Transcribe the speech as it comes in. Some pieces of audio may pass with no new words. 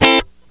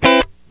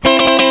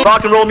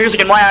rock and roll music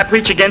and why I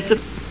preach against it.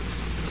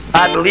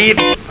 I believe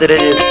that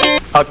it is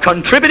a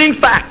contributing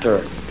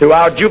factor to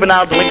our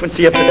juvenile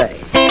delinquency of today.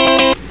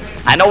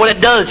 I know what it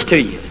does to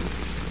you.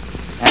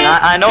 And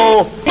I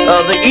know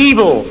the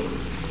evil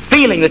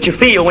feeling that you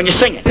feel when you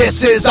sing it.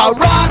 This is a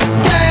rock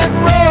and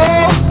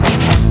roll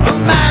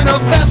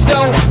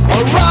manifesto,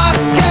 a rock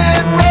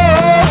and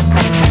roll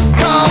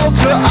call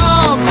to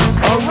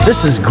arms.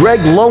 This is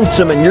Greg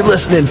Lonesome, and you're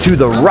listening to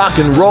the Rock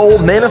and Roll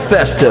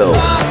Manifesto,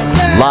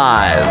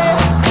 live,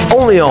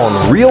 only on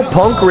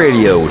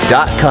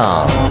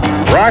RealPunkRadio.com.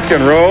 Rock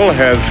and roll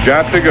has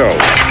got to go.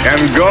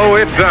 And go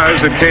it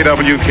does at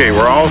KWK.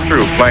 We're all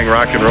through playing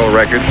rock and roll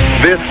records.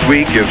 This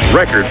week is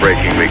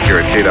record-breaking week here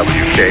at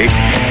KWK.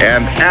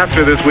 And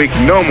after this week,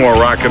 no more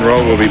rock and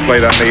roll will be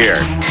played on the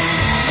air.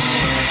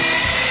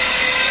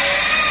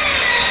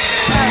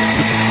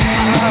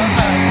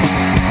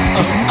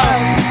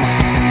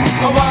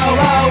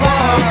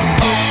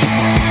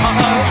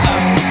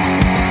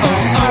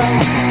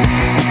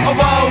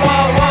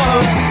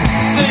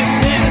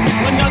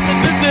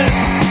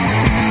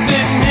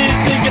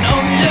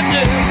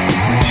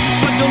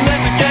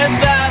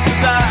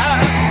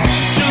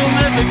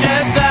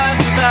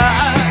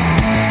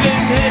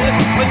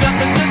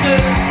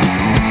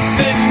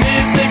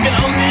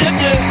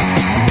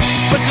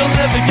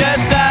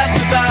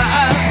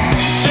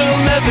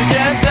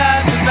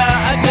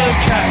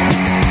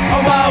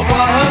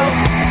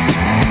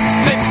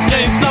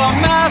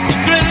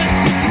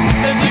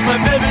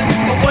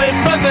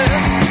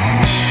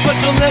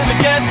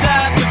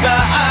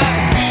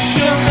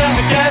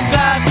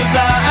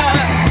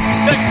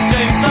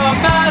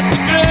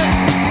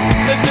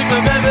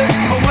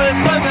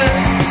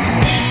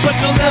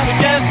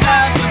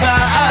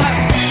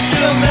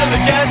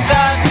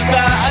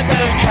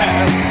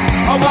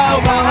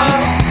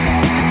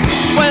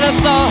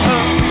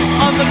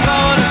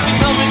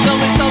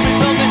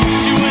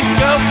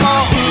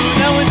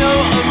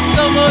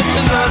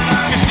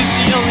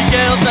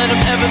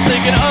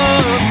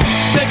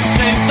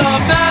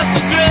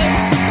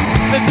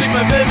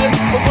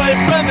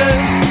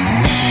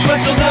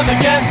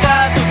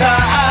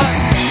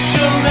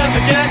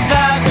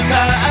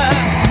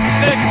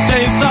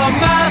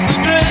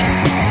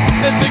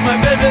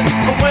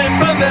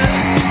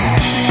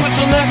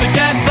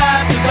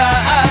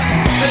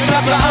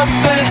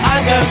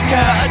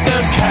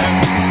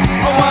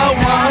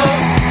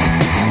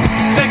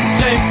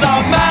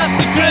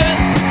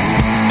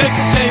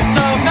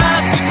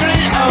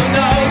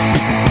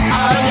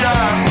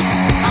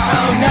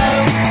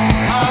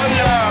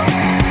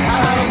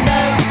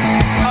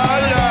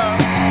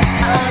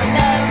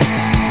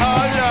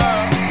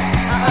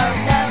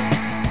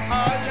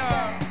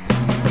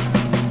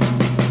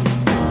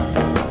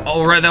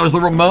 That was the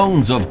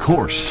Ramones, of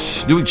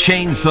course, doing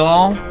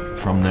Chainsaw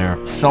from their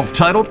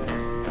self-titled.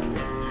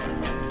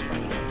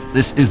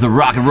 This is the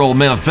Rock and Roll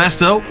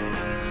Manifesto.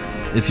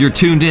 If you're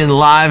tuned in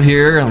live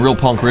here on Real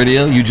Punk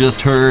Radio, you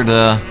just heard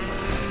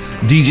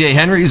DJ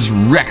Henry's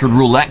Record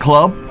Roulette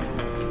Club.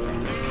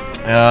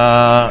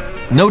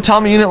 No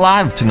Tommy Unit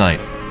live tonight,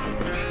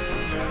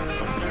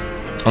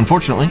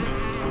 unfortunately.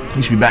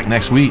 He should be back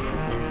next week.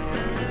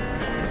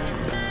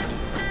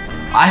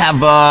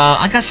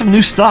 I got some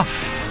new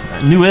stuff.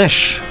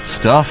 Newish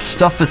stuff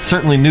that's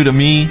certainly new to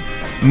me,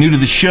 new to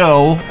the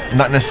show,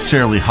 not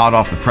necessarily hot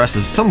off the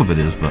presses. Some of it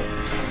is, but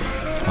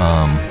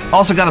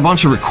also got a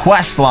bunch of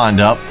requests lined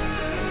up.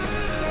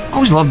 I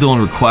always love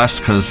doing requests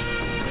because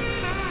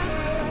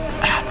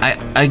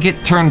I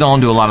get turned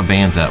on to a lot of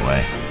bands that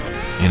way,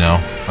 you know,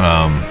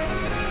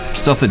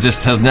 stuff that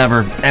just has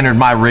never entered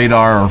my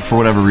radar or for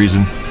whatever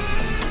reason.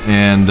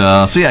 And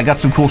so yeah, I got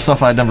some cool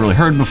stuff I'd never really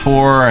heard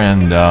before,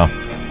 and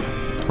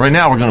right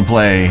now we're going to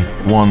play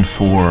one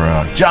for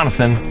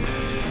Jonathan.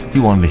 He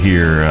wanted to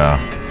hear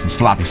some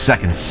Sloppy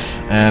Seconds.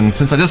 And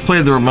since I just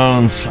played the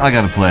Ramones, I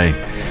got to play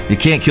You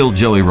Can't Kill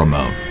Joey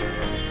Ramone.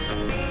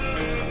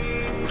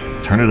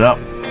 Turn it up.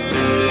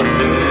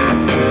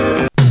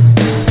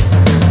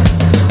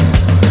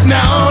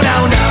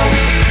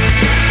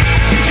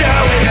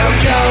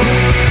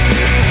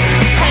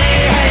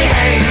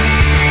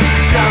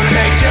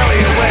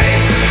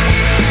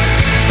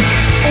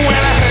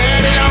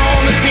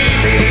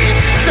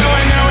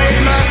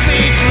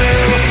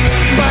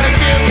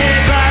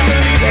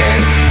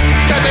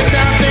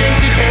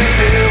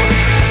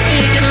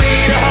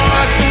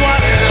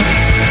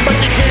 But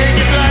you can't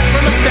get blood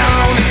from a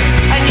stone,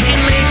 and you can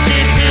leech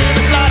it to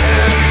the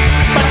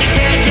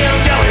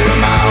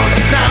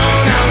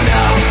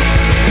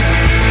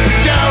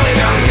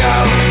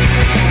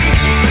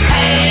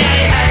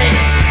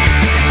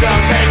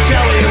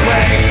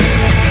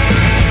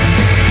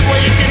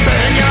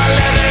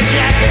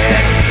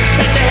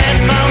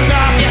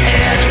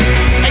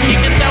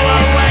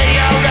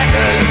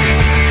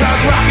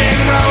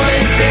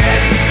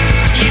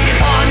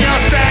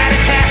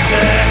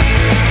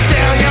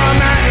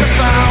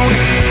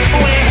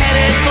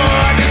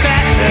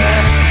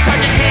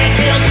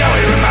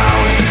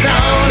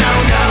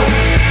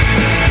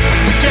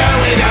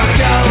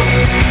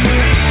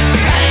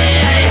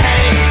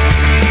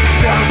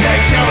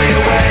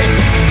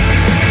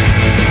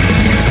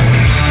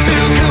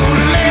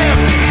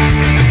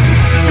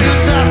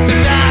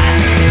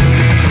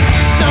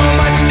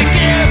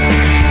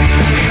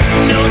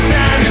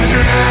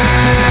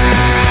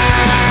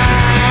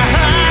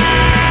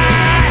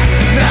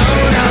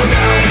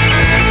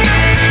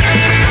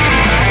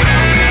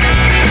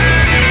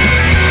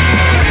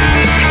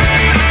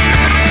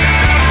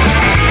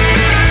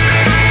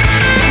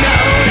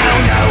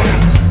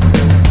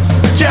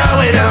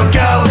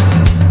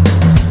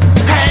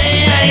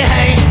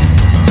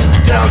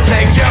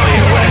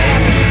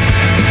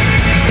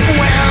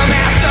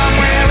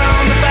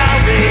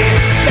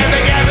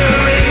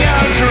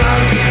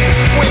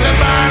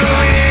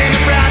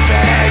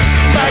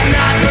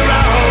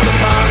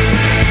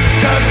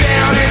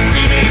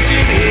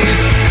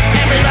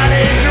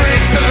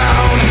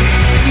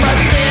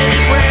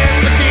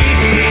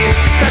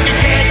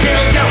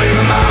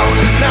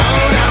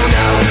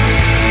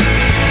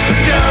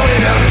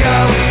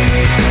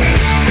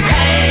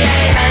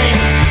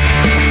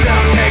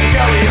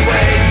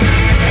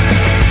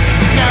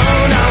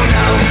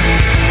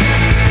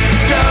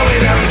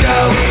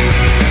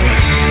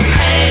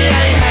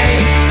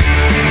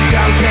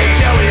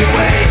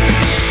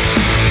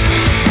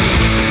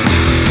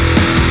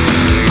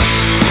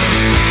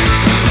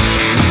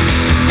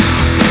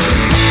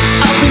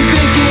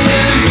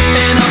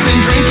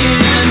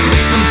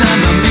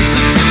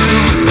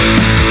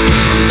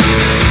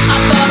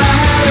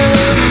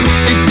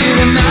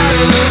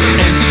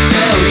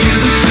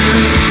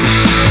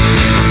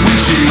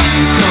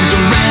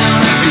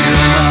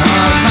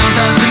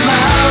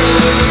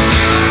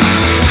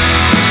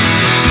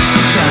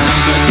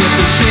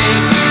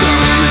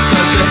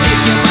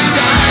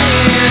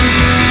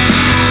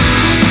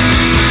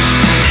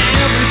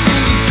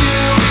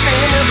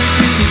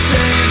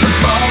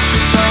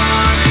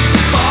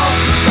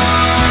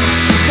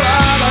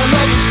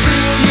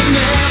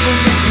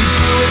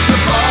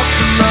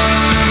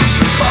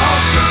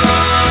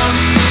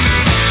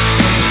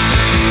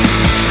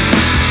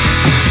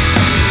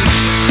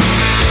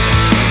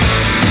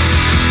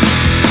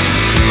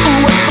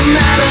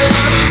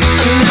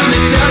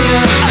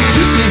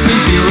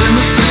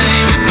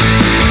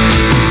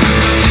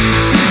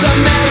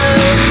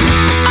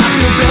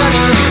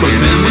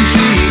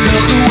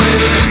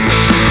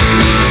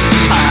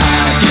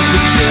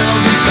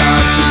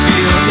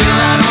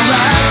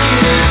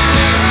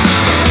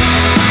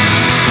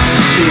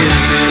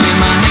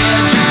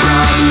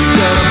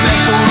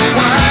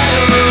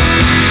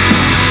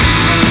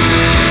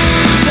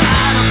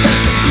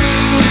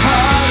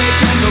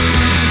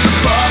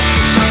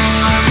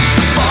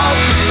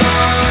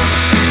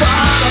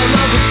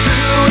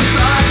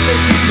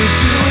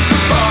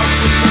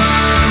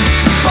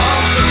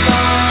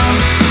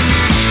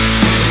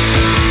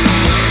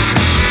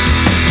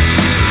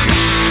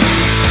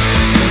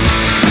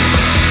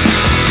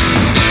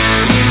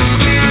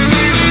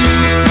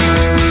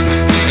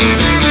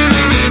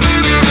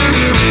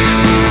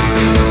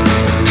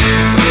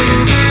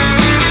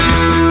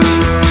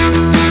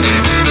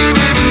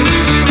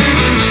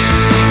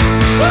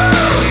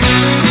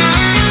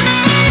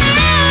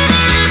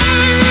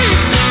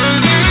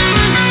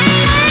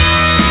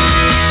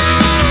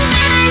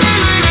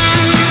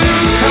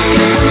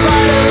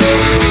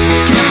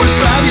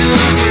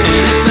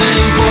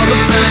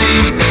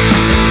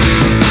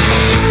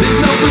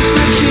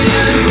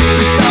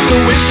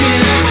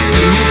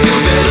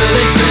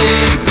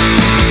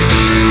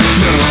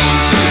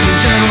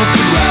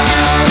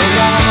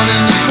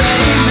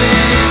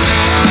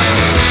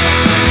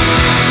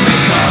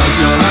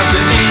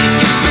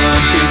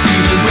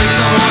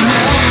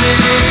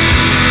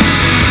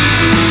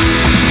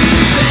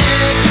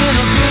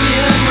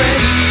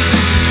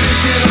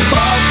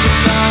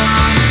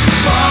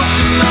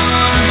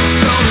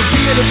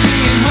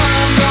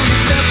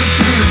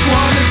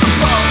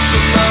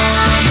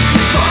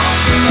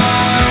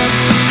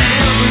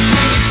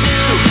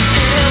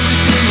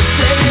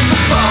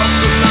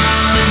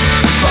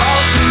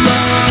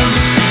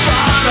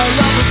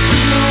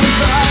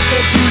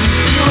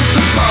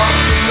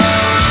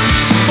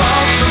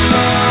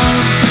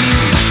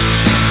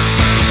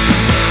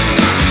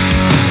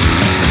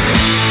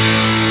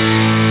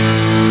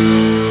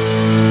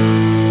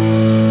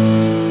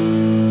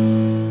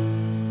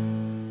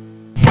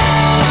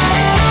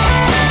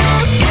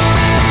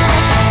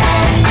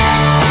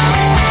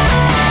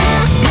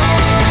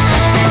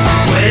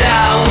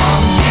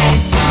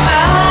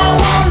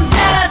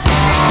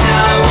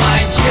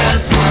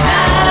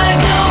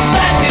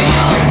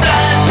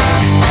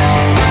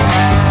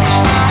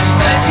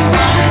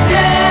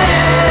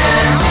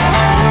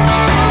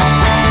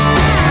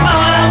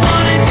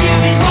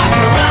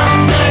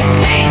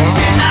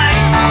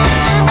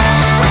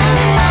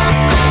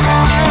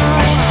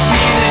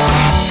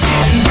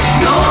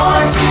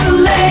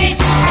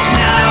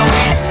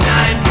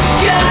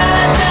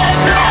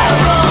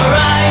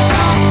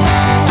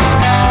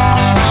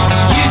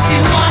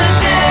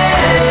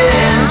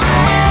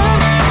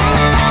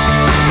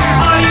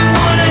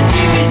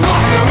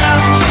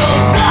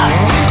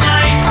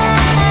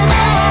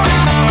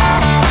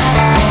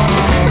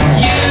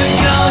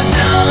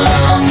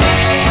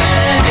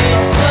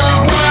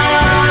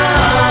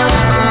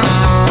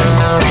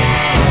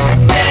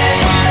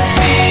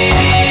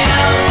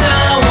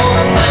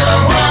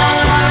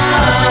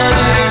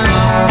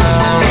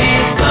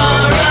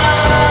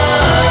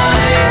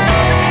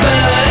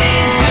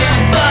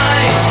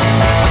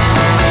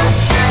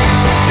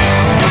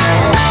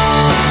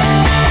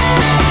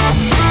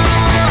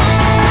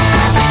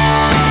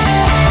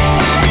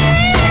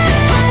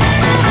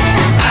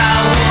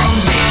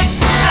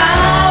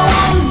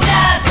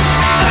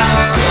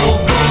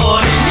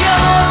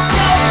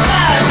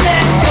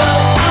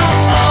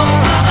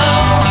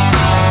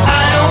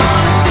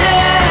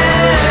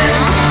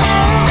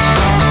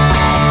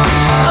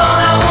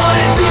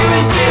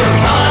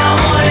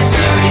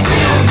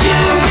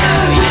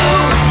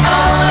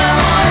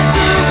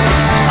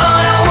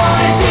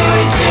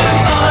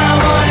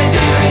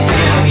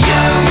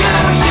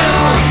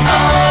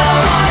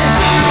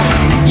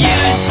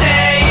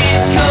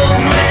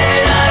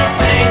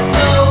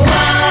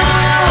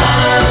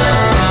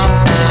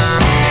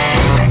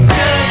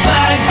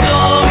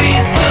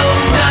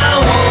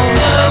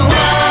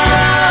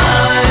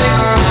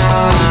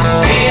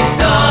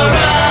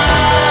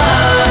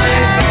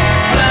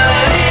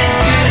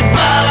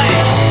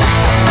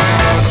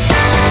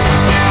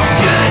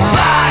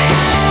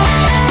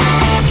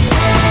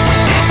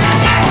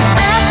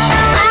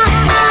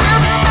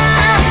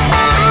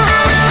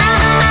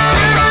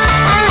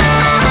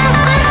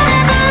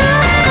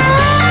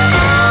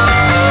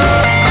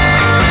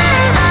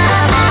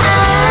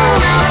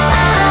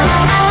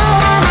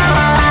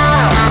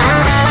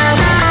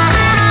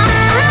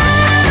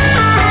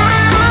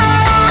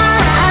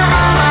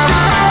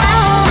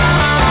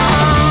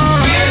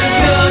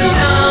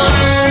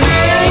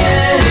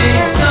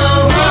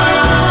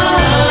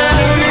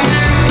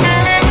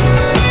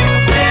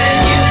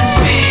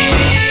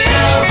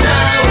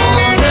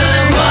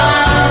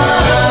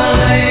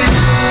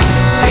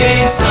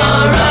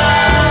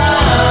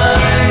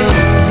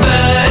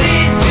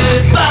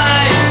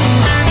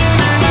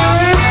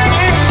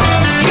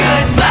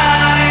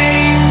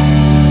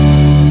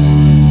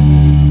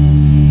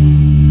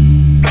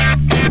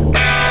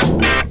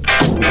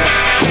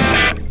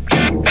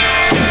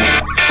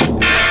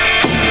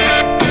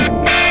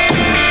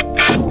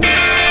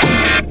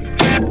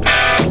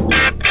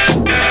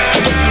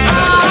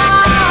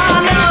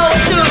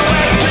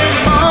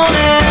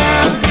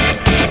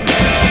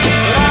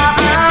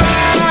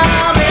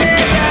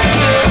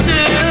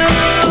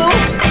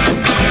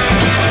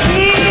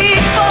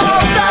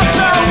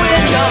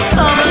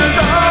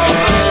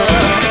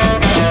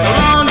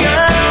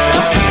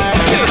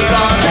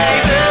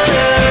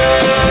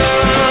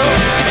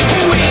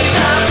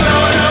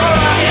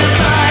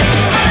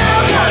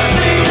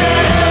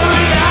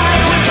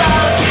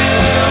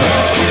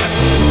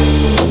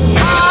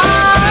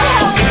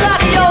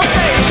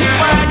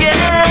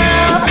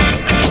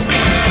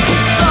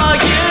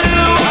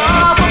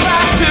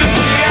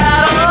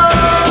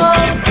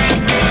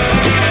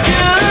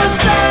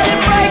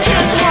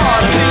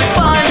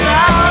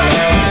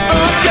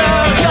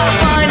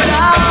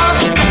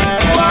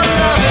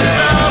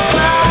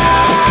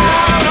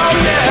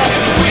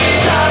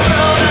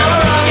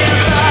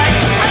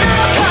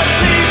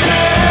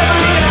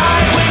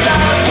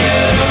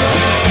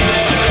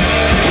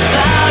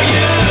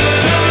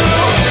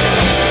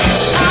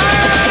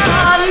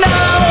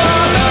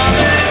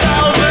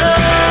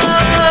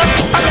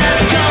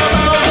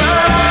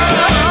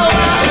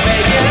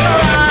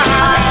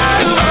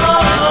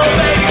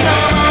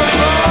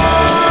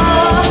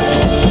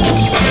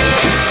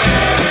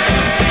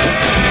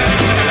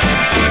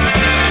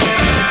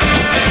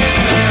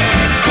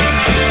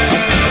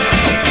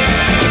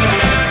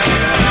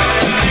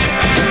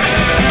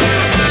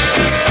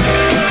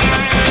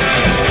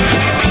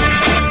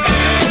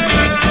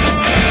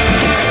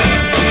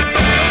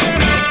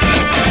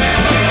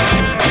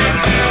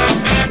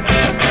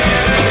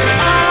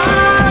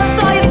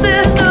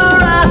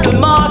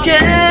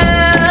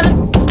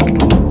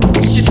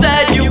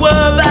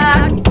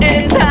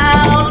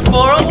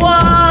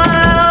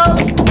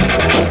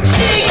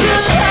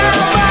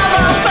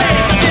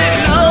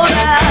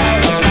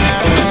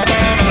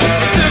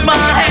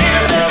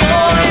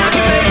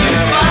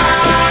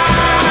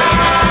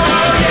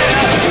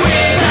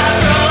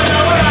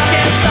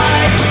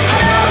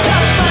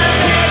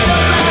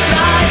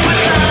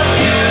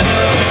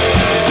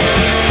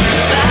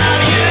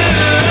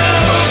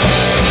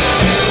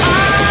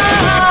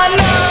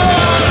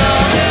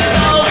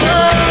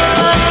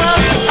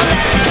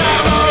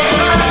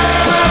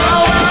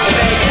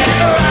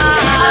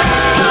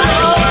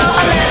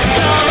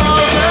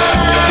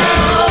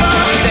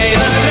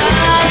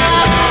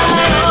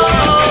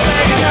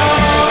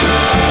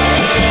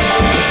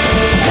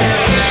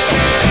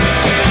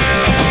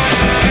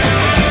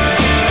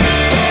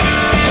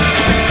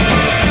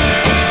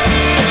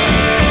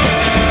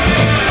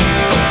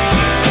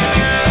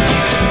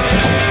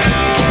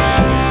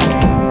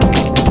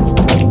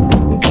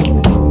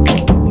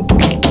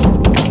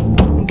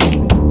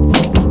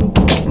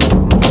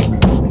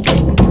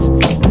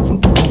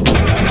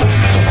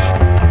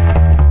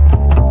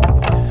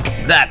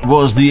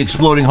was the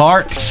Exploding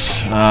Hearts.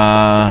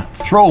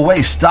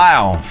 Throwaway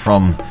Style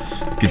from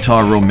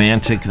Guitar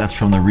Romantic. That's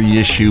from the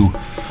reissue.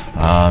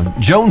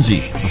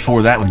 Jonesy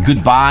before that with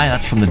Goodbye.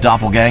 That's from the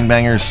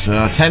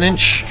Doppelgangbangers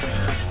 10-inch,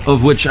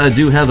 of which I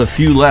do have a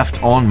few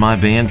left on my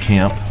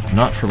Bandcamp.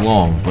 Not for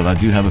long, but I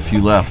do have a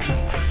few left.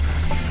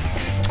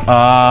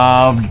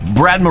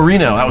 Brad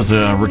Marino, that was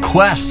a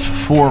request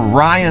for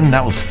Ryan.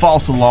 That was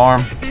False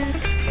Alarm.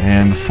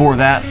 And before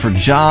that, for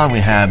John, we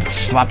had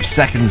Sloppy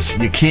Seconds,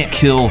 You Can't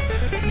Kill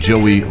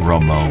Joey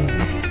Ramone.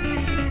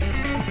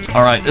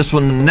 All right,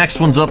 next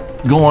one's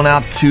up, going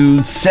out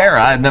to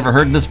Sarah. I had never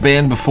heard this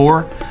band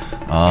before,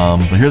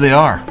 but here they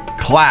are.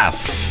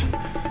 Class,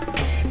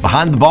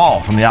 Behind the Ball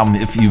from the album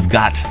If You've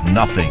Got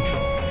Nothing.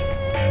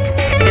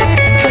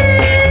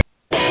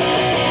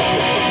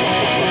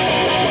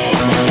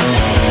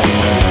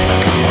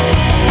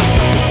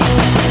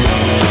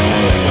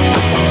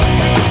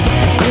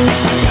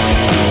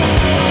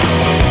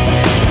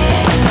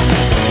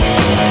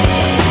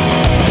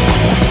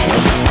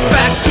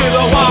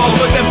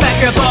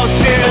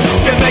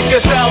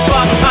 Yourself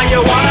up how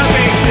you wanna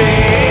be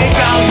seen.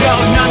 Found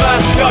your number,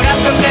 don't have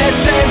to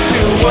listen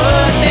to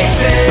what they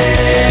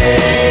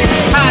say.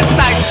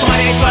 Hindsight's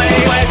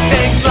 20/20 when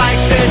things like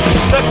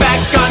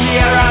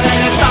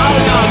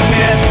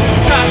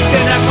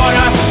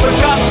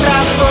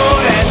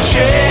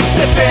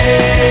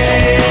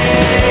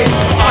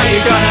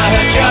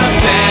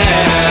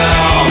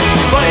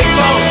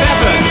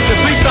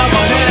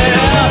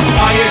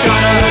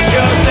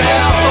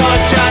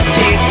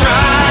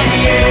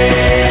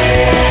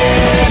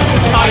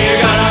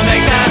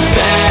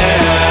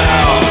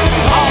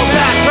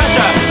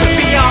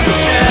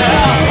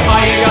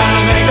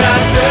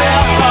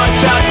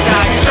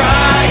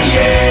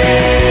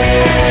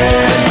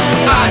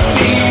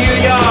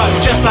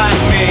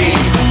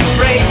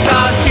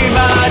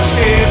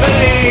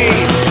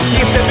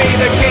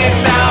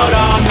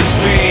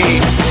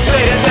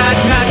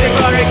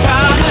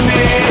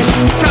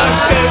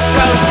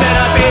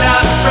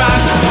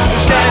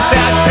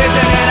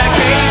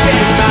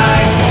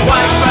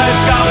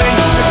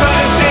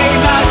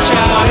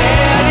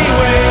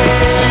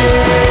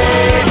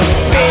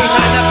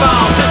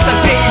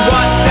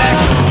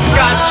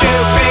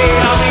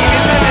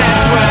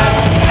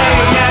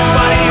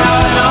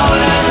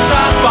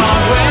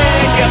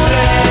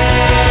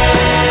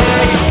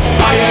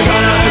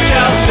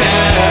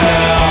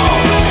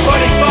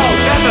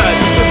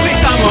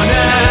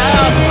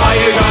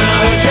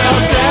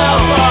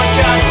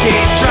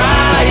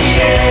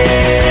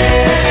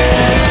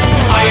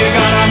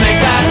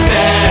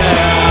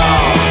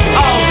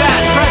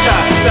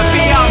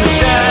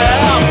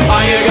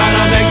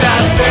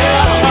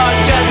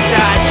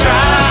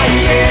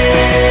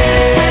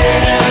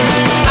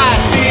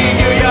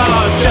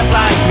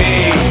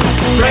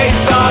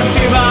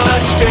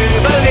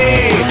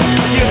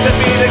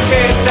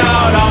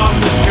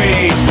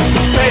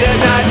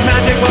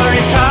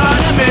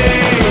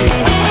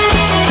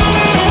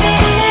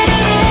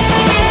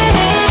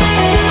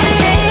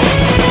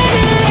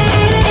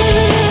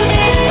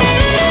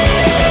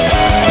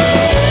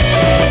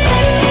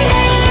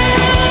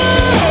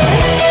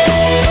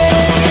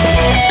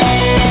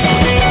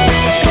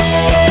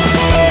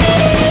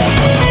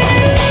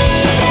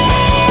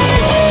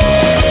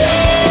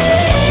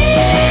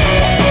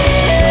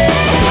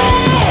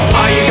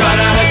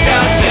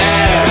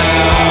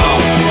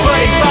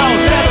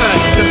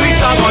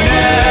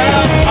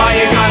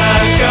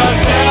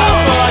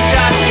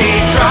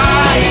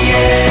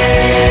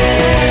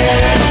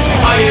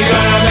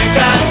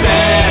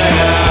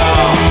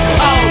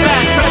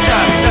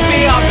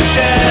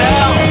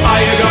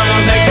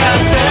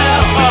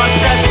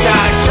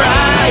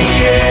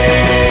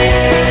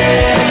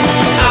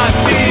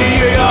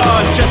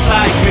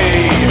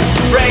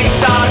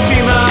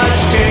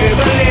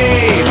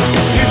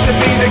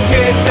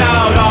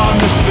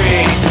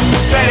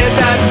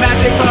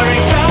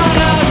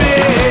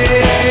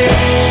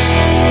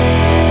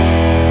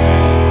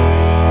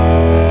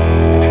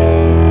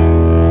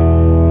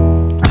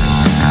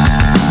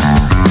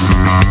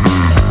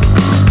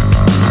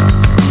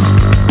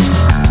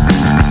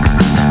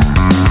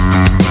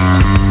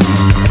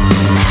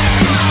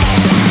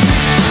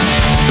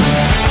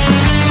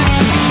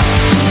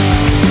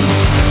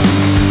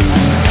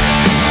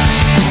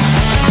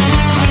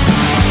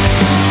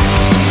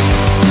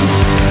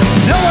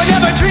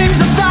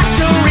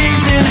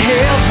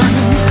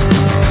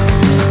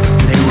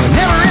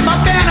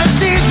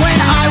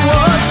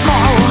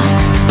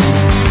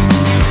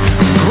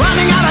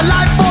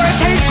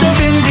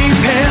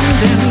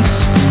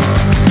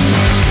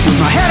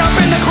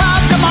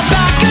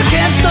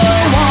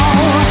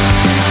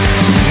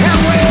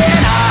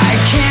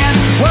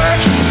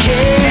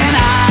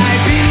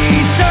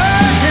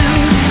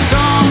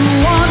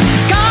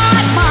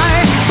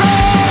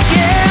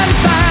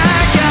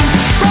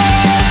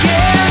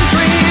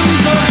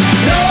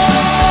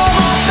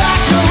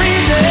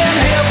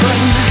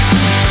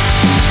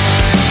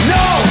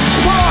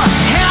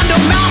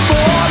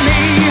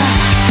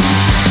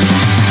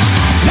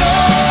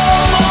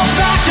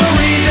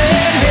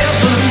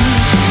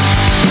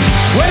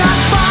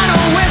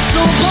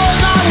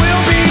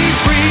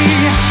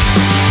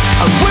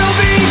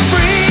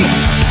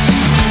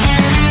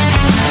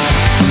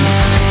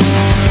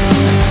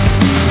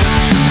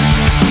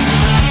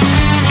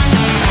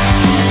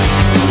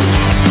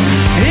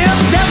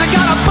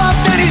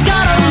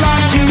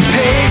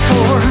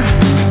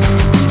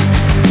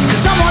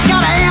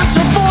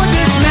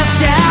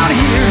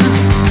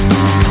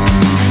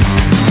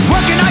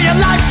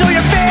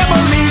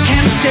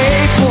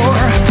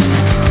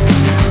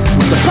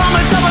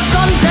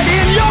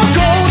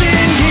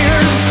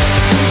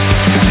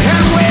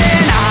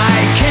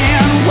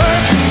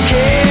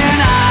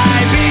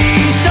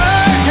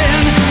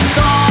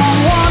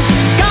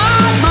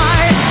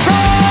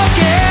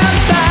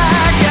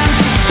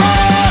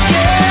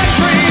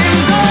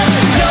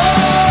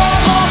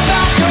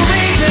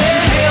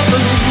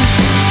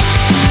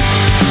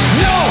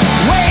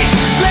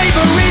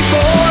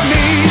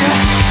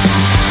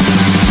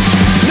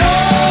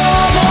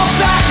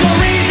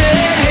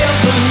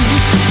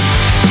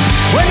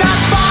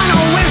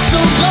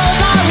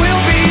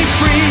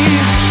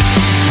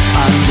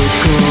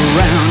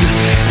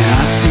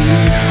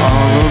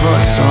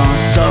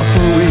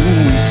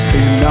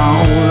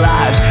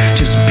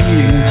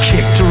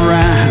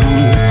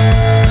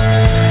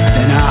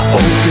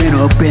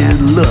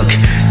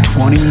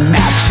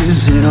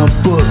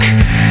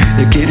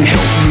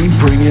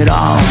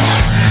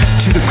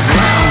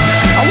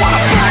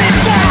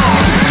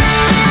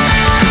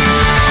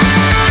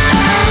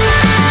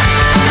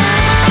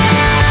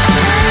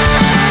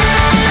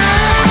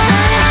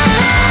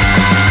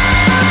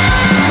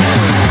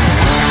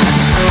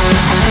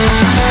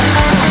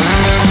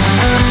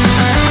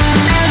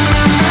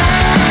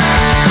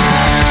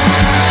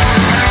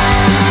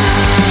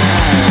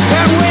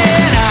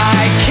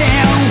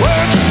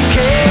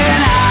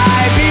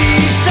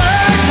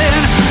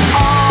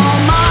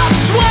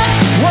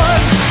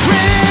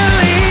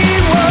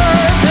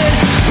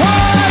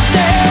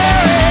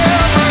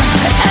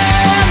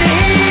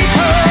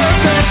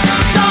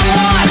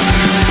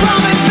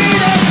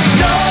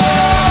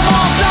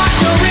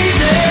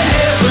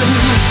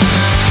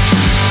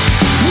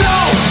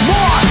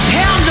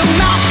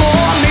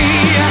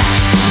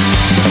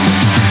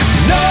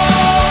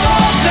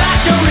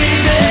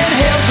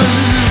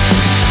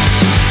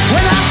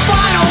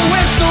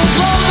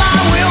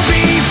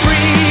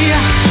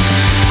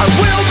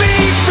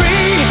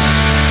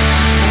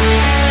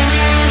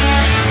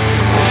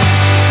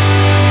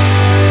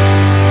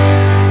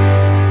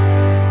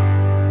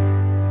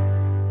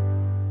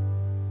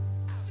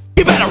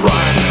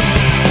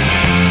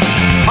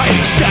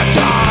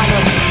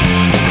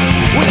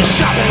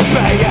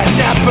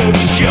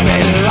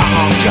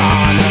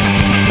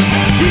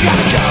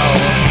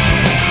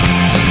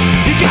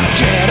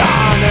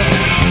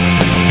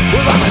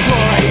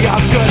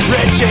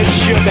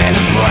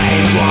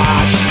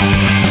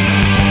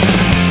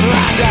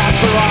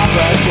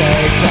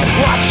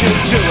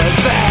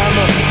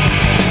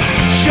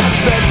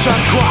some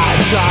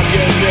quiet time,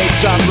 you need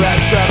some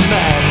rest and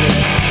then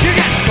you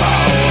get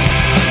slow,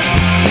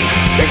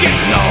 you're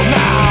getting old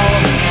now.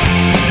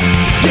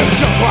 You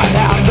don't quite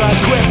have the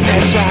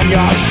quickness and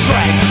your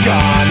strength's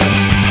gone.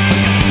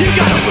 You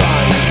gotta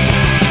run,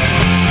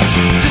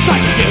 just like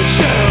you used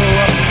to.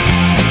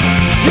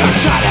 You're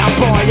tired out,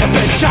 boy, you've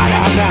been tired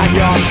out and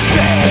you're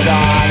spit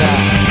on.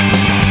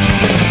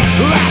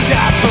 And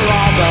as for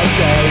all the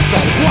days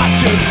and what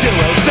you do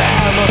with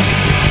them,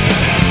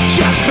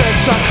 just spend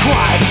some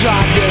quiet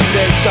time, you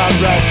need some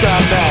rest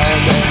and then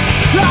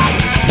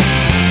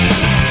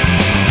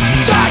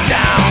tie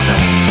down,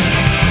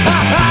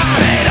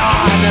 spit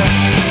on,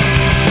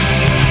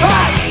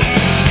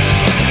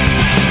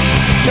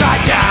 tie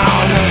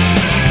down,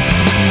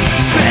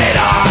 spit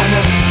on,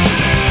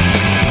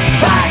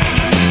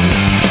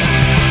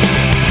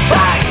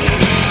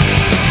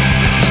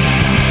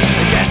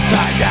 get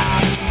tied down.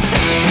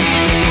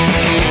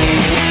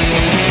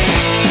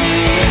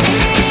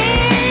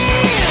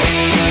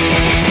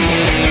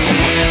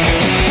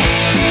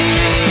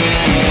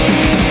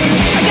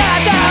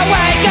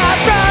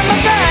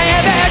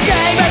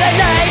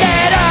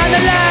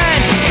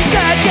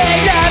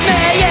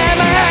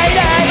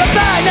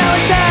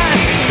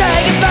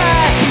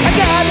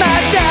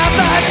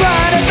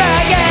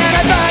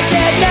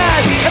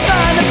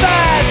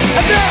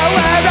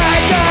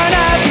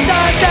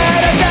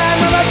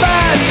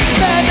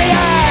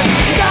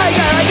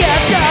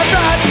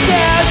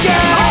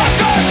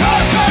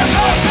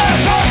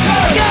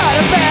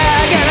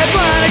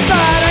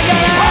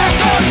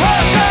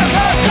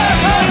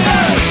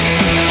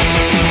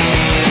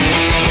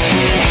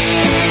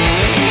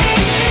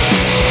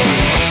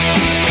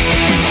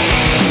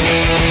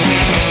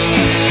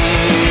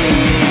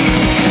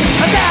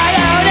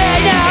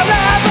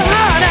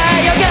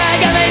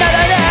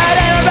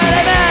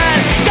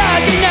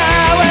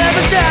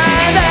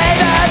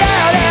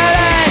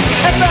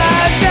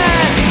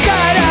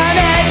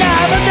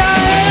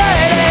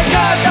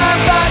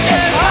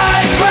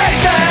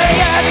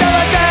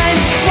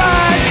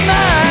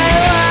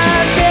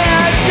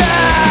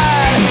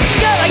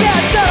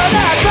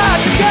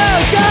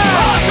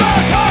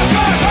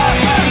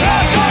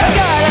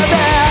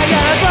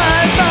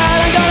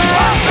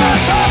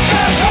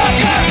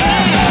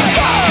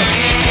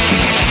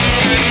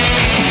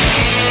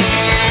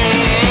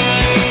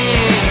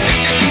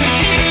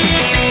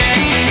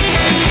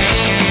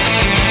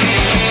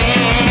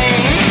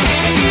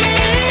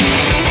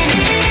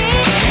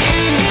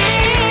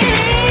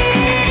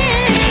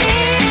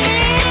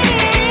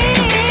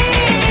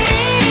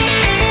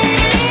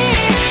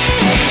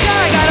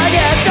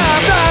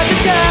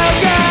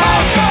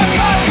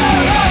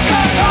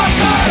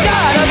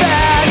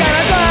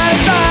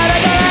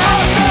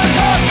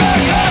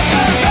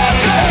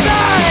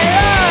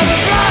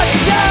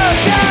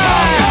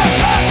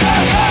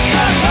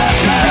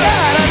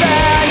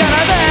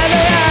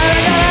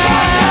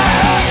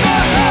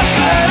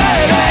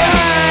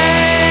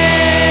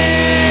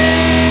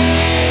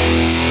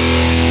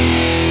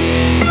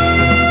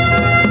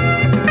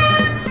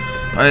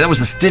 That was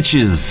the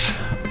Stitches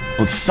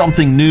with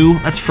Something New.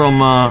 That's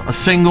from a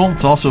single.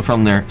 It's also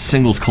from their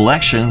singles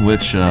collection,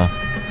 which was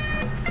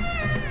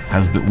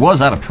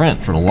out of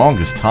print for the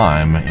longest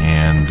time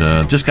and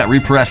just got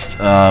repressed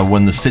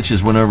when the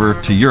Stitches went over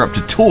to Europe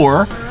to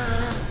tour.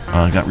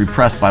 Got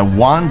repressed by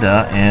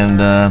Wanda, and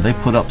they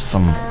put up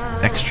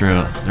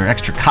their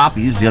extra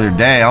copies the other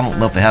day. I don't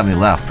know if they have any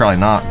left, probably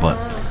not, but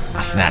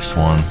I snatched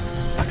one.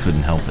 I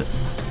couldn't help it.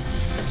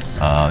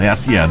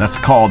 That's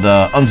called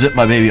Unzip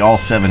My Baby All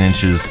 7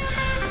 Inches.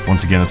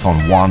 Once again, it's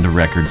on Wanda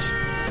Records.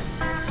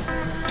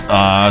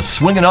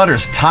 Swingin'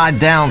 Utters, Tied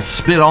Down,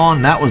 Spit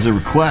On. That was a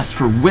request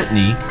for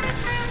Whitney.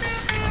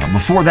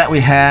 Before that we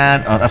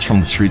had, that's from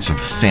the streets of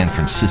San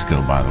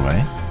Francisco, by the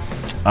way.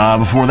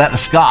 Before that, the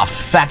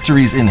Scoffs,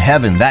 Factories in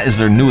Heaven. That is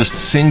their newest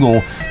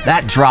single.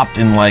 That dropped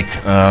in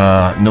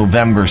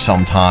November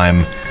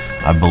sometime,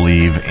 I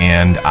believe,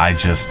 and I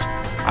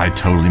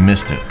totally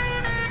missed it.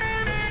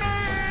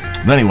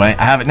 But anyway,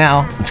 I have it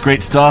now. It's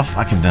great stuff.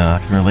 I can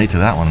relate to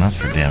that one, that's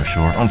for damn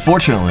sure.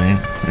 Unfortunately,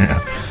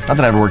 not that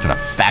I ever worked at a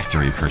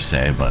factory per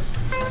se, but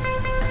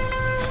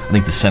I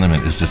think the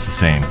sentiment is just the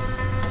same,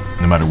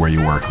 no matter where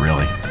you work,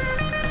 really.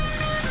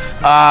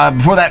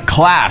 Before that,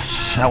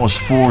 Class. That was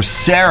for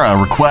Sarah.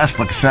 Request,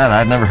 like I said,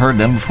 I'd never heard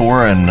them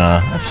before, and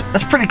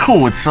that's pretty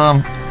cool. It's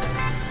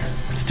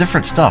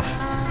different stuff.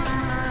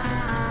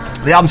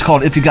 The album's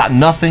called If You Got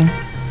Nothing,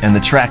 and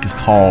that track was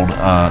called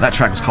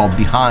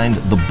Behind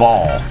the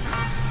Ball.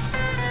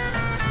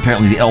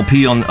 Apparently the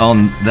LP on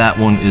that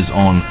one is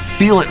on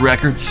Feel It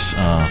Records,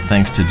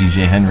 thanks to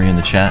DJ Henry in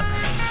the chat.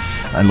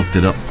 I looked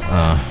it up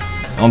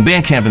on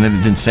Bandcamp and it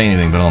didn't say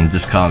anything, but on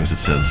Discogs it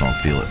says it's on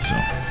Feel It. So,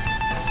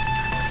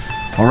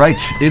 all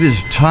right, it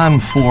is time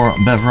for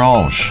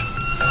beverage.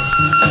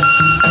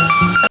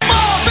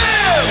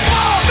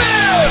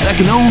 That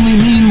can only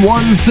mean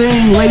one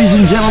thing, ladies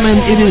and gentlemen.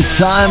 It is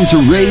time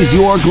to raise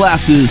your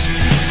glasses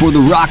for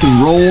the Rock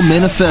and Roll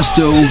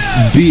Manifesto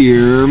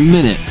Beer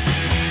Minute.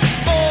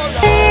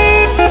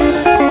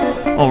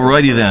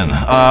 Alrighty then.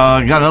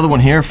 Got another one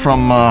here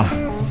from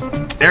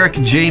Eric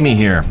and Jamie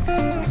here.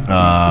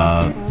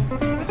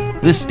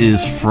 This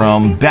is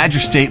from Badger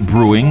State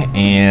Brewing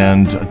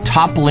and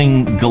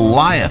Toppling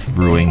Goliath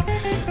Brewing.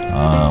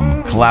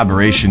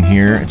 Collaboration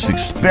here. It's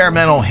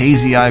experimental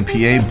hazy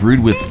IPA brewed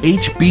with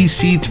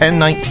HBC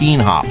 1019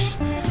 hops.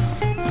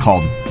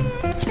 Called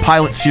its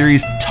pilot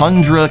series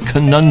Tundra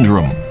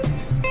Conundrum.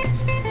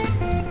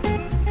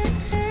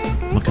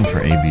 Looking for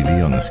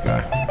ABV on this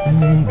guy.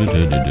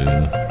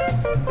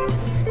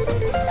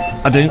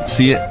 I don't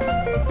see it,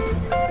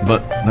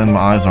 but then my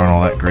eyes aren't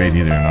all that great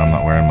either, and I'm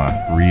not wearing my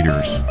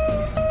readers.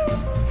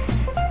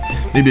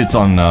 Maybe it's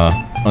on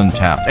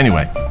Untapped.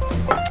 Anyway,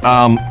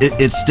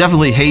 it's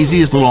definitely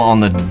hazy. It's a little on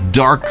the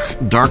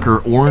darker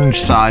orange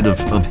side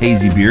of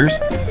hazy beers.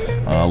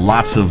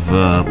 Lots of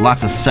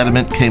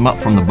sediment came up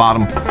from the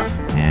bottom,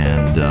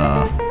 and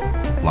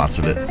lots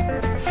of it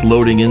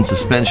floating in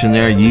suspension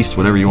there, yeast,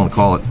 whatever you want to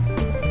call it.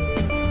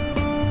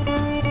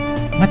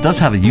 That does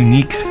have a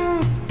unique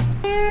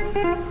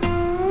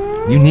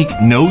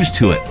nose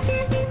to it,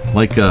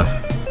 like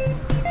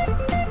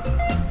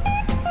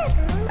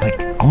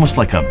almost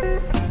like a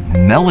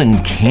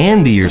melon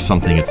candy or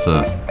something. It's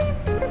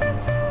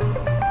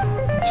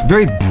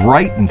very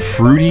bright and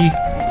fruity.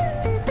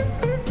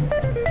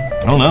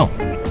 I don't know.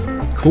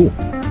 Cool.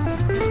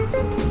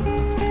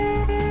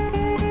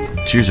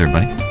 Cheers,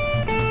 everybody.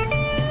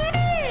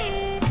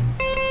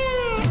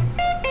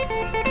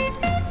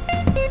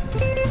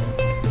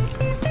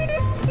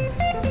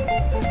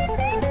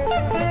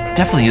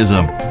 Definitely is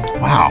a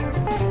wow.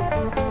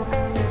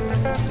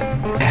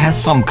 It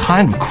has some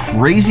kind of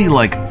crazy,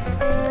 like,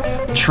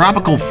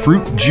 tropical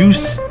fruit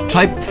juice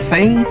type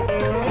thing.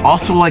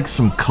 Also, like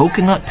some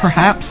coconut,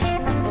 perhaps.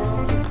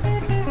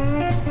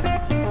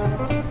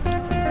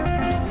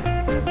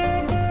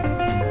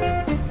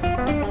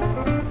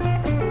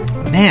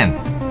 Man,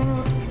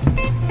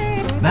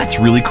 that's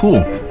really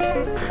cool.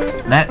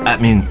 I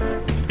mean,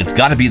 it's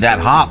got to be that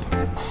hop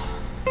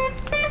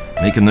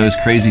making those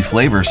crazy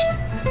flavors.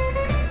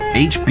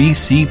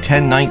 HBC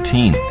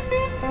 1019.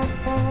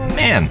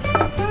 Man,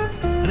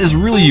 it is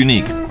really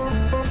unique.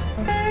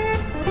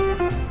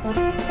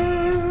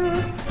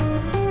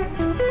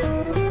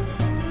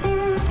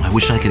 I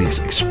wish I could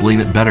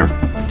explain it better.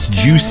 It's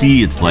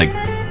juicy, it's like,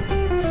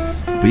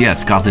 but yeah,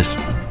 it's got this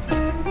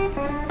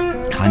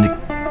kind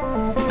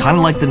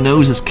of like the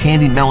nose is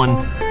candy melon.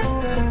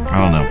 I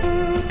don't know.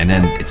 And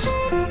then it's,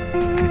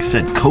 like I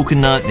said,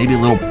 coconut, maybe a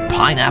little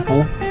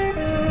pineapple.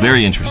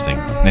 Very interesting.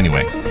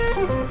 Anyway,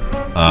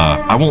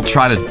 I won't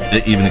try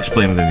to even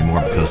explain it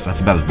anymore because that's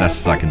about as best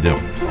as I can do.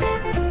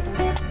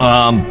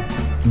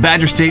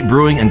 Badger State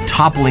Brewing and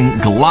Toppling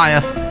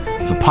Goliath.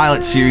 It's a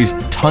pilot series,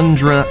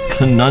 Tundra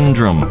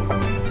Conundrum.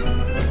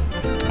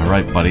 All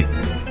right, buddy.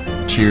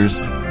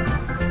 Cheers.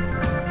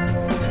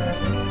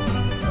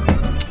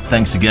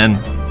 Thanks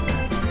again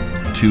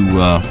to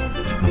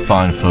the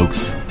fine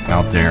folks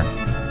out there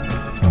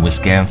in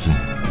Wisconsin.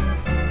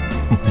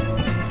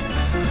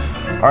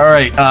 All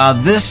right,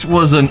 this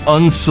was an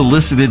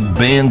unsolicited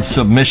band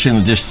submission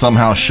that just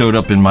somehow showed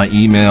up in my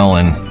email,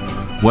 and,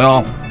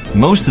 well,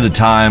 most of the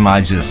time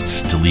I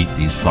just delete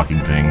these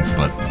fucking things,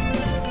 but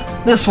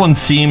this one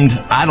seemed,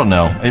 I don't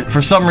know,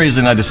 for some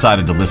reason I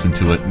decided to listen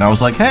to it, and I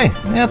was like, hey,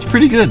 yeah, it's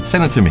pretty good,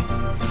 send it to me.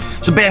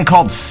 It's a band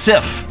called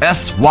Syff,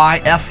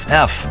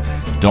 S-Y-F-F.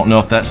 Don't know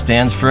if that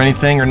stands for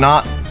anything or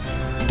not.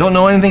 Don't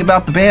know anything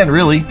about the band,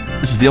 really.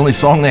 This is the only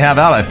song they have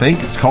out, I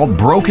think. It's called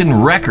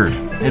Broken Record.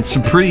 It's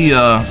some pretty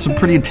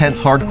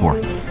intense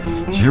hardcore.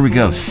 So here we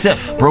go.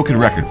 Syff, Broken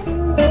Record.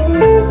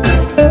 Broken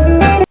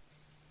record.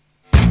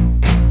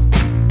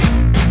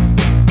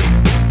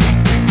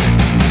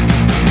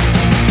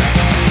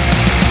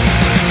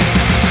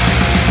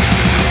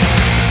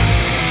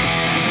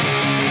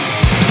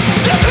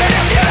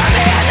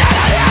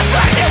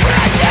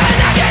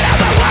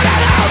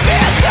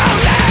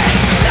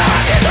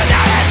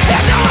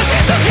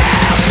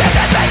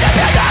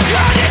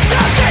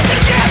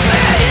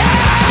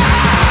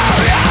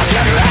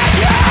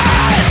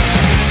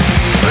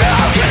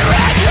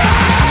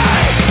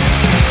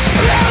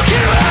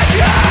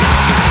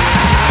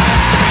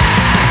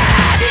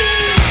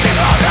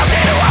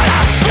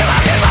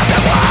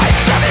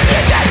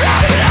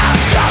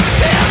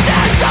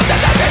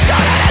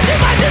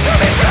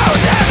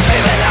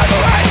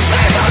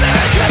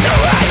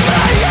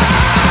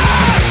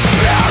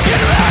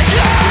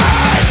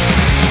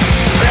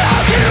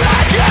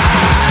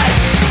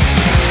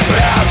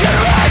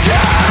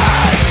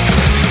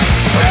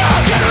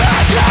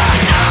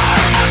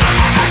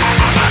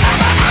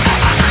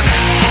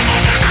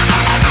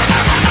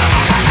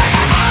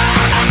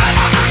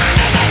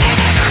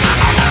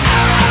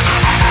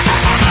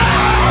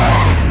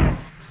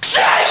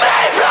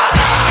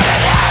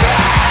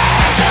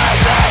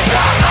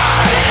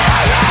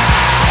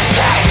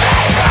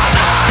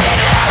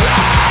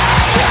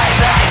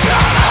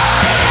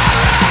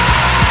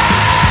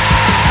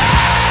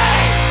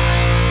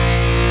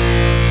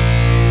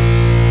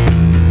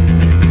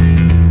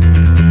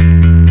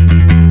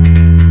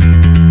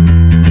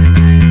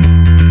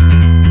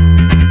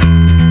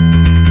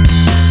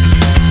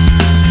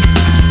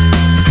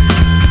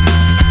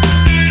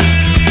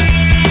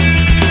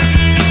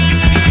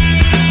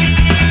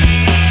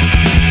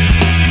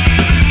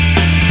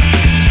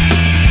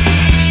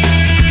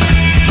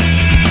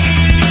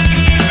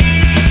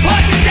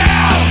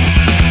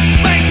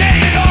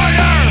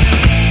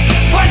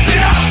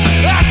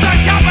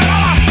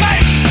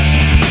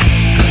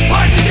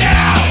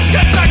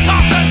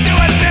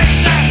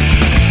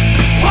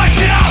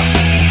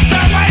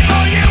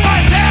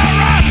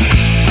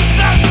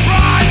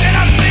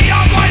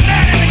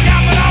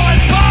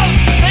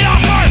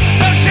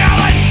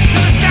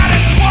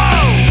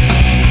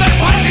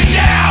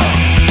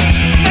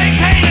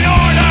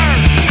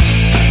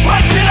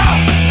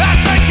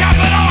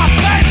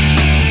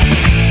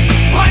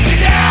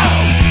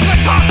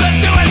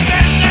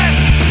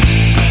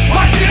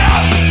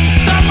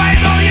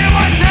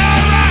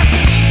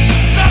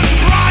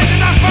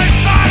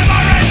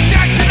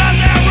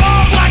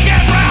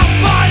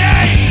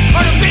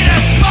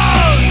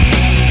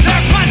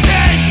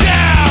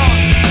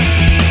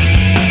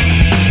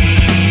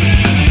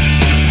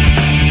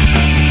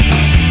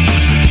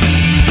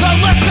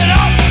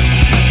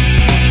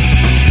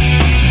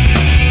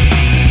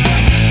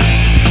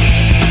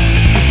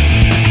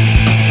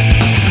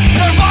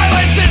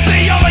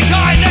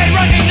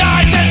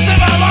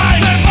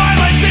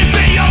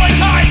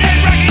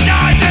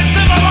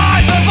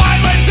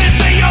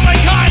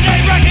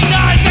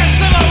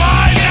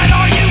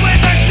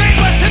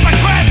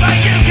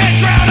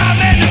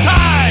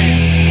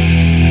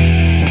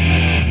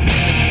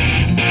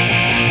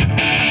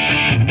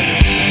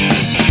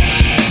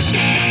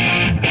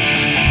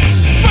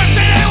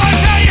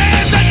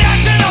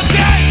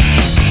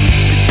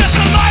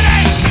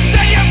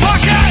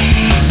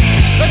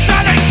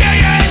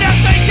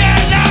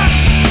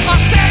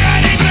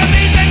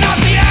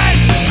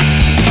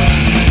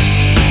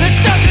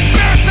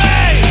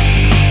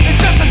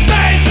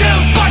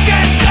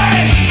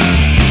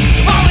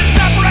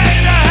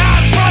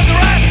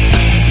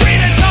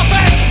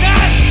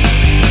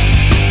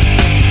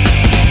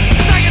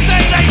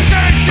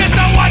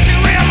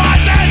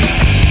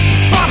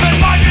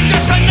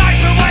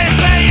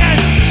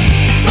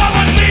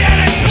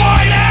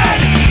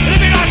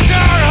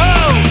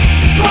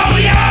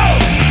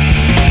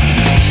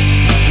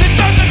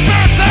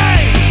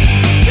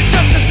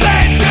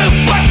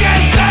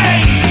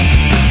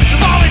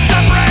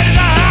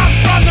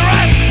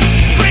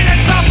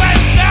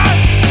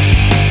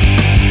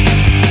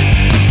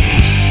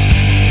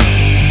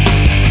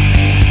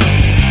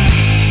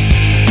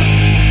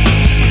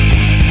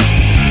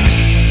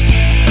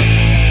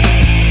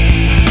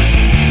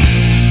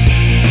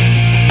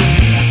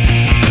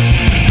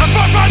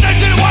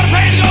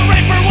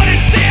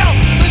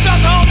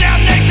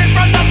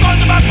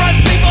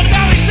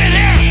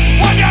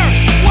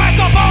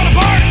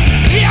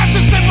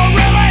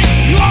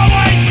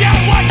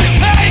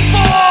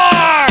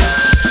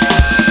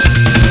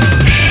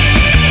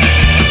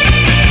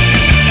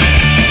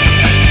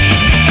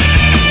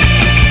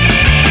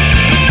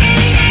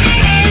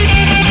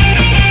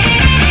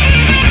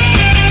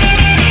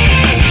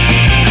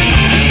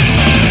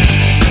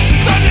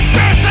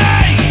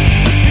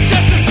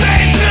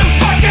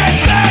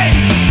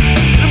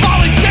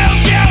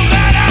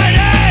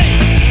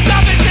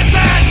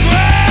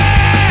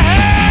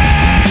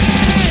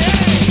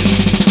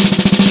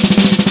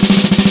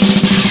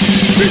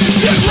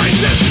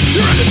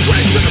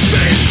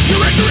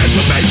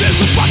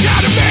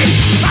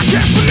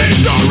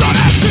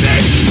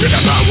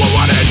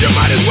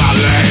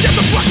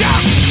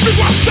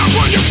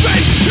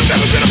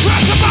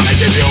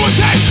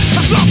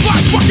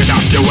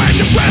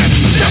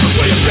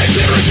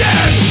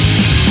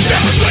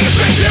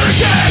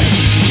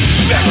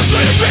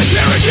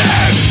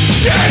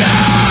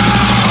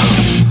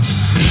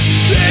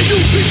 You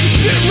piece of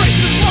shit,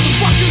 racist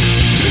motherfuckers.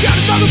 You got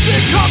another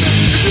thing coming.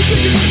 If you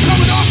think you're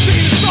coming off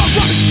scene and start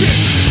running shit,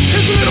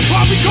 here's a little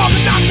puppy called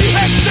the Nazi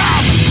head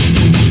stomp.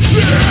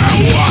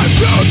 Yeah, 1,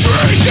 2,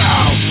 3,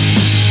 now.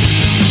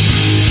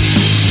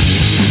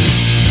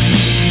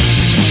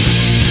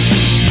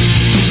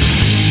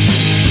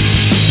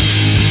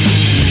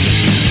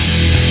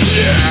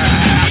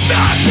 Yeah,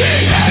 Nazi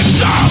head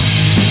stomp.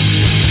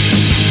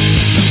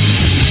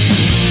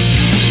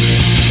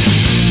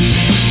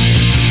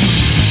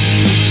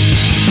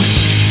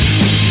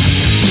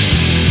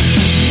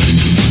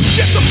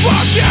 Get the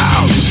fuck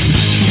out!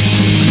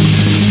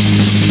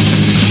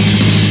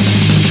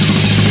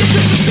 You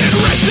piece of shit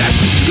racist!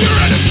 You're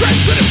a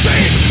disgrace to the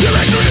scene! Your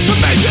ignorance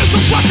amazes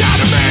the fuck out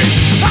of me!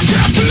 I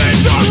can't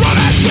believe you're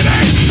running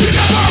today! You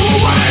never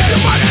will win, you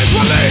might as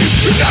well leave!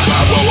 You never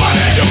will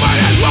win, you might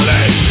as well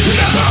leave! You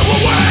never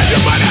will win, you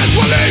might as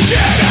well leave!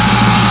 Get out!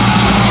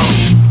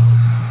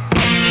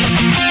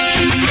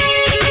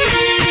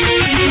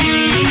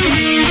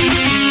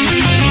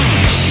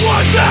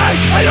 One day,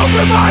 I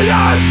opened my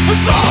eyes and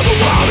saw the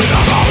world in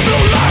a whole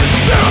new light.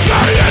 There are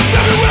barriers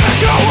everywhere I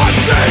go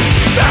unseen.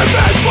 There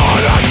been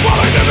borders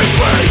falling in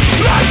between.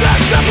 Lines that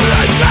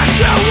separate blacks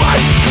and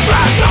whites.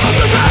 Brands of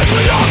the red,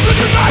 we all should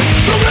unite.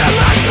 The real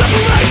lines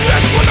separate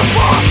rich from the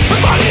poor.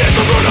 And money is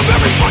the root of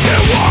every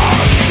fucking war.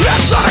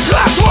 Let's start a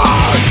class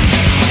war.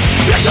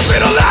 It could be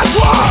the last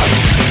one.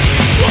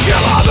 We'll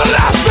kill all the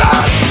last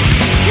men.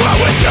 While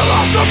we kill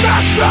off the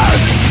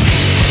masters.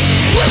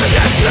 Women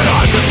get shit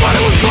on since money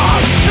was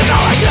born. And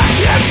now I got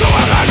kids so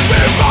I let me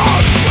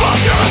born. Fuck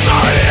your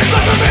authority and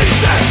let me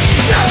shit.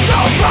 There's no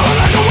power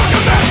like a work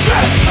of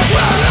business. I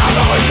swear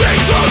I'll always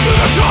be true to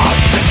the cause.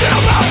 And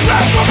still not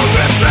breath from a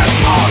rich man's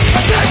born.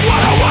 I take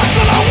what I want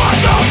till I want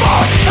no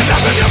more. And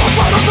never give a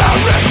fuck about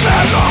rich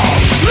man law.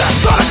 Let's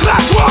start a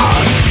class war.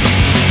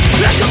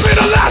 It could be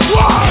the last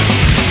one.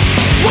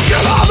 We'll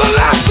kill all the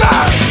last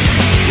men.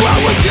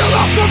 While we kill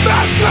off the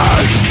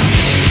masters.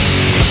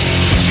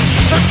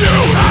 If you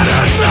had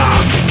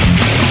enough,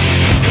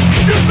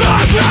 'cause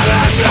I've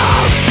had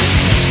enough.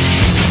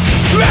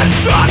 Let's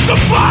start the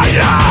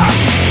fire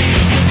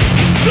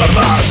to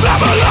burn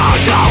them along.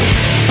 Go.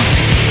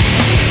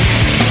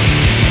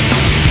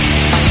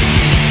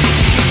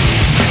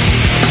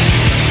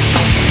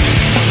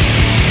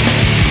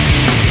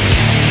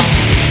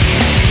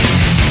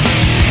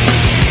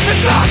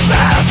 It's not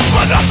there,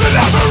 but nothing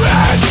ever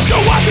is. So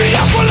what the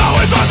apple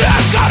always on the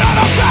inside of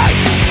the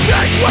face.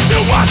 Take what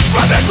you want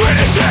from the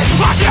greedy big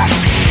pockets.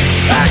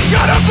 Ain't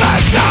gonna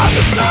bend down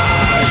the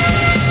sides.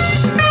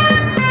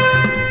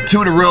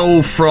 2 in a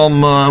row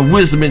from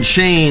Wisdom in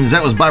Chains.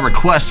 That was by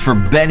request for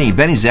Benny.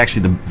 Benny's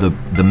actually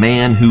the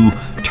man who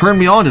turned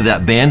me on to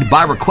that band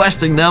by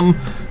requesting them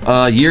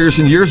years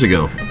and years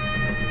ago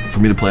for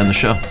me to play on the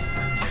show.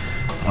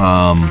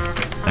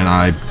 And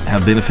I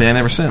have been a fan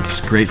ever since.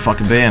 Great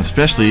fucking band,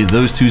 especially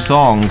those 2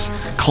 songs.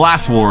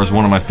 Class War is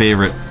one of my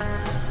favorite.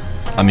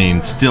 I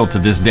mean, still to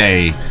this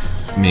day.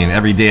 I mean,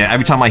 every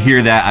time I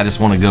hear that, I just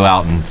want to go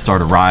out and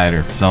start a riot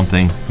or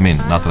something. I mean,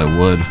 not that I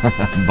would,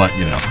 but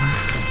you know,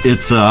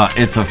 it's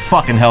a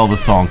fucking hell of a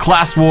song.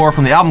 Class War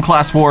from the album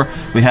Class War.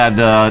 We had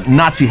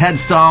Nazi Head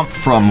Stomp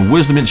from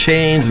Wisdom in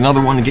Chains,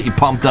 another one to get you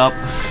pumped up.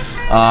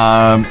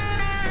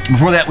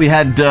 Before that, we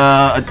had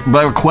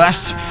by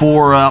request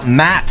for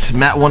Matt.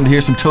 Matt wanted to hear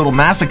some Total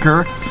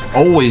Massacre.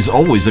 Always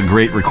a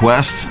great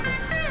request.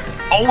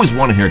 Always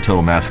want to hear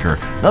Total Massacre.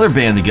 Another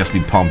band that gets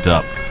me pumped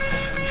up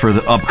for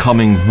the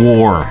upcoming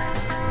war.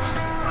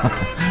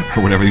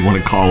 Or whatever you want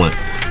to call it.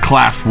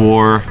 Class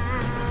War.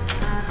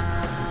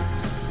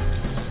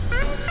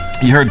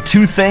 You heard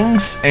 2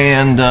 Things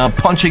and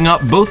Punching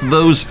Up. Both of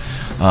those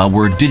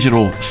were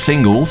digital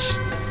singles.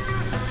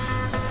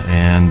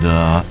 And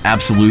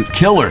absolute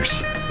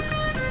killers.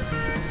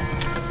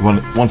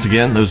 Once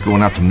again, those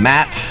going out to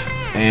Matt.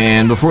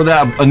 And before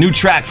that, a new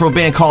track from a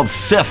band called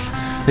Sif.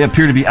 They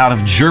appear to be out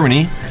of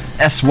Germany.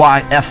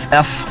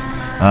 SYFF.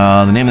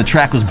 The name of the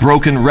track was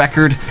Broken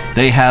Record.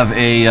 They have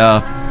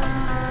a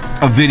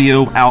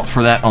video out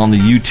for that on the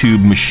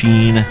YouTube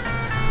machine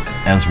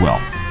as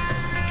well.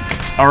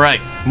 All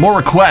right, more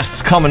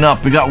requests coming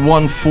up. We got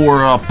one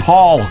for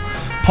Paul.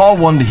 Paul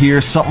wanted to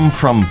hear something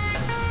from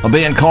a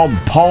band called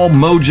Paul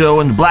Mojo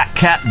and the Black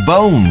Cat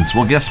Bones.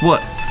 Well, guess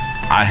what?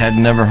 I had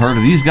never heard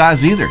of these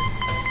guys either.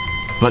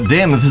 But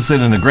damn, this is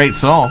in a great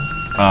song.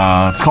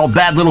 It's called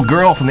Bad Little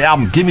Girl from the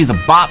album Gimme the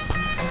Bop.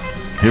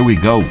 Here we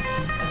go.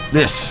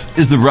 This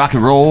is the Rock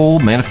and Roll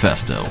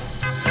Manifesto. A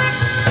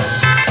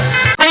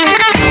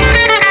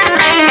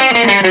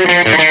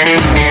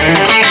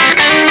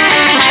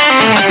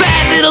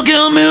bad little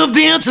girl moved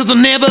into the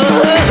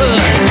neighborhood.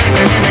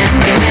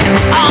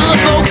 All the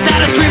folks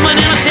started screaming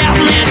and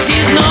shouting that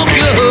she's no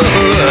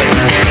good.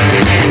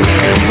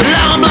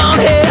 Long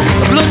blonde hair,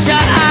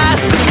 bloodshot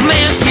eyes,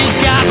 man, she's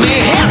got me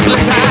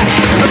hypnotized.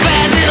 A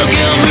bad little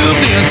girl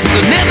moved into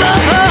the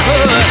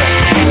neighborhood.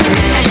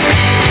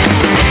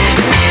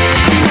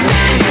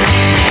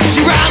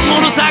 She rides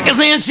motorcycles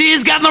and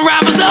she's got the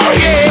rifles, oh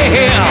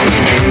yeah.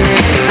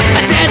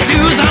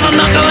 Tattoos on her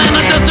knuckle and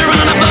a duster on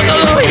her buckle.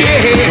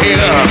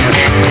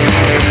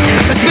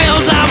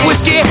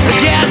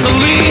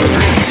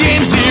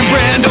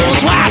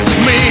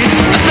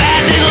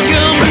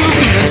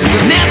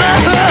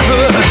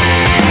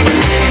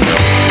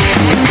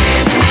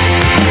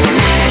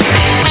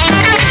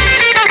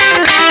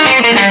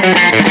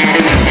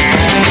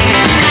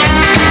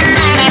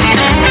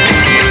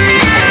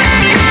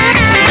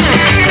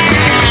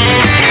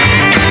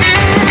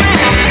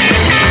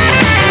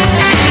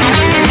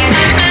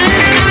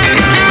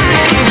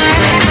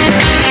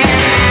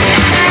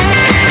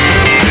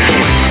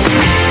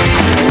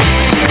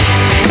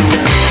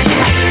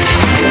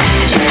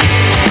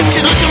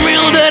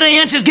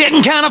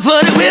 trying to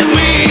flirt it with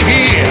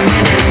me.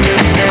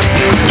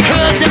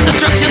 Her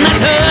self-destruction,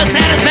 that's her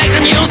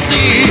satisfaction, you'll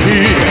see.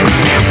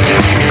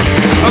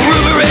 A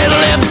ruby red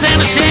lips and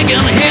a shaking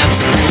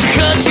hips. She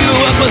cuts you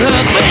up with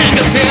her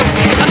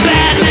fingertips. A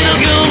bad little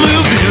girl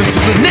moved into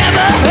the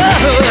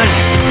neighborhood.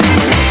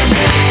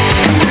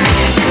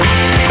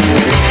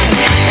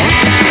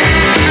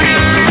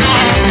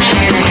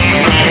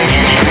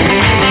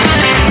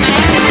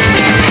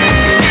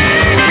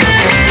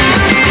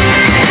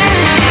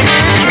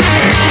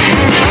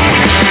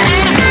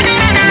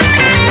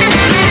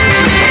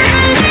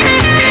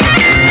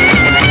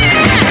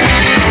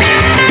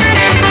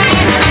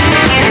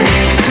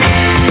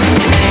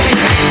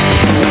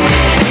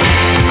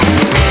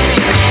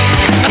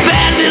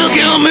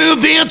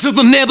 To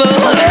the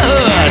neighborhood.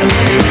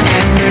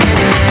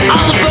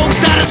 All the folks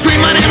started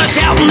screaming and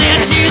shouting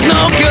that she's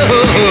no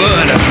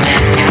good.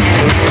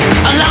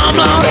 A long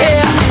blonde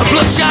hair, a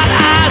bloodshot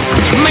eyes,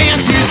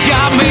 man, she's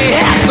got me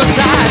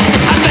hypnotized.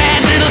 A bad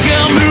little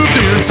girl moved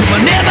into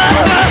my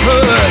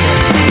neighborhood.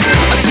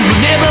 To my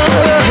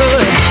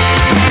neighborhood.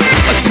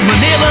 To my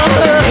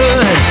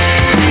neighborhood.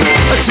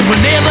 To my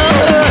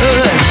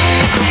neighborhood.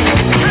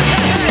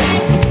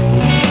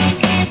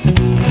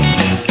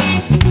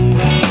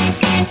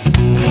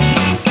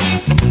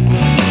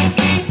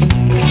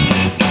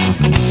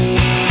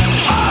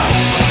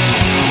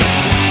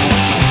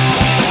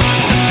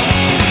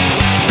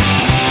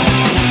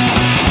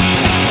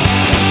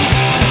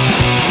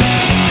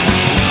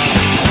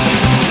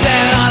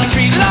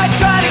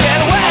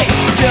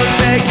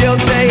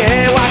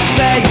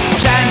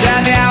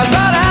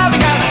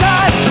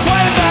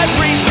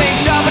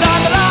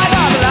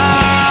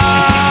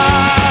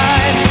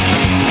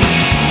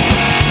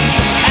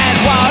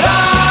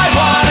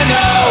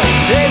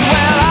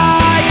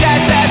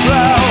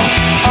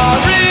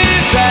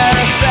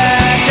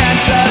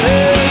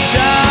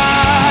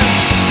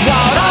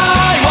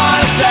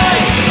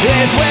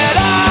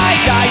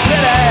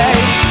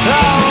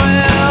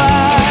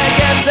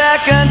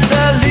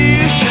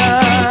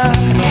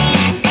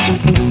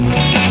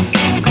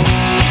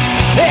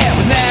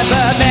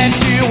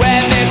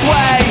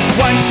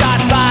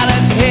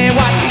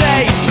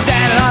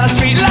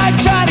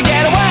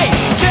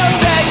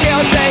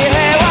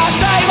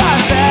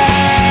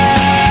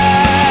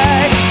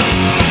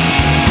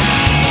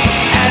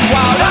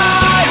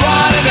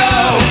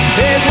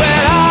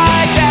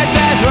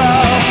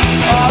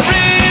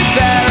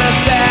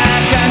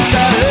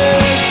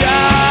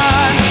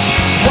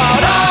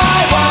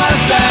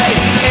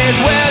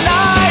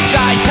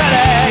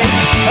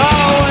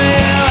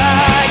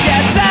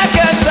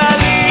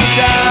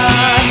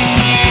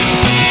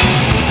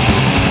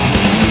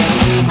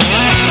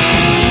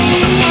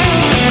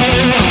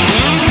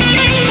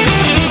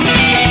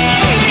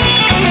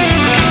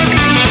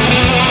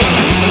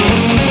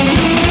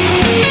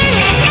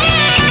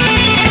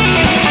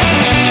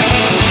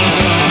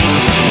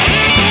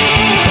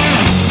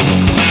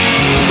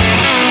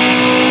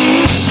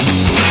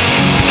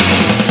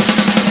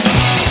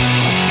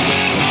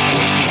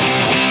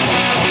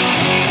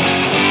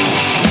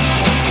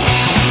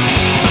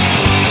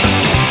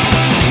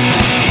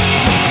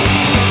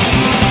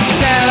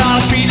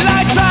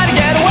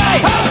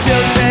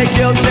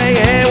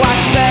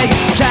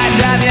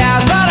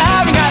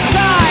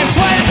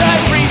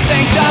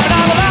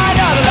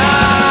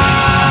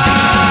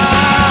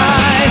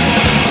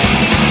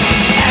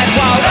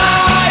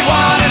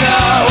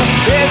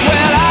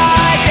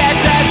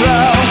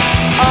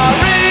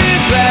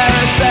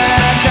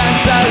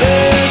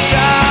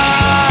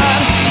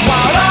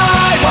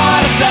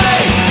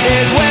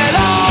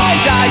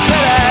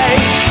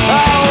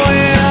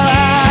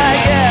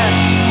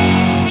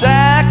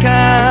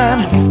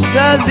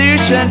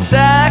 Solution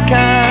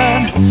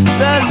second,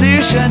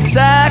 solution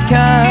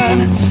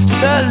second,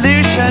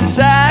 solution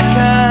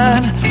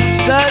second,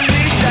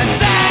 solution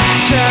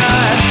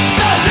second,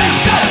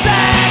 solution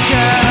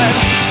second,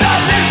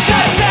 solution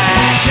second, solution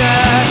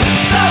second,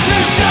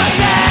 solution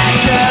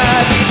second,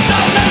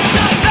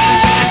 solution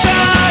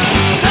second,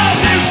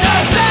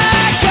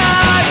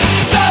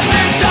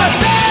 solution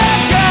second,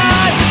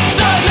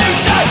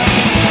 solution.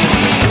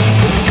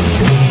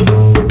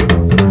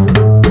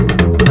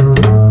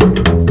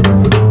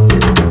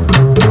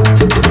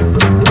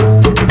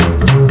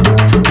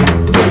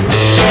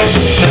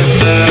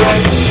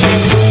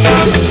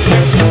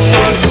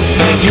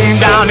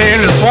 Down in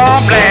the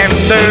swampland,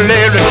 there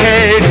lived a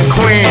Cajun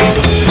queen.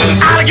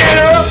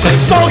 Alligator,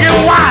 smoking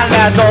wine,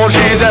 that's all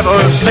she's ever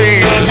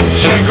seen.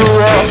 She grew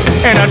up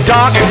in a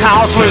darkened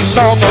house with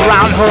salt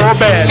around her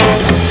bed.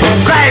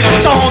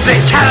 Gravestones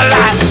and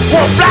candlelight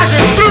were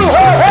flashing through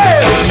her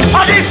head.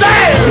 What she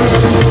said?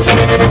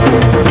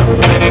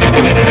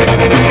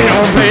 You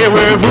don't play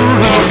with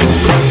voodoo.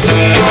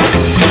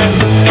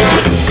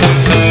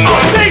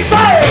 What she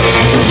said?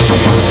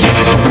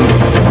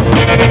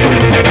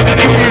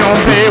 You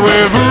don't play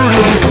with voodoo.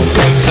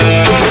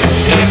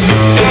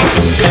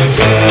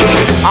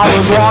 I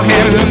was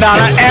walking down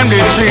an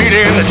empty street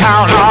in the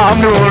town of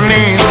New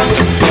Orleans.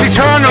 She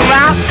turned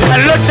around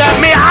and looked at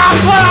me. I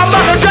swear I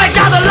must have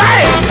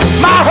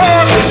My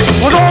heart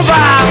was on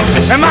fire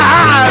and my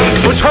eyes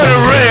were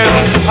turning red.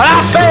 And I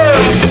fell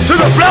to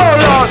the floor,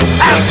 Lord,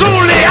 and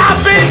soonly I'll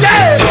be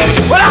dead.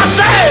 Well, I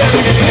said,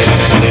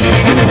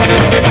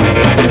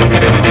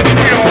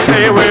 you don't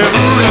play with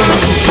voodoo.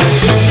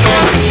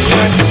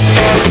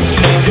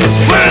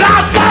 Well, I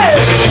said,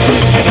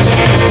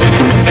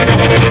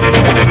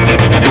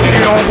 you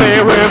don't play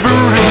with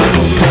voodoo.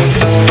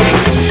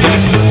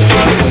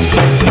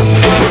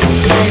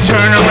 She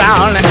turned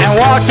around and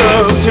walked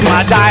up to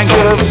my dying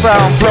girl's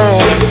sound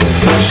floor.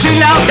 She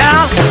knelt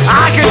down,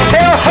 I could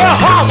tell her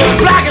heart was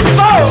black as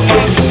snow.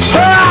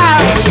 Her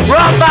eyes were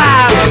on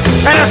fire,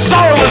 and her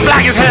soul was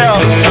black as hell.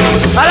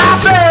 And I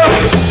fell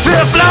to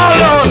the floor,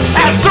 Lord,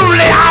 and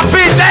soonly I'll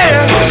be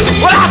there.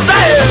 What I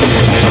said,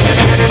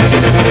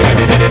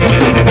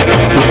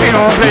 we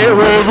don't play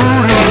with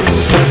voodoo.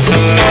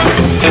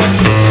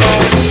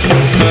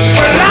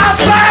 Well, I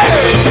said,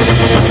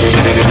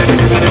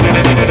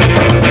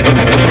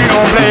 we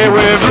don't play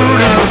with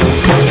voodoo.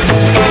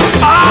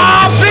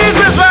 Oh, please,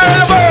 Miss Mary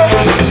LeBeau,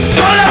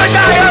 don't let me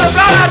die on the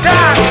blood out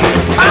time.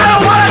 I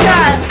don't want to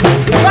die.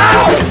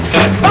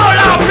 Oh,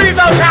 no, please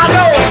don't try.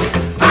 No,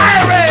 I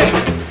ain't ready.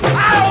 I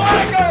don't want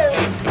to go.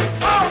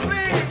 Oh,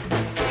 please.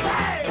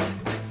 Hey.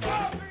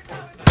 Oh,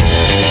 please.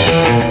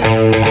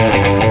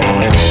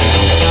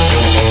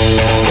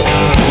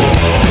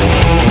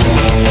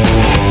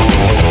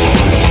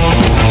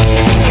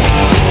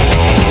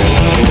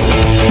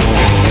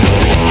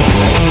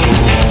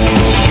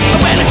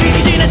 When I drink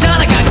a gin and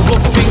tonic, I can put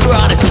my finger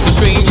on it, something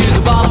strange is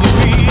bothering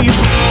me.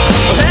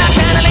 That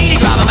kind of lady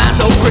drive a man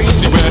so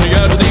crazy when you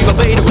gotta leave a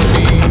baby with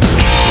me.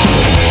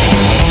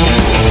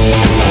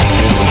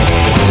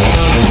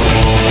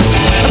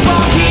 A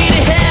funky in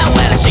the hair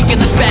when I'm shaking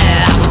the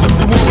span, I'm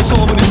the one with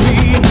someone in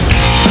me.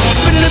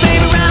 Spinning the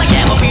baby round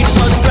again, my feet is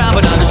on the ground,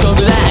 but on the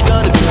shoulder that I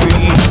gotta be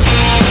free.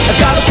 I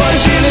got a funny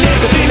feeling,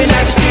 it's a feeling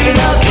that's stealing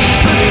a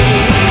piece of me.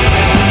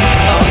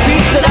 A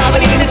piece that I've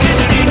been eating since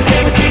the demons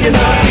came and stealing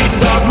a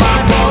piece of my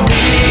body.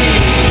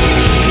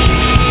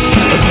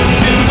 A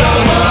voodoo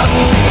lover,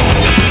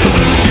 a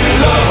voodoo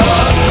lover,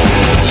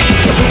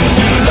 a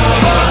voodoo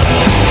lover.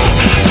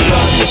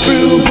 Run you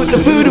through, put the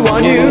voodoo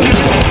on you.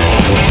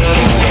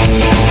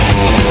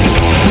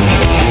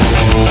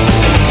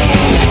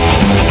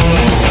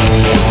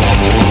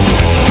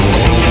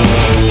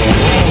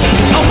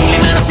 Only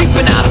when I'm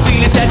sleeping out, the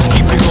feelings that you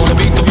keep, you're gonna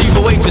beat the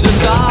evil way to the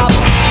top.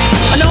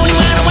 And only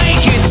when I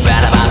wake, it's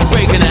bad about to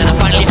break, and then I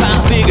finally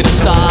found a figure to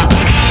stop.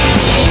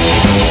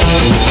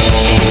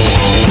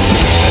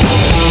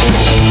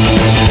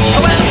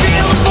 When I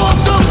feel the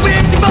force of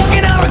 50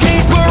 fucking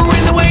hurricanes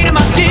burrowing the weight of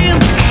my skin,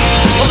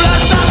 my blood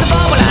starts to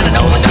bubble and I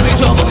know that I'm in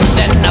trouble, cause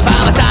then I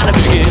found the time to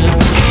begin.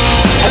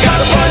 I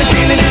got a funny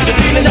feeling, it's a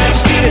feeling that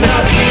you're stealing a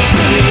piece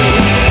of me.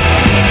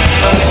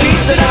 A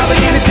piece that I've been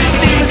eating since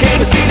the demons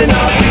came and stealing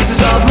all pieces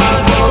of my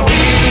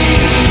body.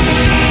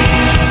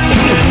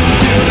 A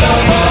voodoo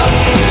lover,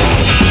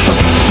 a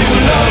voodoo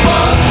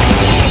lover,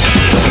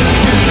 a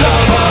voodoo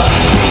lover.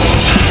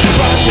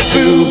 Run you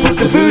through, put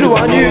the voodoo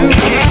on you.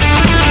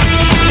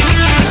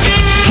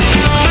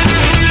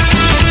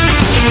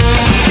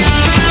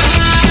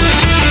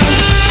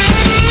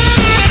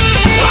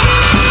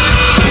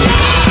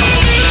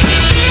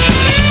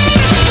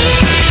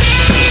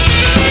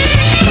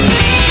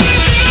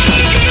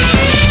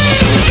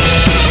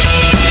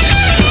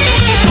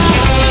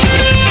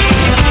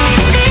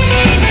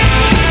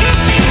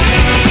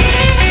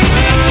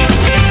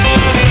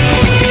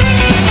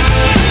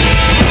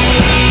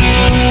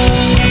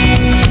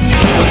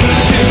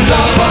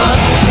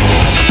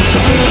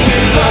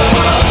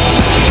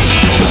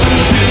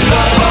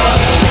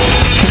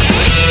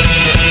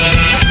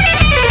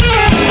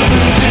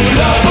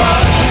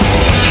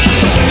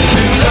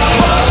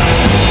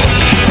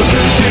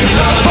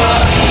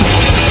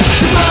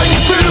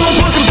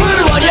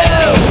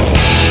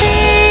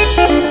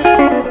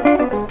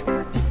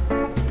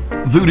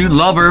 Voodoo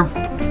Lover.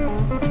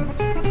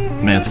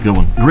 Man, it's a good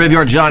one.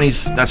 Graveyard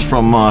Johnnies. That's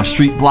from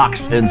Street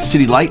Blocks and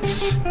City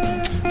Lights.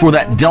 For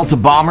that, Delta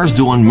Bombers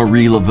doing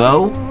Marie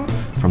Laveau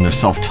from their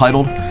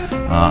self-titled.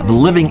 The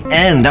Living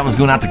End. That was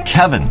going out to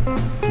Kevin.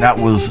 That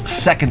was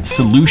Second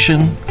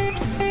Solution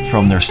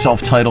from their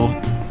self-titled.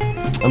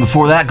 And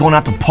before that, going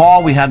out to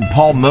Paul, we had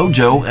Paul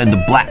Mojo and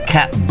the Black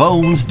Cat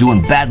Bones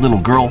doing Bad Little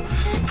Girl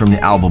from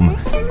the album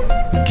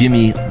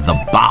Gimme the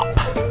Bop.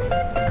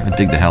 I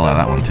dig the hell out of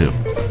that one, too.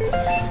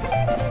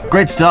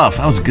 Great stuff.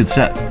 That was a good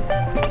set.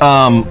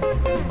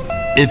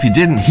 If you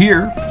didn't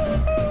hear,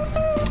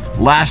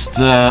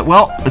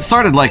 it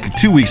started like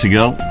 2 weeks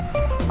ago.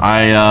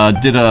 I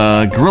did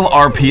a Guerrilla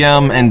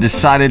RPM and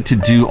decided to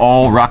do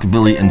all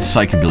rockabilly and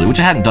psychobilly, which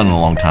I hadn't done in a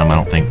long time, I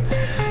don't think.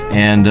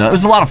 And it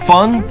was a lot of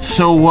fun.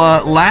 So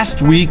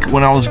last week,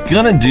 when I was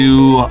gonna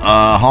do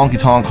Honky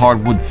Tonk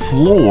Hardwood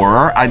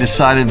Floor, I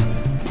decided,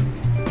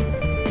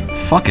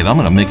 fuck it, I'm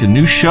gonna make a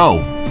new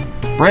show.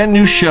 Brand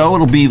new show.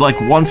 It'll be like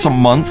once a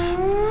month.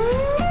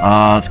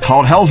 It's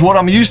called Hell's What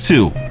I'm Used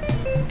To.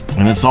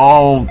 And it's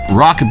all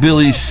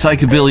rockabilly,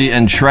 psychobilly,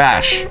 and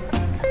trash.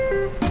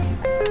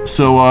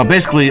 So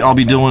basically, I'll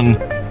be doing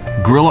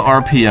Gorilla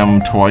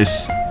RPM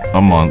twice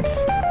a month,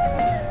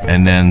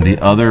 and then the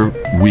other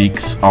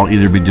weeks I'll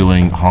either be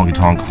doing Honky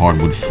Tonk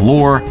Hardwood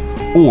Floor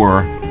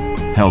or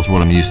Hell's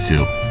What I'm Used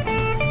To.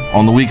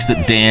 On the weeks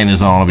that Dan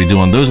is on, I'll be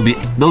doing those.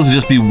 Will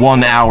just be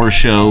 1 hour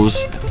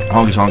shows.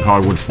 Honky Tonk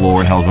Hardwood Floor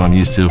and Hell's What I'm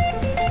Used To.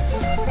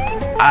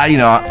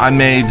 I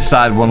may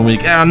decide one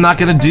week, I'm not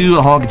gonna do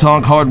a Honky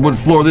Tonk Hardwood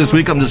Floor this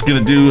week. I'm just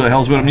gonna do a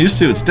Hell's What I'm Used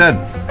To instead.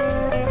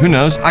 Who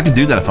knows? I can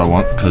do that if I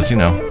want, because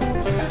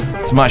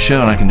it's my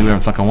show and I can do whatever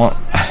the fuck I want.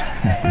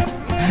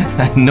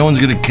 No one's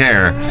gonna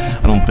care,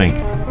 I don't think.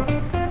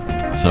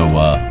 So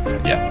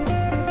yeah.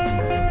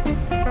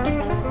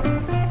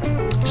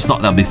 Just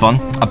thought that'd be fun.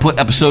 I put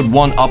episode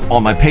 1 up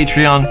on my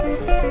Patreon.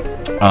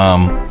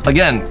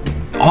 Again,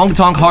 Honky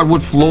Tonk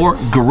Hardwood Floor,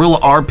 Gorilla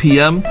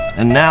RPM,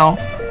 and now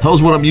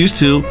Hell's What I'm Used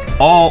To.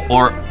 All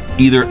are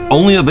either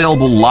only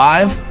available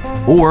live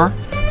or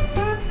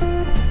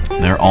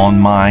they're on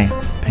my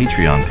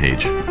Patreon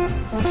page.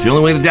 That's the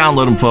only way to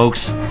download them,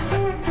 folks.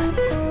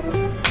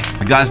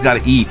 The guy's got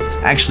to eat.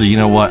 Actually, you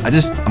know what?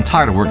 I'm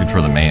tired of working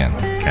for the man.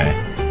 Okay,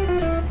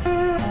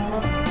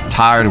 I'm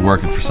tired of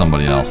working for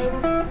somebody else.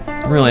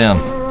 I really am.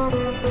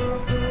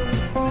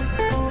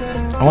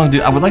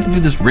 I would like to do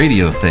this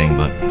radio thing,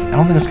 but I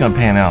don't think it's gonna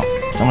pan out.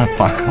 So I'm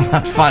gonna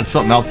have to find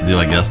something else to do,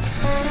 I guess.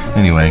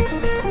 Anyway,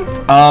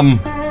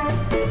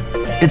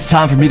 it's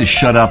time for me to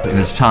shut up, and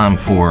it's time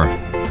for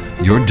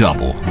your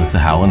double with the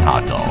Howlin'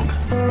 Hot Dog.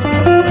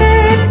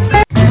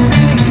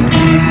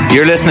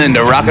 You're listening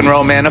to Rock and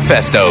Roll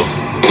Manifesto,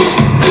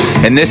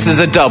 and this is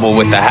a double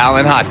with the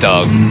Howlin' Hot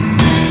Dog.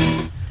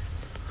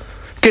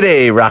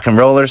 G'day, rock and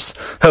rollers.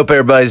 Hope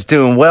everybody's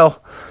doing well.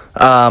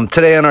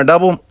 Today on our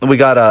double, we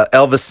got a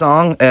Elvis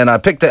song, and I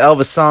picked the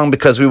Elvis song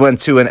because we went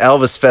to an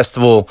Elvis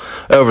festival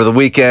over the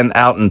weekend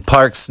out in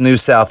Parkes, New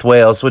South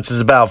Wales, which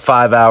is about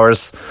 5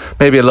 hours,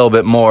 maybe a little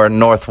bit more,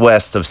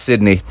 northwest of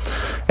Sydney.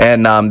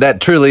 And that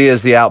truly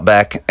is the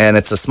Outback, and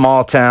it's a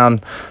small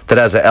town that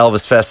has an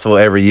Elvis festival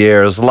every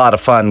year. It was a lot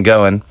of fun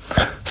going.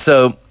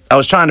 So I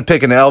was trying to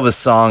pick an Elvis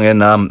song,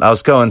 and I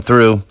was going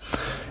through,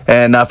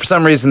 and for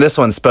some reason this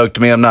one spoke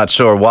to me. I'm not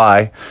sure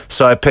why.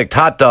 So I picked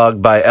Hot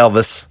Dog by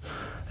Elvis.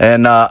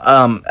 And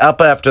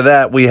up after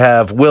that, we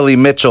have Willie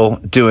Mitchell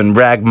doing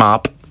Rag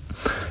Mop.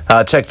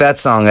 Check that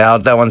song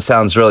out. That one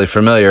sounds really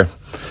familiar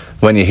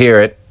when you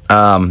hear it.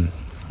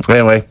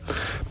 Anyway,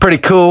 pretty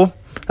cool.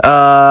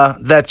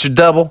 That's your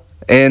double.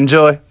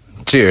 Enjoy.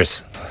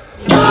 Cheers.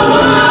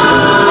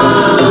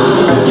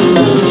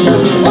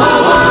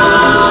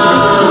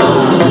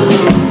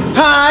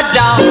 Hot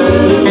dog,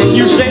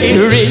 you say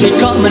you're really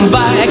coming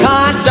back.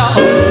 Hot dog,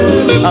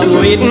 I'm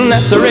waiting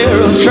at the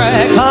railroad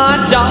track.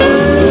 Hot dog,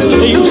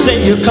 you say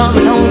you're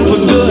coming home for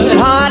good.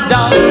 Hot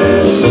dog,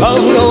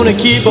 I'm gonna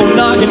keep on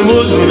knocking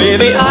wood,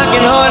 baby. I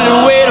can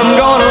hardly wait. I'm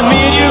gonna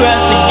meet you at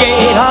the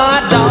gate.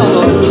 Hot dog,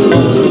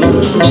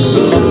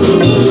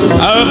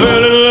 I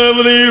fell in love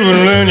with you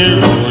and then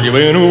you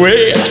went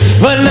away,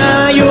 but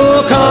now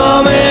you're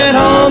coming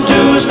home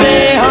to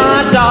stay.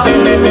 Hot dog,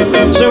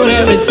 soon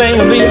everything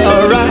will be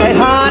alright.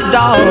 Hot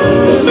dog,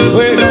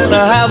 we're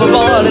gonna have a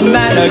ball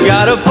tonight. I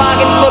got a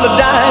pocket full of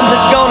dimes.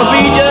 It's gonna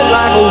be just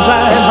like old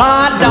times.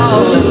 Hot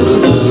dog,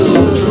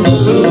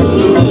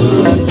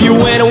 you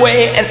went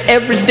away and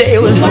every day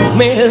was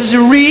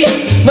misery,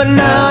 but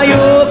now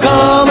you're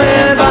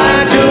coming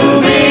back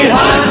to me.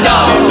 Hot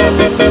dog,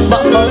 my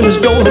heart is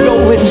gonna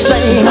go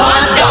insane.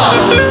 Hot dog,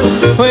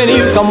 when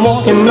you come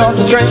walking off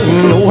the train,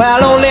 know how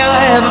lonely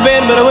I have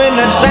been, but when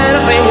that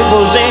Santa Fe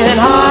pulls in.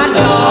 Hot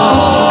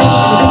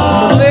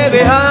dog,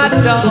 baby, hot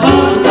dog.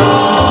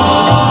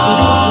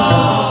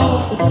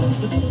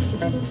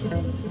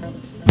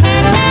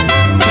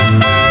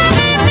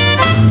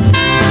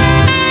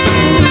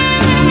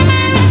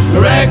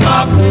 Rag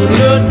mop,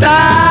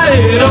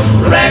 do-do-da-dee-do.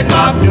 Rag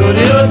mop,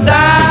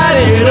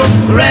 do-do-da-dee-do.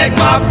 Rag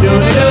mop,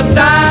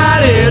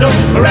 do-do-da-dee-do.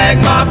 Rag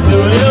mop,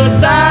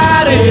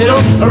 do-do-da-dee-do.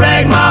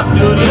 Rag mop,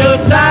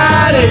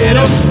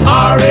 do-do-da-dee-do.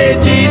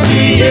 R-A-G-G-M-O-P-P-M.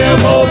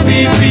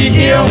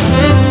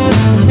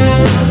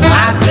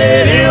 I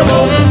said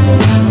M-O,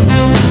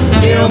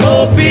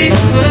 M-O-P,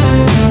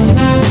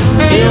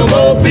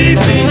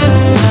 M-O-P-P.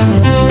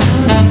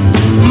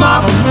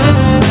 Mop,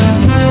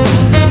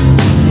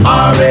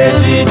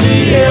 R-A-G-G-M-O-P-P.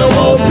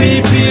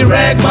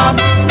 Rag mop,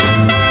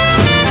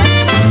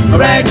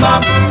 rag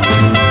mop,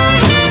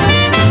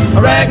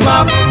 rag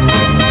mop,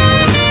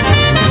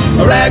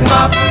 rag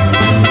mop,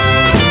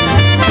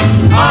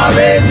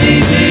 R-A-G-G-M-O-P-P.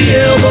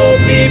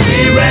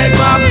 Rag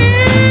mop.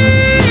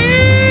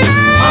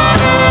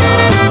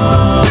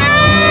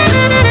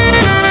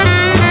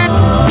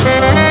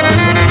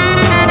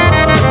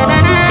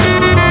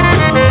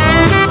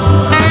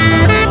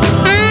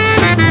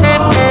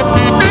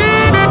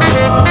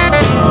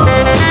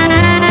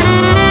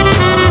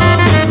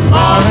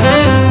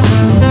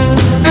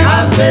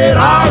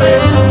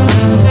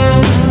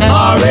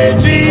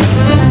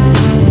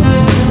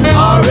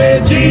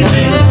 R-A-G-G,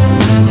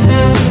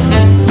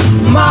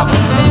 mop,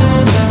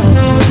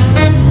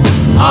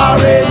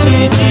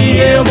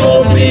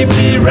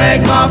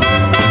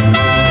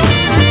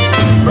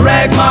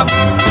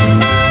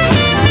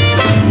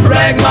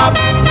 Rag mop.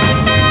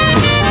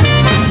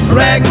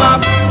 Rag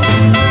mop.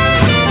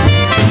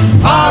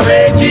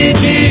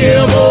 R-A-G-G-M-O-P-P.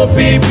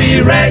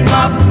 Rag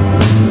mop.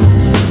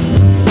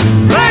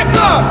 Rag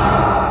mop.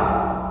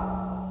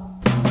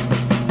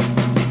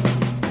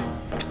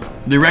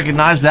 Do you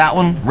recognize that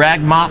one?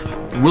 Rag Mop,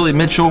 Willie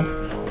Mitchell.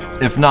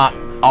 If not,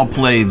 I'll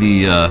play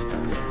the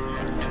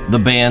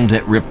band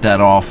that ripped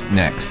that off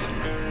next.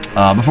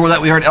 Before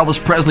that, we heard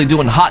Elvis Presley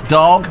doing Hot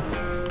Dog,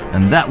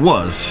 and that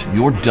was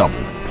your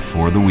double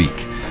for the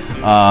week.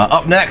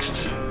 Up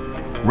next,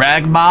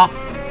 Rag Mop,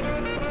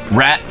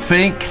 Rat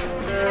Fink.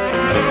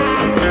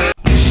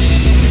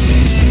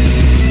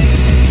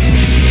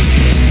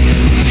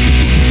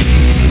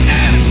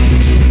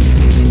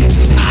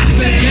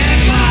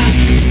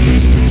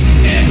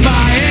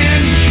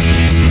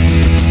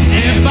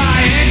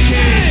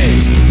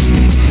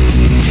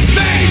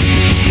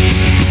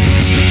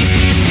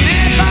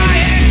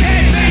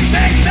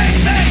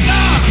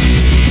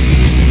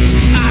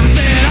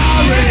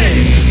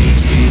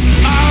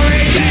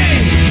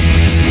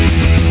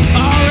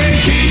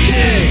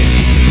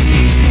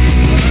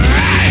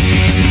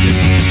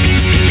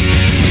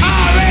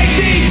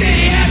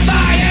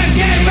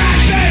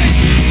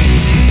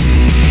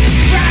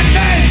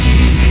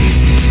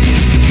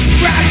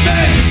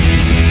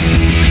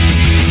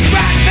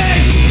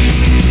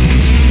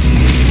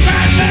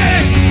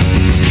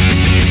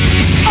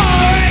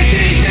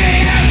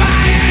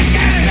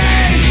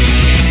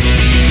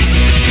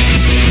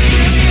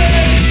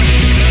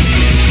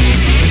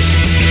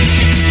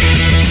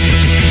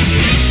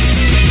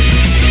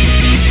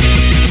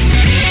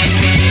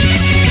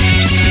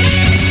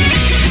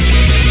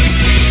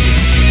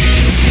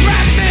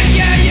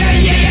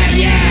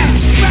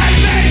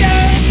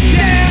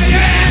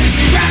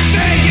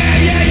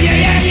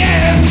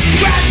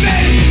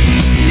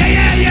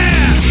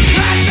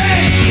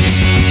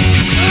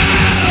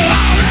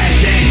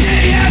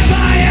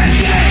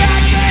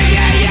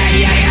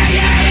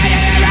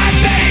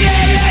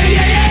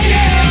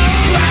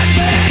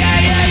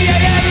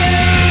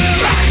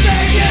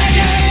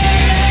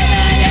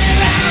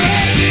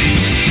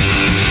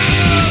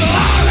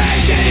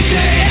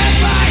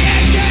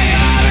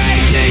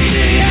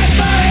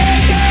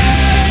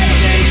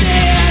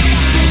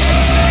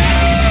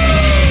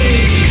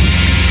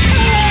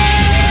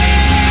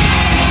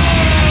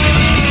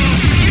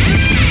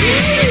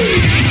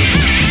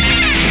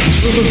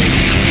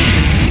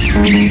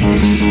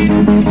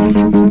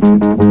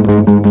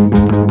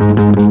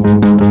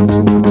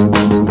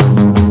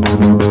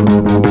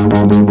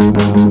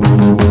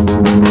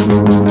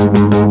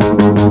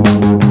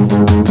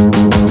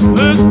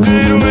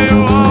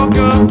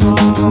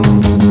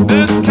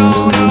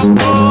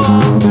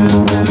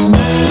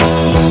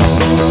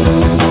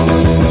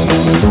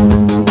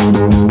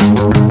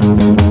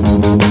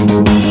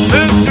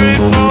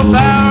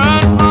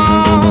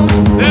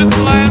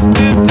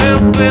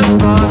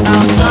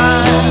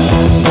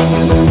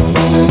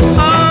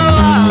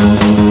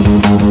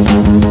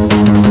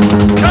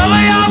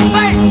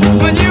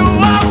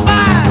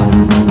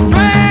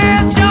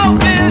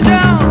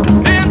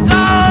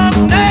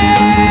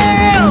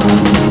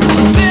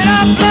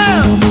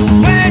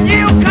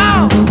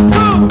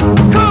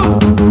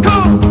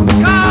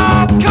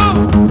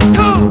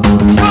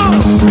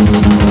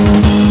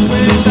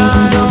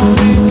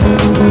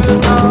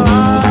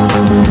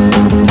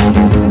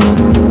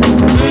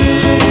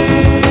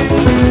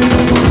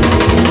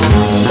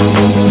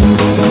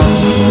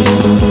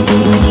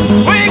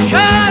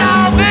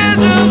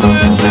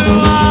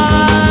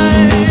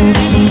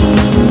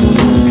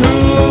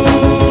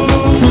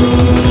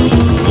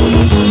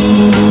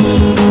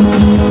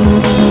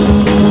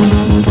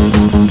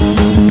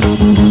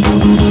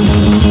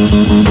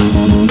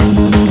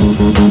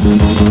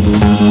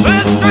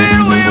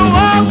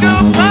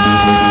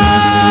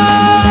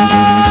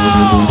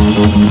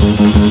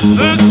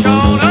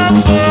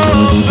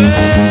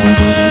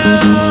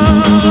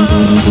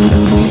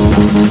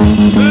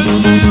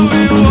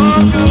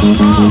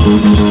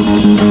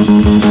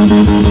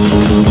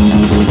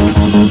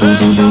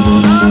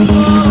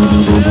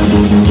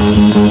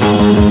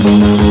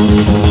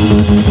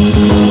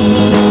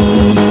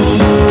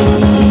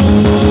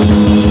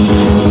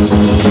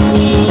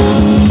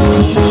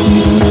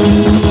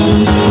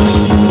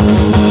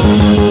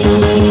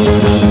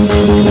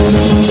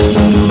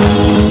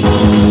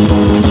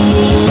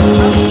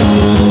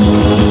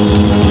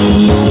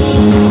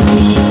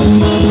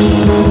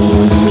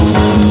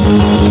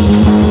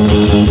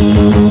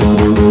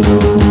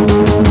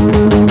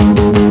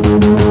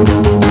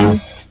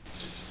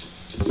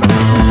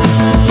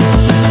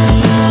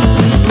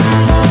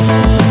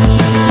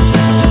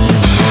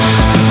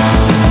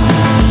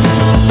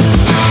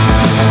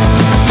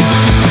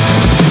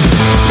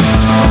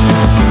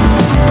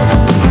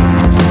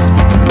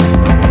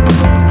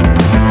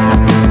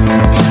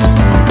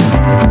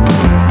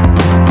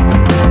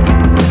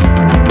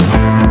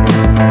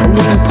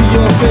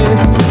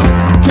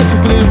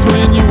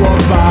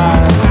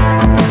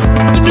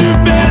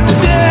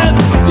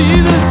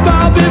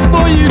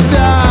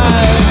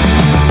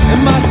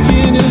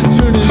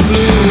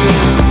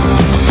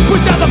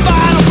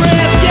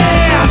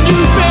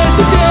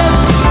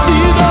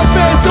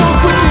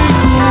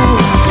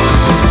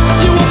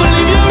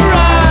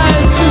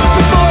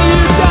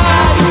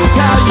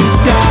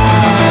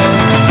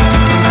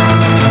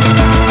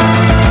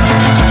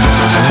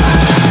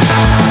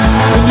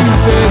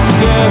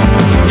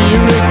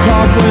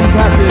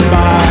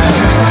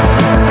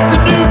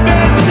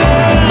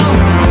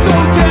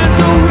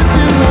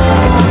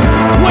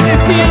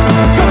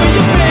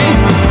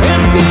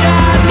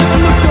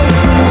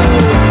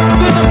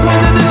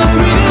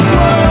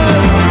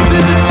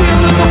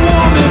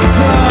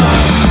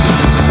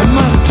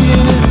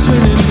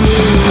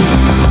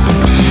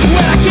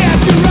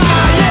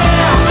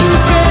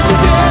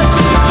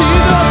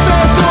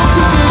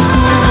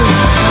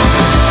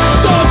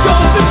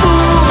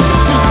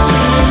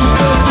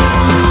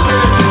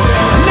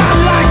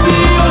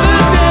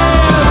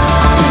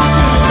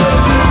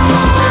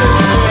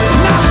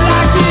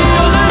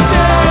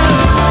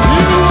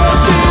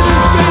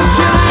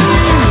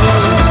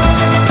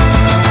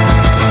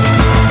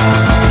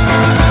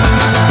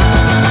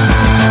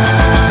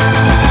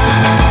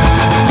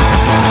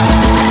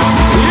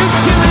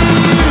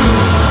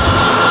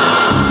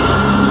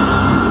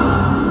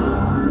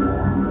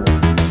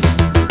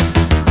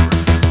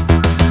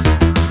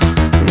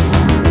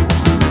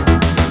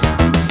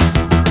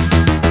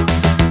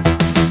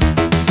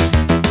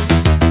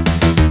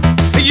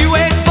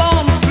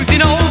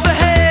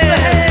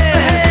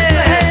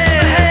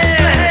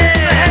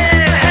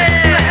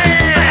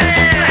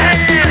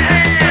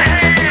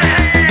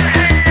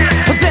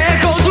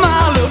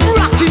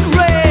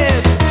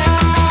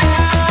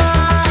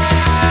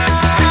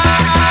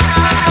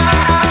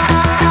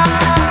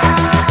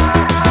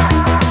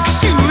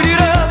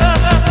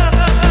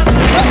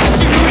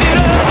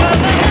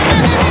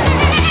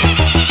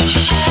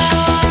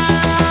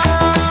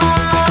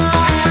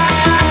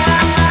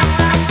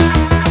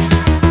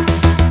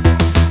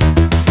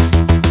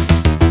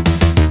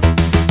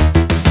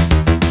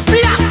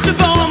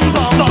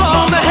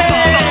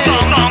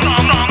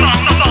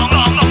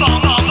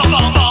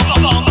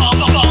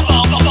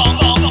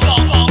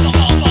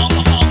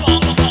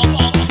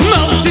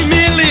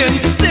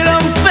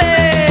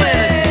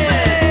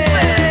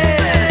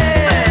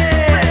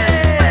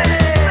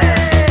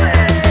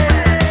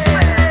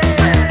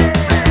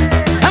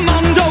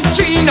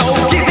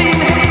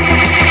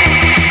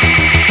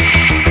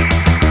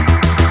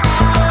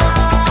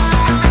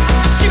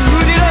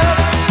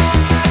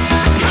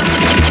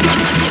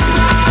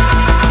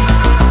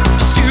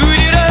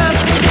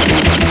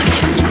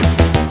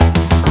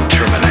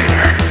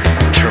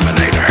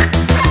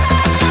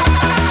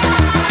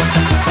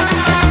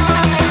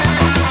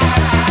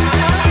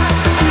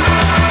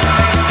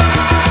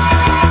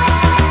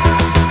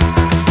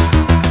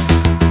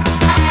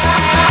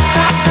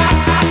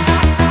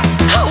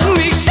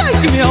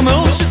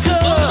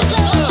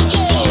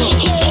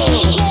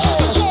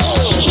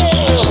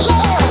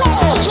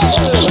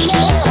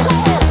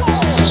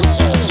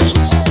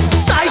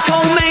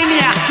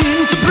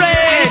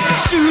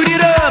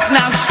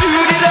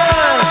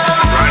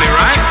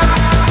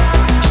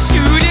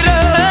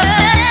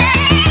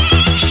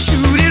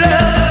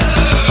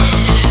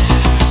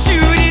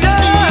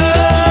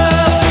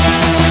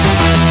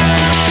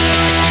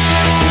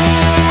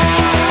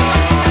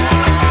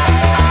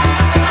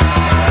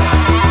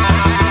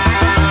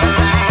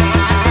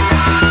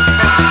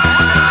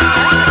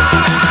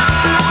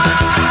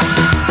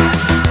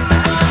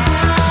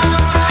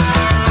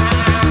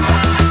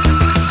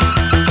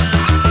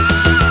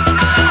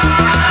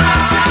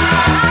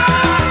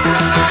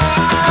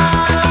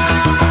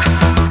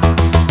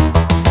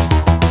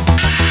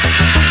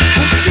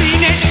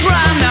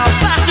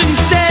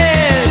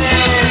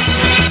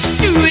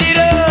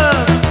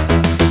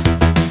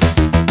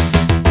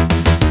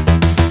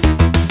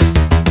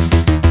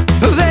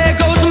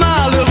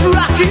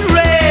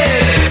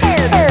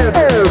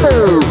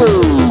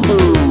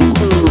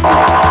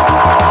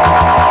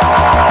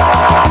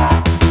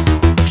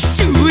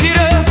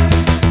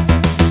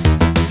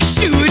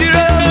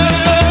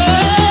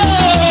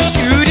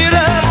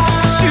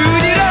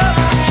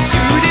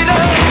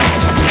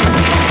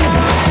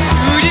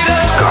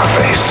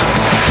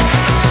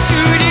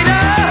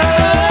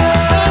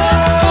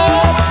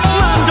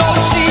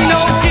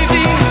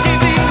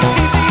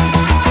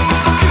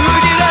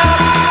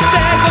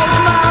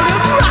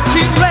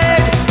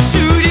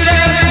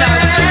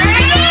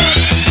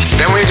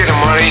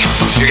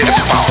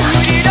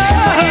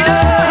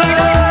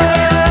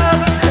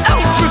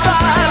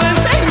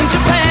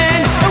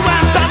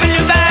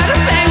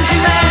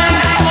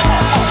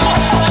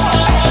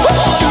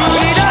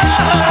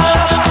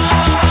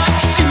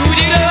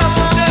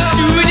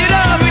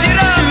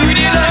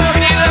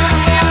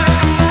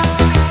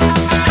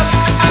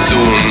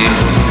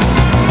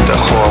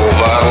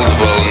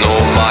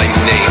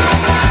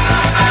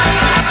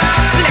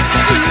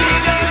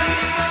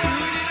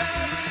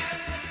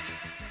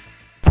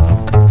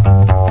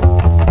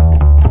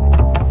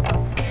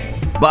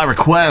 by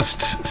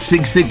request,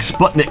 Sig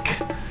Sputnik.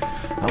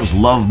 That was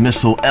Love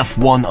Missile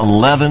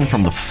F111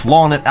 from the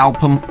Flawn It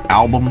album.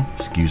 Album.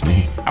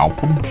 I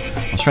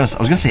was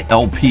gonna say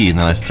LP, and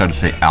then I started to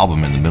say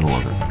album in the middle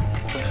of it.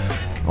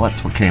 Well,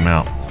 that's what came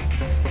out.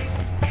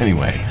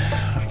 Anyway,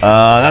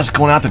 that's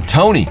going out to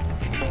Tony.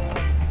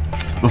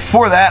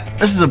 Before that,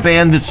 this is a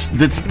band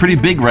that's pretty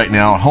big right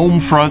now,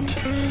 Homefront.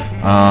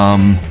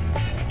 I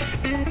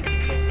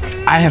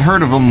had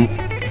heard of them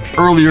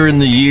earlier in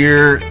the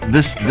year.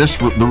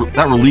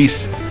 That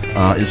release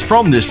is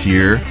from this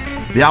year.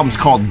 The album's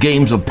called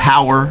Games of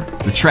Power.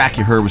 The track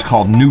you heard was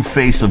called New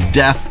Face of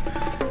Death.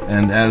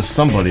 And as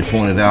somebody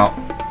pointed out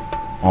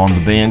on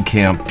the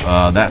Bandcamp,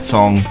 that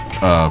song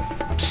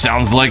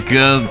sounds like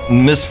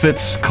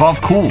Misfits'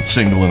 Cough Cool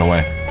single in a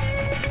way.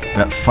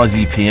 That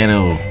fuzzy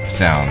piano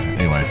sound.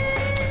 Anyway,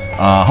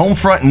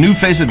 Homefront, New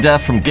Face of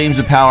Death from Games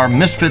of Power,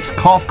 Misfits'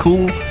 Cough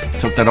Cool.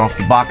 Took that off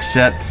the box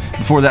set.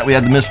 Before that, we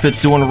had the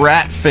Misfits doing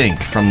Rat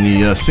Fink from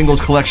the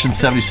Singles Collection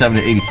 77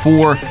 to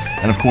 84.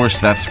 And of course,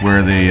 that's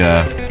where they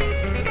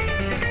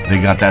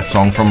got that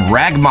song from,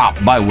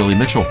 Ragmop by Willie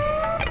Mitchell.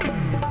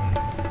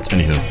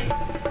 Anywho.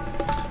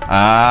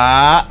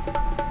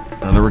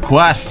 Another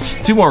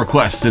request. Two more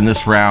requests in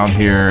this round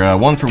here.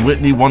 One for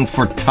Whitney, one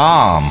for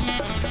Tom.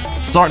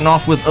 Starting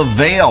off with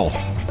Avail.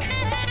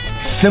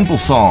 Simple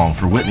song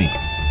for Whitney.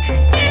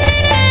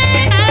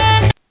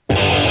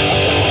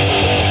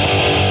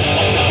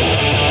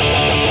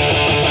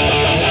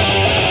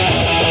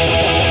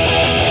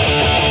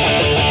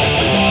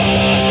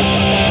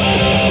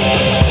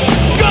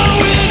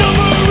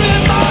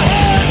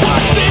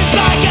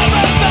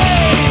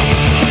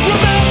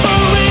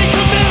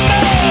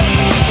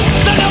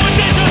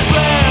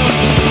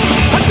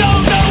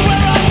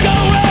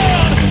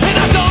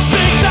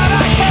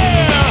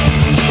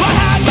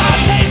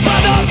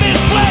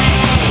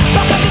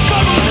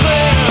 Trouble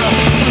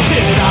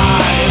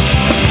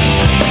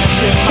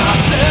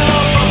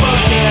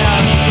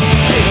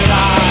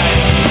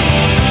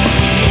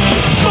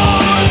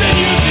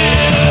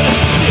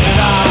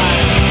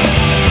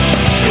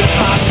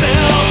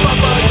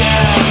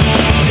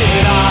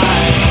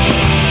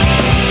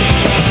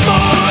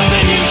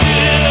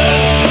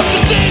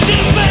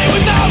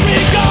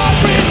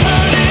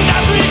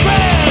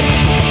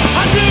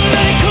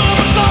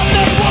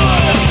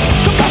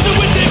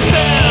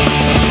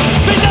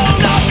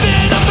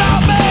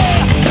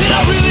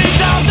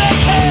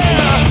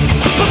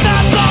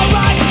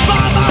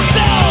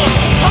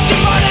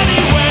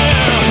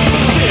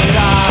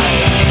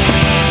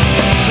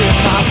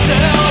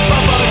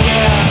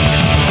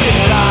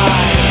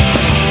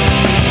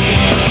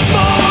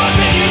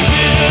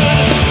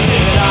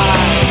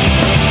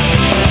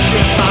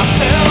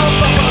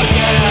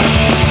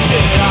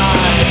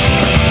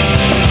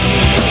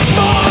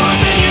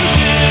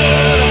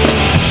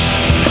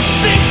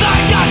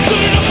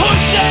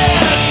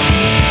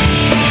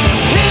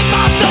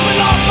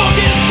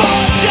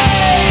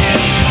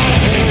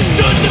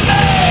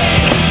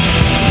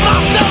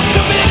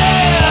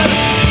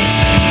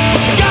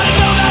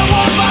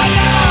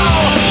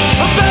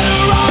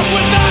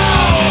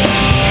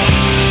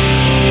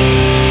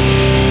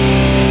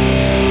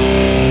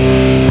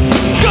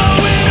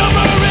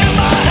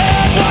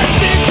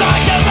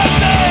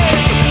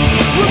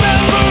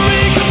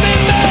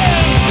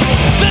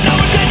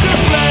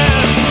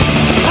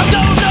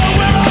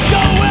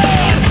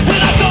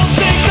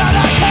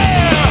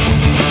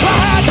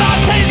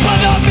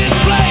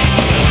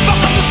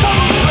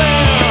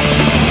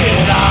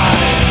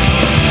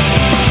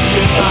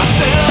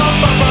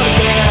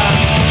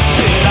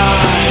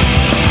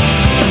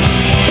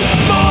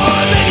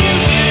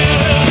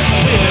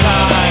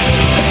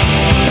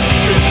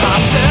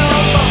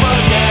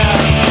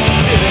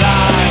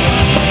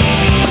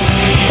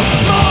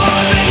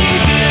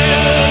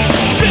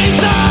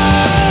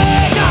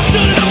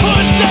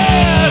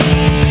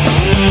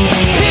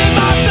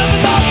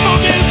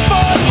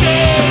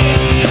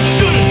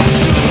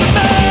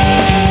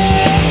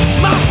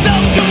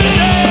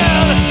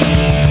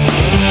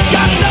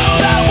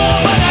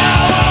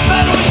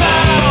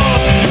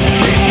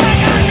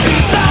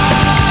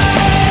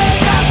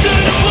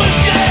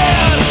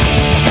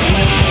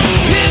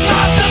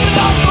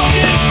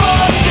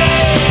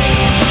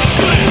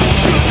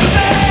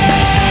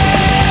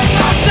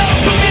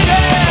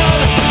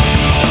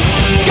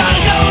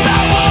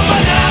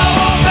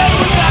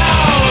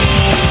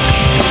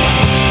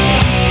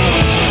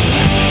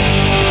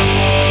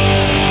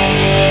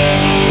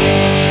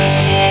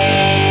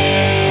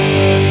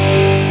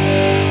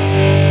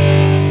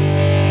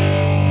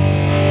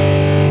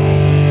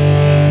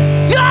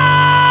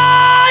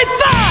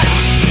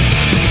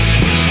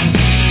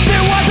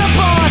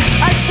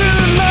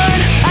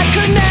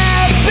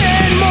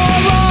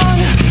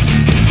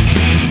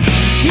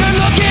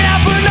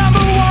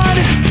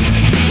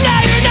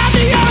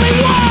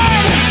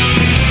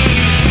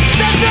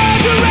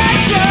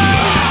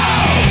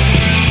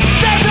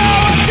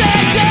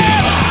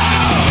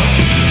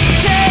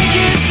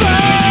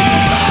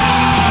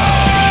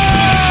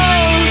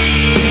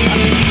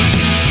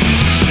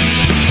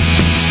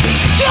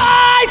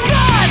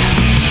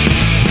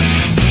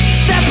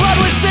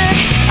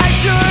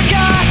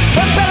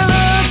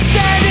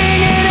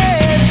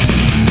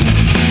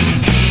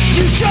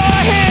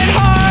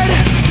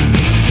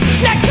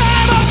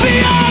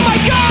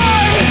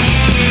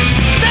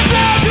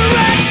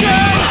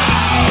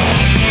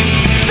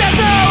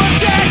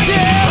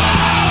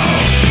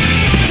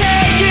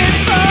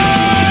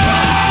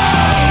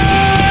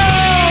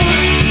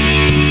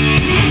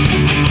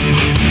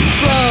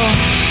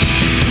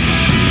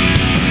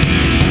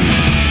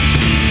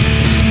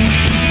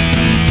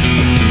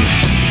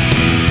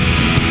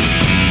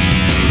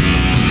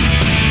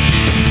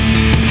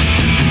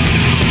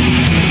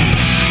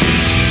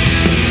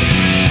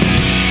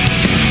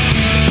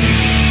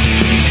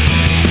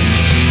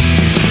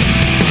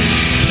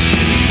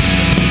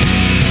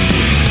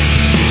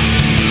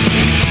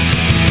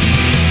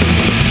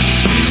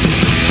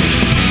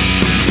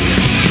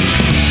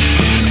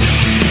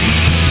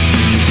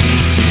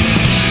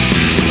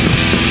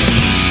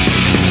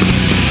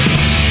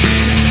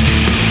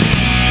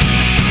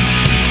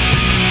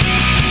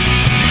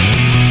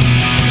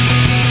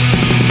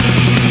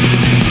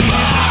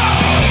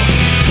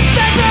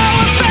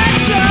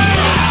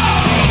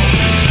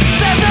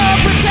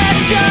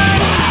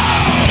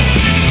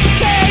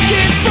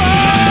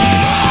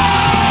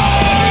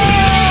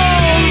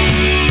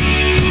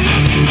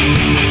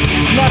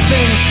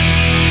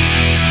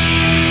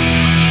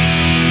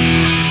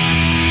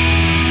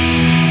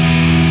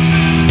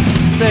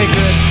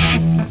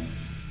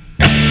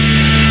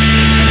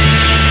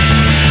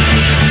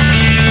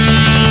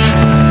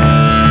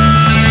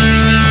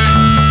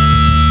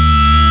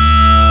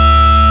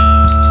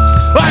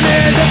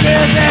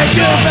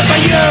good for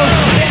you.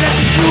 In a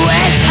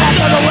situation, I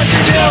don't know what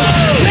to do.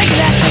 Make an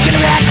action, get a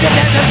reaction,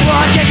 there's just one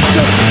I can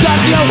do.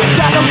 Don't you,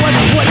 don't know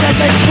what I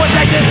say, what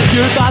I did.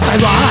 You thought I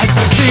lied,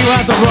 see you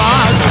as a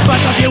rise.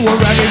 But of you were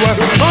everywhere,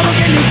 all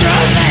over New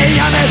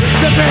Jersey. I'm in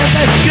the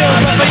person,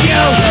 good for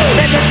you.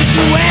 In a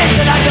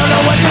situation, I don't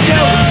know what to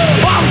do.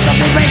 Oh,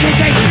 something making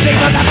things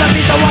don't have to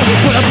be so wrong.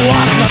 Put up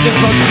walks, not this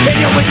book, in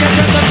your wicked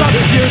just a drunk.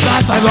 You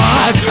thought I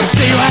lied,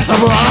 see you as a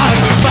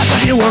rise. But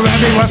of you were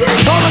everywhere,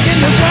 all over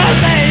New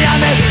Jersey.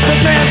 I'm in the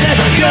person,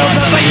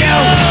 good for you.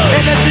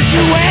 In a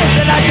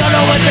situation, I don't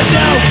know what to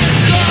do.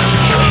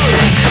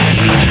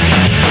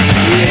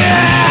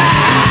 Yeah!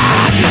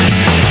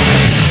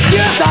 You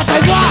thought I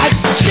was,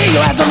 see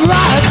you as a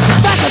rise.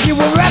 But of you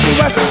were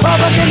everywhere,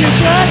 over in New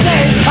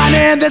Jersey. I'm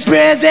in this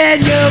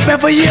prison, you've been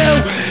for you.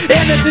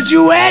 In a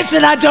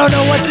situation, I don't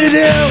know what to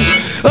do.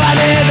 I'm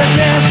in this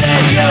prison,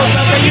 you've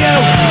been for you.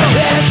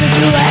 In a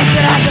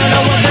situation, I don't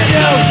know what to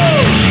do.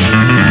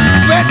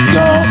 Let's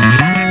go.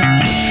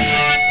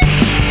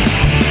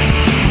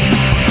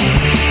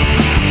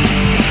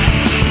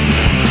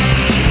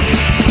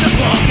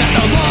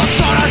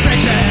 On our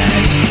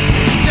faces,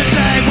 this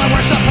ain't where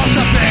we're supposed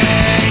to be.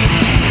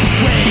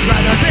 We'd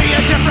rather be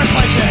in different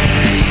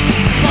places,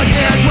 but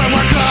here's where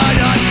we're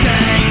gonna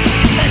stay.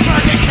 In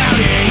Bergen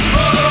County,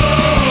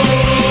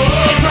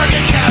 in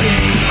Bergen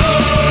County,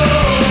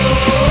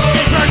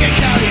 in Bergen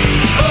County,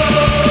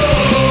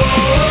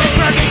 in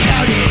Bergen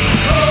County.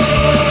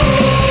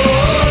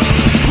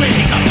 We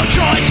got no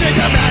choice in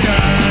the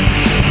matter.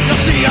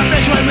 You'll see our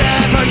face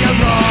wherever you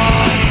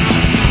roam.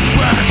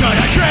 We're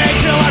gonna drink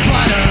till our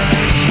bladders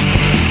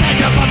end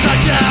up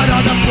upside down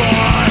on the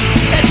floor.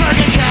 In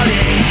Bergen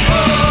County, in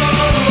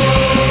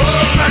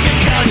Bergen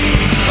County,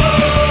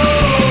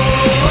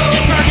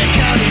 in Bergen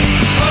County,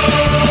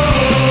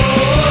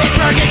 in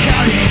Bergen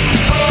County.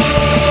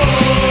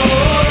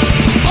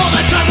 All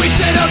the time we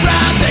sit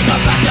around, think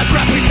about the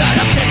crap we've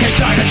had. I'm sick and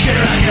tired of shit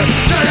around here.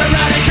 Turn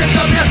around and drink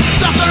some beer.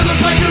 Some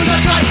lose my shoes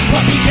are tied.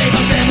 What became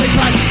of family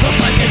pride?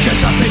 Looks like it's just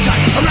something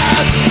tight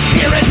around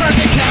here in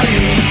Bergen County.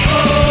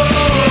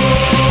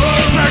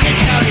 In Bergen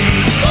County.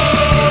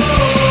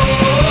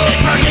 In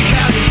Bergen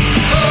County.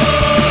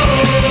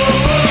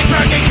 In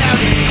Bergen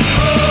County.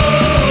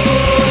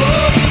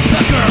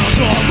 The girls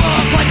all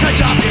look like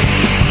adopted.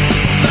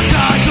 The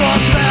guys all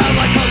smell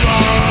like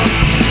cologne.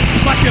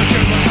 My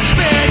future looks like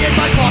spit in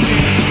my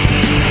coffee.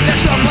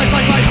 There's no place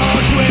like my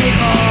home sweet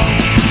home.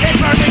 In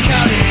Bergen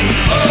County.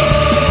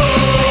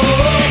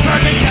 In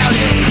Bergen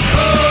County.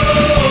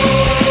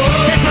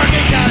 In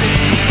Bergen County.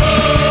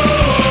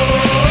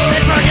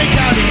 In Bergen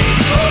County.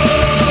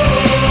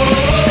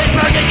 In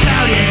Bergen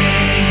County.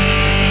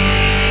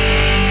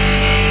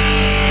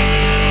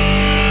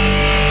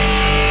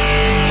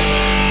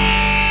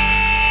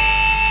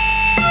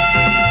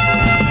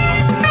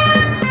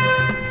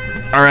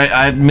 All right,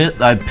 I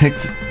admit I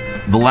picked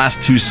the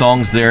last two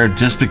songs there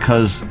just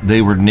because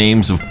they were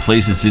names of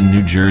places in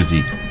New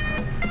Jersey.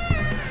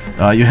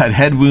 You had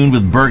Head Wound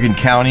with Bergen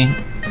County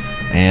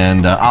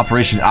and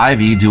Operation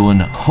Ivy doing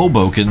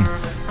Hoboken.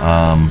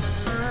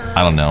 I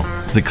don't know,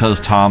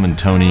 because Tom and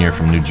Tony are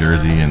from New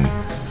Jersey, and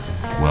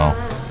well,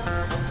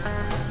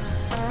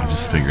 I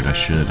just figured I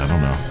should. I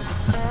don't know.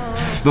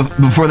 But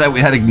before that,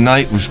 we had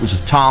Ignite, which is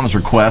Tom's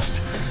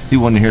request. He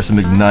wanted to hear some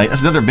Ignite.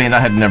 That's another band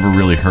I had never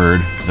really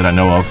heard that I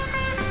know of.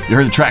 You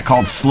heard a track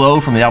called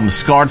Slow from the album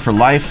Scarred for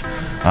Life.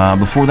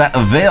 Before that,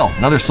 Avail,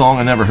 another song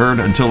I never heard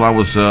until I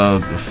was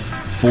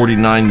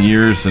 49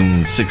 years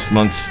and 6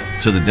 months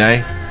to the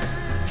day.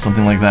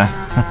 Something like that.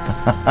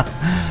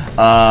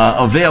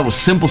 Avail was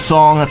Simple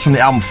Song. That's from the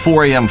album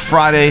 4 a.m.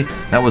 Friday.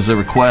 That was a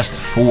request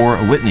for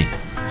Whitney.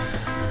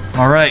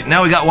 All right,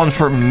 now we got one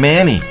for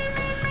Manny.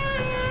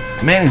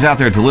 Manny's out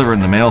there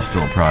delivering the mail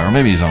still, probably. Or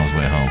maybe he's on his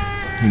way home.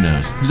 Who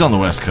knows? He's on the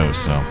West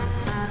Coast, so.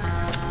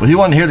 But he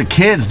wanted to hear the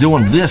Kids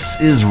doing This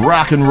Is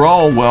Rock and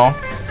Roll. Well,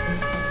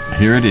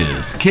 here it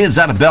is. Kids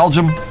out of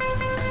Belgium.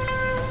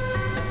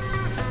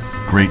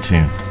 Great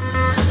tune.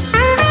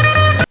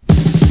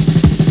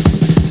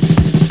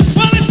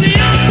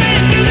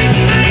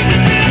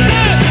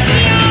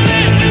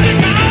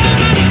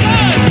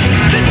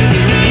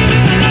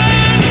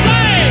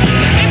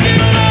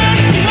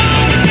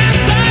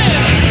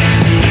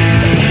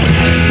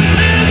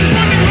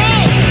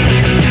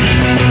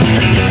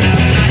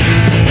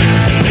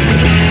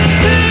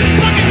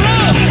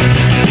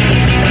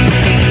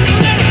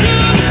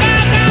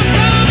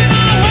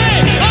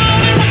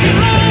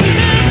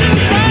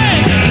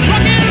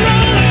 Rock and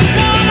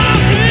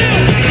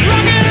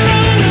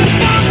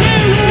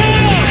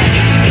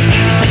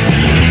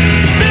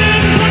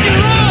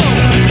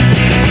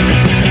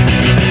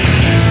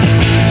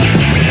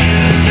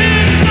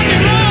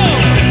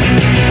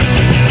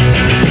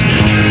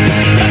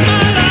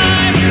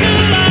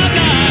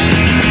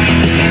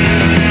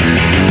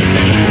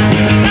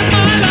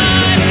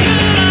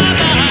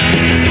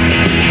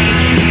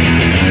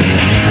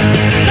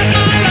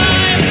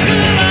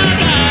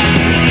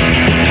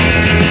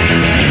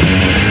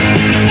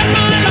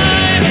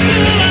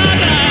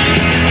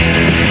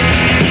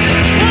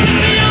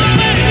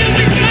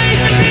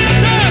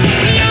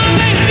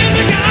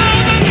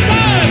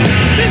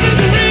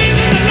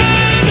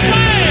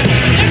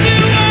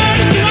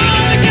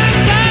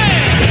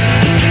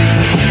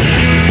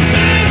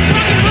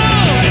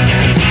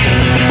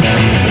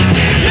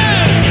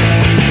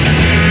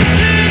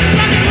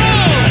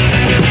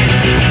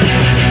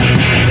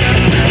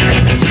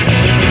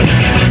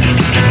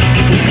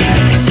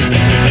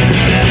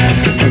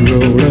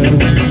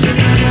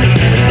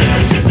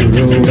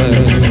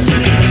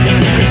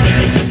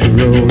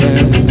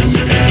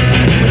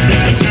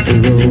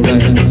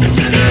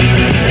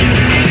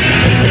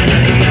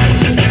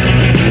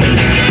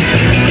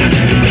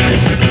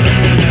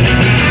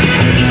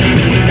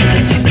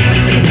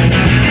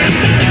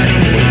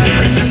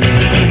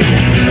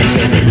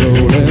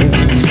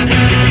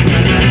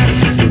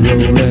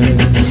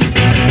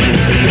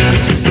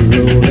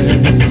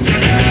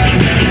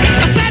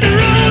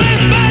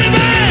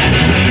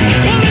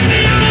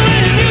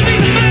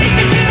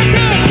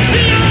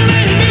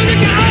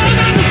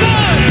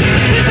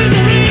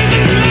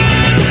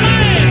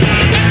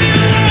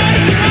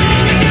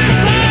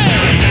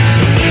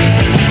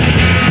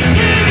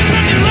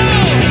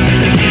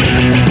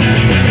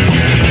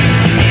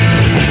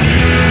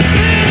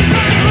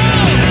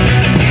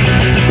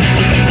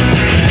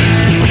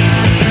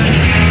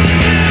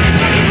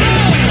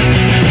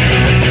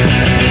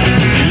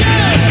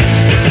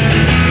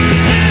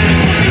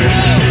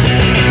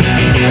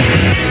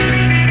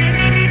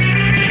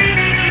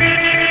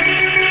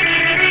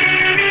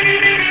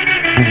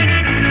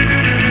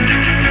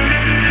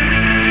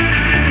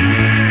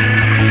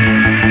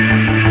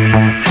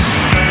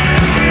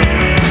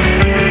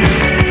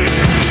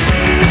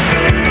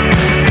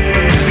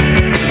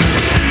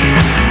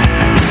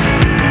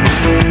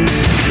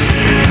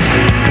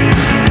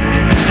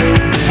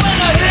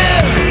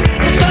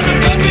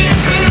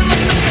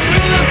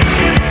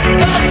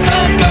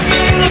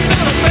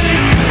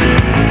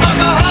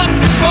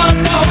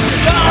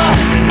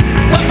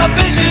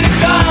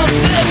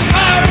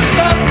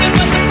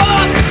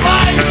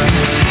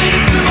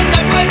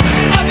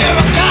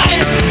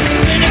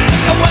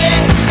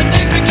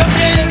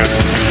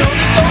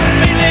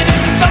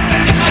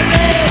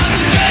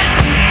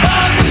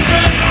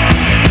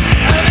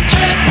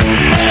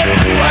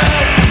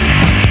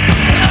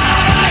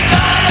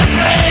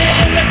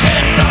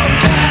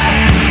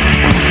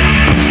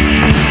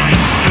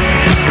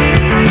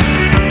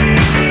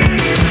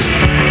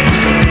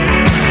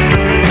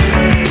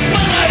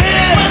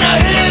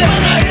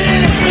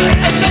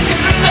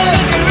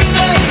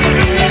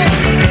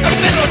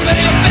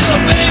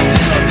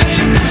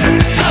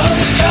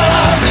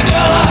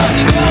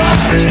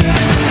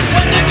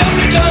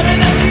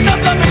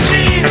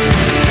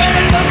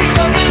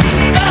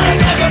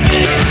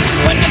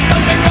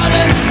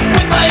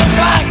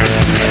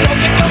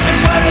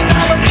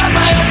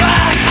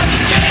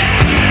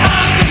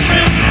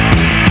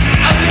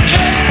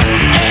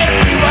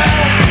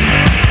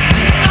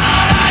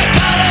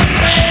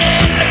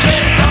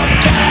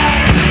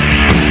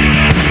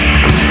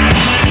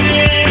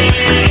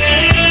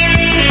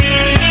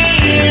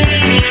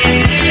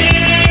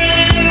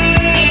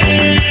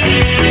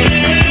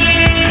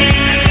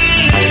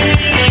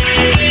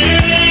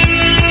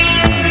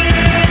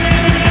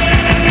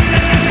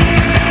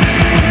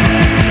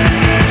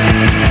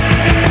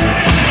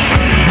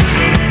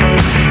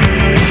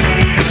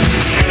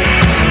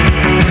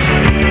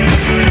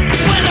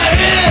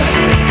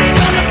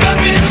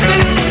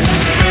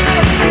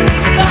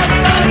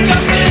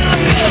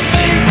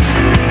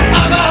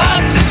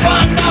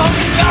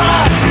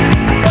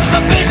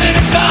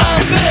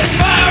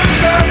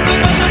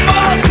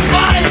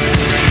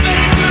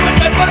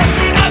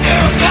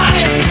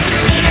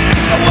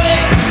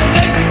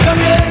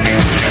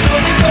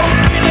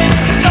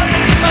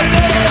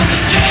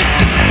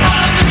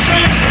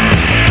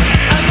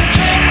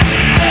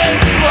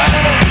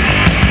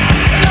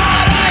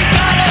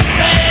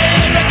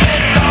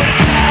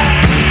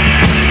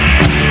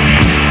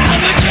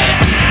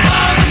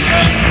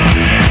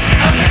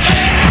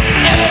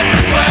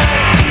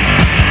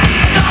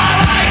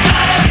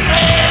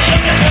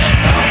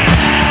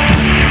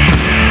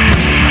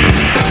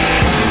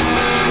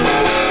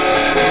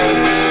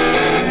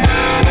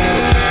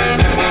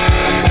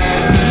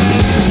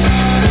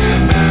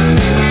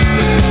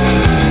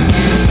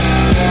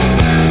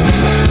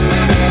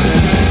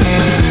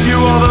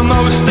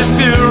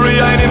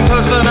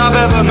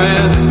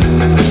limit.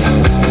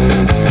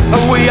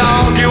 We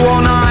argue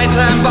all night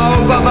and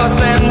both of us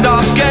end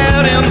up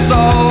getting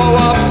so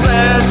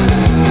upset.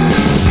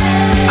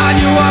 I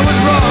knew I was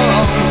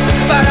wrong,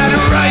 but that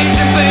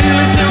raging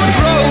feeling still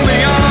drove me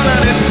on,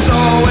 and it's so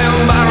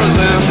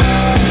embarrassing.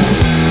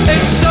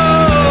 It's so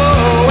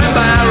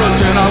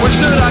embarrassing. I wish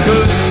that I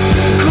could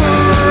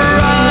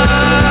cry,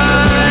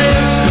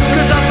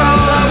 'cause that's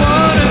all I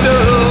wanna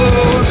do.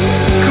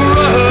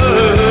 Cry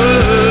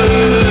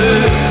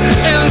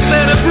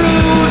instead of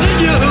bruising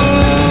you.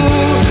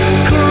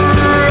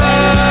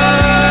 Cry,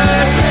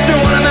 do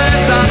what a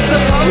man's not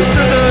supposed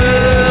to do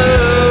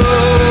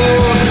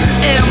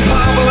in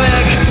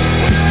public,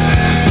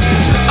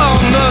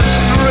 on the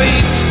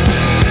street.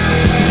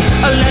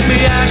 Let me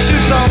ask you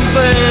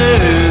something.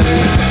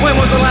 When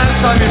was the last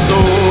time you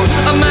saw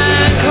a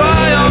man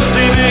cry on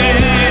TV?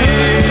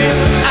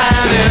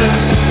 And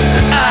it's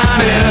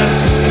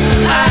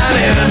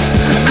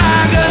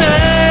agony.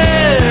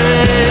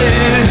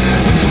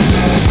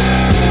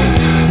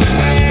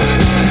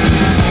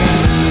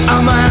 I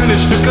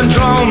managed to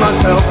control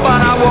myself, but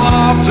I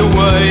walked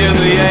away in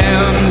the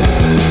end.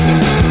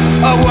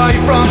 Away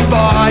from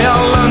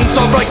violence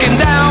or breaking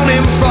down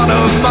in front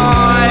of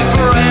my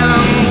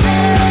friends.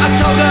 I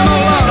told them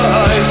all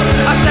lies.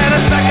 I said a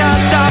speck of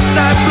dust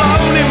had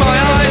blown in my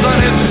eyes,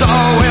 and it's so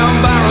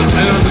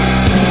embarrassing.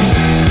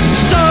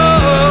 So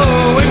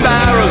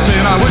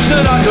embarrassing. I wish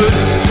that I could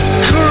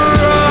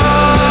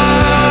cry,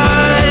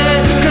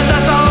 'cause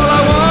that's all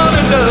I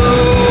wanna do.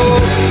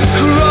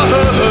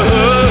 Cry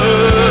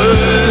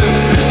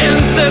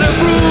instead of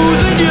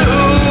bruising you.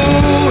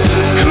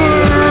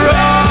 Cry,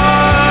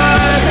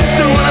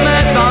 do what a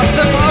man's not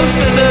supposed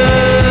to do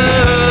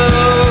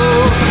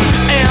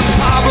in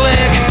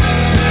public,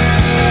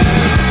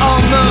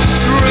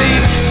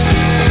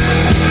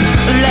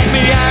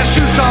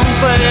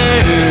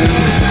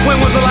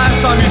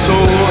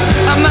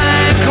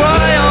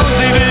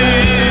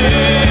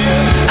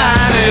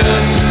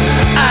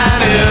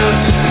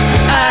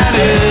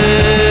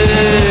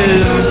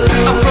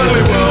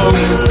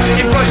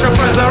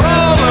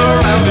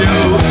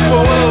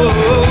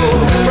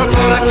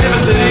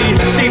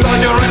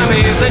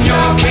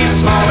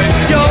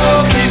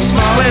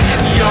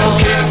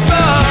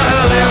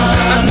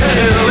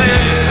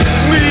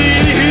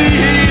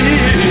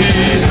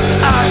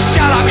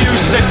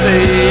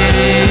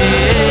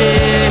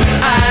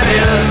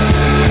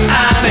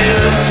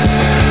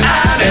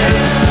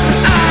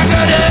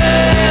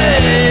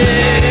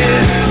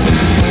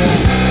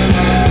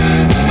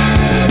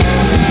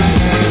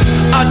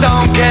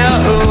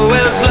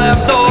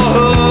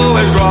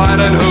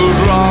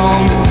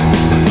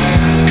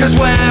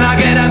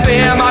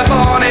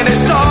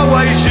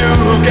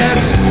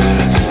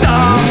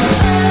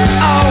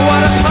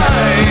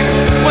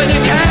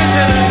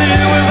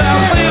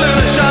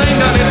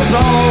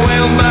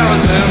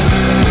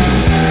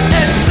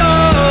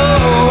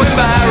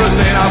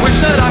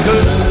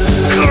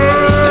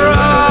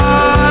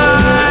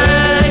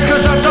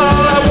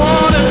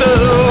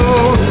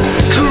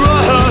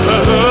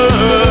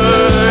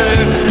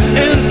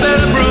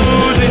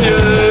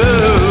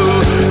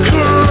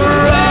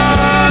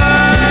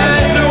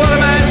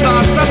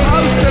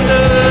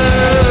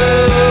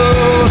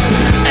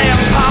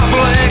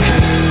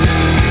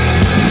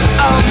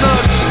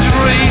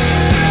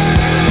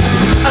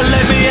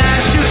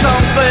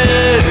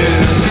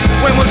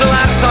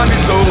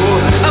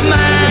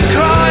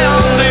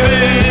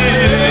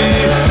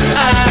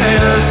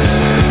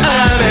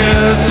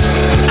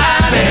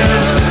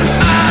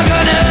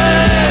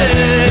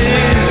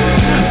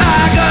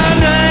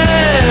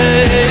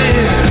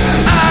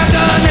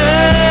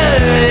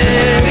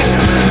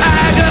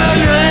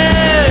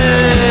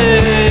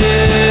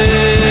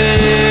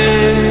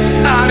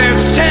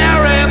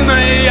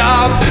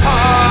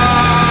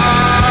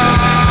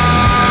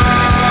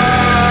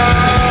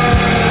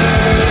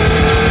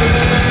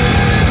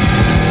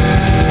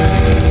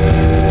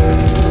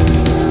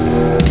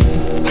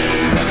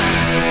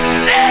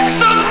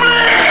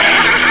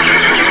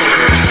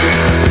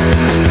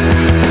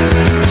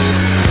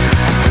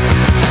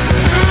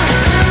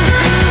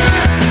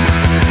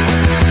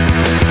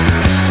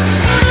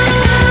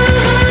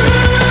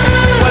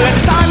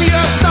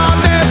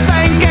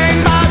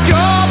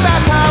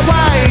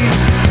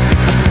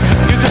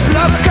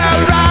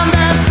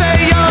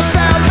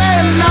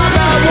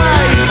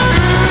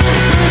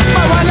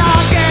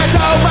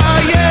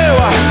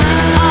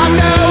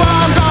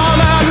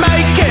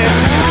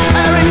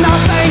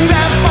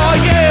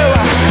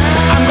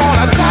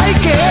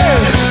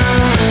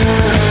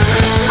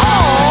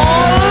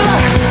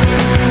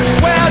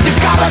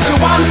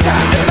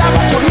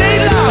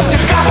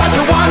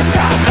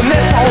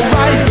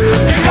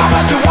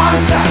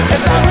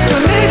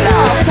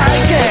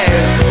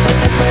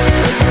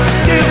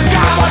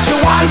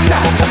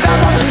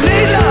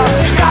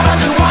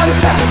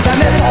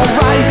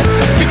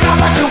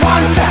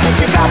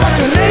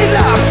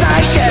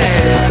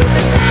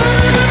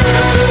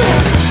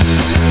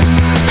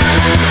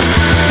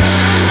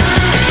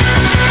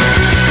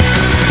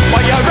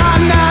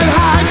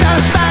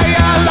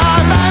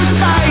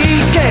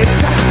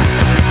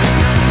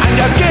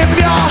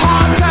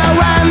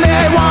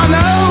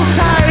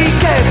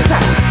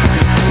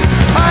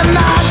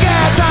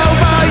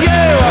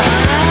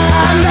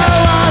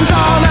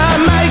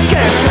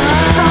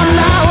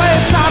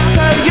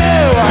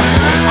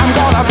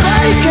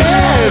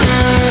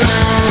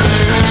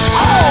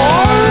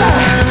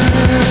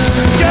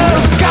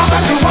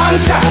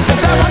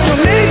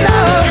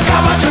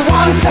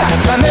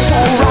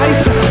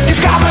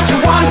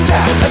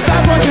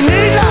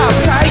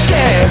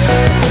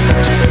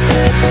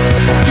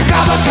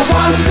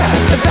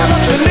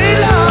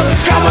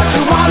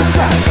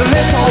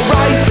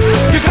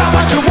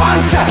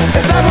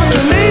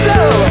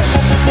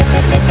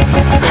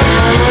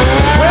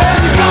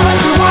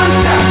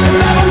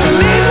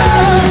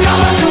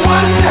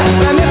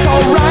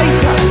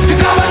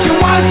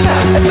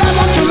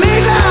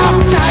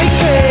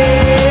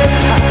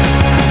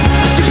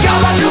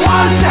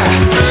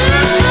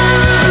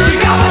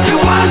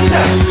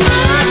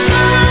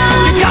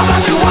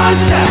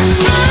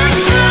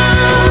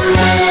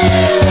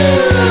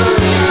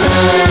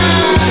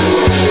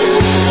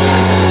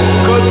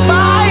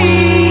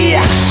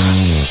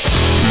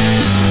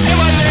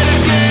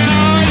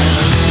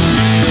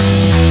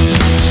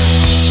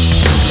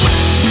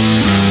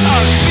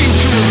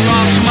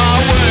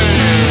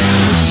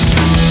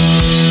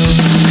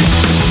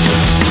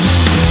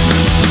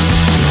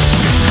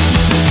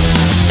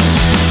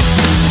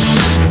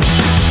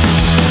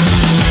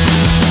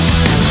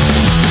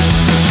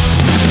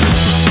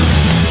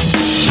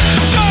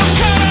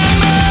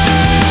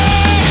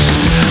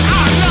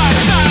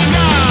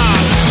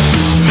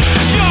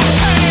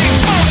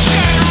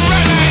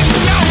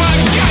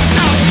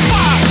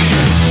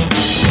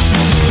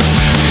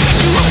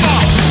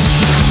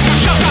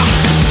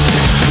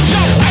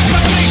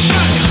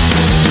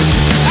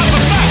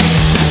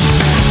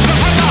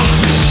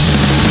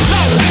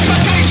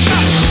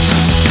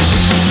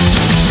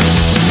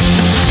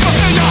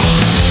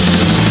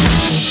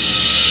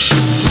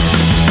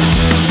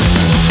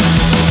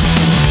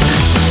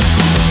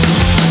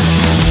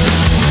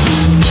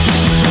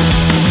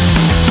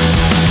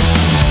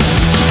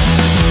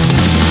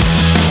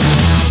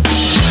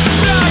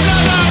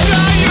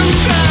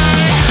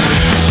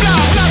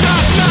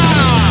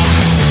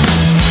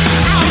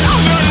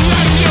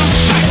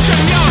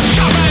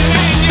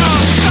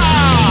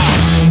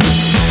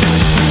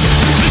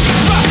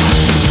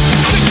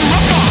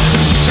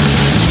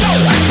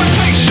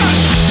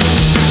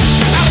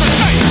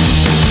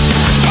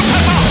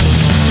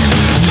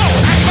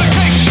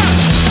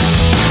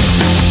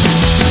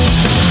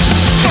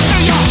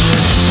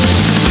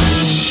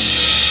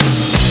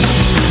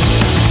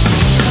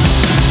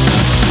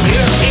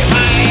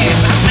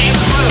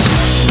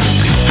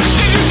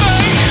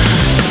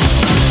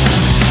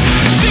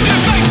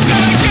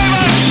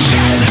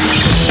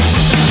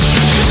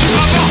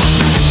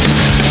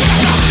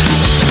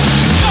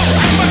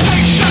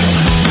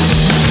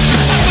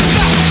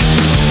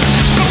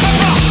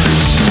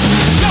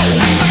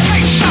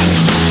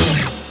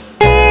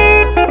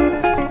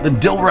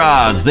 Dill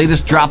Rods. They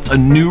just dropped a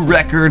new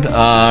record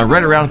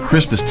right around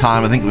Christmas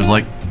time. I think it was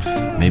like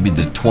maybe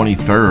the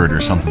 23rd or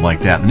something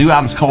like that. The new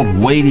album's called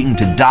Waiting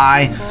to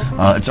Die.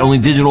 It's only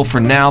digital for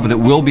now, but it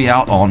will be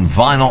out on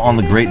vinyl on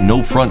the great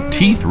No Front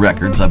Teeth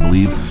Records, I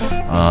believe,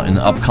 in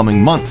the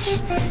upcoming months.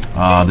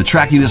 The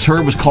track you just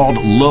heard was called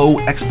Low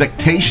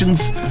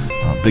Expectations.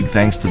 Big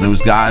thanks to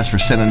those guys for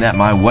sending that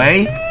my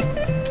way.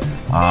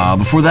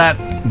 Before that,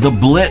 The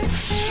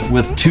Blitz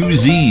with 2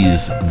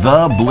 Z's.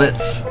 The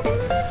Blitz.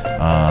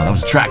 That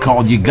was a track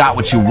called You Got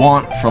What You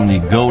Want from the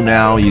Go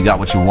Now, You Got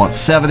What You Want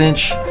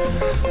 7-inch.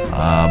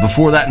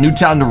 Before that,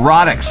 Newtown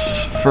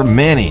Neurotics for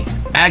Manny.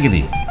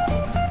 Agony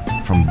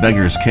from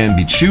Beggars Can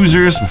Be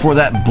Choosers. Before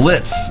that,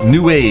 Blitz,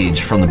 New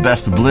Age from the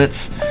Best of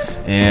Blitz.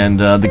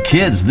 And The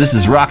Kids, This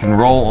Is Rock and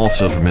Roll,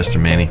 also for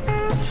Mr. Manny,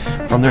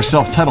 from their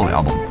self-titled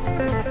album.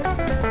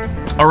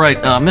 All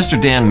right,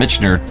 Mr. Dan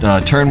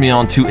Mitchner turned me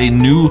on to a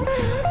new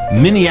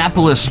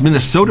Minneapolis,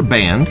 Minnesota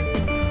band.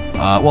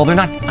 Well, they're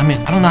not, I mean,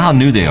 I don't know how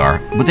new they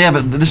are, but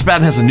this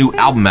band has a new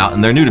album out,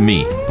 and they're new to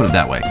me, put it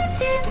that way.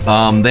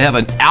 They have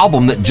an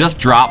album that just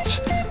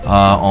dropped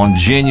on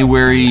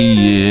January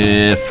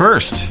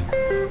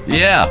 1st.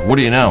 Yeah, what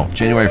do you know?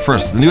 January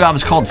 1st. The new album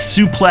is called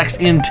Suplex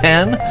in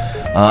 10.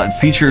 It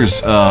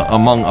features,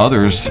 among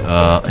others,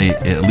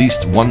 at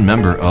least one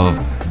member of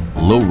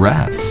Low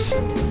Rats.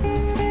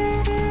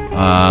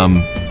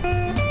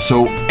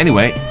 So,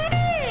 anyway,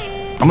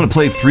 I'm going to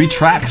play 3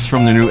 tracks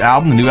from the new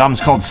album. The new album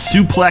is called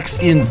Suplex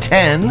in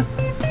 10.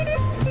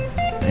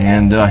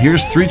 And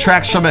here's 3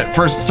 tracks from it.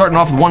 First, starting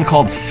off with one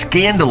called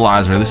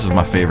Scandalizer. This is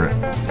my favorite.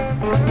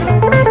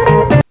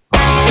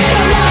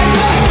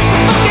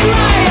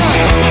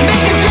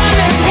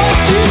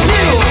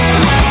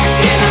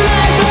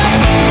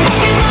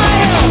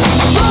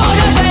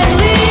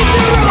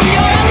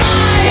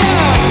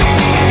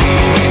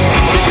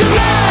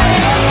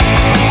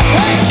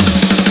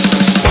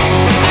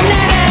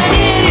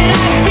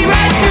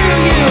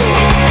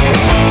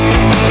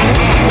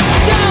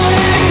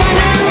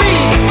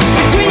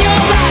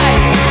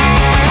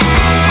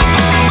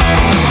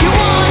 You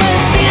wanna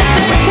sit at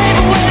the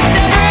table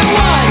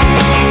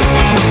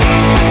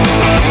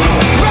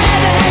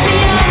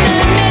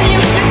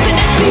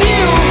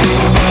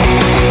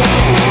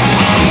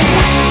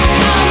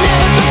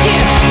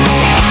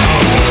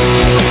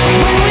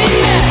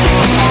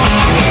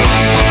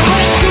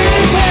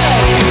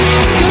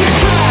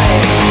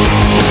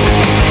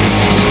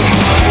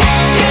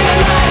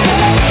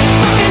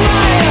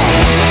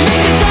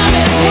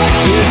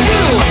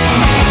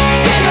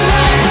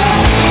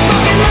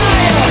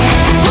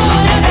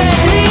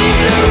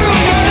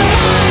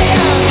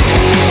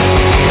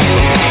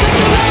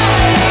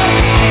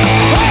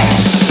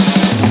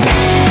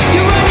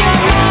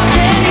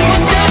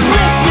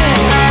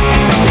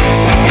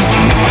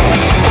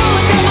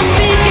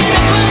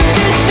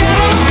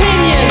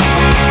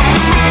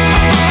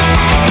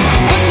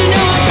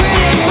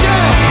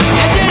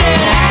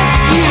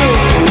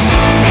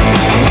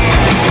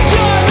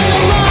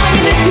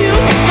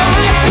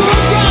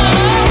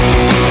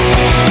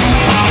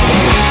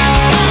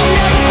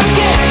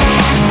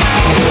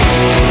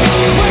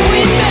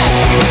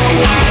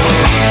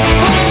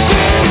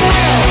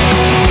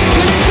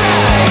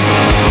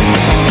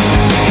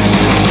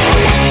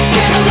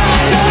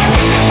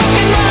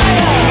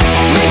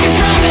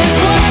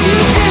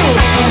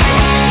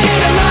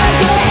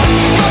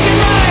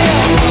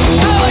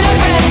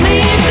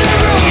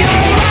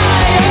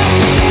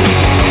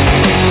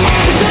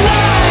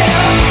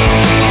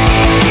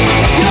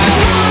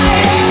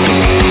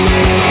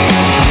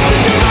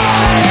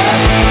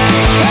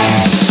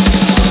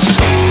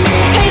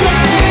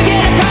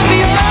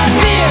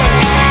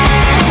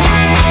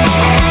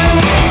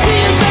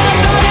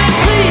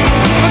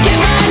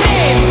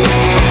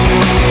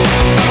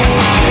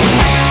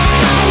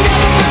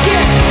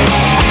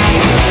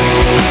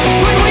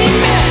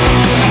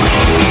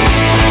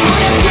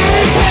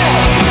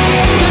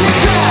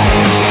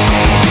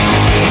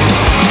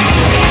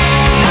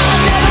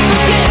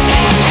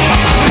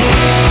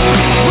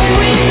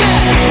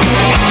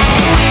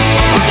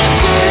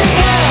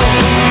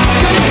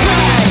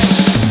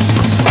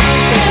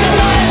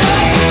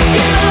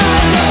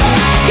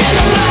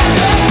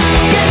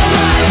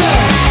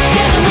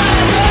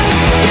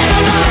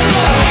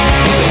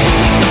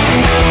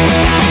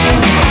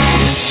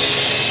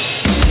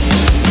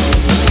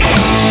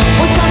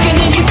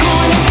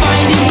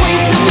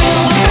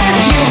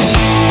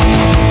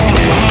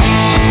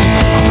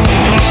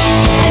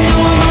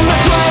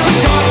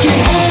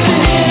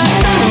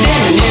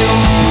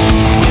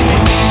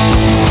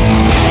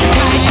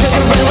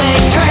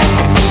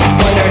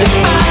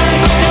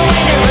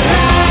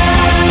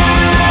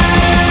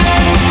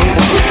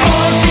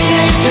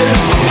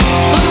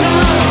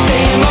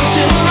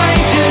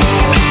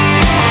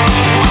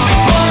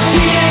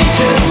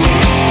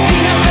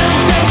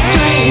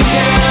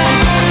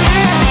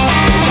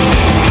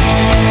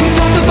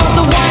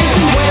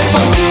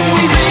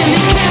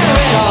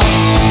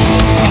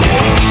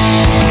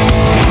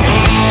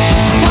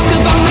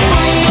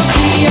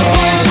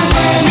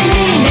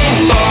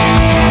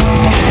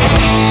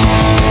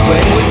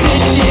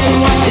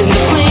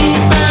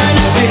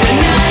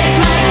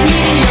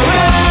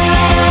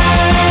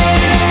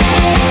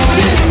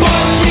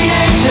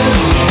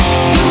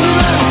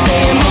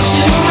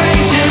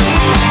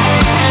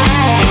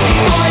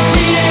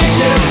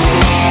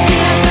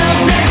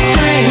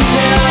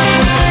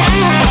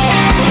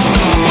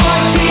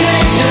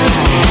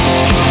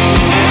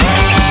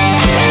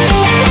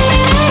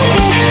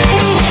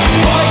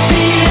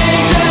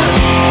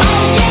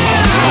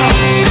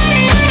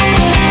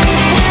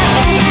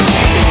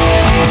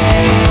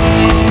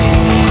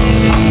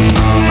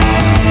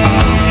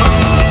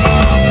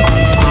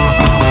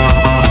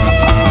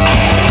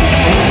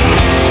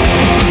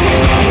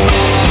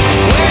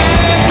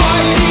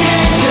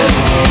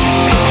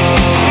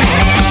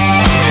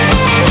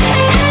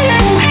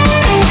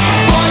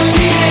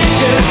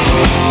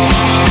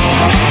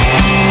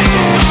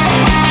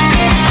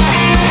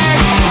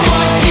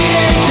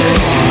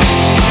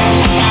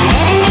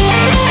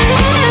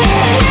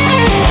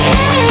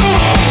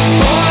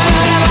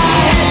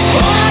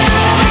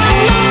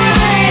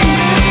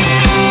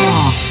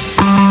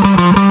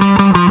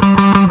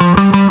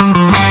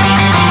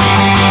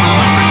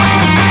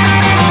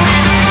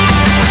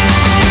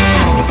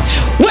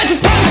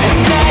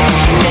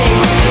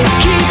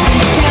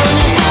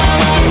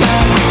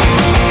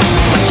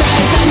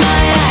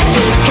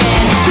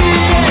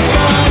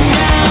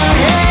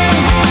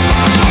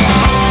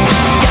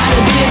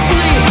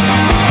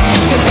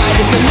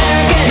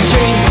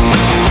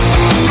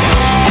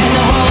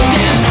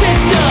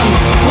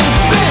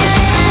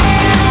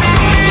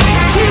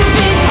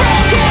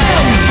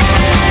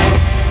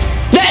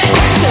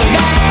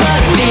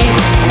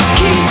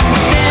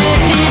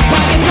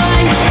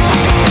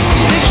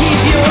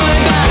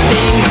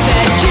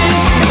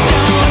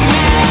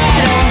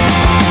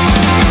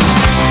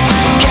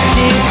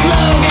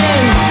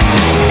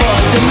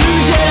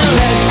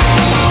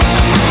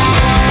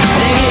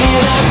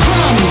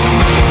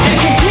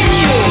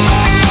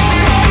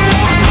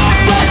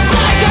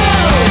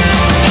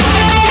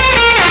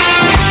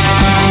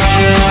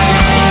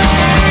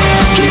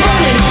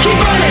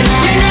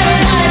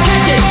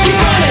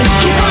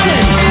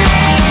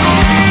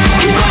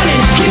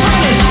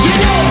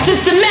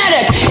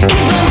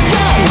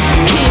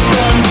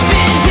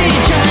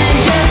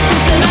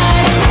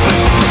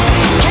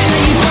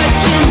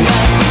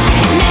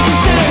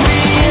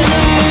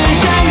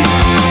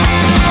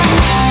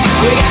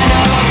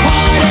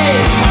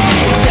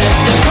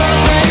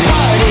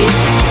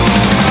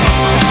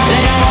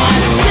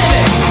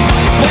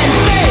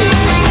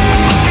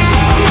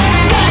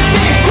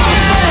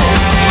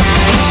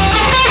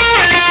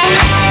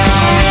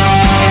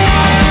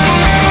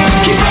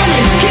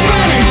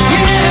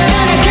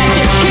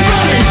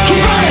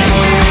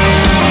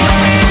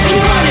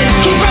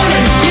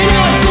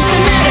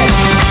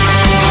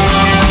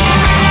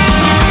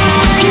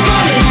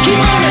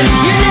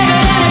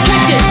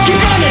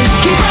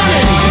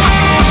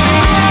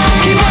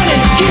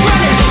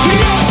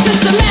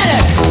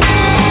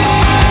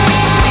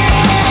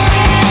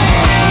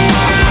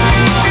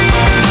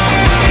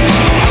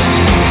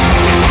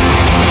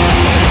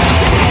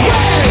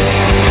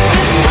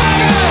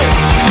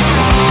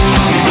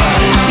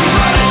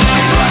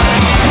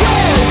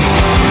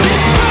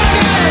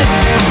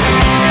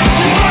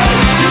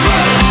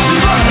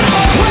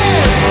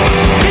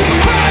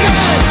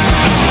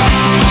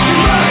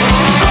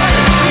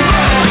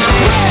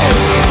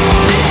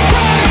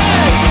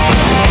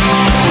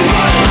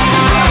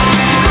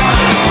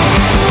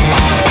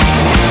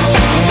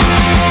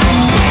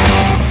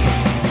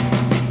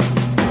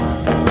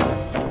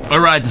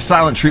right, The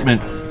Silent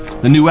Treatment.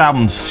 The new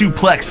album,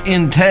 Suplex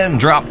in 10,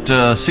 dropped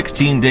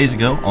 16 days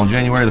ago on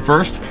January the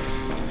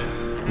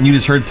 1st. And you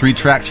just heard 3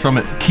 tracks from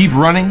it. Keep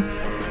Running.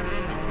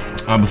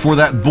 Before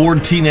that,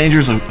 Bored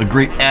Teenagers, a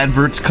great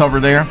adverts cover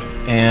there.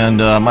 And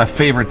my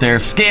favorite there,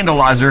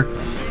 Scandalizer,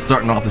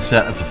 starting off the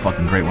set. That's a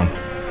fucking great one.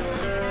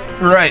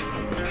 All right.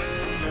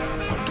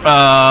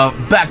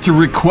 Back to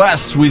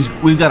requests.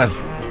 We've got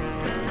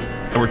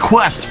a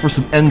request for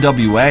some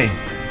NWA.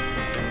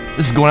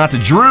 This is going out to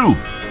Drew.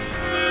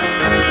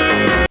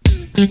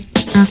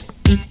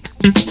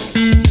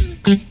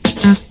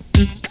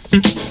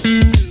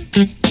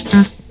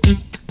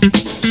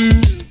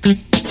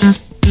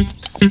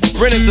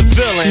 Ren is the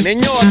villain, and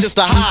you're just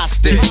a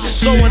hostage.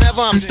 So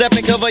whenever I'm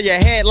stepping, cover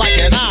your head like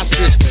an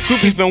ostrich.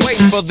 Groupies been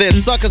waiting for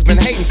this, suckers been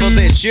hating for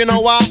this. You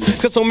know why?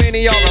 Cause so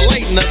many y'all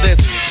relating to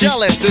this.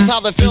 Jealous is how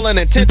they're feeling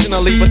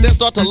intentionally, but then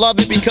start to love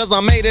it because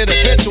I made it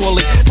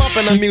eventually.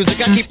 Pumping the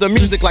music, I keep the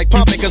music like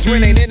pumping, cause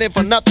Ren ain't in it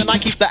for nothing.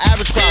 I keep the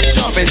average crowd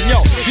jumping.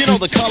 Yo, you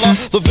know the color,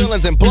 the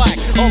villain's in black.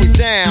 Always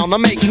down, I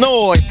make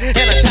noise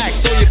and attack,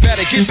 so you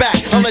better get back.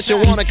 Unless you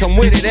wanna come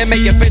with it and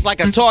make your face like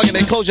a target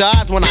and close your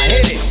eyes when I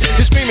hit it.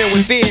 You're screaming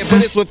with fear, but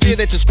it's with fear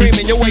that you're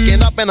screaming. You're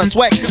waking up in a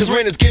sweat, cause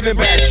Ren is giving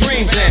bad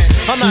dreams. And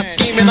I'm not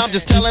scheming, I'm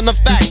just telling the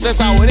facts. That's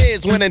how it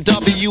is when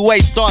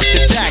NWA starts to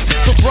jack.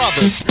 So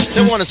brothers,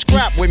 they wanna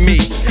scrap with me.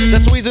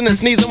 That squeezing and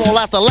sneezing won't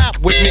last a lap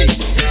with me.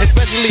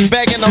 Especially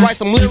begging to write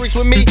some lyrics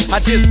with me. I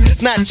just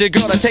snatch your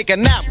girl to take a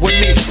nap with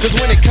me. Cause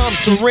when it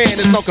comes to Ren,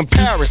 there's no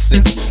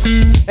comparison.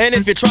 And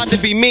if you try to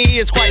be me,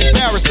 it's quite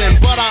embarrassing.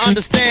 But I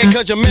understand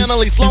cause you're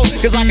mentally slow.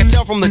 Cause I can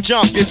tell from the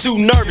jump, you're too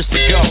nervous to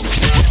go.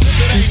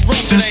 It ain't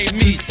rough, it ain't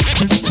me.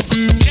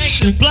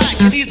 Gangsta black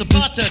and he's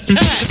about to attack.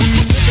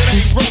 It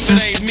ain't rough, it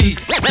ain't me.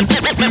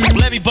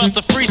 Let me bust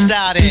a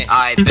freestyle then.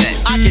 I bet.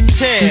 I can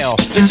tell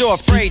that you're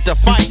afraid to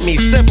fight me.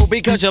 Simple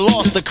because you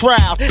lost the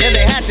crowd. And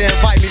they had to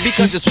invite me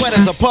because your sweat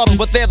is a puddle.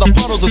 But they're the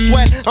puddles of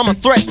sweat. I'm a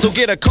threat, so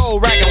get a cold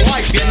rag and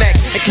wipe your neck.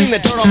 And clean the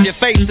dirt off your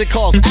face that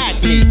cause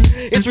acne.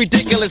 It's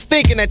ridiculous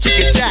thinking that you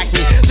can jack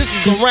me. This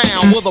is the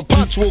round where the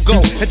punch will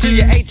go until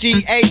your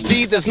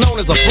H-E-A-D that's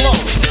known as a blow.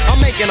 I'm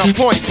making a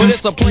point, but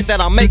it's a point that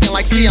I'm making.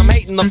 Like, see, I'm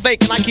hating the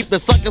fake and I keep the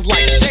suckers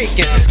like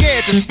shaking.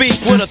 Scared to speak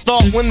with a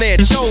thought when they're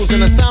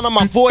chosen. The sound of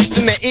my voice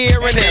in their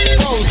ear and they're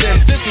frozen.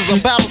 This is a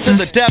battle to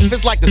the death,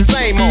 it's like the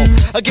same old.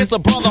 Against a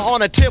brother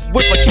on a tip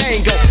with a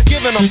cane go.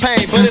 Giving them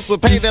pain, but it's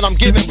with pain that I'm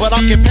giving. But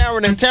I'm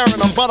comparing and tearing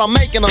them, but I'm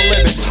making a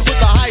living. With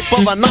the hype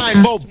of a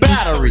 9-volt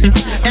battery.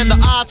 And the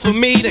odds for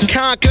me to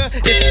conquer,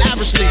 it's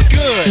averagely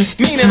good.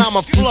 Meaning I'm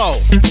a flow.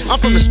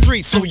 I'm from the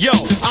streets, so yo,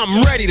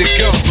 I'm ready to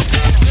go.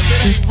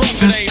 It ain't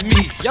rough, it ain't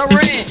me. Yo,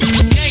 Ren,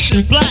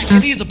 Gangsta black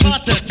and he's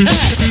about to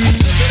attack. It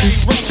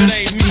ain't rough, it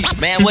ain't me.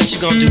 Man, what you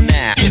gonna do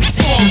now? Get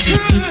funky.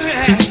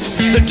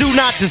 The do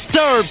not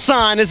disturb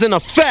sign is in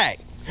effect.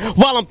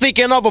 While I'm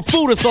thinking of a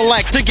food to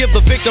select to give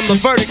the victim the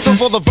verdict. So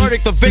for the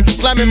verdict, the victim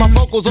slamming my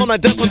vocals on the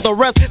desk with the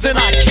rest. Then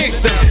I kick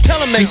them,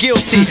 tell them they're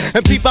guilty,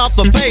 and peep out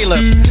the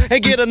bailiff and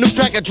get a new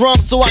track of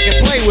drums so I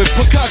can play with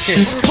percussion.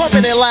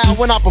 Pumping it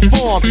loud when I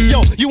perform.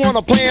 Yo, you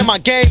wanna play in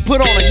my game? Put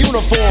on a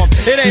uniform.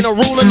 It ain't a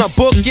rule in the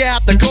book, you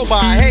have to go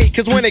by hate.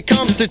 Cause when it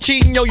comes to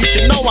cheating, yo, you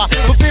should know I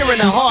put fear in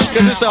their hearts.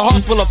 Cause it's their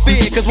hearts full of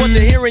fear. Cause what you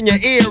hear in your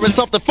ear is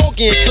something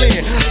funky and clear.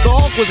 The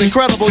Hulk was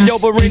incredible,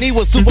 yo, but Ren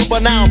was super,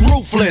 but now I'm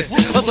ruthless.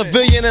 A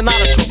civilian and not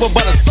a trooper,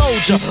 but a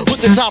soldier with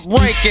the top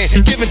ranking.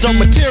 Giving dope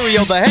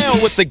material, the hell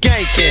with the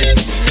ganking.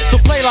 So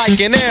play like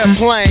an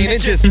airplane and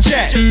just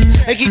jet.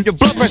 And keep your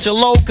blood pressure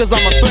low, cause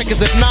I'm a threat.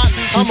 Cause if not,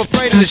 I'm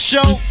afraid of the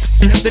show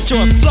that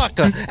you're a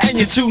sucker and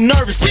you're too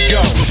nervous to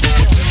go.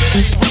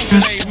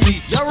 It ain't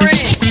me. Yo, Ren,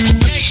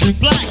 Gangsta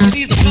black and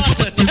he's about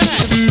to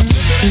attack.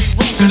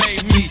 It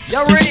ain't me.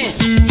 Yo, Ren,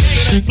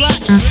 Gangsta black.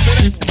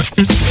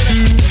 It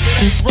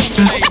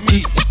ain't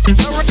me.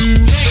 Yo, Ren,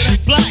 Gangsta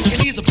black and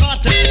he's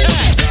about to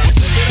attack.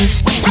 It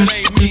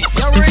ain't me.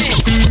 Yo, Ren,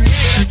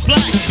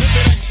 black.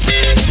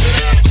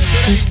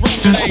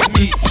 It ain't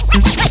me.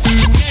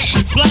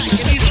 Black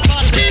and he's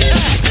about to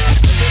attack.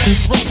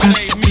 It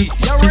ain't me.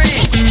 Yo,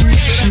 Ren,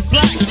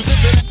 black.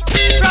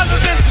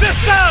 Brothers and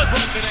sisters.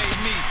 It ain't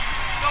me.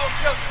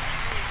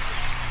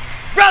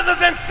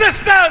 Brothers and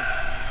sisters,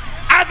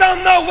 I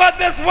don't know what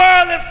this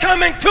world is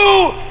coming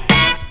to.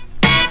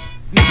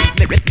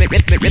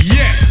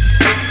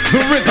 Yes, the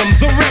rhythm,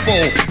 the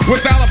rebel.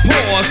 Without a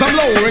pause, I'm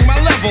lowering my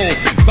level.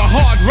 The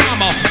hard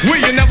rhymer, where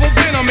you never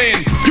been, I'm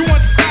in. You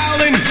want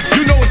styling?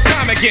 You know it's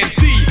time again.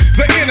 D,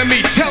 the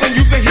enemy, telling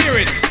you to hear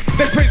it.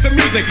 They praise the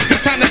music,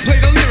 it's time to play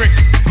the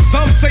lyrics.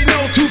 Some say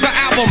no to the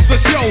album, the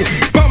show.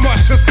 Bum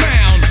rush the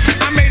sound,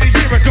 I made a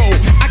year ago.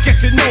 I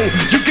guess you know,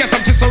 you guess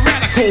I'm just a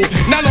radical.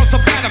 Not on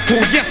sabbatical,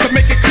 yes, to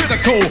make it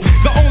critical.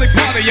 The only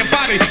part of your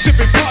body should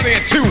be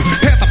partying too.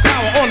 Pass the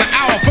power on the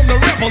hour from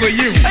the rebel to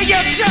you. Hey, yo,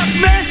 Chuck,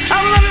 man,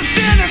 I don't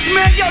understand this,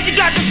 man. Yo, you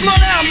got this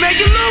money out, man.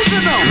 You're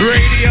losing them.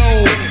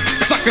 Radio,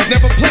 suckers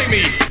never play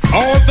me.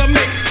 All the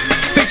mix,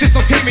 they just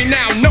okay me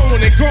now, known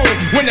and grown.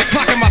 When they're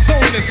clocking my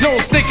zone, there's no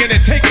sneaking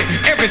and taking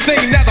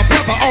everything that the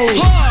brother owns.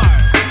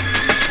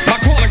 My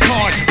calling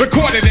card,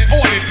 recorded and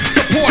ordered,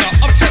 supporter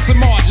of Chess and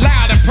Mar.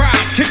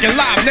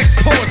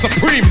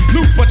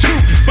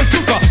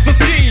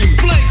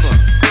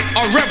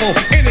 rebel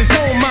in his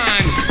own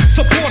mind,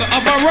 supporter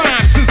of my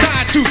rhymes,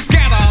 designed to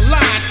scatter a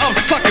line of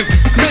suckers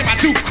who claim I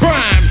do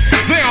crime.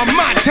 They are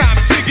my time,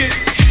 dig it.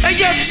 Hey,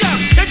 yo, Chuck,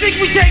 I think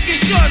we take it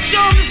short.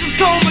 Show 'em this is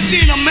Cole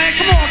Medina, man.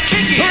 Come on,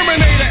 kick it.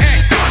 Terminator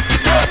X.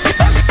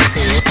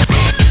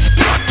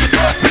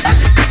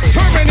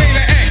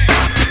 Terminator X.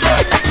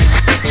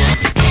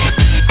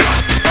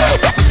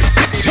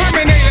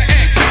 Terminator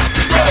X.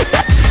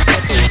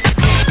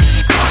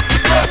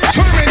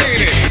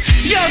 Terminator.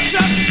 Yo,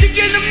 Chuck, you're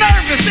getting them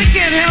nervous. They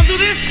can't handle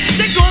this.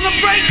 They're gonna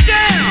break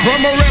down.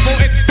 From a rebel,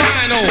 it's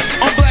final.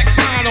 A black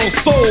final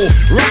soul.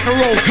 Rock and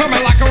roll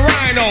coming like a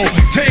rhino.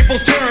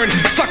 Tables turn,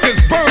 suckers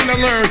burn to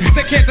learn.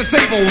 They can't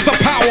disable the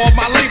power of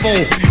my label.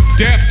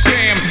 Def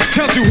Jam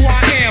tells you who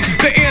I am.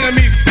 The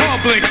enemy's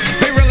public.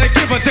 They really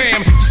give a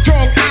damn.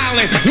 Strong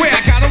Island, where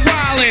I got a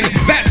wildin'.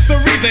 That's the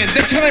reason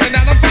they're claiming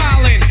that I'm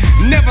violent.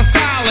 Never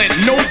silent.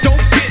 No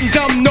dope, getting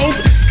dumb, nope.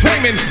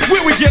 Claiming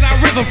where we get our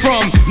rhythm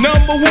from.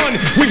 Number one,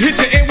 we hit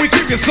you and we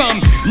give you some.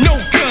 No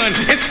gun,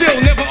 it's still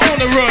never on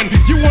the run.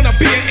 You wanna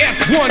be an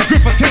S1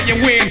 gripper till you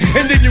win,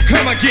 and then you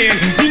come again.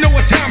 You know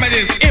what time it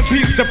is.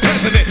 Impeach the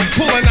president,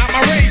 pulling out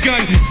my ray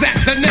gun. Zap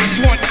the next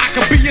one, I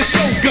could be your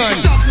shogun.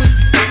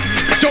 Suckers.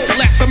 Don't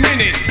last a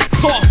minute.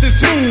 Soft and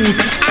smooth,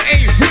 I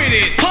ain't with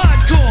it.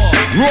 Hardcore.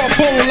 Raw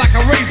bone like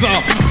a razor.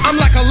 I'm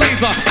like a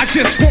laser, I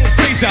just won't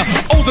phase ya.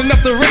 Old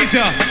enough to raise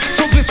ya,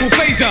 so this will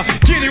phase ya.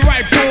 Get it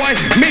right, boy,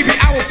 maybe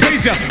I will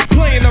praise ya.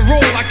 Playing the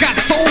role I got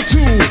soul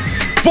to.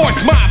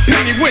 Voice my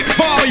opinion with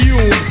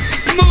volume.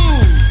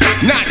 Smooth.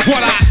 Not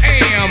what I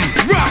am.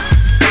 Rock.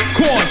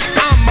 Cause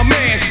I'm a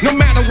man, no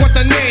matter what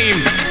the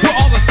name. We're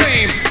all the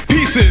same,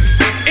 pieces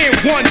in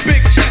one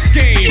big chess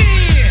game.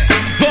 Yeah.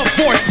 The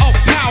voice of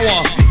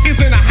power is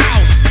in the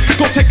house.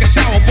 Go take a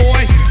shower,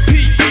 boy.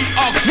 P.E.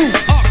 a crew,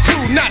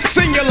 not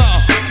singular.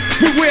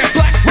 We wear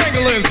black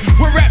Wranglers,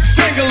 we're rap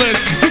stranglers.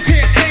 You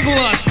can't angle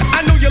us,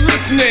 I know you're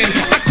listening.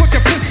 I caught you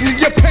pissing in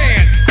your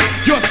pants.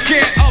 You're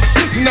scared of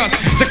dissing us,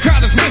 the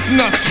crowd is missing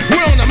us.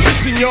 We're on a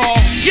mission, y'all.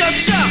 Yo,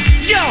 Chuck,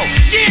 yo,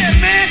 yeah,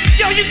 man.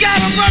 Yo, you got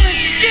 'em running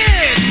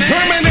scared, man.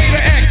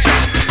 Terminator X.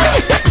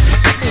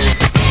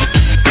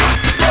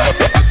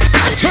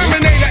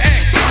 Terminator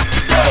X.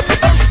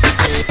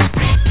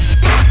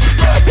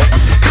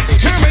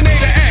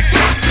 Terminator X.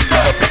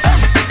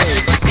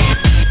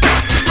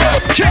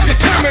 Kick the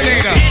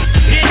Terminator.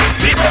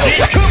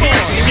 Come on.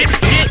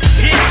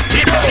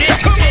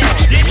 Come on.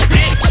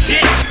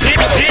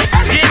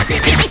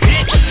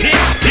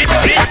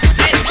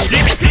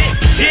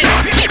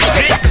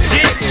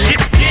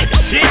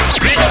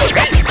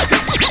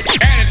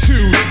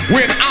 Attitude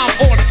when I'm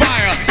on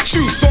fire.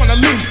 Juice on the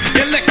loose,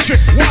 electric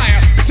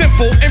wire.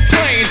 Simple and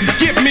plain,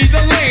 give me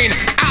the lane.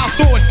 I'll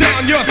throw it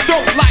down your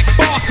throat like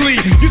Barkley.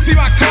 You see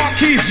my car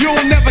keys,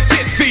 you'll never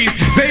get these.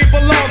 They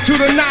belong to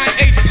the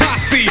 9-8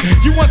 posse.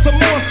 You want some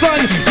more,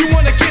 son? You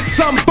wanna get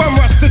some? Bum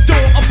rush the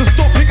door of the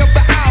store, pick up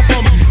the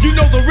album. You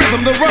know the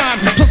rhythm, the rhyme,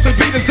 plus the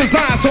beat is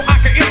designed so I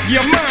can enter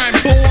your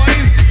mind,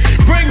 boys.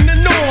 Bring the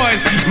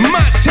noise,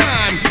 my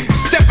time.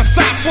 Step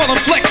aside for the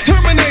flex,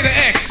 Terminator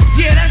X.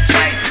 Yeah, that's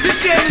right. This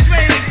jam is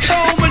ready to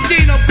Cole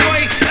Medina,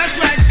 boy. That's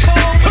right,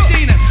 Cole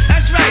Medina.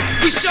 That's right.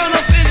 We showing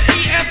up in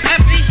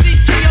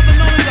EFFECT, other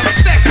known as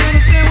Effect. You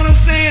understand what I'm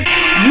saying?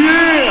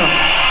 Yeah.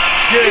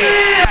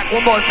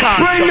 One more time.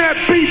 Bring that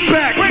beat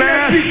back, Bring man.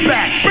 that beat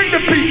back. Bring the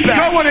beat back.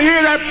 Y'all want to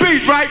hear that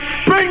beat, right?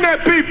 Bring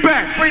that beat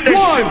back. Bring that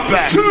One, shit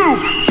back.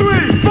 2,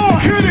 3, 4,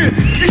 hit it.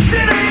 This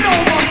shit ain't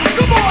over.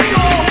 Come on,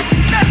 y'all.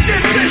 Let's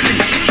get busy.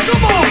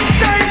 Come on.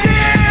 Say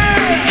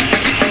yeah.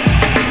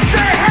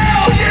 Say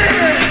hell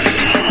yeah.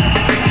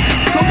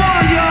 Come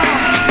on, y'all.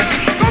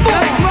 Come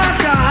on. Let's rock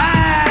the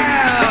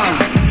house.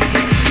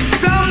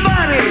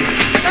 Somebody.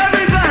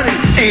 Everybody.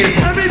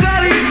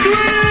 Everybody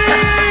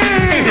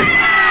scream.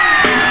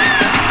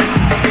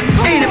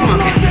 Ain't it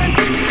funky?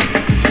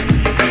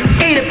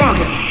 Ain't it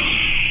funky?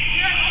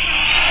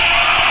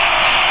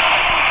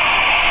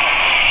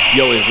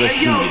 Yo, let's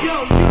do this.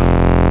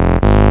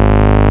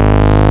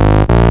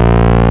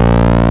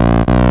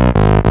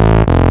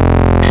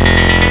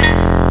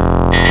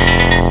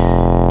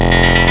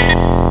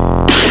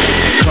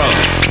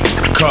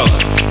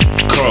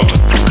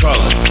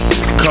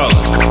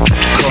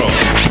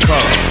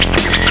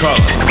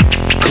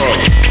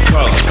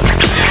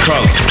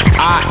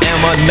 I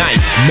am a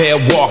nightmare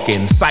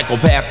walking,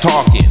 psychopath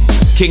talking.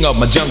 King of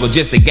my jungle,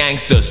 just a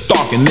gangster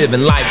stalking.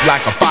 Living life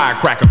like a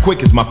firecracker,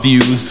 quick as my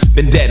fuse.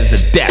 Been dead as a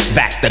death,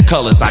 back the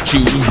colors I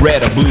choose.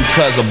 Red or blue,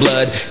 cause of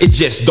blood, it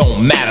just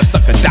don't matter.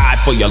 Sucker died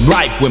for your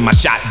life when my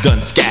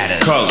shotgun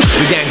scatters. Colors.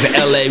 The gangs of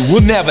LA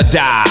will never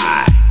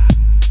die.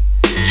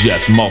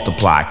 Just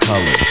multiply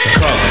colors.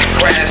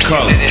 Colors.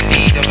 Colors.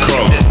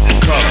 Colors.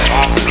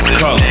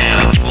 Colors.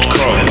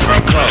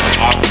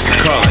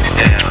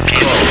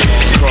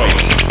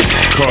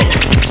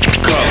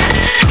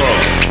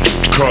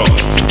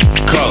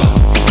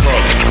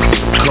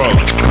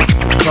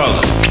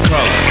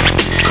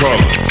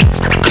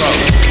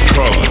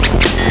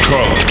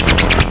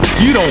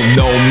 You don't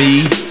know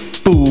me,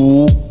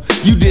 fool.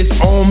 You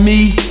disown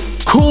me,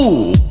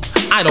 cool.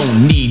 I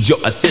don't need your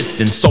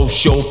assistance,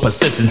 social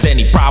persistence.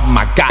 Any problem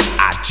I got,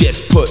 I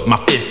just put my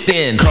fist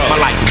in. My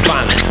life is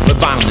violent, but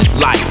violent is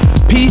life.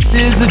 Peace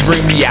is a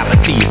dream,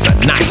 reality is a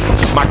night.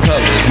 My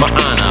colors, my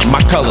honor,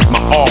 my colors,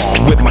 my all.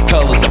 With my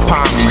colors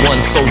upon me,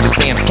 one soldier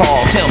stands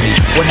tall. Tell me,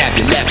 what have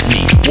you left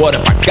me? What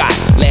have I got?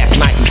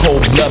 Last night in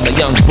cold blood, my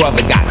young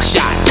brother got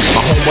shot. My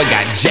homeboy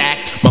got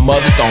jacked, my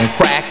mother's on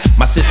crack.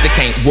 My sister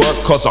can't work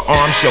cause her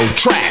arms show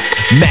tracks.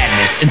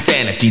 Madness,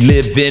 insanity,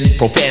 live in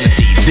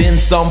profanity. Then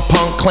some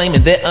punk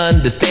claiming they're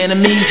understanding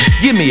me.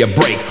 Give me a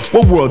break,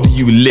 what world do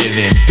you live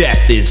in?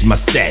 Death is my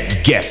set,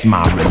 guess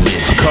my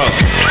religion. Color,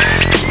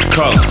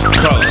 color,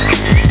 color,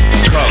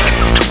 color,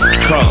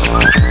 color,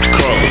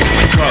 color,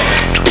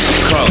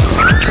 color,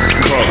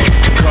 color,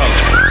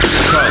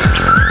 color,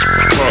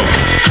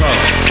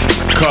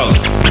 color,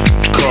 color,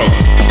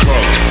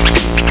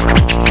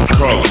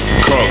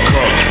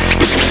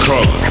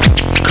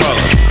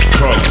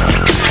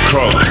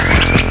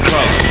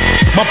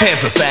 My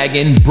pants are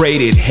sagging,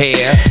 braided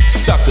hair.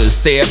 Suckers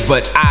stare,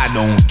 but I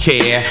don't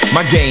care.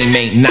 My game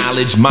ain't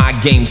knowledge, my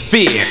game's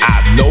fear.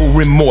 I've no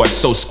remorse,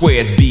 so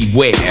squares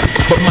beware.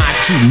 But my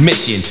true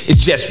mission is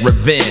just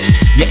revenge.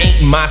 You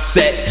ain't my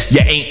set,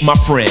 you ain't my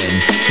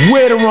friend.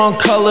 Wear the wrong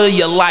color,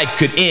 your life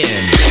could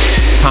end.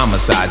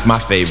 Homicide's my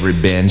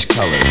favorite binge.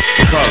 Colors.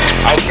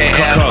 Okay,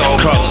 asshole,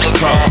 pull the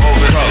car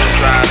over to the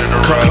side of the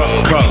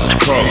road.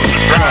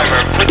 Driver,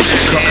 put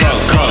your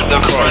hands on the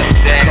front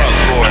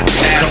dashboard.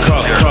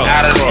 Passenger,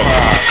 out of the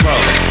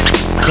car.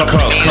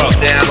 Kneel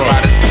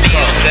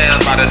down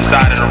by the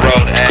side of the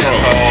road,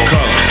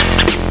 asshole.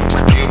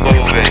 You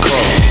moving.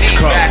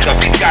 He's back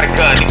up, he's got a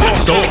gun.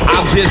 So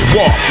I'll just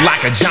walk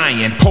like a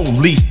giant,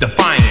 police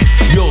defiant.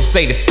 You'll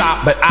say to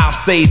stop, but I'll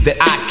say that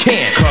I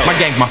can't. My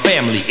gang's my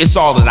family, it's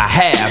all that I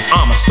have.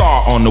 I'm a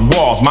star on the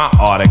walls, my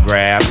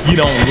autograph. You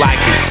don't like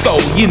it,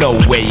 so you know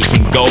where you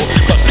can go.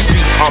 Cause the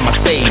streets are my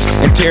stage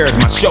and terror is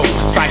my show.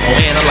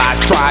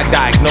 Psychoanalyze, try,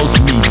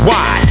 diagnose me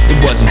why. It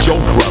wasn't your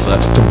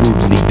brother to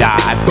brutally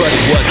die, but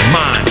it was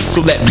mine, so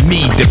let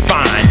me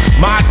define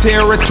my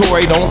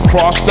territory. Don't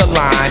cross the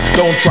line,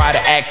 don't try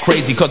to act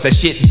crazy, cause that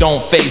shit don't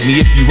faze me.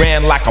 If you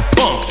ran like a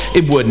punk,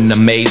 it wouldn't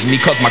amaze me,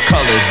 cause my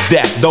color's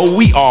death. Though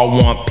we all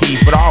want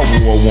peace, but our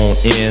war won't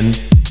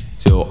end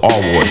till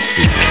all wars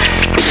cease.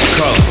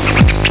 Color,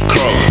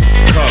 color,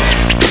 color,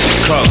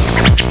 color,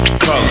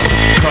 color,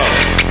 color,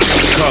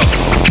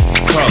 color,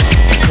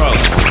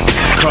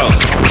 color,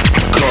 color, color,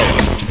 color,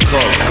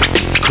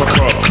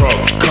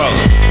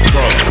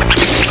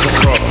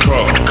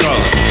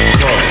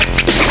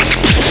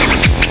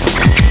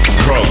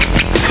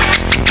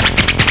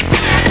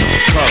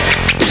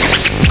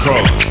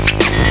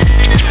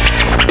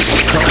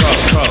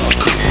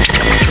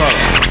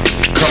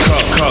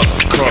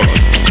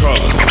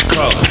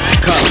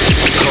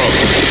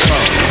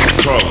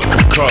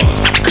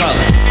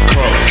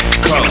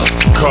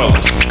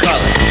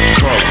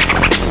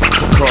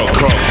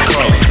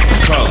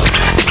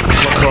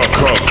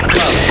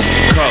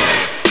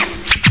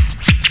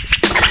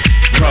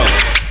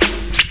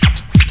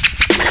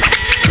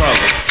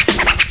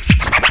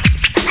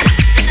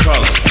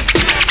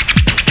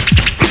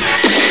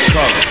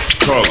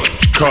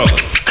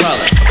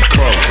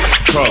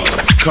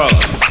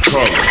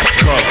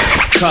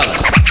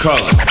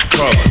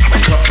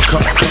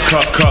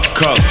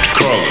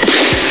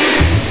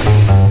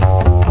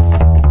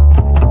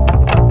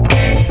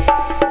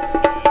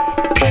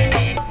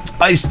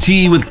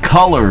 Ice-T with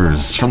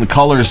Colors from the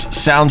Colors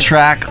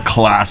soundtrack.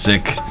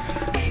 Classic.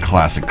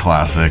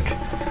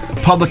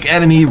 Public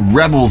Enemy,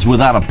 Rebels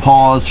Without a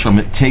Pause from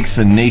It Takes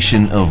a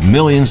Nation of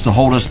Millions to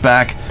Hold Us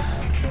Back.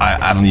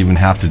 I don't even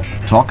have to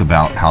talk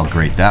about how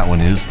great that one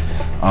is.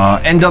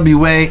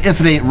 NWA, If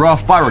It Ain't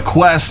Rough by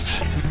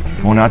Request.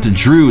 Going out to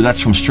Drew,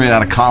 that's from Straight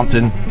Outta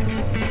Compton.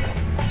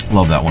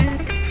 Love that one.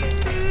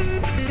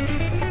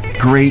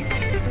 Great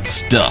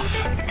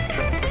stuff.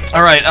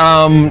 All right,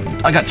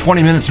 I got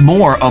 20 minutes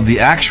more of the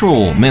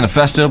actual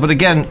manifesto, but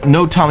again,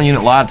 no Tommy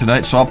Unit Live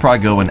tonight, so I'll probably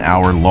go an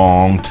hour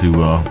long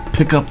to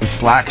pick up the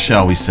slack,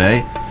 shall we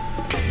say.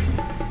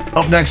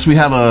 Up next, we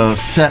have a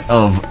set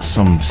of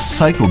some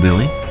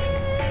psychobilly.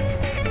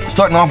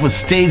 Starting off with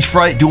Stage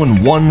Fright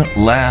doing One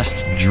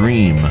Last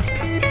Dream.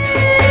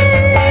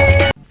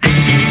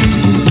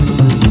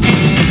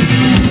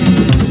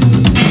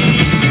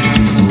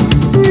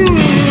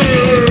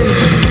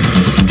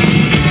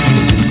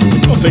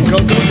 I think I'll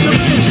go to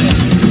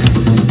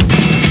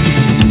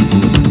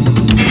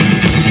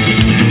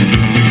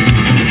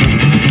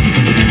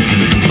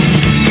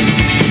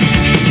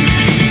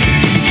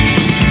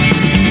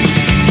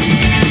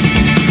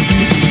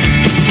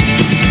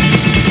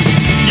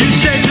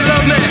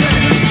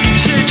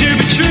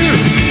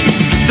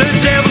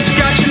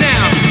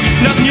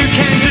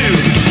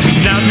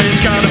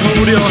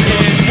your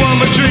head, one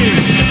more dream,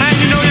 and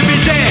you know you'll be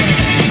dead.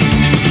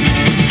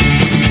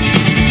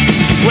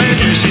 When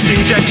you see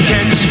things that you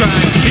can't describe,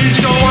 he's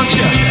gonna want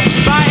you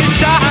by his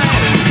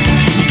side.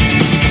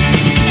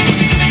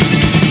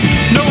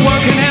 No one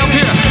can help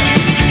you,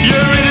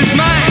 you're in his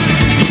mind.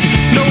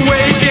 No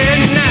way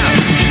getting out,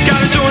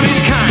 gotta join his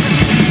kind.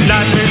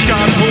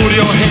 hold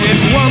your head.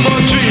 One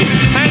more dream,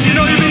 and you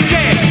know you'll be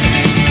dead.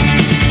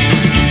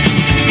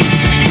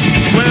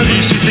 Well,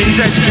 you see things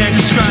that you can't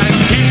describe.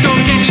 He's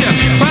gonna get you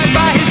right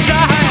by his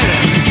side.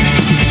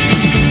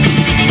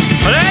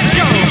 Let's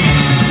go!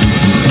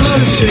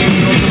 Floating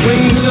on the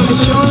wings of a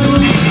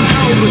giant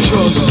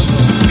albatross.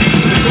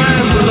 The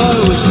ground below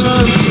was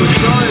turned to a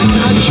giant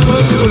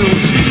patchwork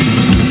quilt.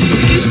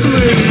 Is the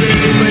moon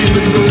really made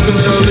of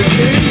gorgonzola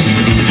cheese?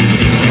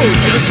 Or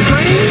just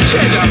plain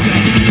cheddar?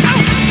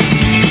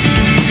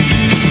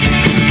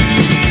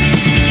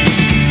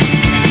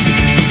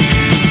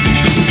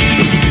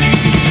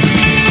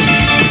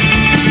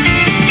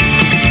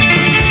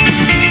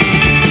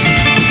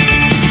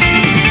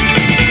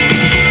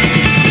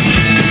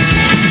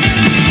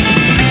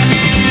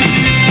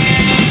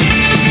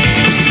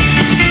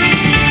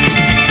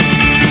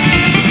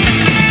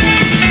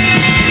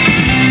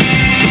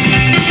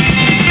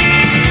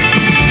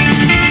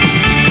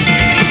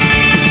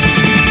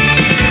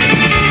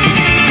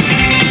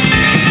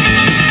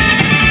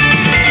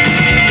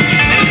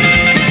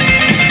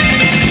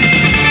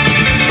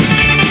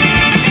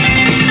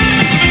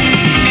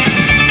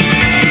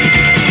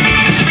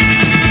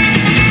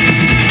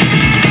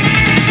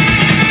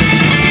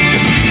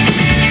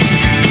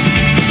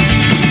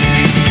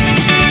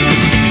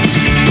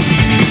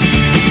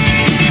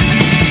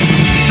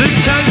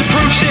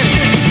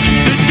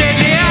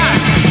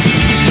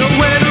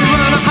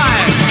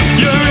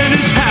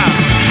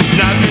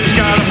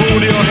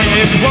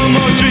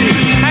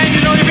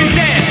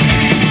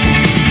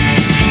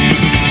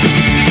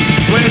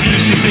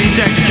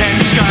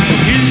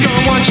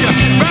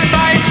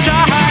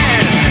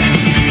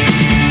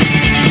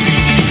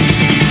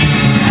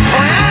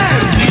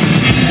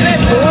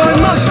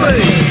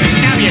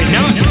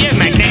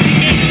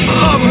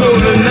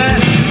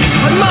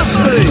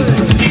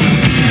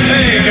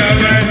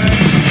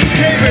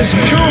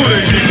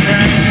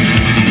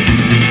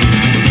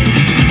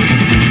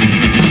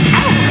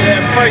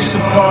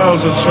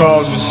 Of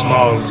trials with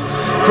smiles,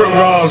 for it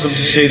riles them to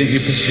see that you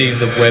perceive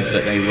the web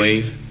that they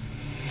weave.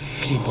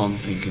 Keep on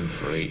thinking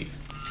free.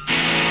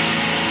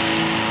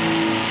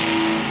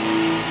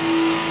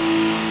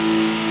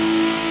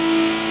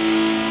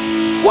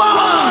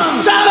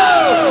 One,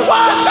 two,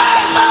 one, two.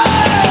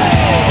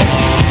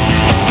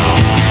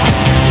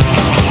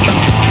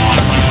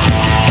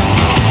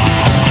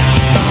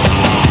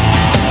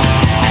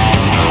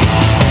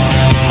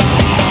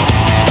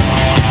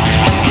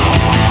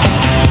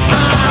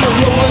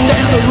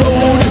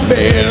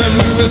 And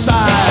move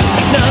aside,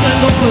 nothing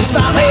gonna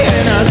stop me,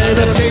 and I'll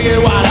never tell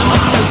you what I'm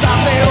on a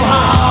sausage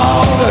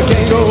hog. I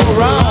can't go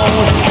wrong.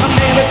 I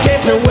never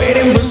kept her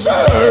waiting for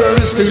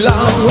service too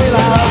long. Well,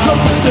 I'll blow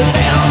through the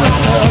town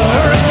like a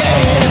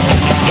hurricane.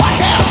 Watch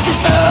out,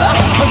 sister,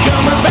 I'm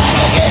coming back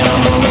again.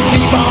 I'm gonna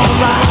keep on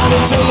riding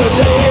until the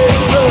day is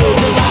through,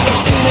 just like I've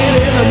seen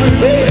it in the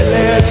movie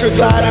Electric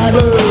Light and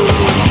Blue.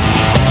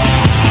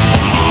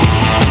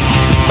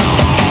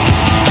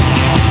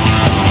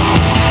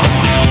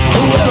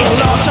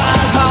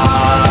 Tries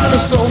hard to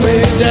slow me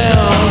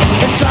down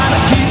and try to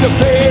keep the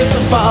pace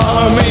and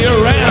follow me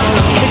around.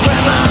 They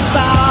grab my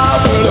style,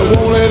 but I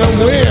won't let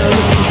them win.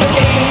 They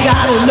ain't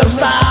got enough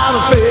style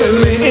to fit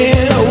me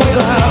in.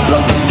 Well, I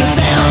blow through the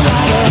town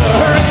like a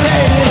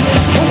hurricane.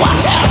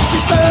 Watch out,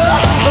 sister,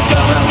 I'm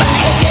coming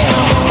back again.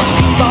 I'm gonna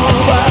keep on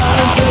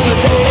riding until the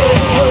day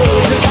is through,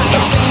 just like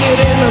I've seen it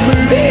in the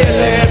movie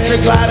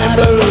Electric Light and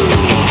Blue.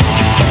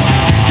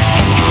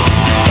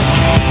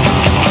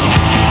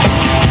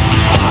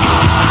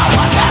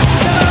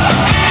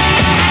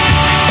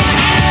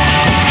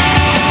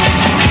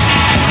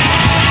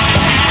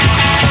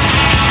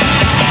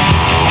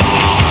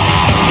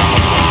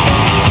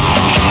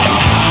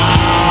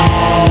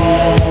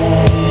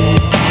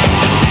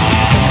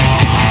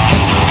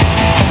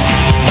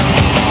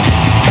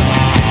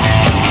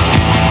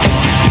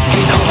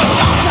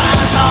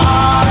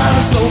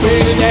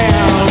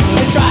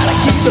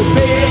 The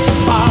pace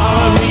and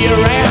follow me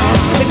around.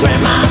 They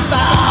grab my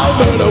style,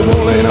 but I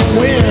won't let them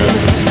win.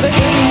 They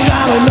ain't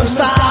got enough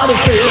style to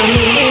fit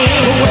me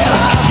in. Well,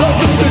 I blow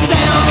through the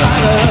town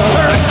like a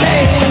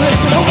hurricane.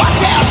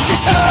 Watch out,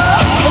 sister,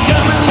 I'm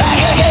coming back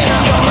again.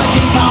 I'm gonna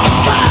keep on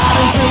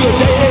riding till the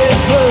day is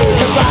through,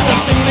 just like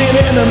I've seen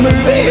it in the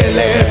movie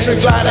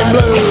Electric Light and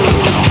Blue.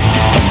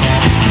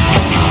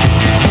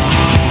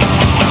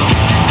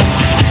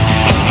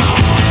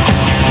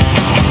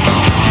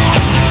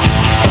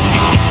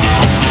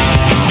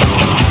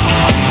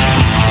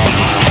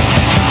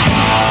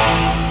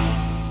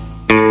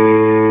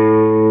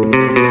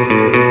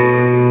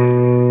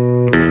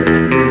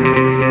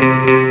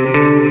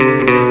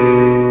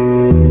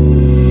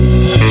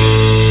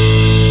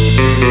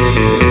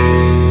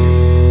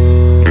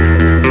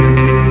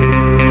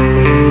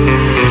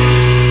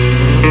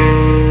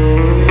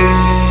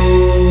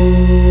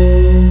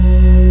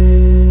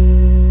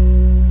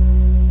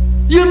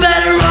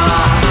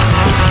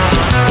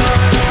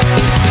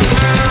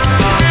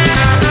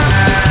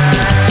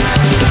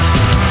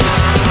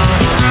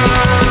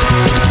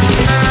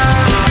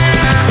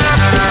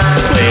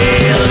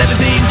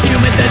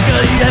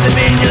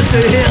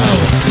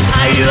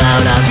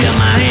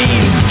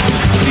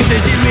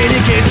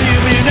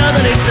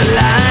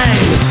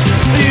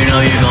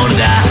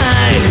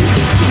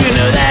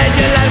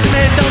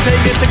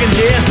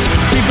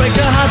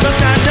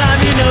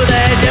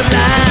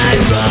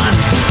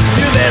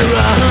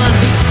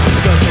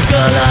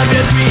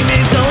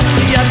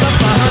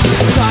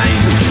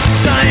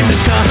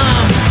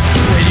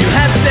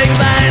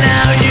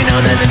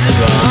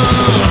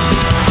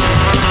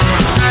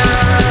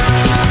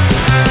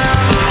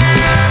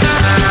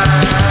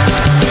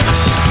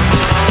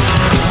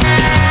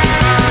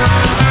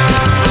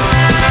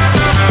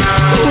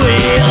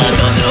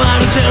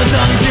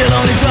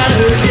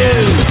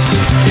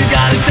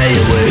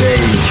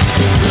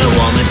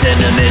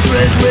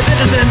 is with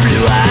innocent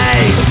blue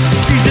eyes.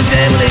 She's the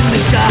devil in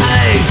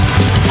disguise.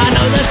 I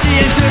know that she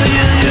ain't true to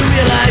you, you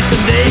realize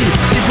someday.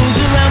 She fools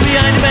around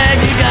behind your back,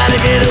 you gotta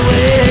get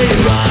away.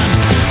 Run,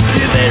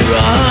 you better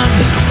run,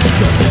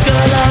 cause the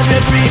girl of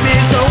your dream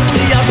is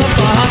only up for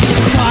fun.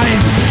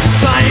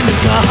 Time has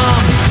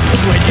come.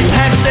 When you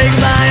have to say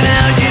goodbye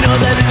now, you know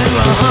that it is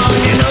wrong.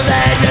 You know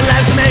that your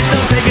life's a mess,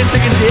 don't take a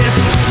second guess.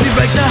 She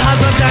breaks the heart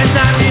from time to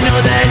time, you know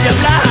that you're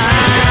blind.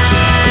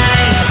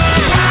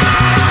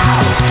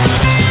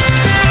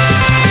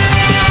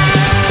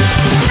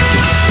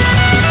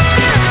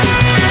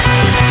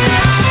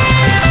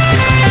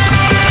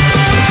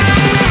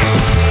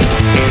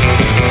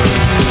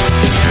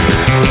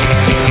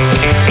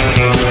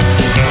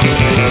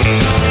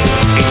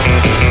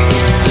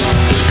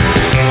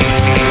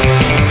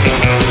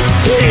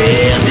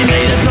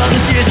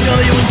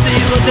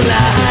 Was a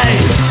lie.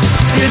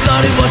 You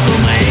thought it was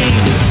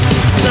romance.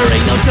 There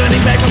ain't no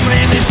turning back from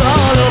rain, it's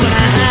all over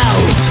now.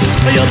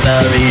 You're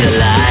buried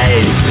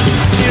alive.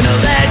 You know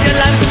that your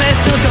life's a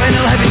mess, no joy, no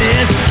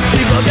happiness.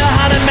 She broke your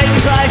heart and made you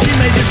cry, she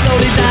made you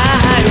slowly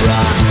die.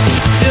 Run,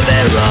 you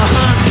better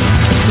run,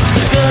 cause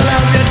the girl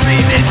of your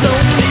dream is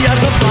only out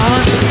for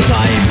fun.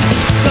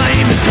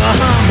 Time has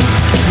come.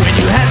 When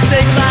you have to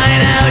say goodbye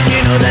now,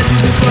 you know that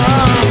this is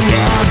wrong.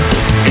 Run,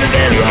 you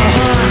better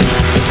run,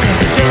 cause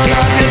the girl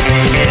of your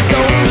dream is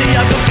only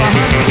out for fun.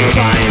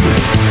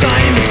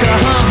 Time has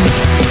come.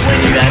 When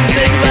you have to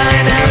say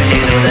goodbye now,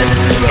 you know that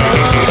this is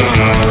wrong.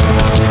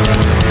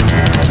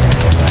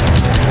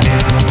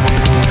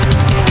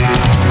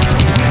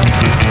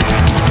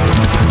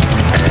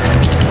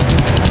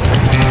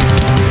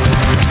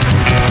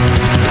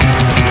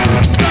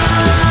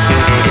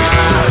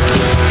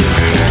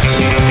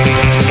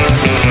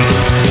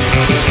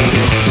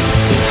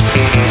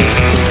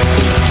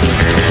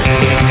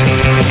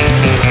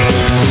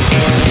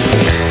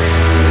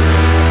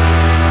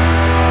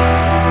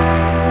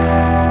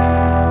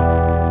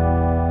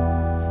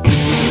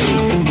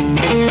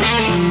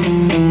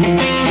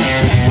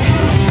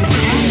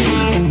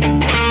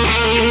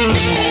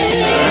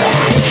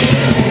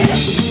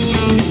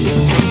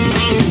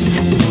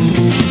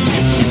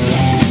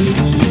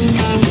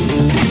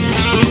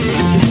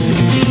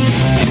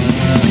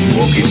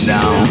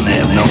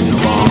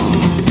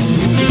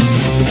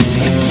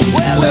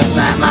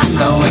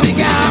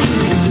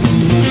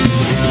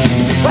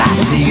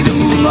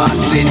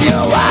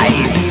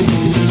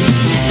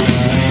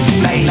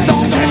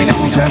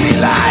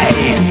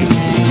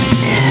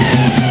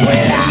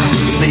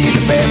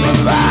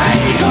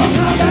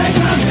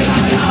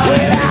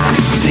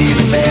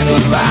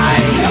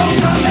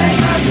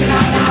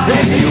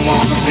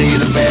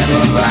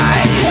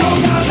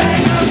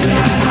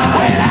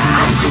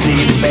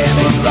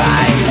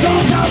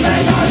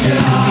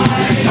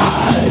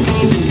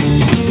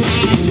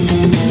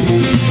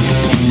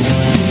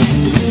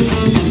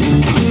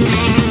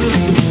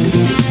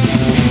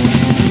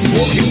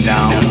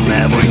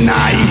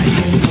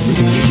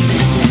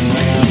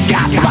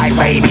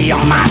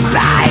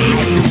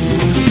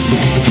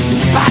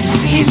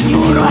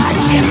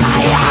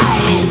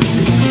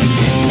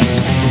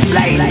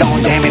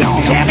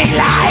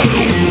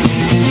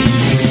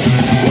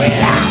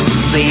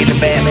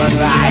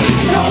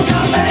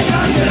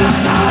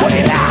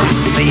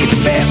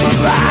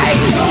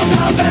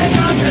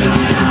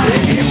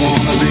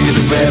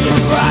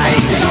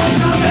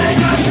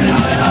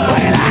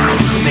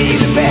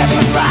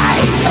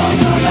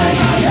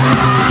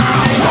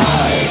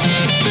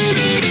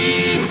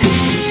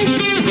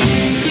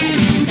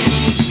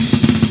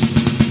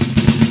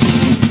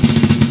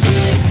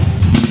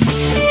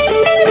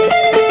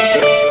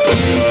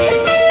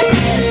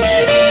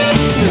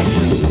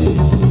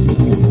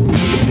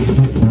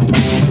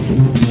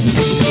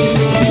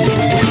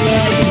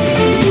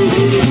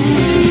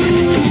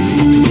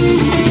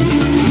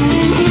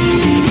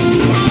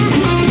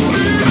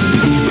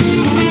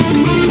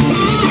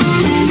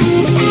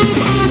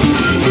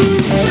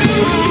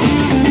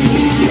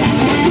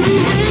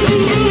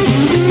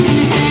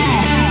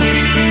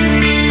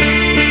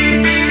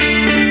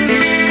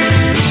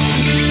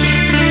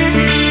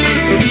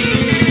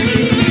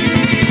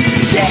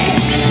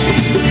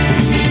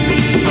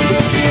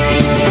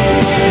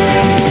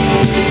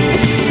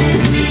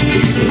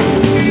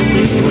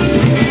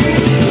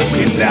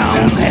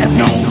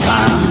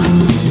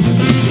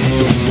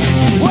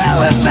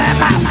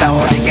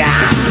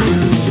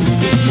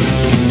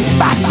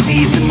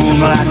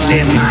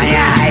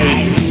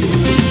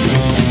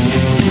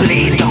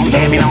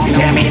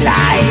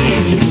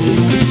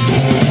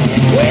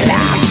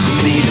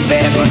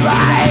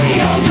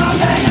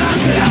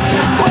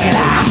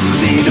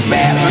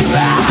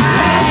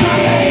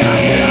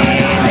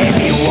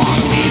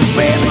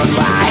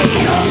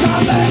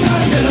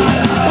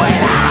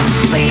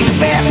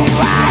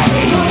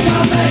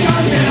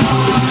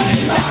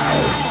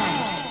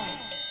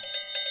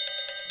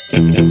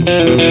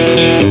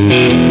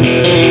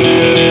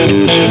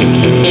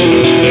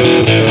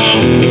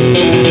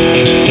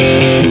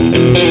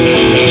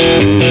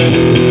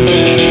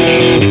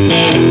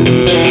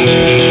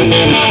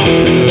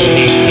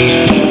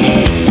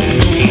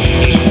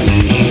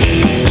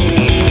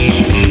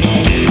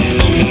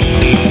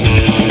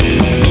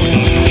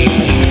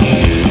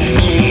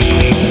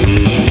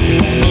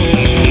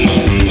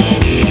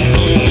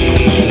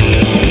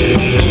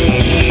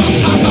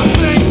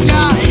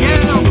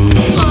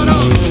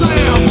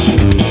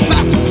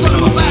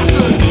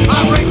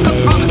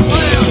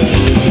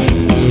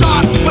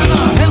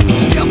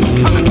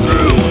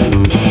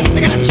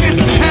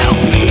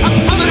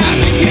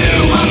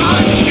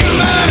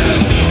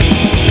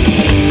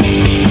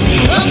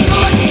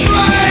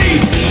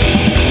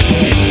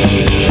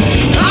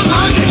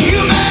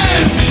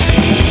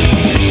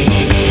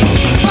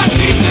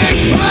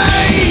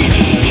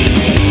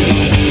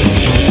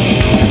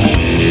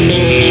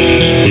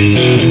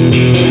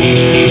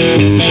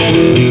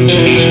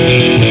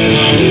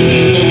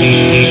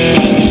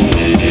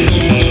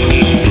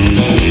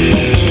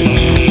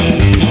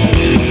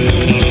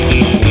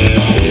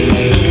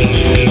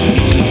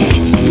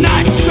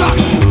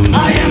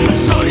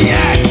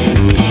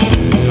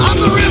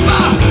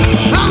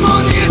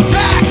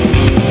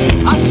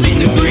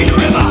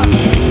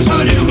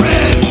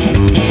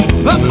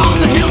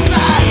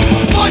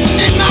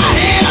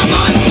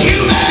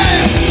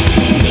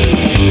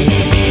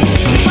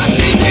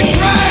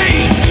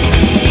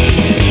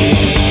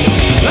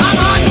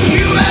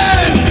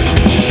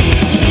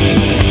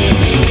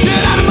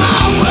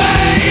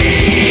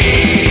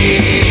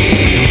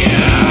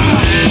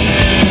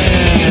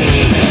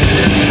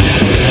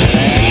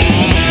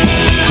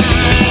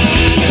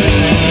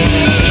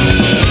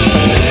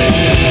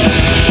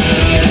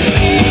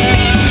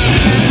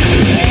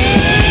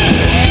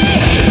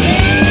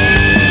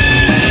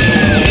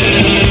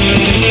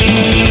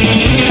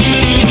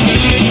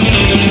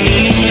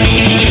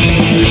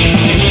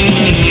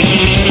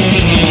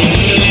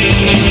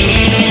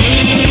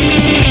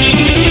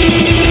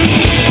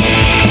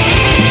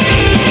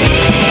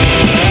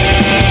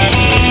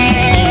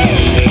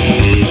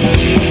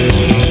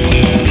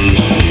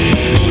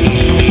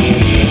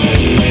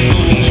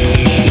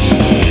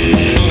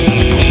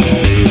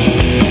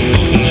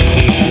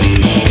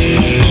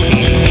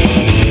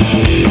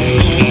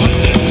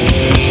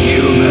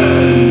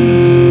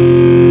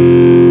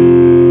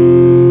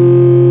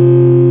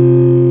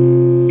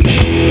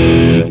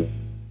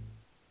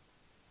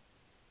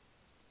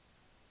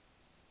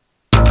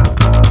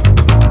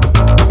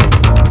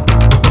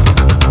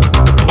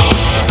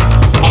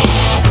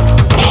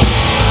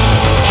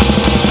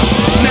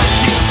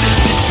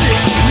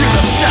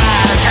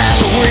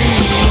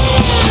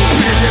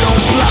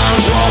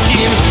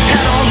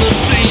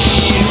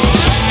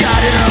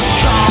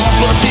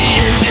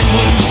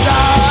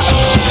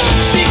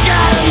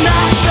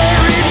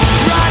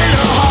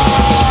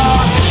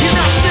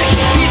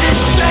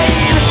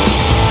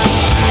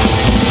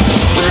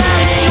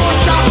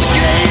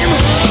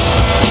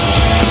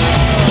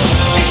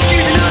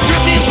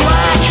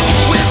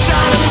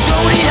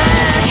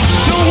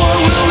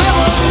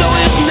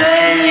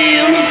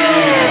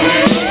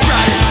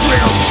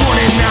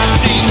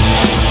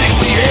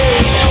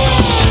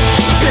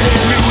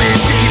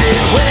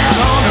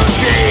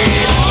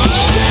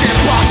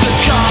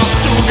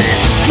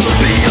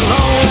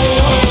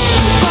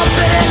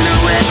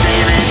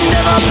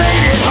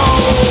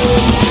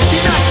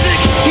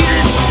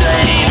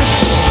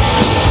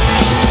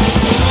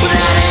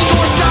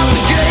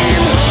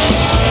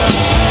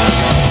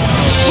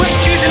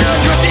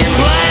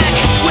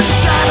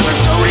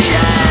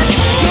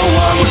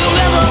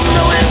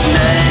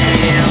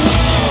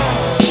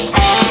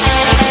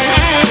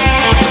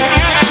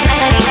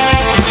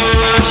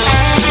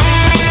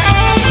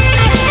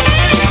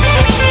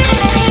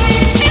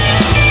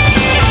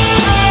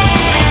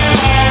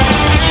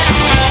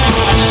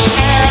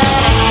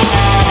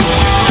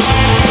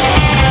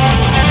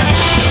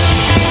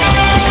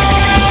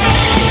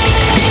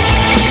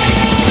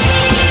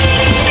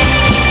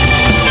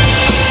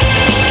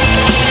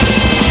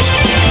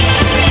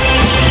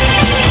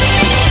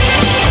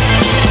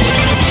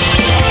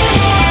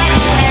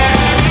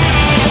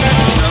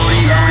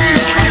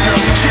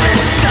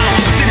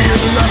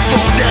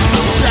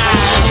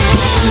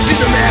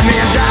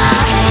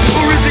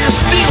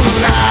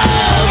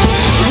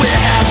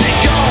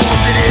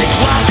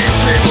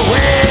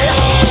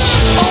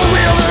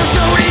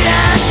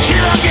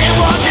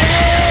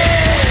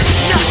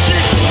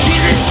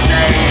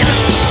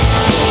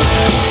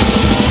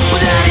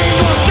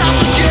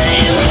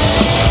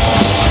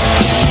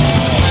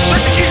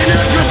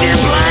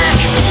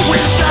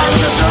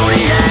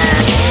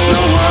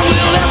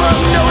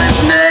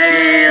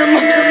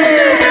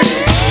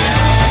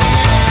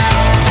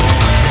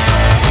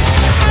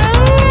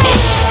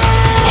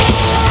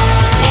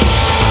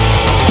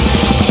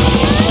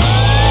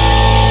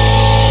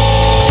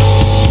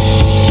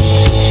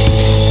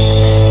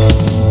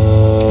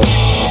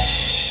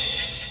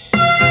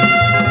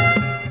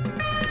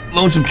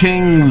 Lonesome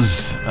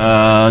Kings,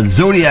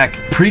 Zodiac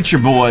Preacher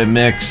Boy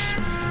mix.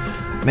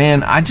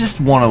 Man, I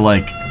just want to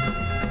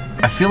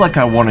I feel like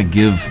I want to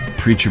give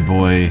Preacher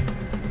Boy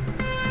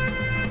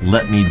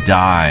Let Me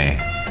Die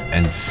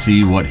and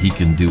see what he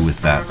can do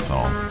with that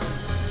song.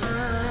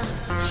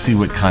 See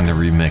what kind of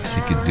remix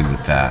he could do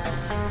with that.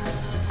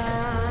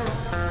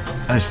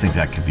 I just think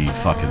that could be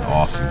fucking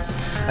awesome.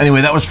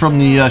 Anyway, that was from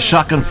the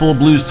Shotgun Full of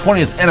Blues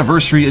 20th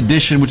Anniversary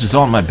Edition, which is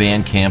on my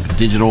Bandcamp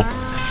digital.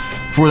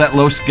 For that,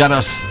 Los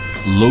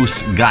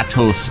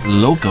Gatos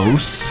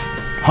Locos,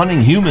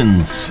 Hunting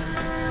Humans.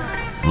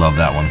 Love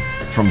that one.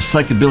 From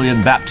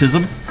Psychobillion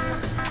Baptism.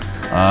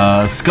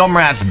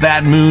 Scumrats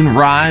Bad Moon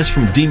Rise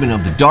from Demon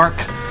of the Dark.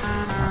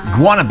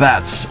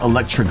 Guanabats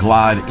Electra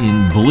Glide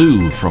in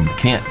Blue from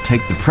Can't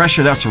Take the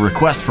Pressure. That's a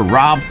request for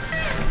Rob.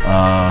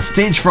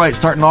 Stage Fright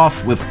starting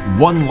off with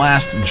One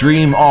Last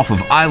Dream off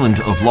of Island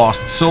of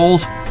Lost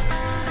Souls.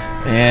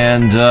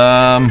 And,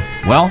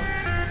 well,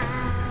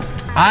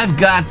 I've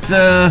got,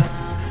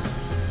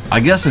 I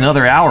guess,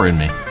 another hour in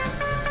me.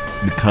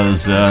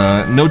 Because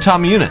no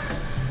Tommy Unit.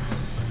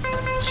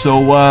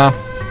 So, I'm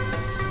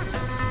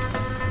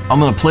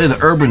going to play the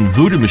Urban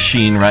Voodoo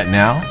Machine right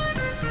now.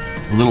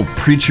 A little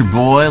Preacher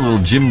Boy, a little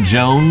Jim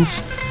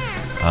Jones.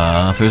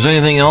 If there's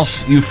anything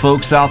else you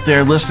folks out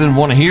there listening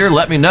want to hear,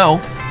 let me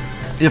know.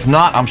 If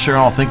not, I'm sure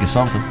I'll think of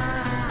something.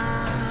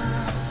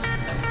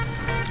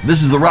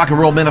 This is the Rock and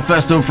Roll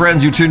Manifesto,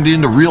 friends. You tuned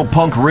in to Real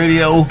Punk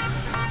Radio.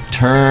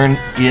 Turn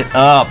it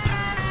up.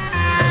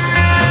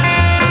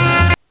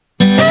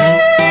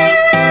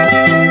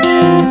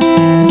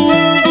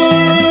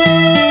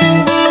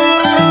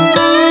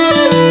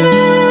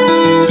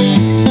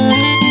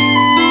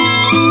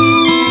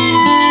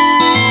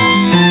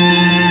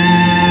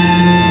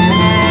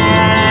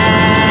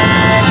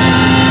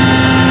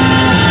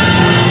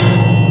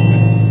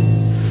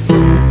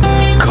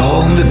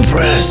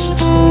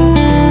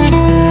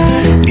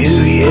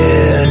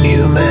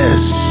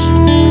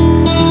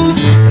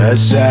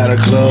 Santa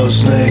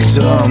Claus nicked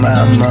all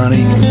my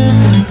money,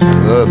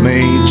 put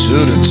me to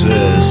the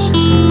test.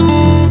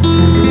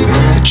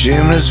 The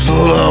chimney's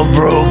full of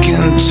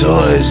broken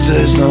toys,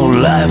 there's no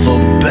life or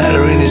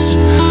battery in this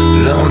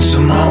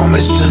lonesome home.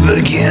 It's the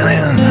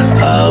beginning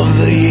of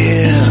the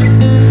year,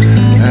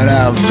 and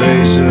I'm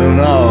facing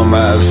all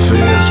my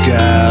fears.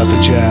 Got the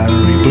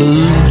January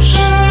blues,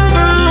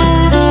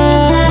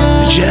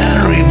 the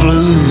January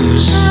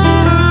blues.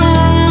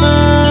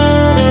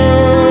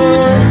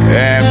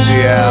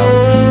 Empty out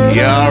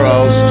your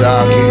old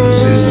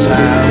stockings, it's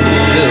time to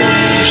fill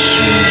your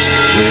shoes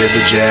with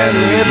the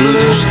January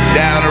blues.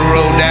 Down the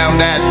road, down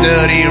that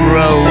dirty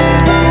road.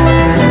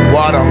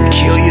 What don't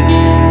kill you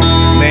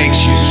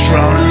makes you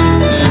stronger.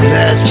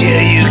 Last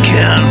year you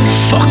can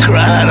fuck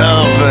right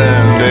off,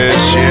 and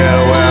this year,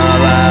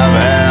 well, I've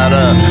had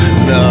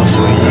enough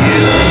of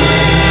you.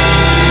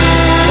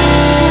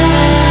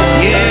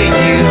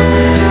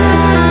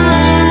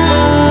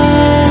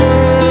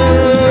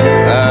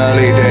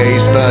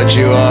 But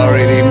you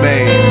already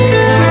made me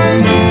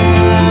blue.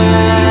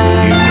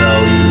 You know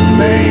you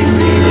made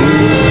me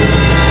blue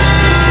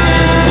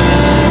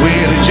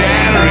with the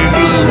January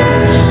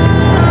blues.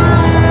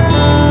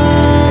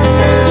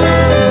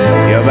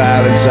 Your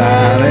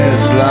Valentine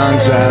is a long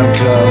time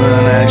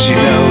coming, and she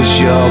knows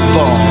you're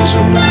born to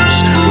lose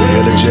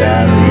with the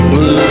January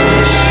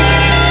blues.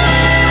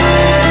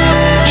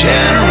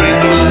 January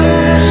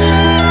blues.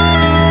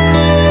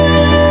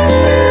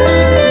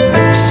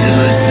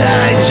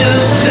 Suicide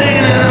just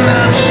ain't an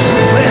option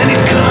when you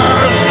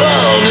can't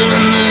afford the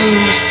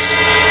news.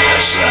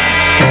 That's right.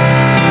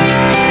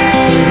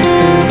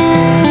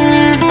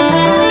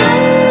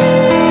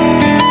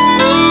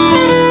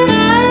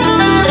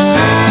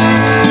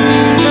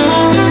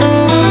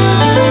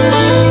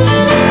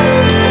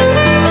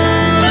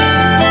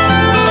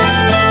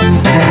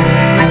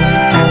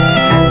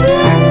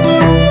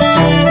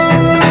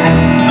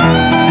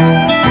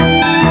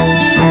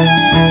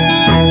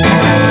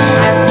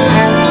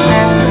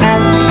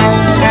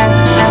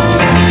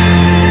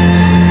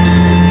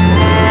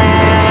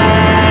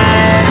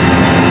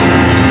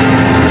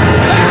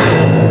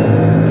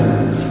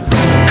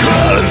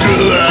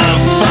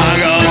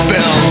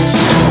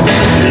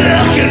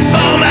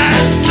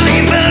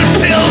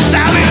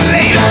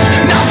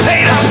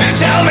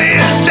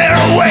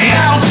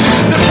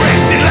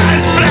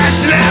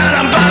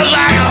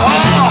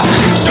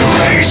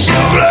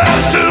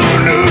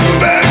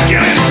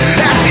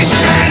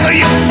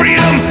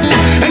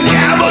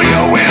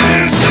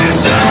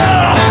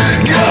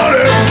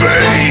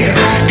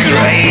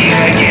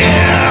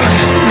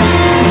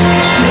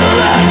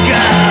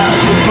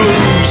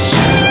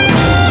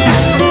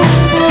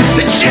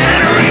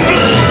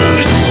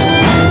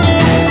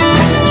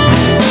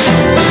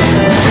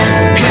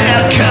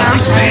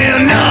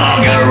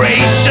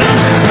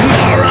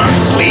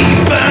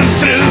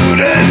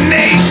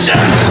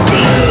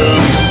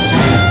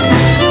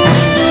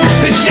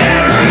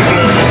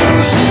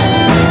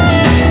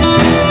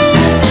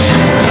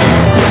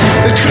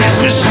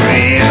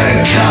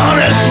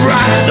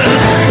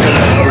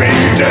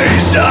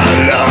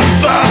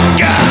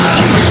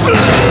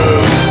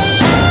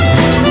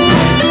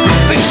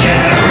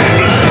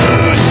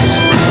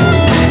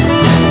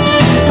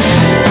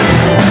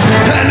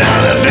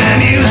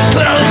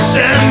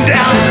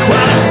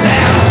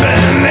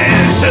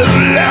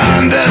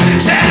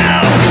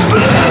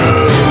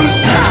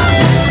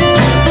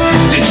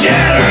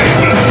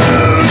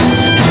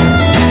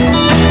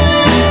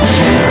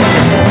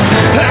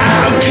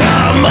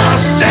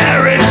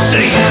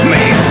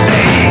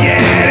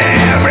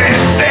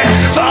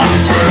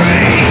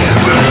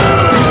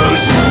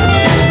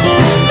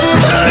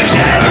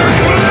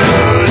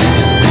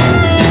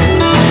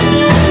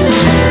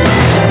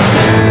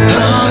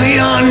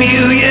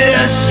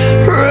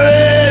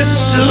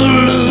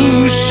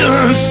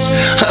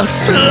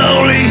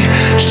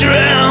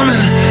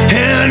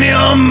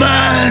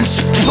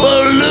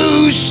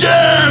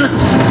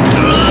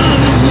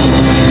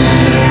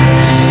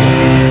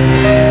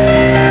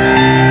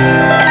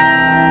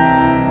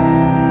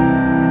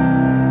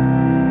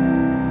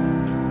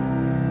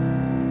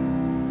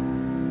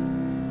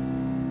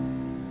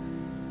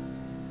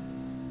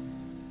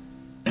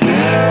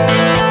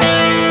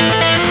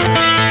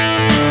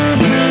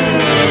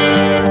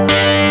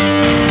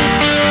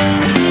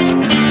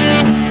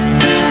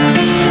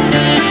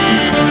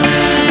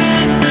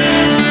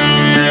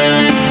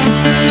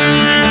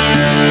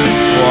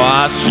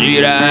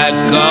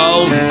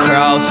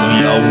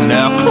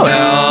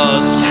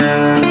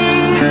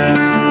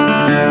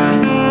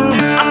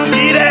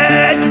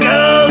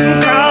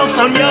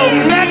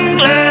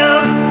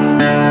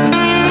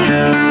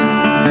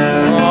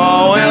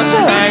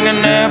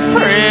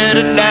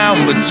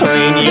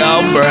 between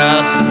your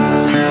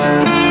breasts.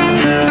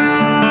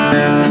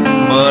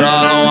 But I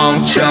don't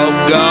want your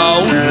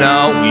gold, no,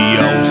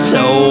 your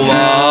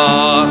silver.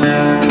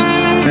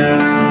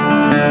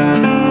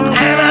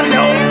 And I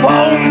don't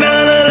want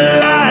none of the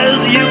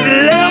lies you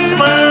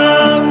deliver.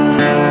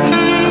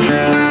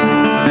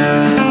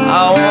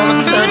 I wanna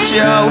touch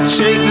your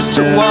cheeks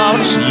to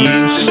watch you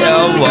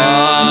shiver.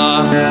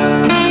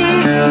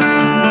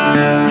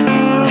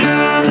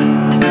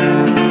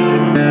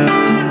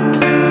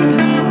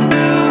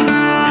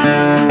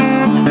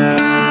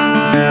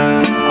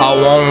 I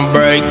wanna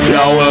break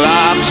your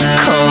locks,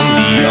 come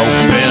to your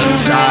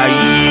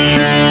bedside.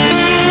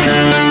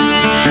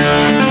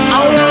 I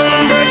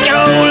wanna break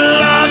your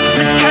locks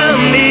and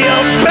come to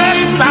your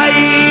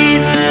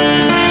bedside.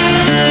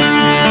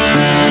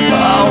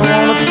 I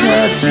wanna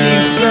touch you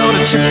so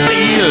that you're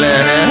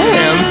feeling it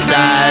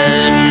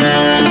inside.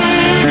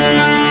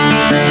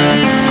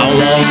 I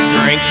wanna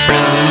drink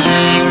from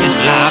you just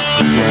like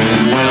a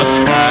drink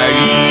whiskey.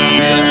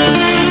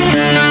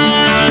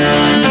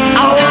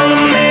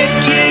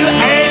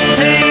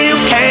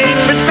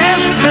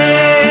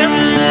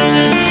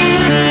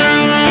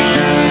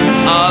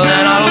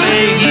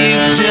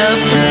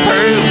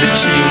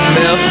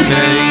 Miss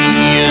me.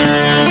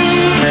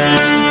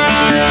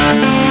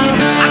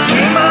 I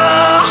keep my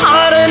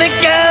heart in a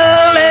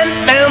girl and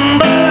them,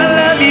 but I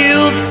love you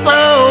so.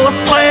 I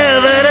swear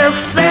that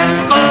it's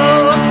sinful.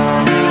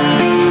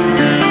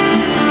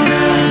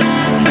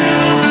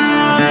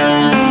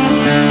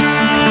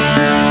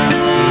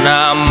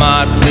 Now I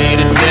might be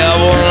the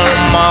devil and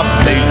I might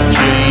be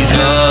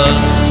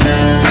Jesus.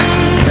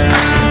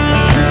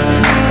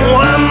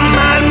 Oh, I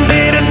might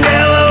be the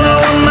devil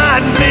or I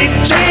might be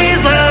Jesus.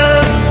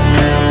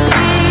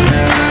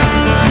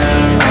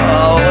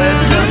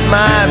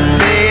 Might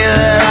be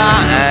that I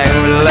ain't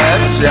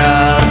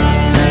religious,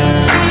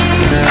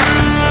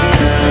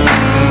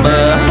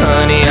 but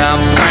honey,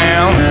 I'm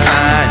bound to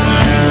find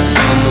you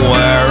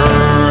somewhere.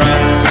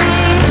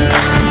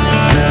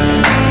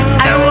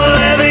 And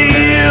wherever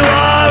you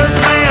are is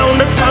bound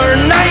to turn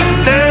night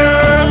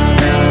there.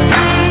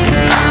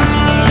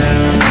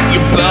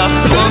 You both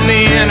put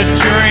me in a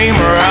dream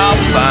or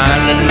I'll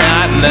find a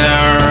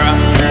nightmare.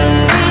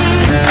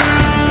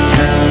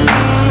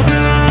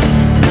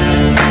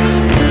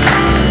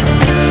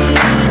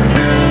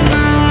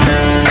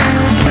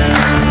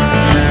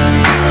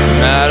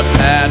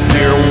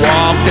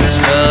 Walk and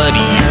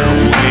study your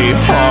way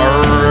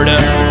hard.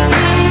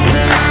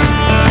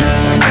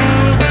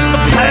 The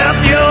path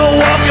you're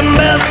walking,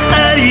 best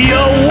study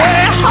your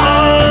way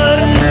hard.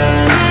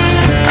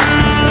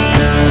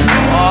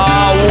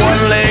 Oh,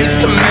 one leads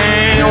to me,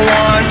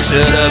 one to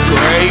the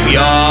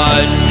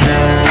graveyard.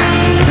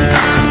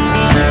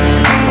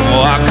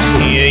 Oh, I can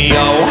hear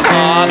your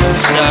heart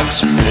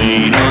 6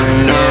 feet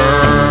under.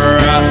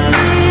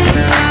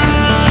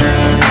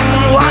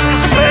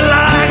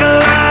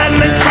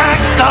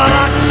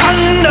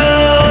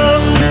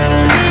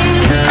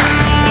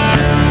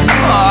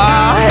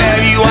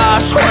 I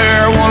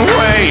swear one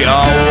way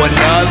or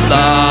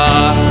another.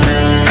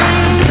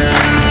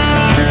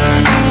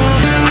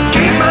 I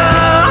keep my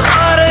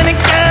heart in a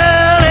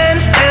girl and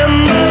I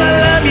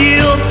love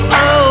you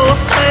so. I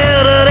swear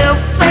that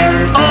it's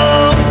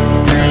simple.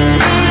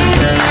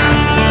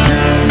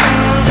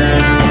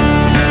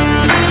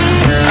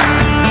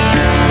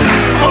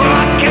 Oh,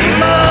 I keep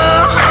my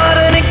heart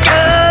in a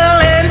girl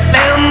and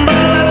I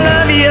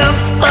love you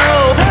so.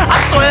 I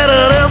swear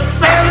that it's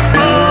simple.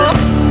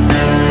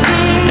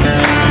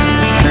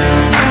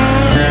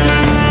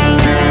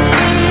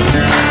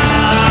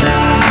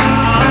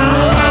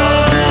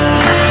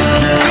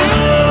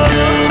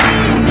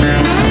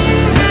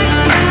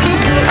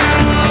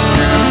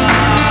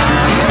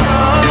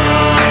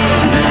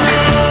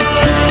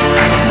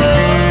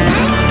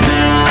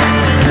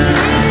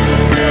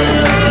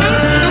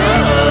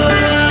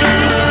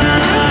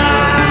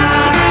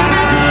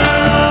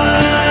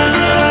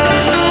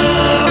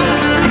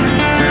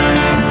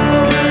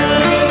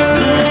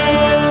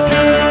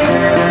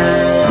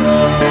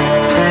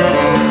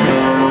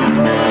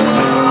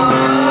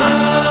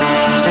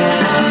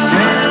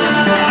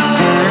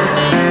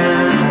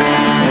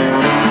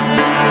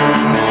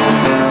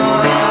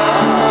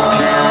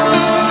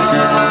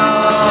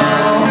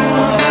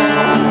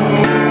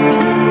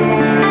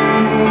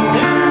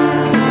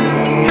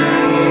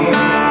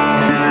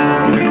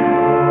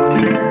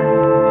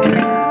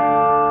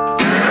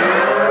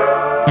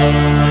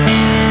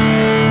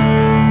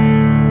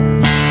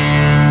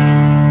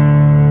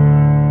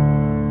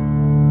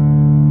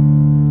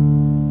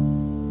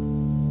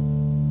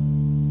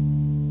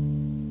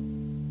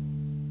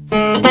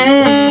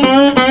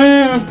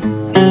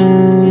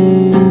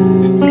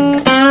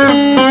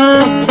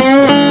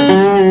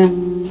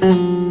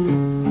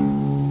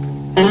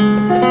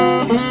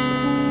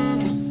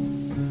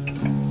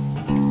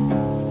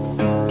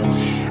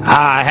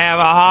 I have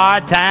a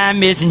hard time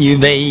missing you,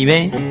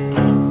 baby,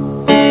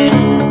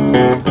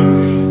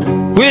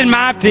 with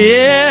my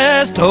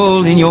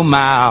pistol in your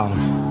mouth.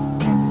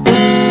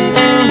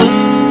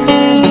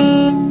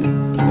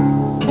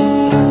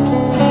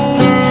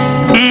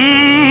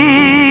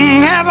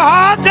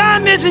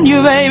 missing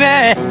you,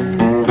 baby.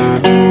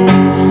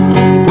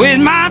 With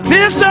my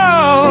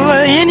pistol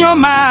in your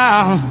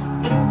mouth.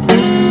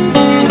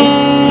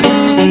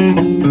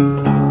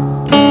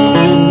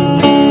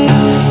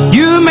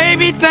 You may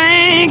be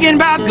thinking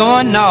about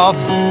going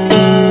north,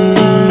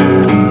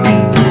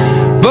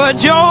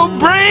 but your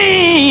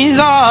brains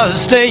are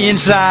staying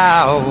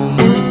south.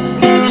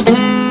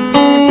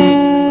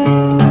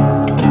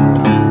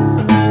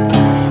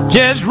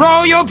 Just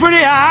roll your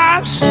pretty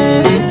eyes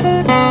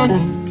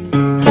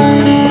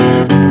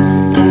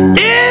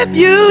if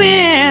you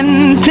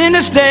intend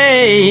to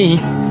stay.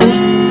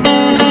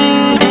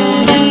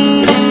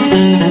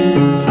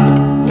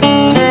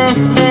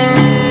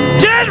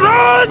 Just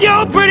roll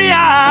your pretty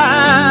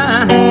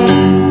eyes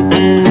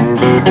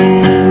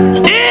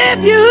if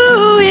you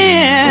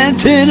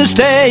intend to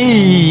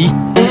stay.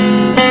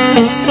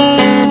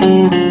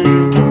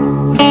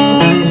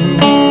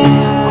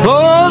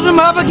 Close them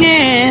up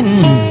again,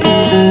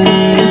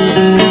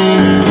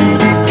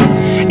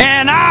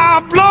 and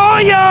I'll blow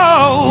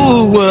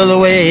your world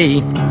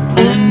away.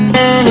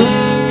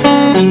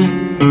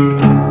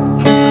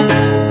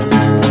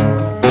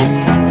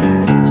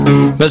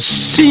 But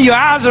see, your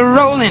eyes are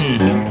rolling.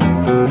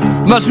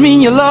 Must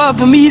mean your love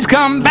for me's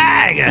come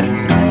back.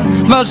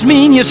 Must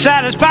mean you're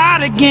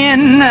satisfied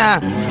again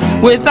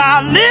with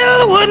our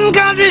little wooden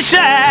country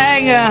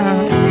shack.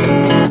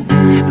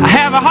 I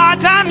have a hard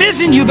time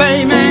missing you,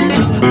 baby,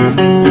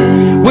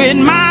 with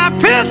my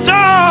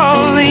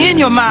pistol in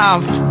your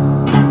mouth.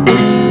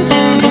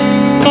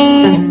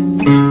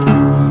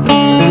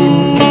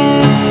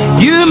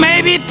 You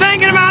may be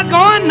thinking about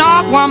going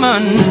north,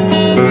 woman,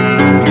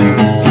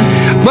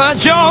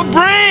 but your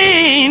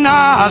brain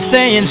are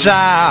staying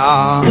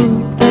south.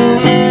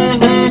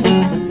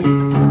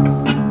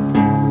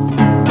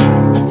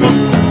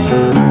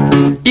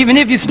 Even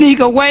if you sneak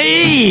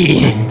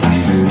away,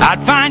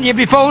 I'd find you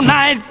before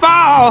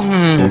nightfall.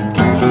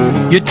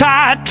 You're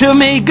tied to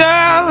me,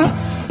 girl.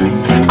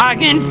 I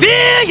can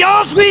feel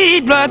your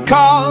sweet blood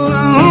call.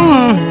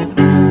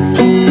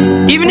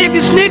 Even if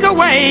you sneak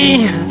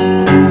away,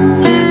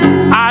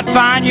 I'd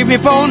find you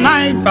before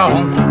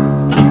nightfall.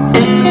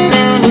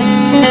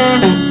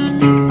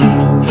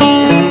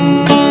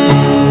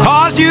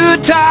 Cause you're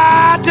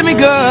tied to me,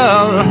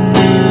 girl.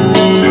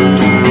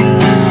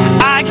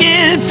 I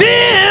can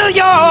feel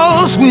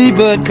your sweet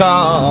blood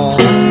call.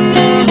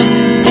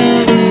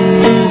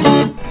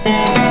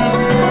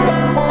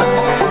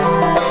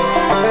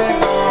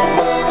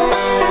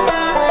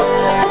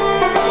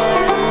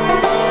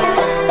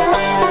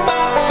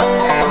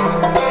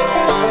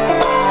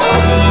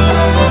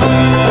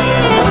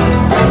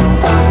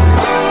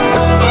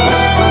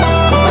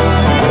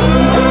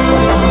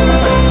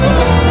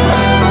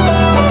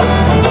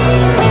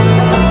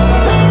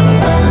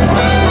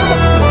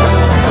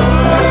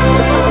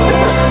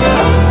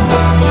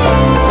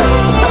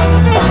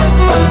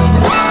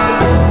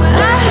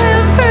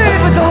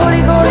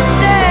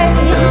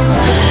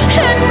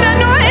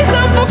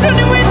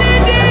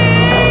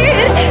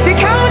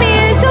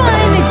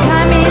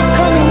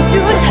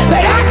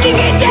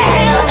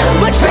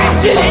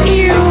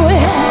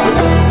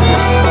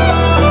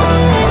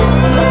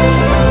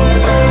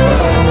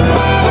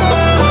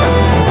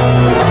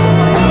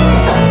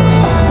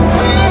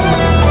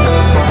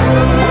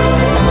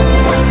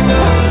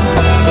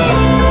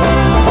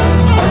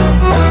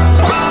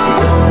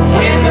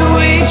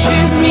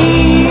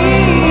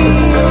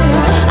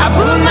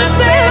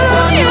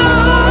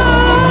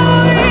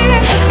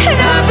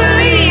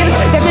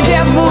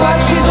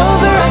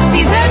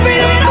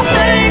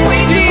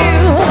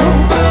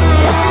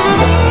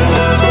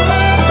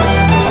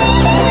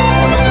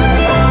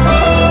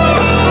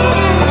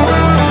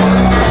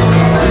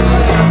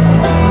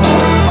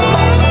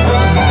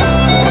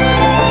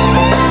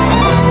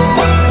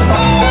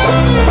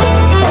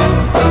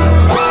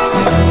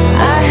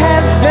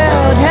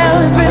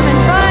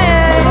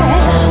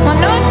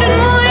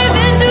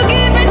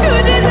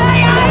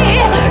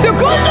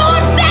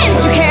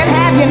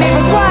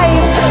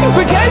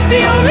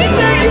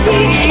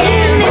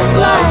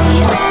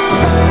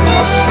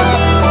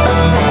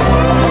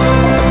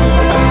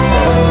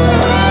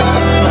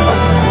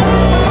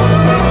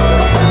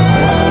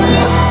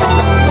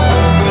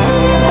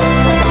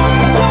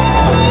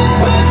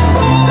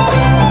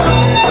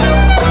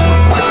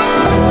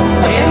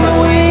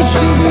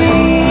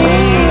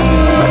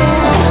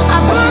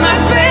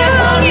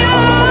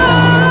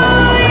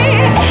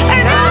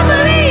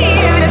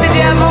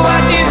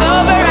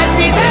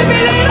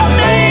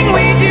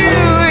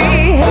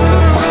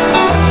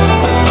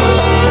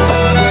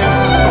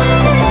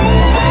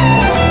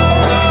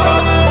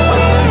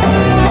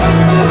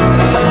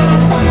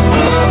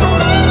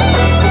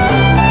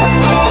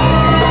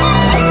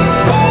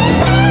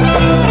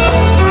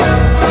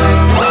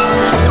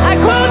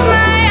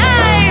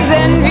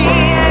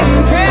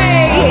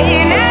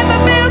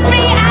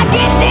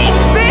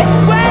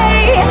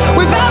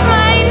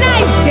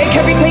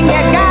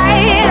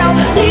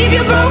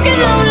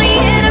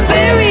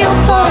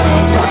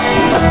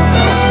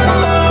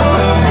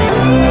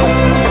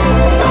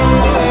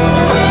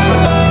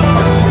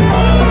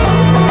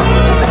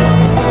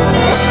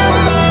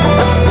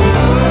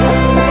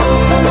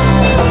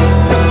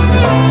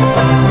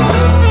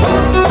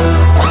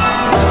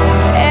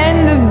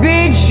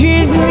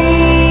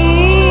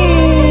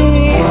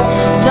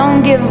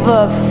 give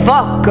a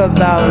fuck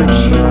about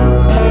you.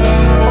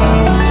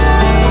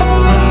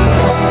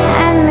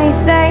 And they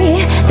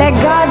say that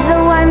God's the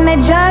one that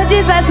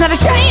judges us, not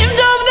ashamed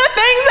of the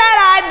things that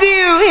I do.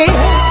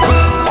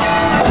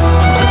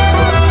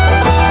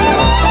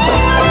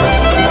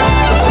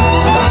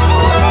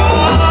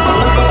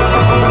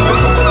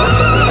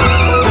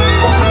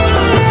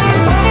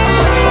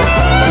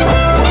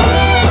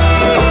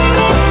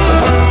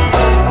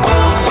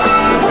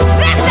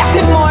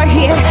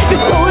 The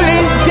soul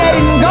is dead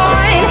and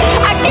gone.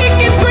 I kick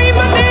and scream,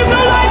 but there's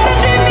no life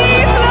left in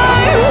these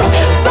lungs.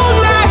 Sold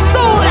my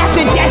soul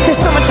after death,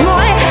 there's so much more.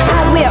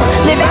 I will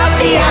live out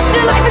the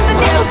afterlife as the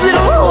devil's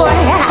little whore.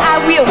 I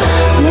will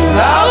live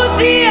out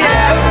the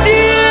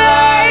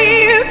afterlife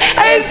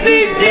as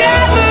the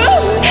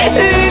devil's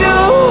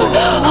little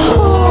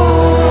whore.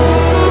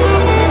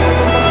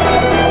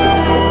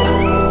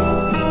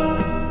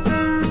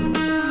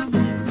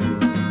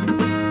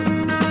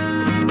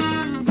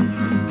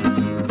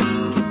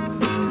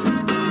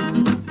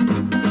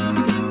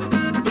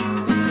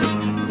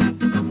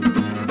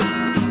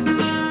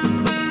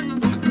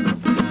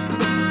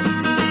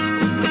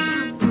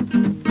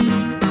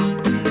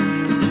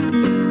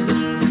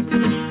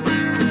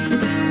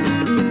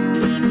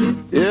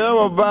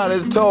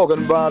 Everybody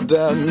talking about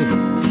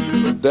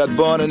that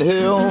burning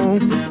hell.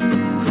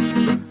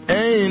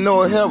 Ain't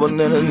no heaven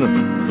in it,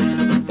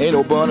 ain't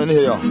no burning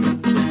hell.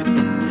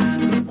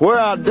 Where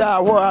I die,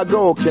 where I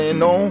go, can't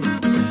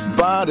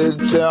nobody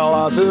tell.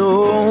 I say,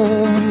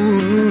 oh,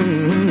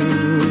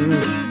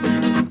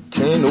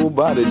 can't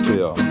nobody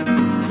tell.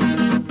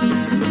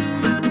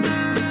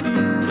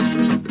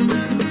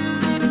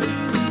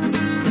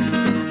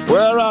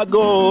 Where I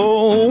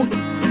go,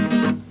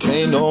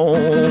 can't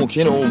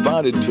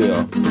nobody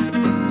tell.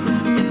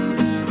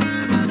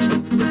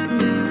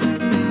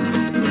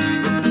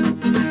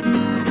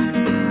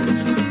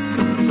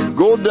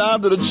 Go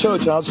down to the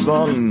church house,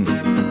 son.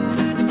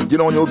 Get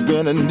on your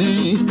bending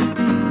knee.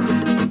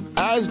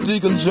 Ask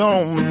Deacon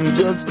Jones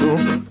just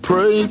to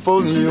pray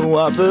for you.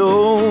 I say,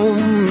 oh,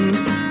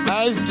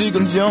 ask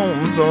Deacon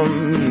Jones,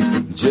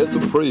 son, just to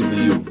pray for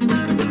you.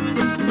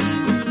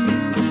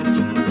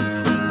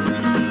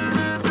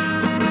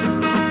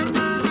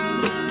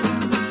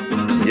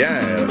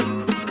 Yeah.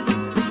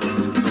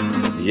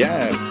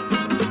 Yeah.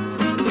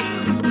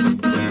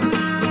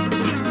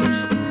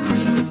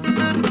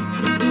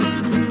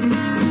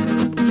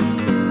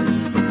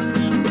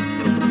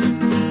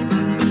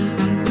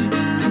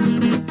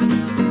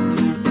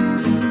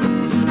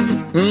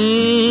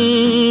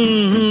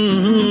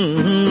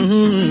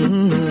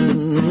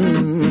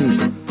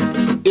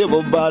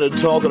 Everybody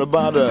talking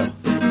about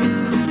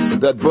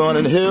that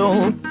burning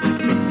hell.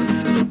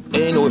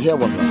 Ain't no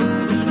heaven,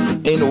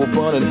 ain't no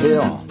burning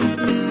hell.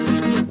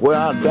 Where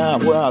I die,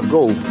 where I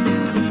go,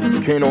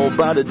 can't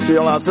nobody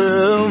tell. I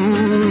said,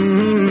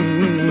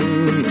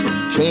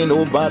 can't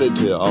nobody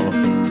tell.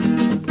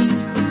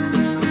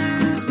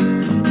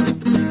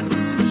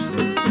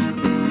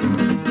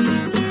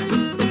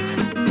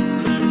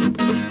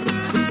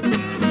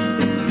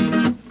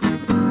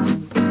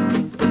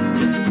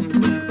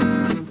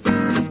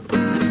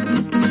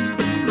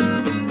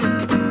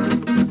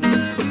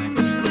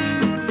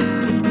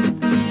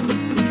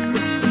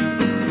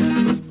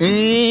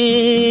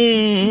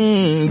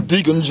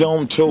 Deacon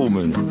John told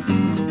me,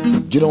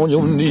 get on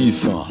your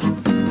knees, son.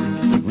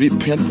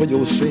 Repent for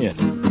your sin.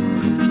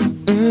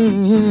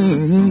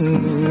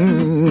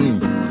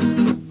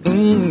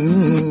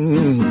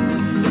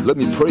 Let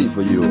me pray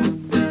for you.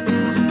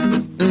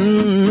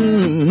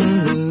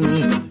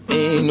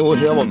 Ain't no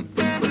heaven,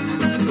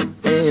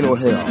 ain't no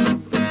hell.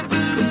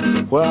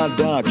 Where I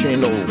die,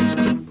 can't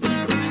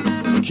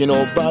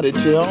nobody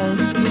tell.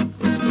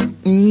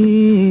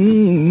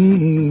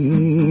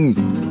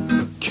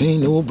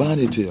 Can't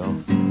nobody tell.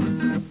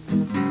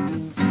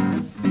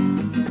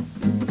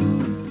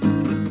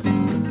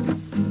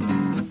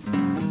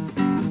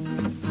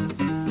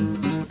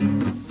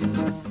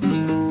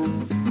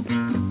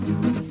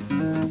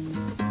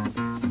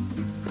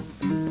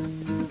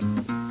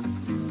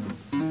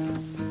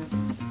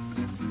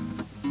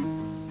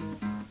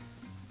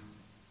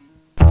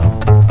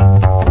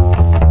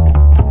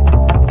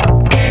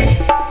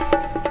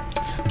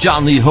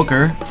 John Lee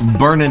Hooker,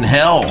 Burnin'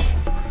 Hell.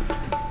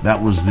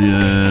 That was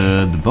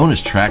the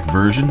bonus track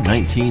version,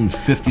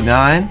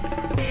 1959.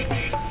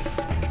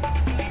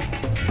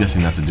 I'm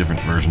guessing that's a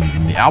different version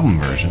than the album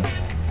version.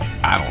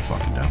 I don't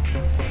fucking know.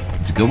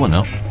 It's a good one,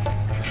 though.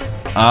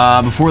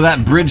 Before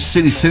that, Bridge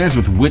City Sinners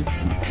with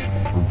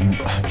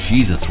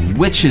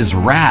Witch's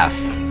Wrath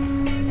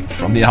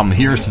from the album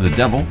Here's to the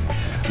Devil.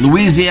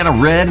 Louisiana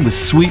Red with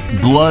Sweet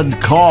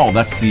Blood Call.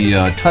 That's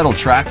the title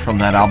track from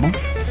that album.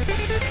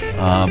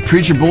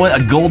 Preacher Boy, A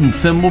Golden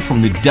Thimble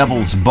from the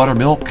Devil's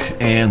Buttermilk,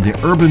 and the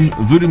Urban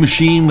Voodoo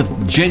Machine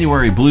with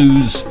January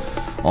Blues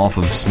off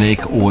of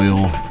Snake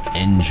Oil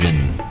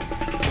Engine.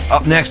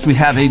 Up next, we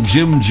have a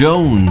Jim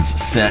Jones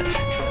set,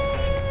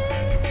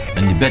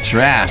 and you bet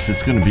your ass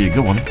it's going to be a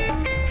good one.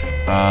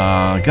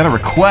 Got a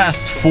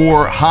request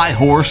for High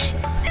Horse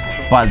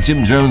by the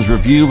Jim Jones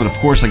Review, but of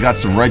course I got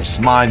some Righteous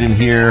Mind in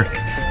here,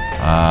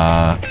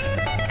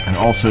 and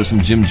also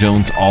some Jim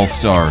Jones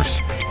All-Stars.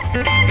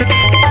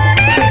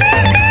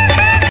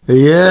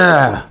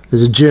 Yeah,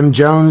 this is Jim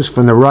Jones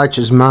from the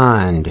Righteous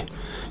Mind.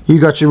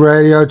 You got your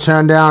radio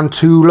turned down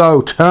too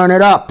low, turn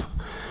it up.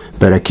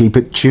 Better keep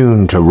it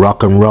tuned to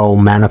Rock and Roll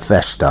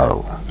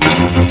Manifesto.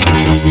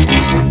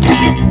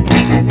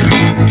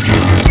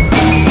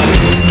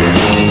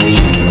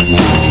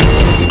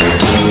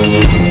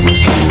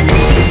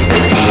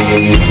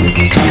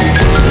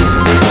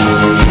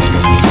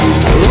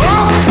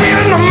 Up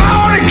in the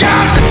morning,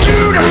 got to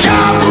do the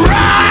job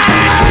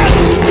right.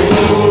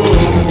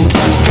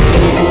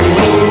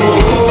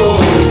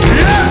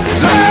 Yes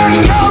sir,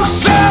 no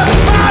sir,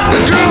 fight the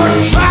good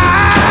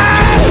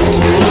fight.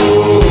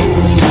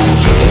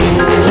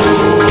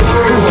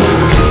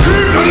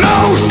 Keep the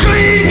nose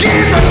clean,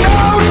 keep the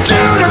nose to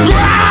the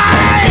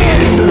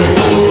grind.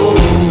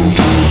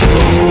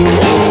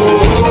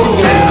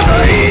 There's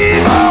an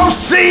evil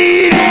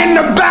seed in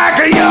the back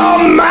of your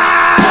mind.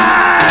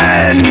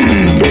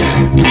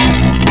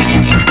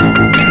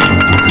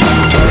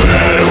 No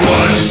matter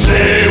what you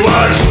say,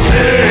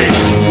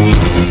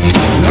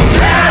 no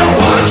matter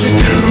what you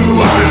do,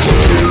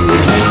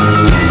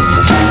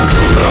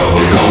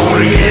 trouble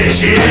gonna get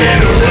you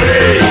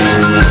anyway.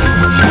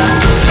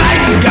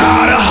 Satan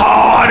got a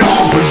hard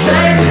on for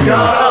Satan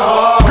got a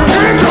hard to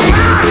keep the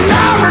mountain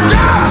on the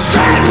top,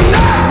 straighten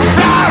up,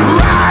 fly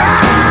right.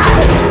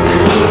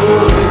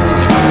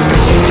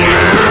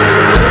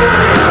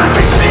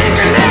 Be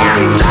speaking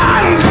in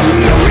tongues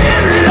in the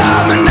middle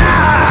of the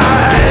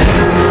night.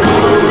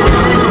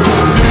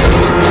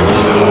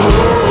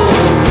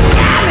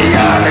 Got the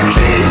other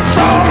cheek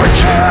from a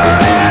girl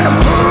in a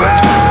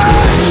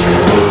bush.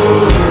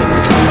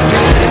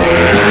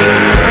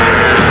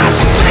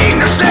 Seen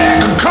the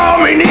second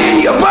coming in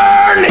your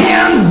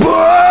burning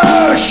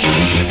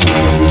bush.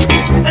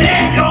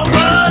 In your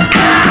burning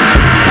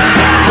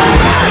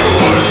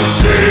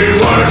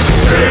what you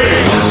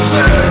say, you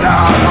said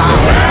out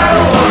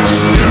loud. What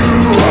you do,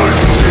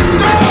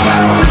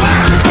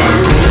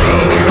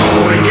 trouble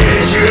gonna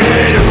get you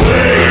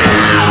anyway.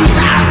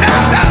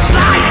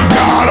 Satan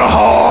got a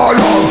hard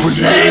on for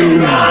you.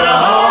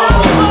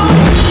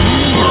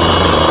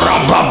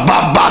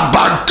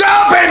 Go,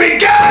 baby,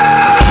 go!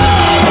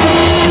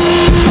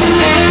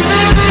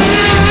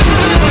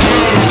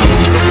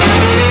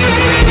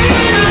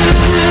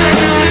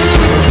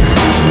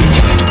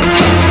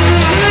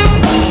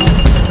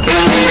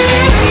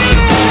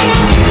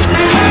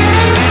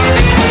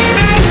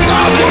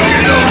 Stop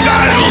working those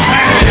idle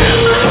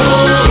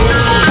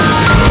hands.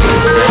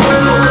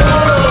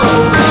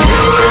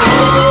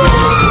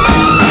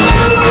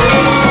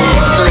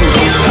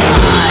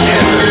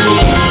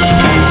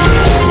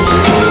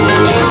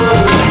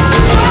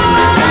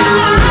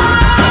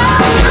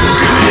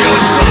 Give me your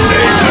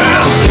Sunday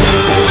best.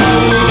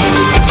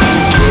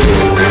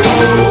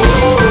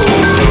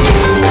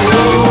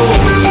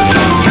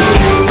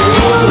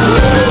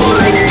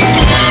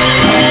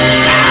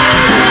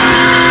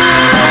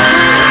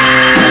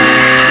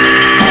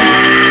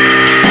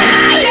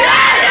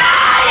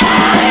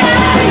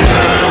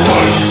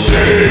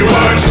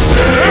 What you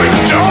say,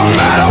 don't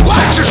matter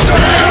what you say.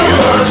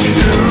 What you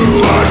do,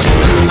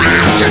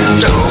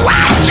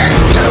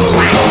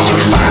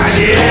 find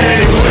it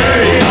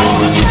anyway.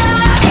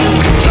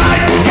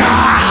 Satan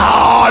got a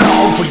hard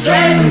on for you.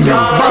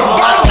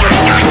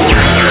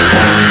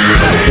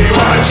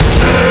 What you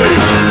say,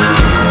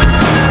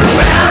 no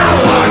matter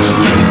what you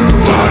do,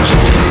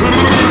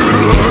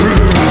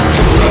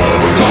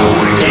 trouble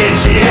gonna get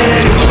you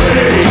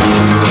anyway.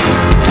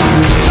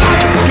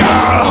 Satan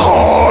got a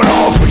hard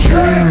on for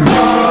you.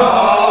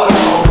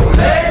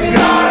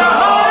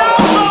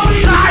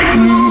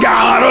 Satan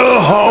got a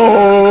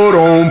hard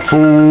on for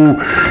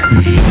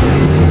you.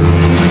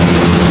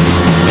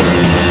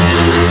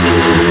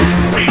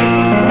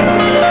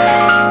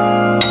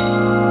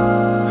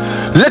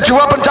 Let you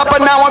up on top,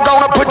 but now I'm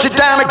gonna put you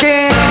down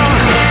again.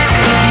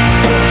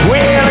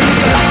 Well, I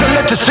used to like to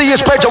let you see you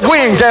spread your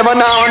wings every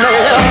now and then.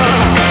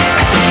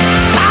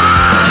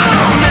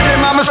 Maybe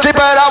my mistake,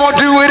 but I won't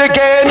do it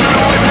again.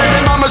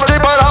 Maybe my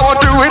mistake, but I won't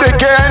do it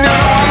again.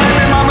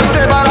 Maybe my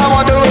mistake, but I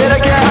won't do it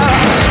again.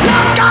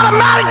 Lord God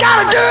Almighty,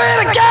 gotta do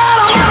it again.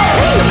 I'm gonna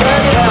pull you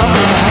back down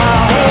from the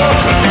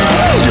house.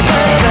 Pull you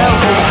back down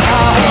from the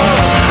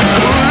house.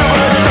 Pull you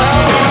back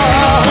down from the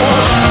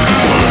house.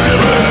 Pull you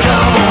back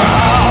down from the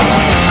house.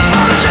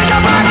 I'm gonna take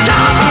you back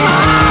down from the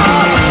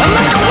house and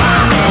make a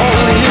rock for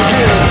me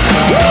again.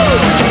 Woo,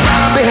 sit you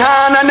far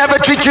behind. I never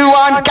treat you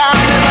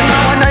unkind. Every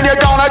now and then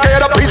you're gonna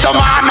get a piece of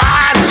my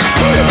mind.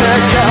 Pull you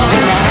back down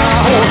from the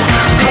house.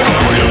 Gonna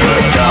pull you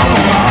back down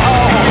from the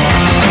house.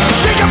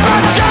 Shake you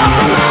back down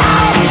from the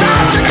house. Now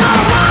you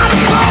gotta ride the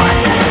pony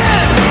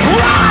again.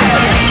 Ride.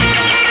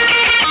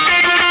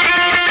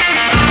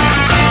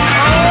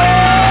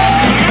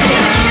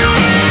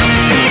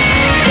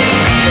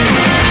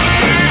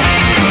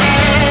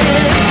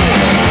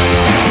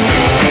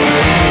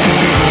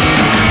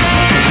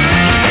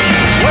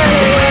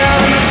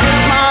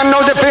 Well,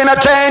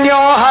 entertain your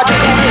heart.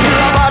 You're gonna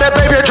hear about it,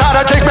 baby. Try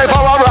to take me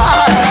for a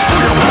ride. Pull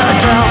your back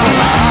down from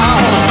the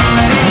house.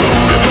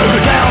 Pull your baby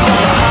down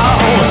from the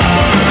house.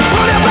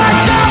 Pull your back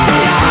down from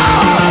your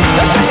house.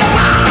 Until you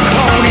ride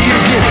pony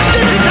again.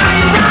 This is how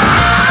you ride.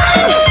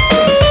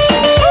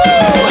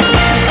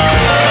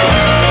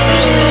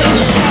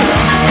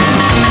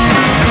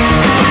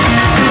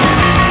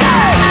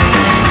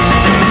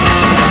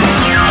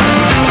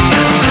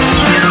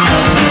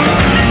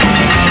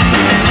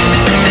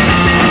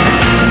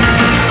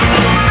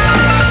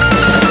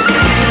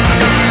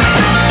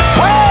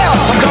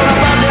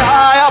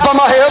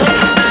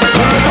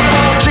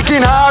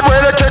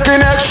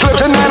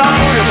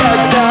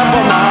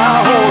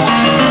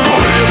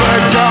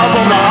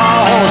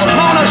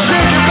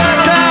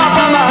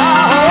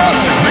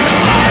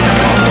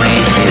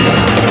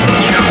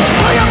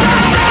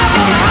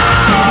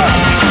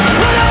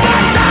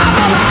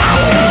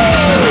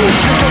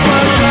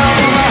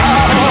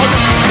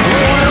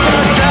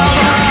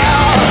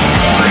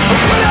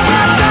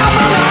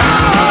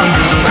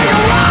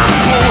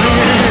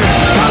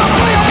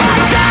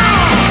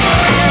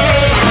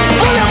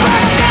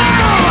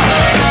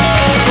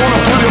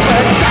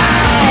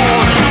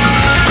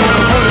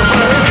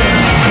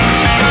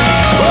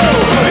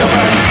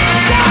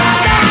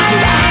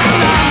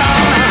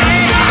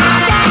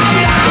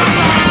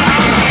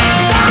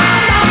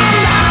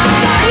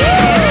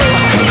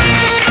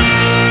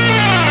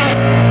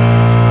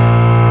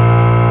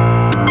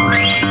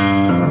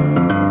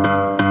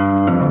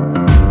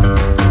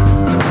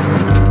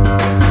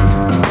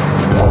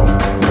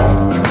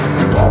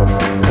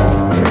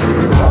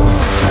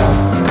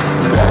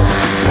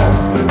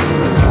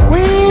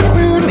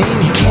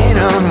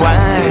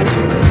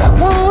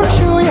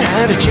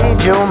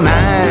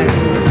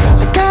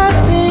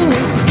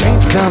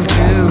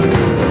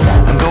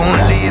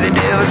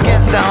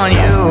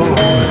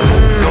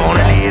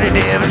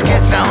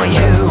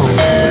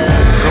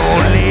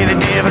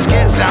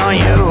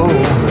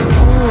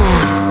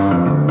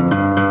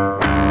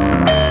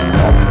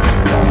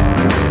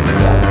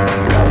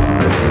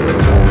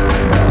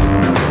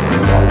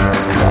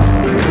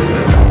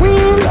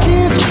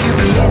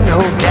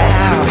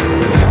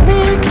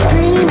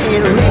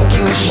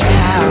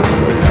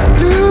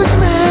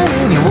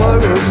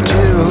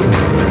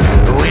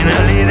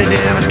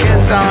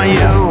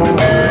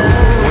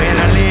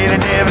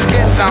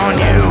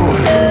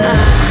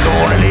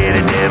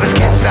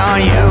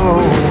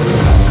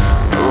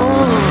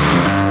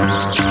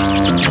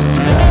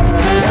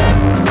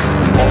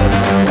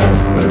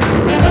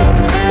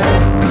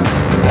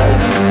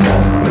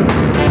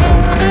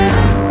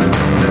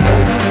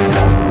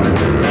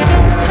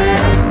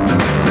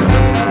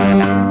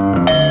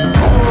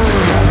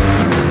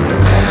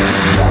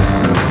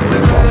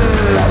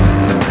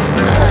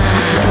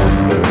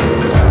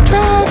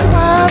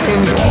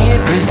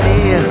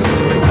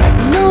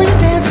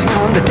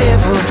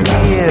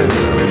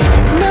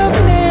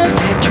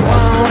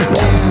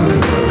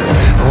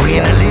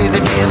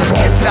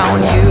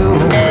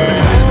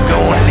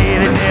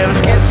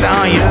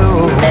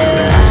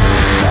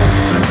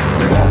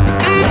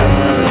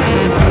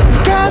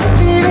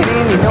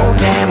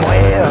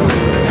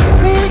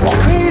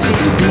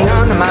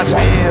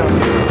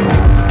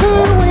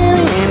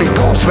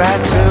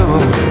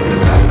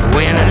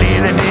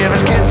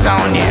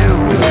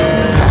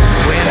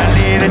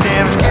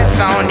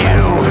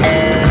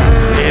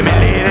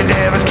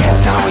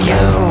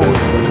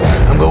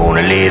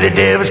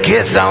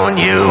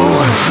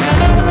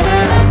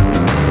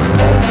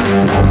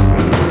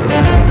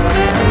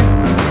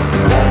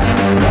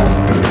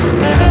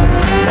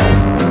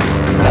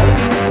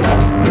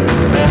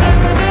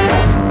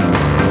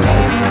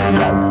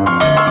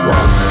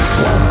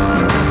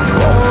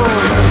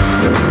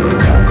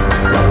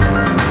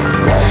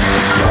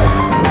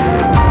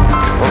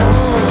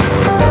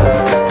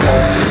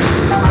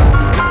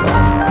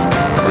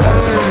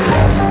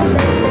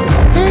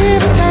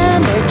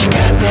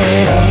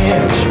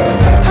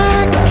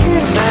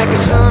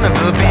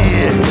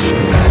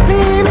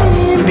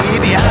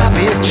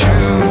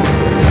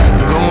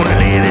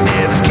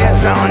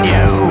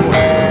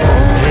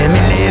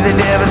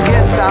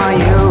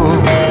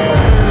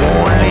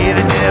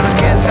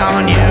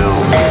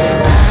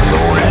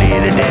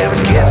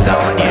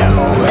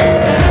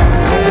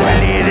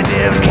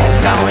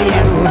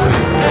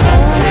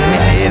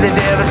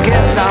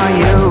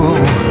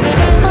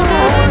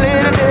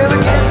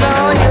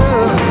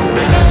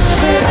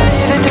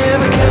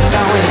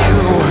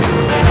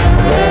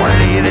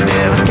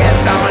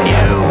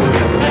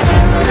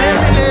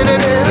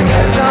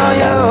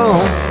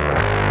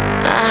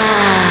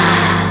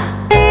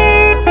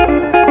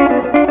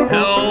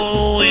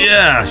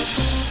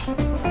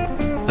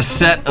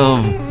 Set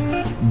of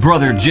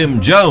Brother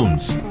Jim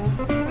Jones.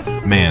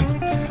 Man.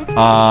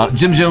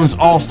 Jim Jones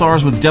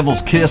All-Stars with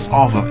Devil's Kiss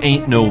off of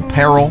Ain't No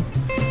Peril.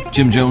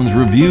 Jim Jones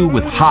Review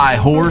with High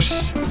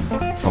Horse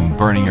from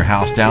Burning Your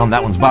House Down.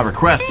 That one's by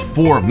request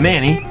for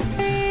Manny.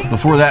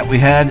 Before that, we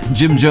had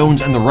Jim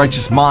Jones and the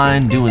Righteous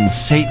Mind doing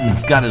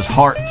Satan's Got His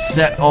Heart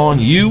Set on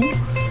You.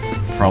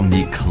 from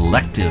the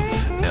Collective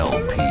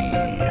LP.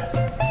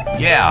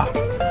 Yeah.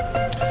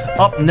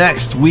 Up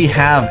next, we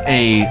have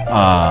a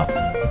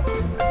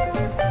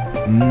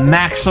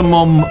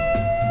Maximum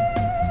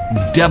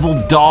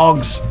Devil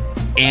Dogs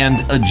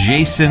and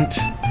adjacent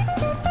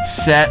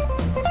set,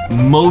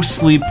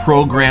 mostly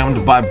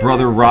programmed by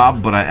Brother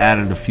Rob, but I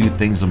added a few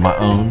things of my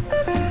own.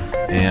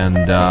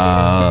 And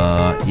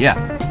yeah,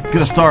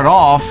 gonna start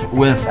off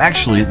with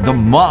actually the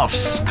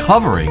Muffs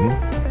covering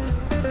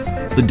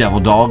the Devil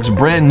Dogs'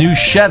 brand new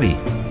Chevy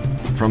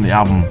from the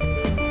album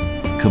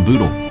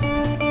Caboodle.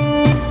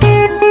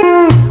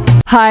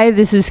 Hi,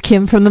 this is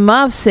Kim from the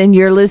Muffs, and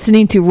you're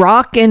listening to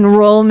Rock and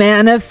Roll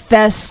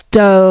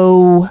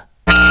Manifesto.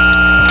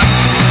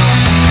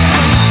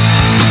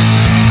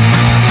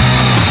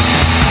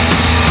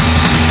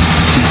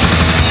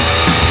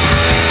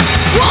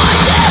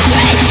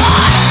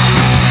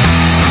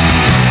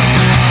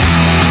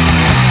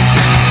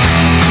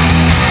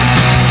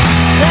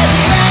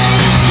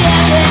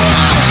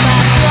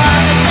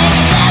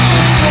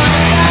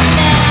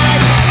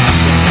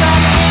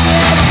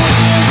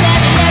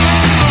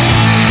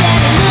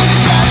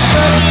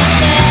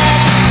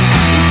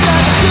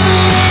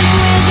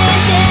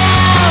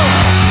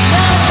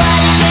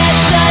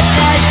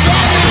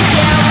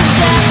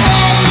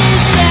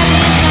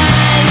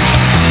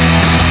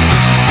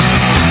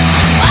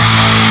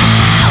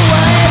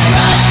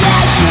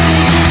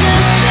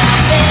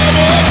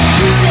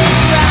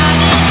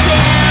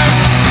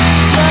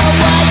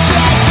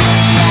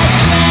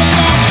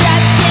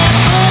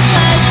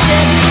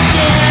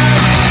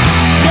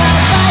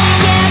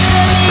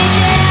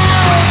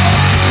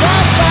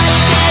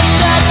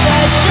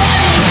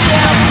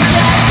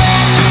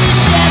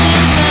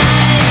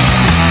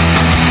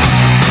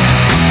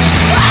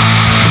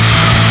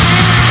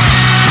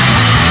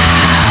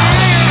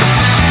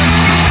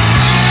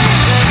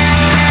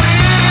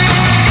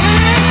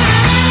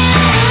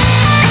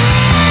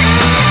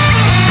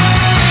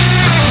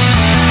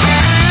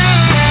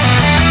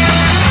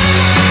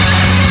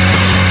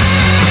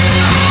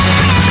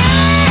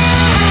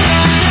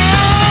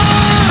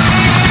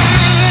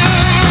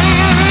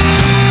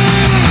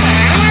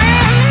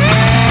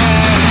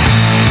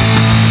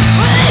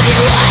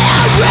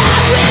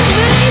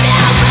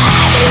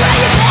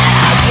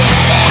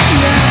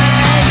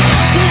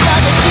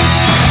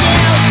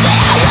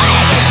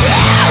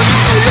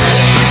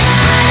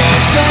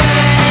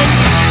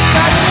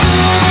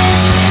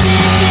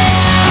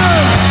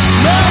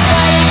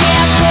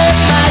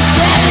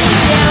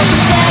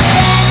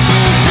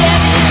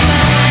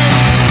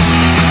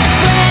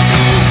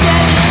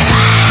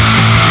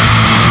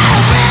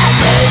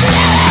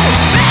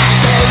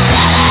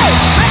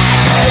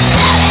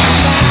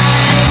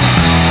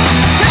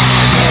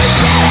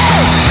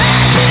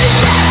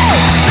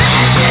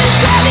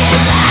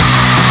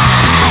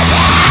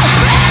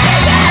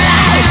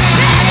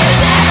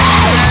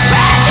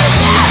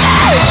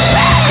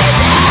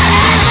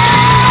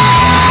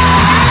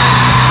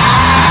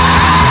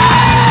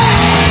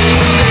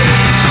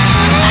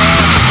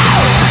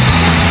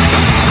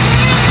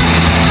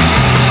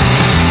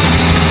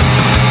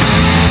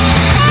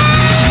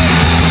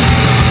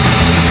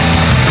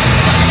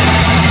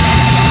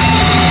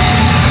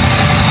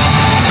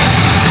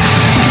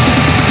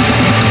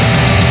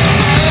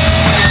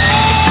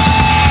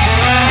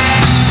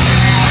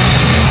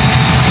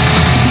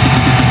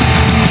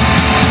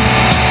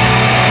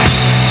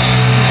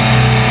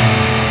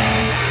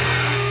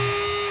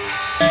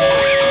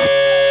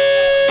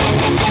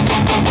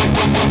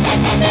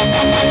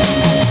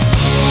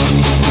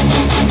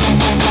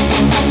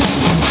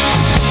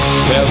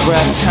 Every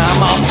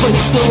time I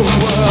face the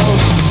world,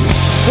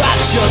 I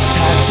just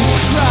had to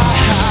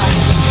cry.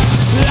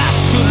 I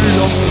stood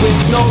alone with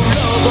no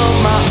love of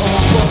my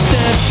own, but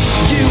then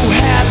you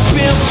had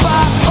been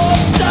by, oh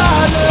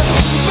darling.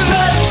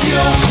 Bless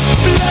you,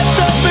 bless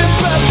every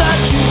breath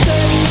that you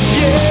take,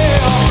 yeah.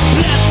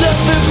 Bless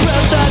every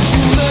breath that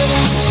you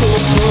make so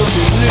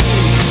perfectly.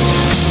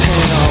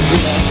 And I'll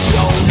bless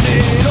your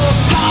little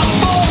heart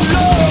for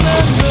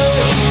loving me.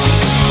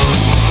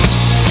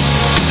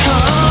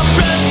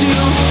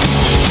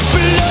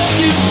 Bless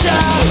you,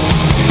 child.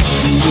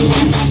 You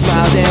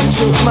smiled and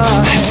took my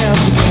hand.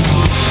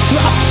 I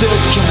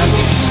felt kind of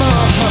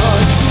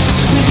smart.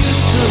 You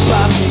stood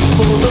by me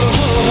for the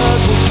whole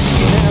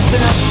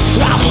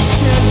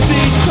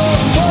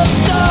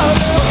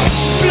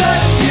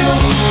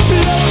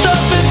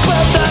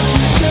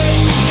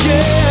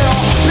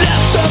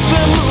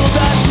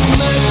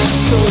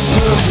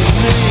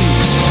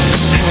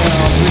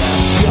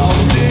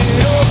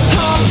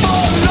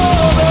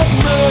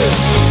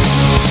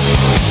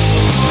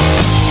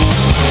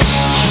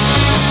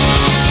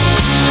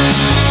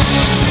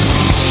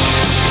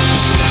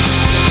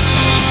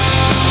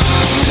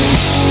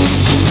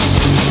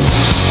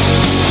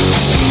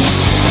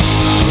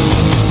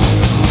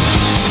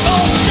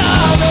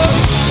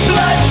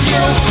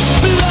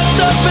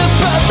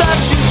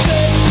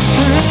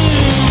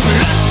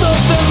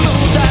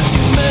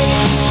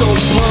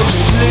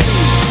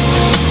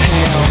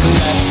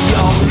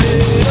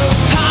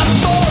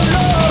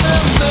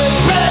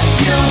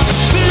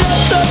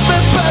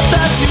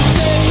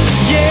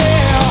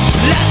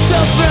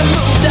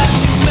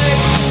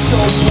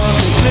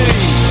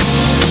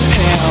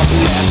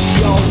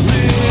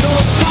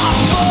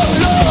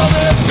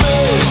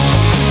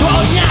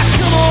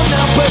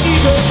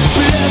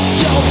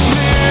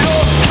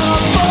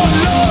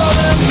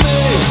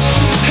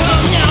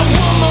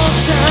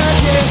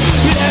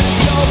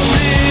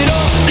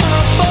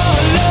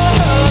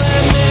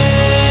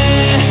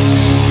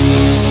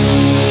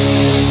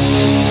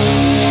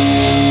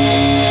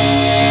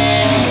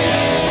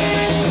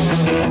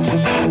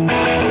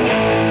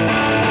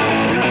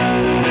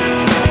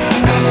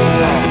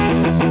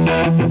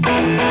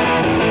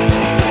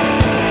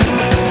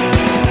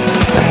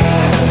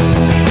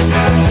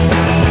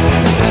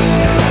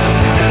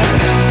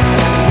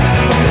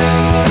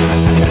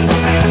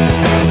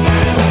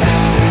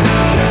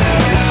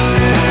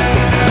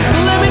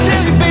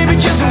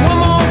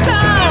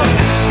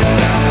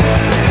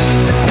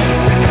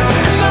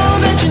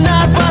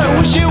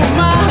wish you were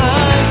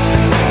mine.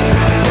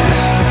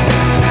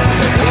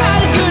 We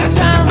had a good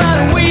time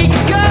about a week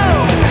ago.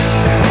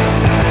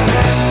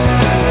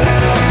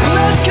 So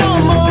let's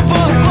come over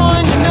for the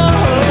fun, you know.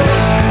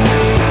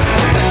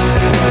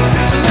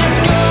 So let's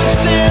go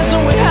upstairs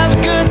and we have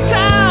a good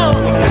time.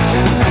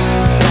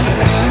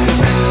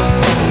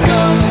 Go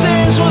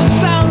upstairs where the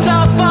sounds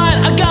are fine.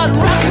 I got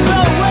rock and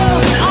roll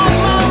world on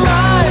my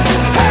mind.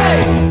 Hey,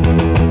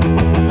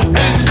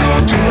 it's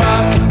cool to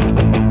rock.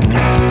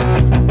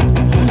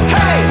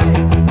 Hey,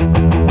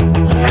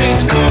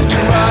 it's cool to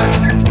rock.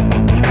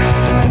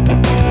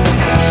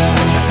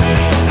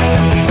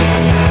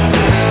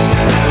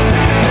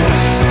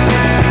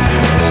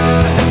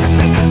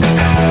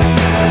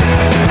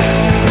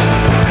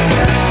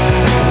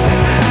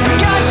 We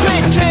got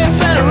great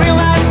tits and a real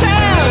nice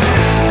town.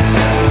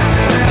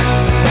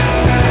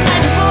 And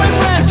your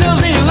boyfriend tells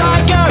me you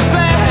like our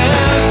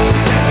band.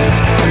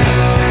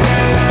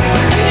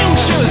 And he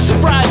was sure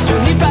surprised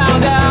when he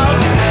found out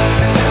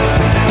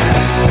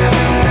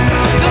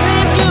that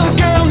his little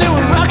girl knew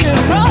what rock and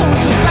roll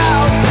was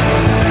about.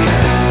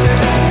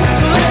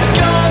 So let's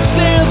go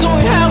upstairs and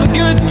we have a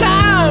good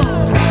time.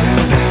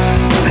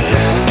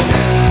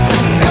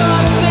 Go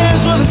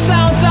upstairs where the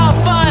sounds are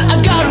fine. I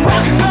got a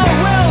rock and roll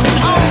world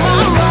on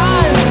my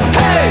mind.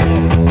 Hey,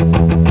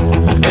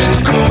 it's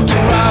cool to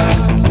rock.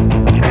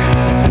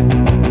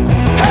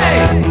 Hey,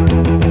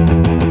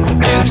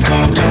 it's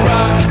cool to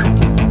rock.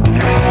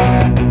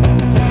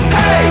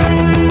 Hey,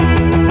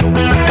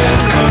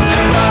 it's cool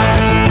to rock.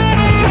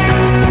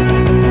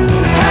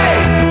 Hey,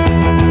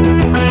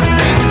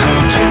 it's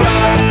cool to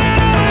rock.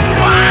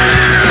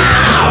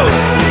 Wow!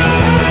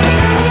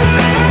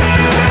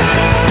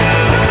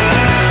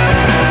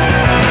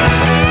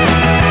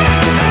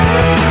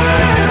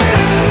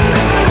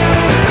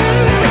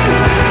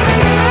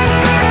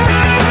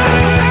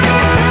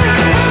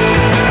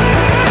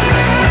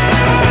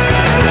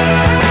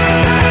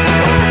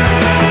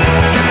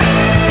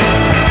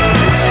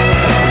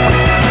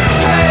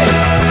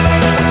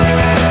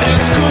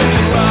 It's cool to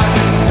rock.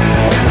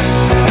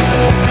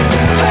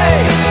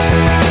 Hey,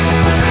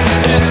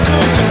 it's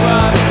cool to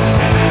rock.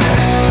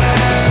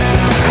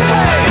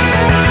 Hey,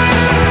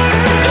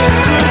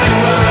 it's cool to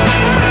rock.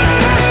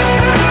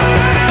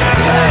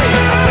 Hey,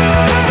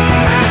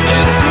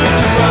 it's cool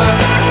to rock.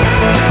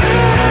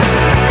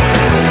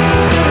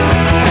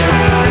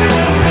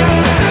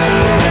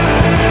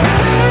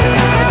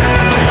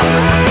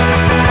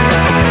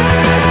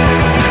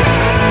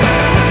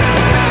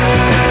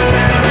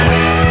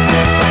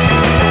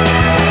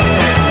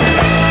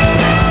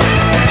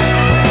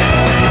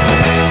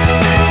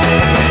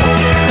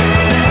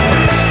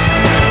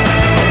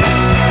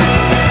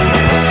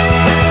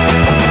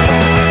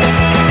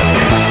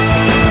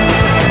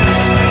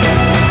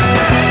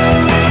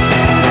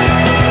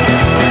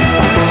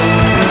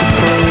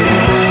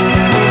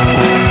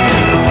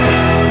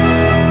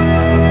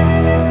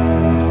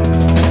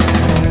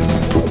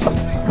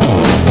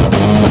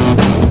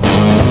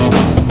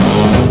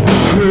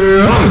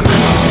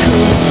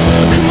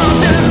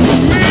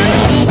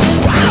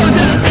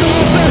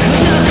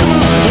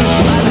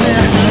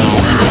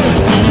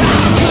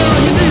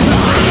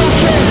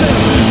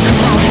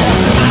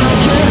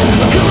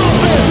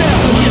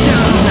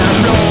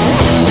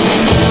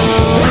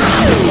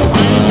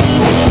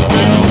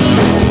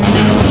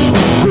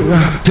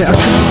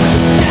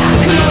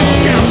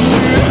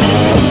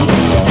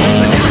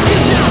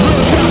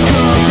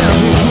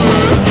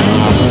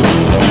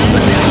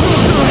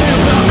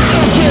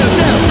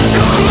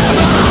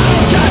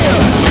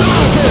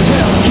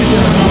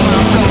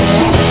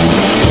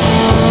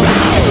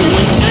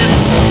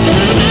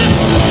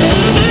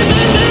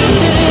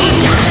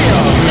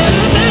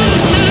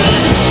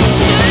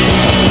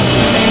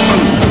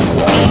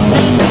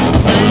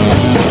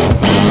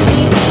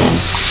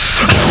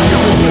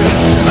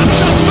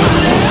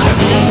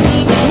 I'm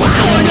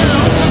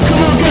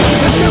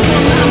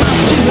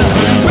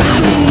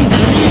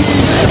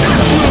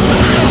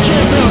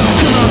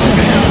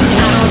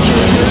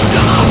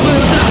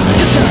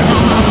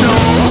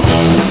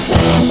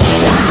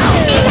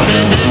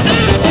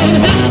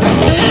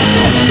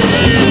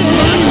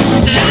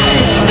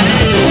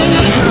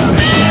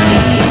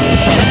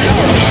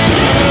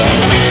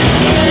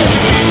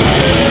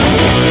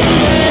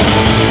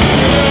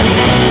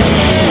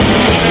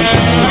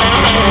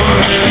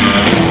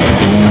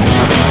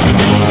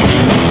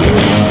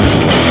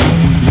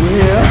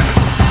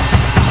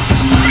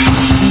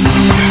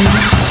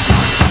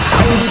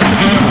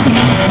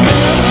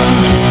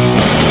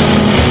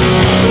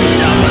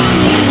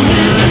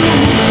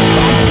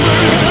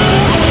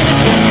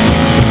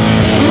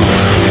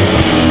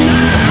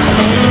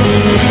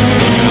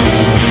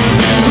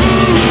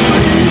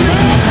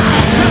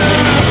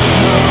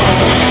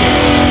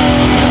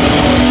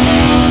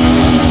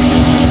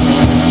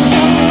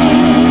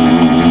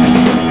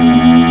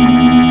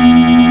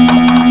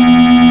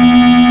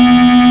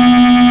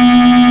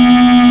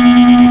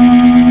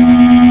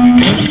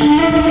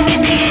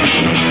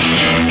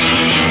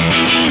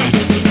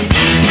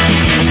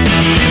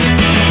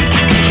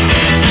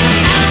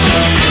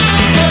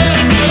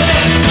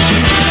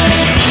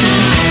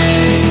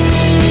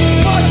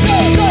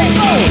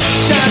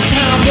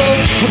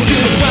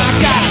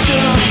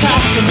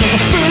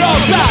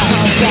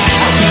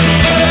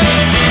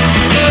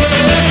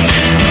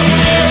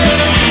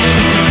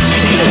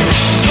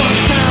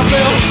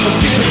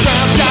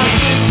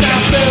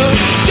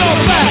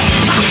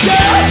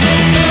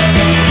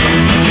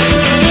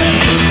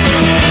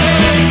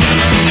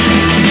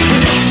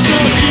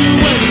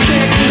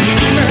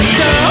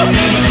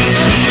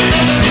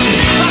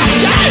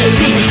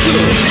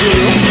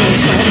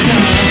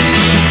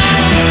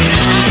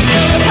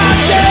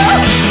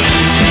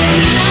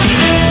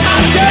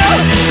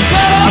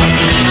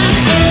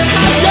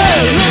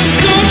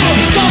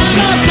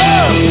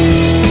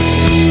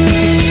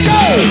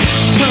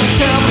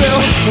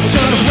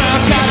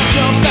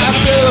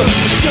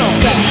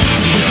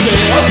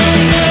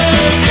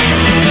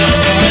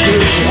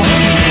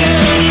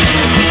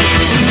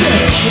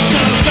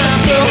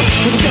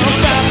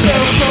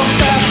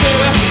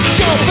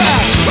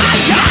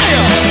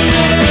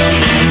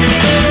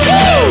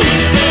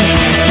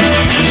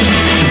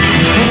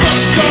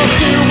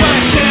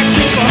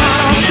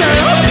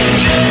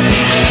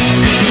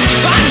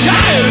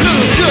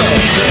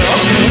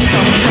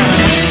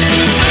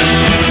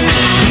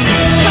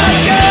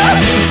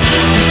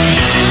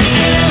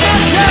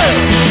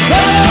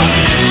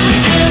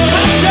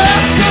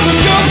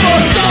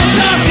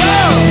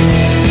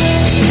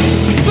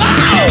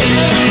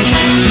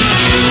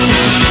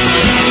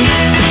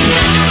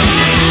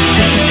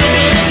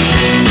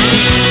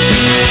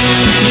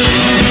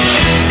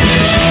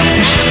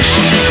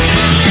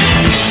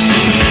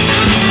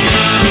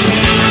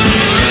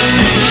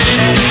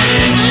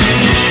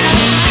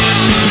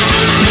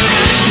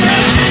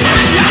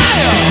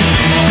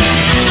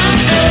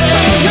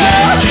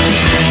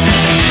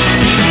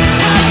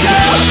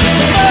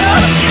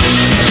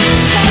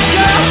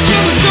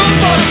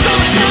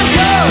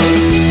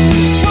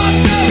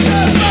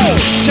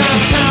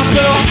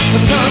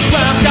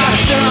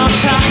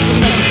time, and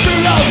make you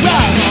feel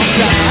alright on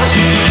time.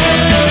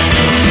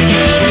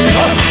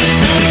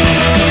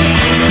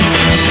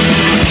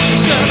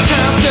 Good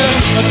time to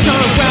turn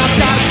around,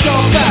 gotta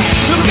jump back.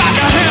 You got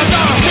your hands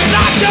on me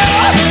like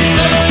that.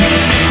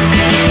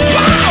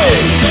 Wow!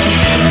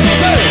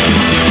 Hey!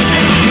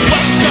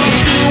 What you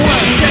gonna do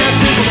when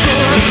 10 people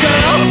going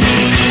down?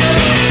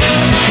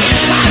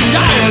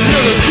 I a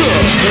little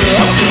good,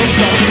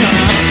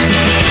 sometime.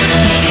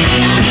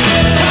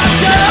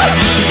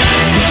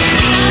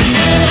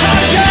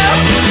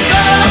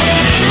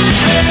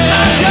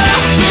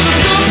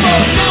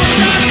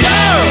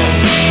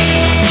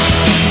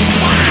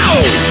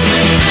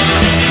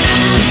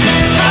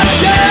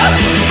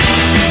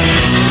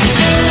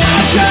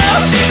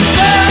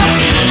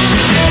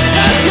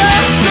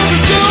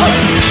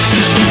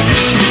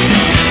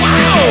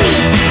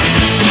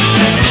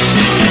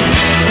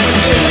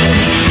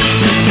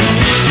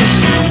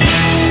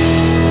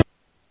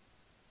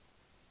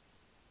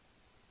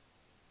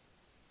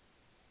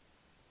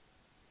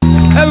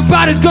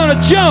 Everybody's gonna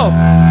jump.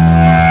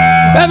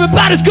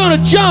 Everybody's gonna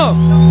jump.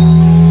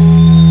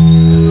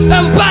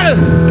 Everybody's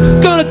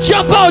gonna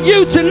jump on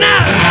you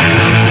tonight.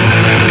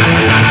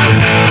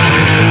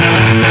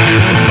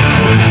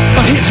 I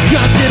hit your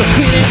guns, it'll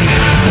finish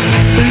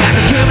like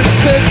a coming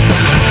stick.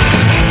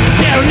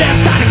 They're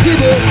left out of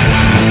give it.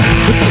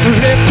 The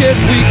left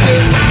gets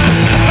weaker.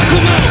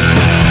 Come on.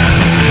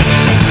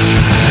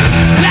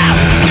 Loud.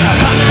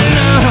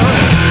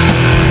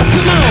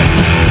 Come on.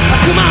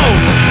 Come on.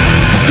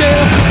 Yeah,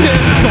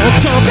 gonna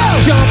jump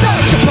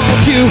on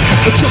you,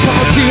 jump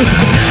on you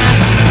tonight.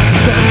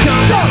 Gonna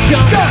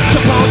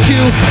jump on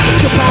you,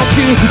 jump on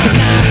you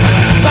tonight.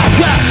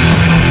 Alright.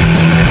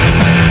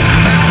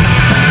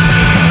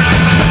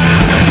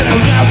 Down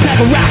now,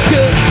 like a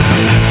rocket.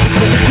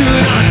 Do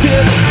it on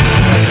step.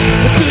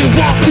 Do you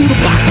walk through the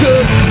vodka?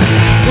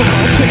 Come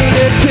on, take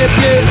that tip,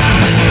 yeah.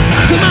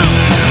 Come on,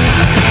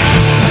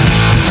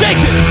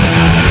 shake it,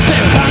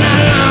 baby.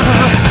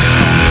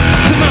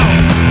 Come on.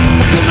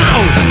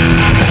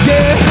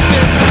 Yeah,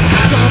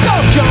 jump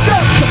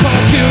on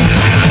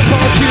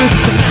you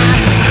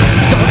tonight.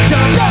 Gonna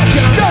jump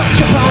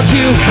on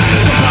you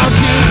tonight.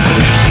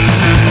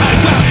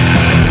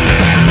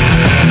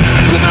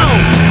 Come on,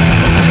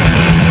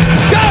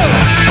 go.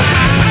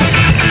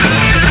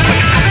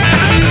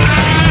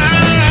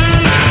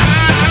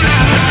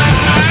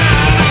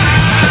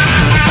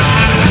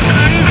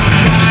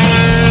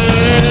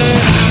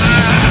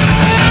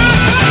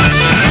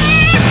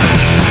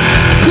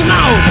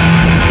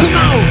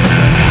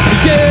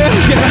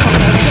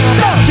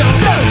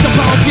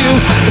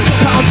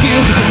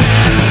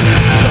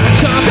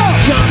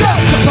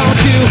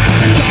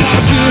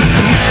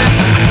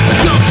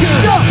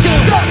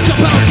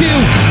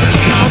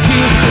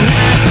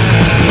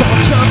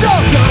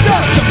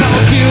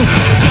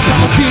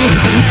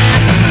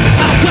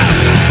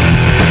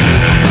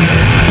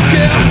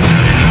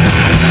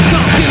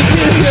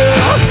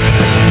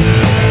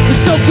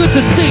 To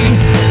see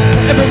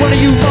every one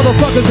of you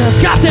motherfuckers has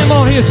got them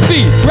on his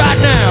feet right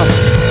now.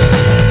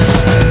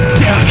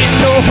 They're in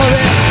no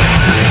hurry,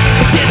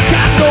 they've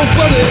got no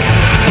worry.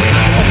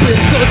 A bit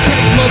gonna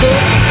take mother,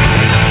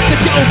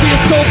 that y'all be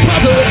so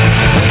brother.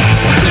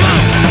 Come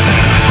on.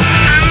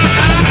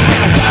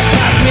 Got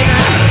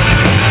midnight,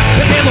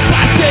 and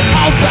everybody say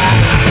alright.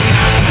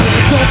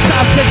 Don't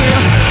stop shaking,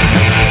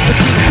 but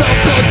you come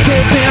those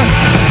cavemen.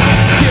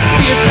 It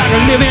feels like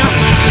a living,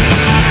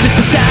 just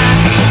to die.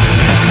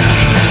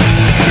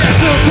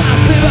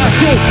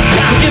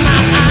 Down in my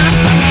eye.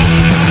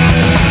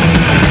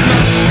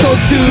 Soul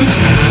shoes.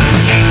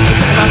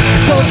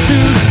 Soul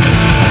shoes.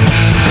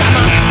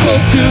 Soul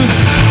shoes.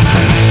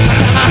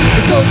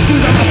 Soul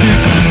shoes on my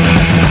feet.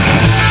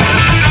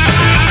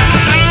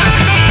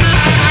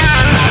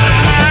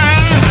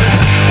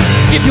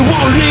 If you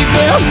wanna leave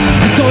me,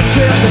 don't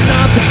tell me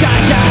nothing,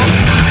 guy.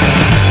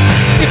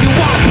 If you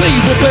wanna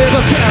please me, baby,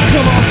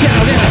 come on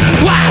down there.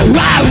 Wow.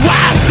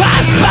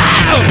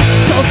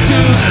 Soul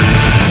shoes.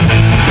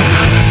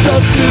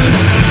 Soul shoes.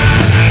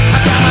 I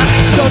got my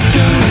soul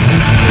shoes.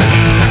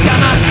 I got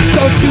my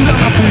soul shoes on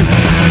my feet.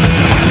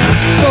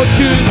 Soul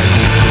shoes.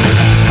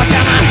 I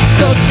got my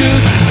soul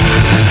shoes.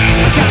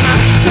 I got my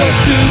soul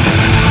shoes.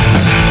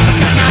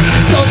 I got my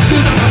soul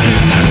shoes on my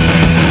feet.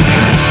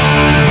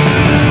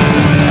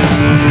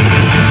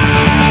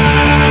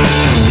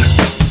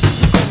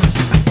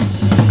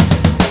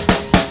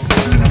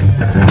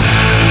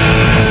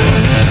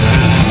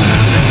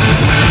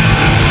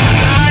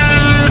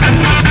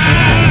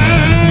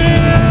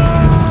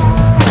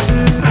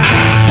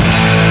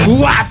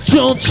 Why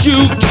don't you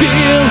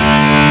give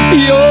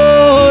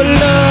your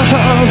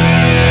love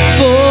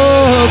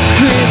for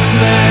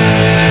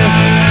Christmas?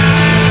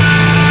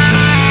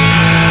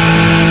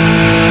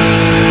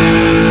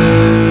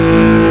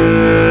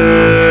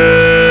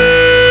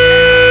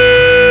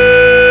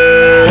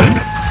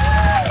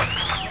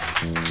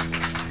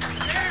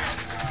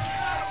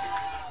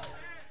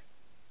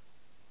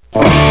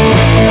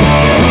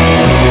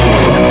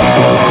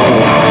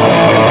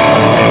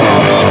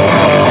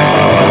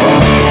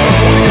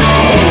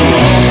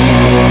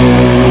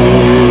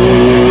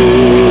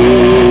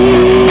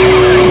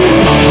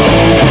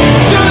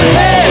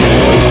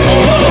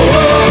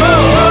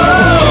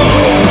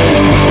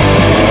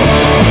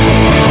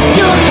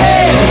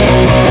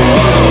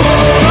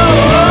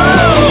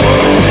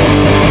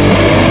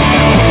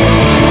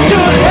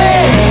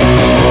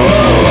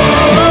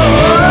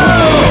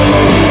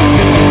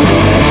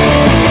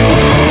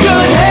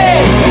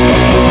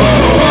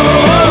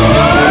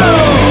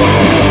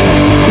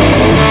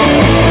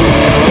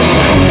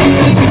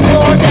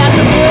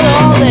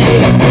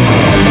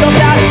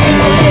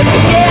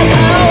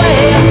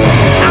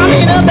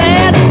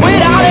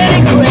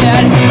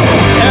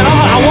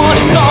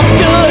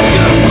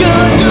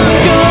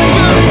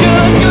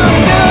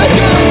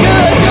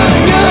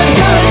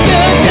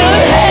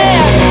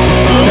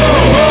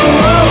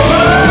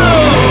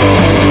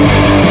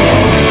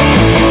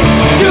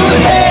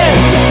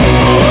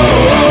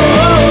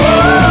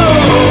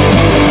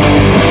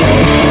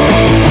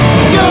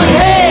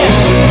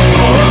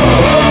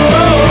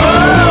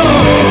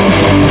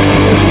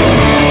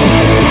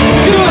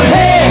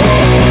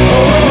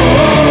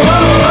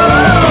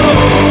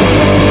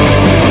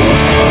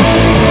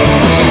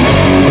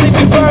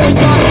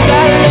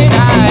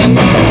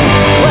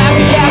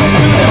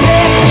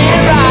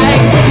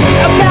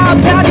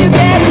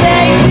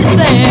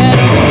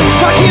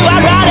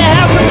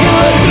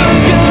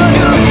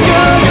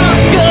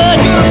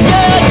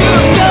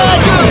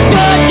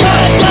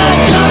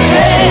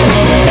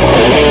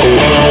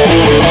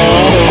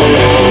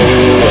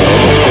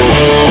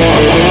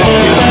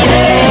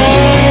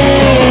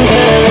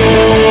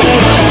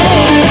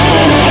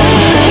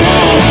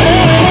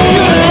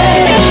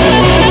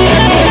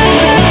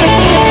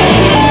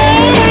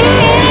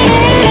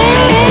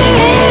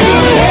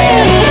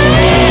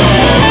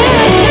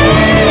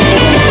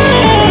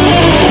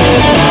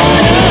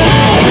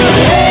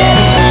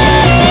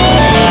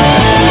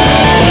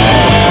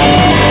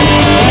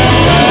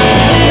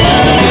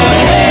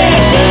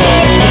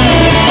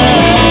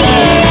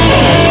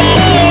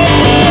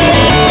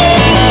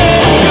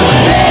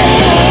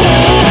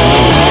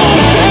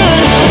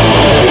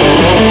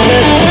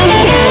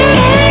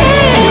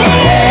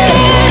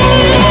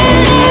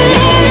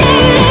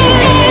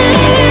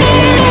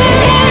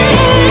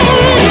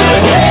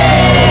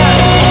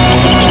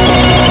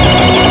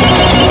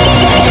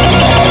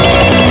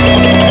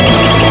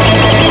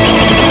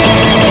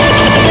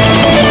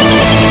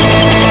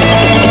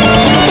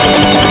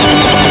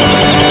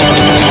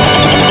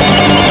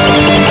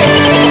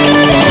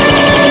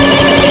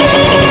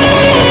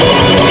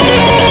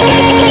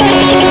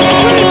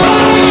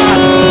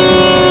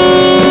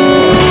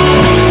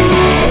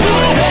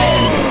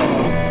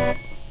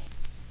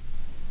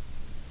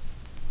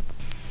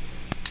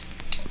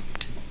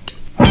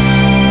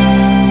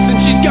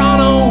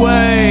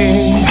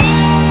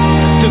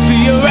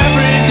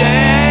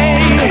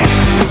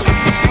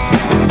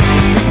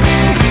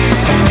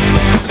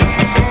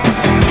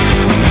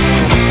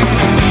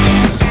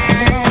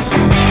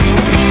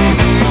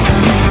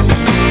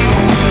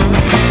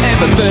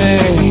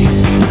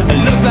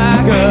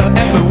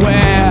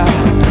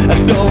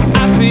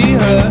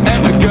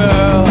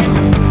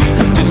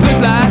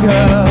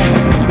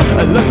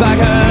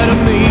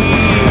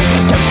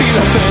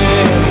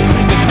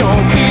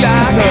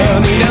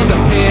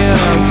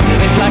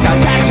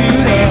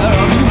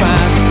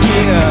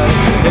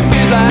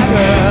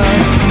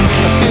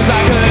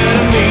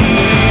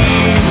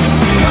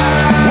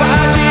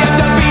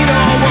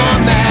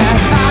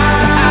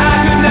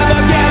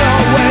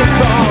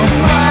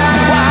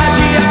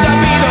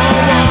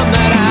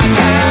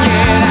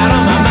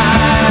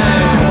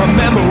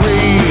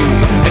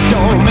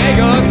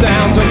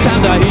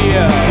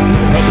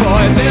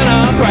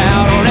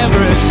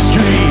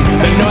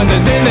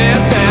 voices in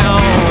this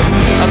town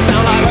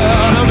sound like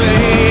her to me.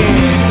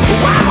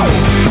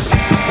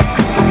 Wow!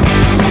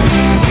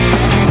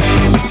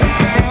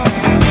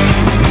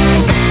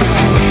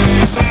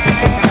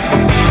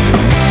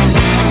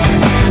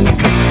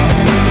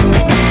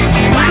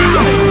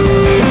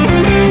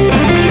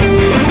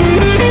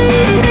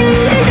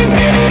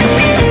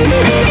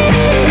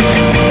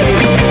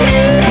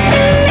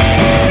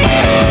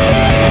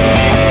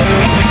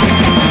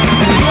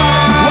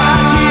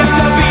 Why'd she have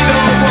to be the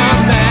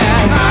one that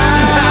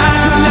I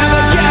could never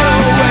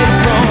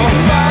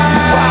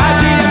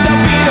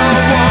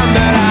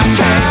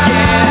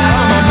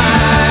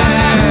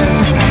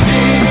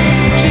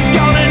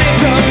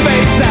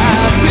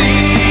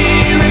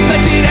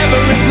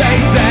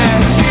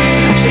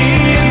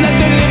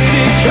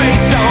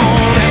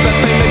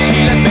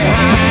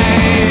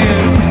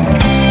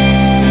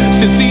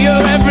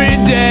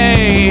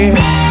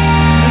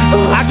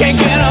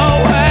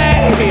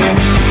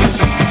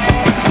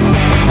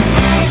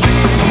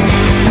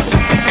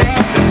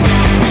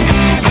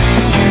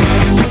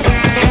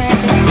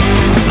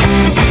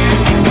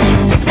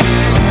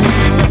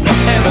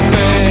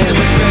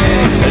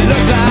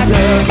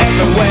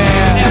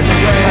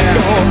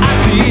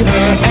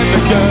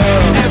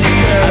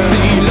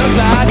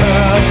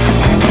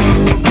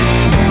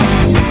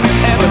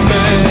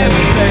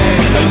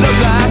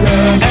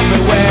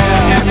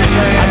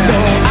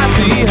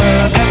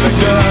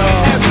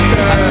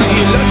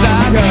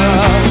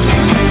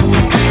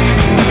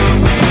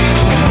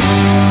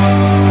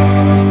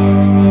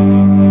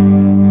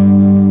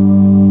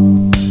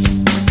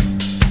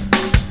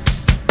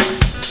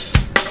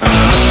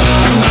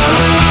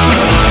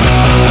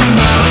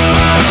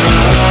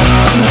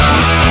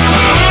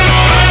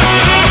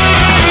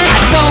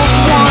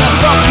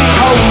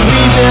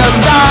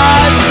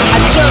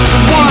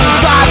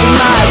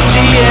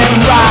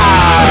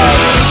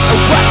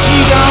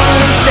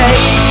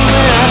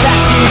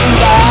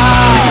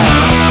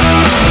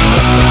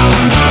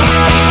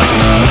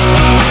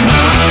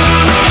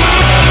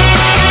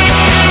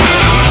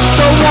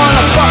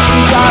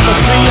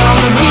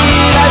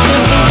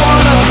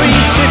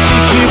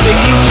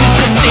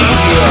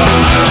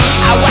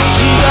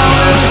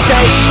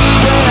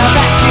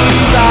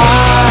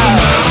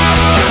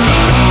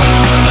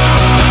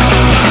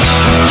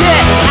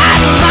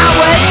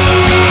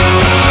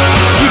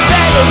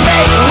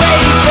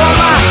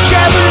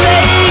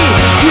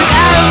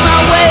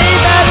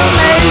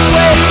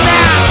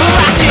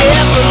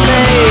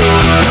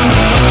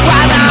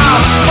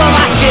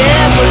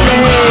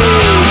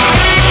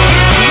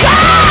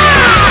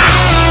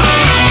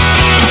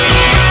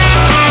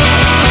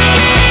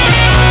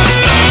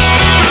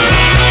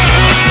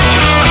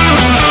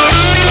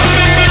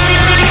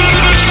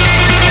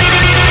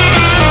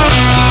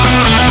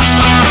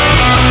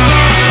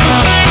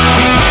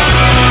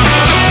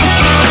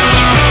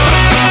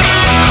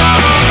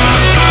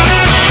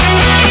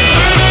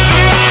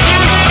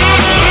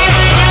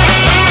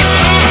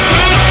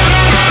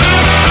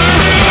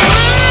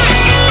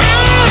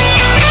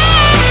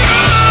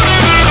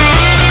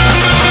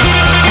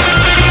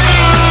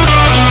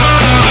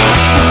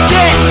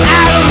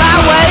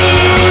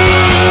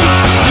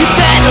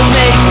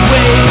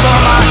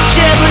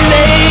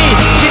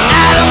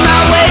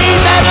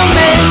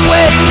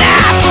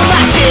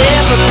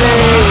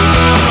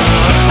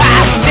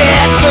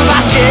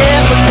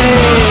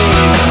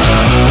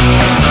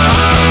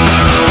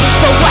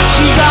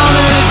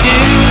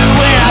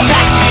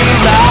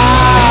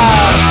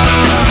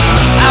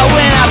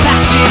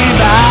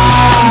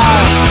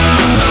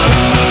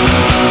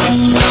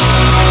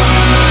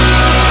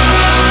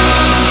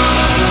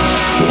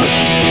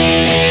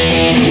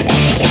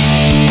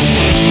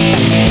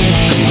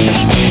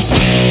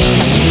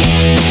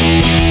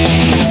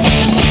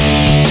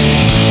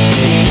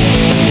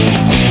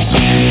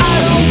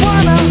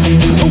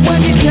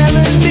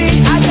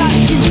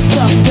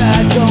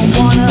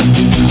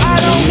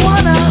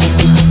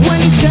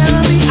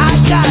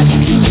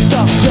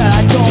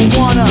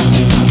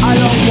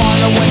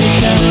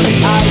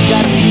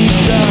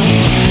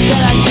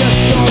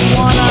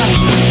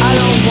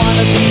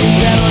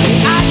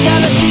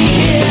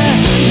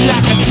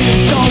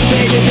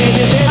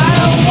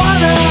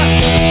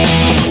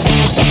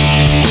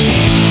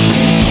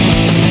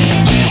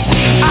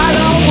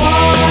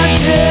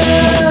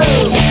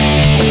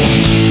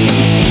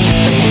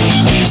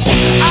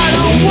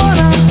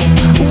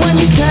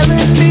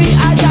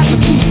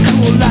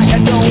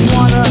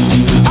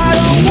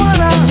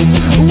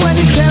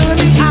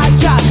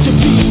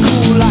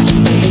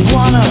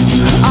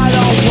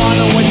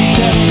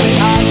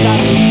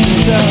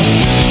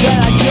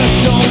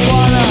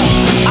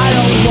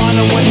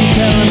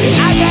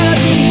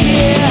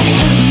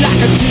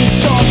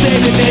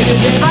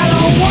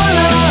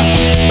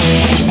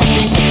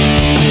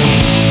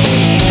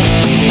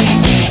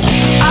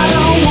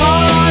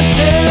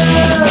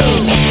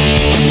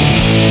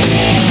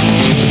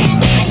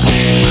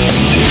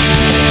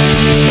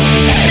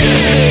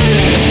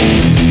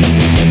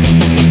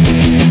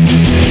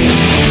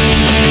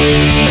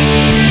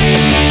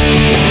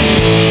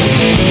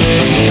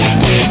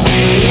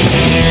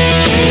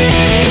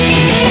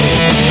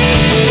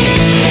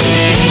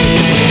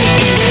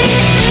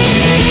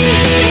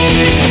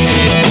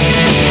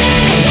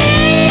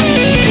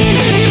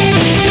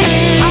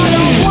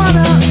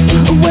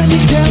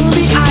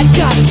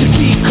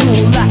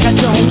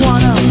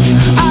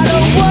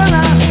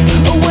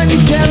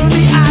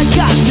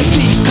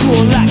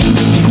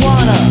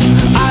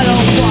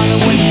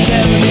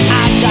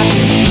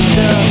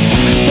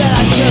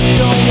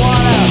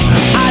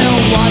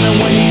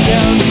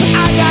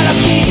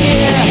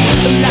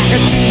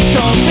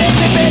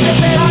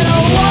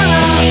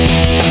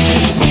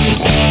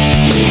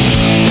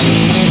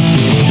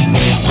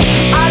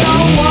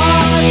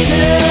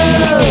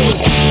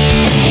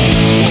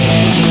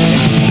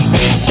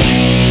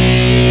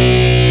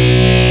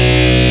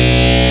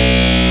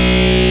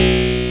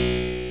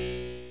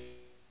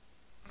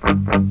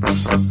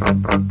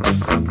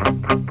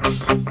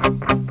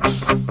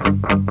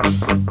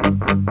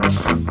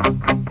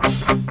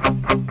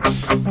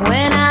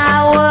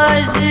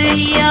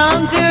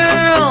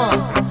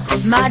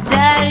My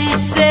daddy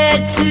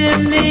said to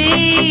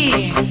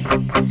me,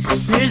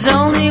 there's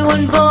only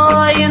one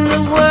boy in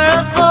the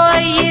world for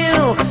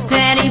you,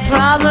 and he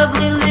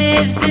probably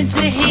lives in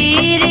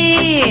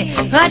Tahiti.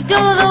 I'd go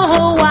the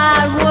whole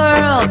wide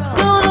world,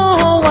 go the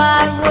whole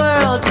wide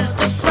world just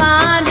to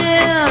find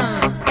him.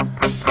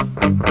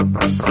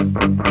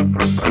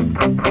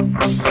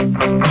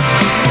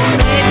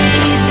 Maybe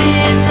he's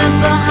in the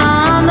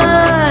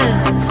Bahamas,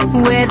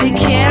 where the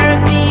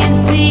Caribbean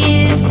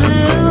Sea is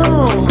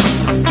blue,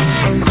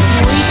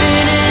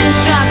 weeping in a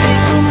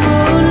tropical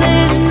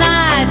moonlit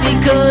night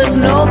because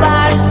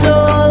nobody's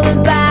told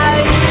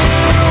about you.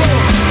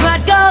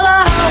 I'd go the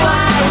whole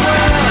wide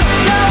world,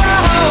 go the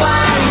whole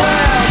wide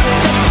world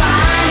just to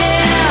find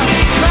him.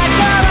 I'd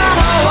go the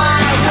whole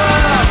wide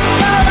world,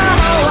 go the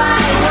whole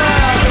wide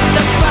world just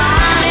to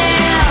find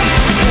him.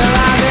 Well,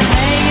 I've been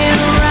hanging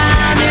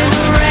around in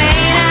the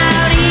rain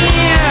out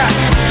here,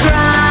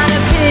 trying to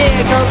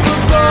pick up a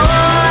boy.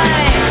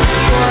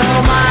 Boy, oh,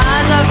 my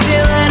eyes are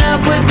filling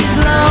up with these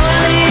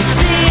lonely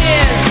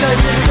tears, 'cause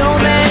there's so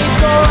many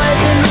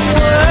boys in the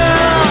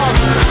world.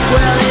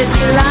 Well, is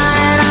he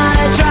lying on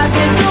a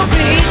tropical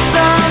beach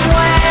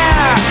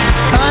somewhere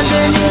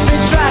underneath the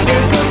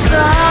tropical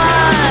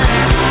sun,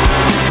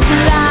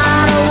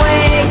 lying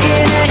awake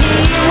in a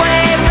heat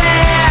wave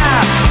there,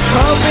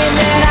 hoping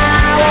that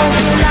I won't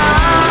be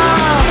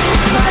long?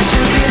 I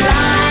should be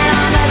lying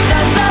on that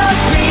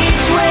sun-soaked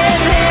beach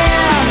with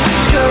him,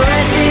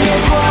 caressing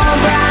his warm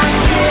brown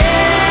skin.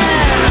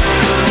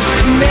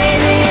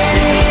 Maybe in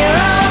here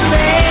or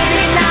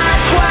maybe not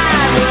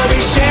quite, we'll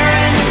be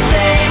sharing the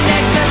same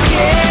next of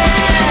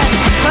kin.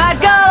 I'd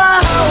go the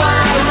whole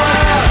wide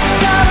world,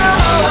 go the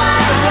whole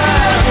wide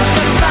world just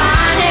to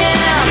find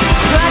him.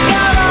 I'd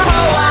go the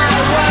whole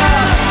wide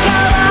world, go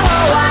the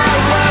whole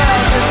wide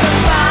world just to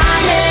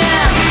find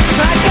him.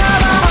 I'd go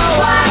the whole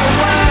wide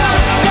world,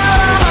 go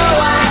the whole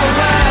wide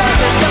world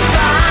just to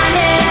find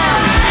him.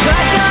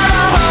 I'd go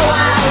the whole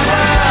wide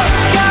world,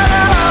 go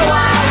the whole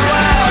wide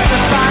world to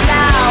find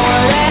out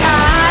where they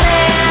hide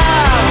him.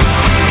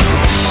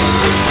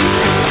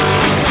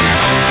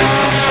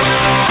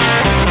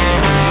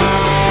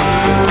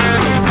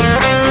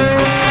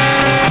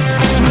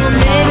 Well,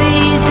 maybe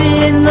he's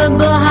in the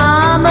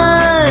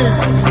Bahamas,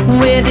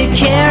 where the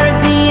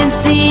Caribbean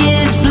Sea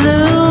is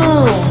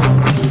blue,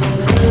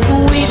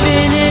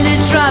 weeping in a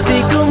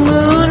tropical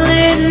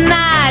moonlit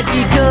night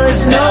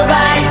because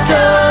nobody's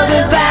told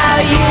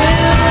about you.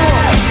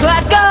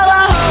 I'd go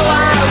the whole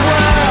wide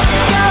world,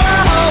 go the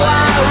whole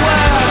wide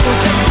world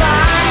just to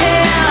find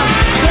him.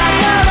 I'd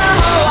go the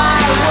whole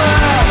wide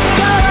world,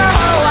 go the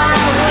whole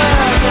wide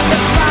world just to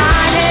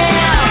find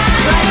him.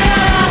 I'd go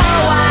the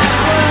whole wide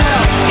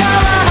world, go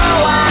the whole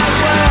wide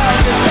world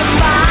just to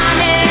find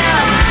him.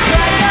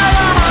 I'd go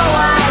the whole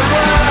wide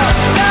world,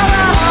 go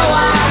the whole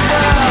wide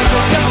world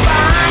just to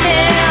find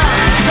him.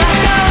 I'd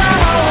go the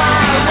whole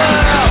wide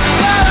world,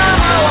 go the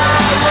whole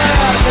wide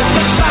world just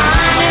to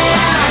find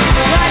him.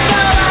 I'd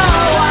go the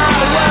whole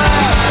wide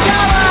world, go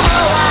the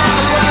whole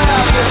wide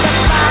world just to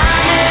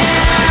find him.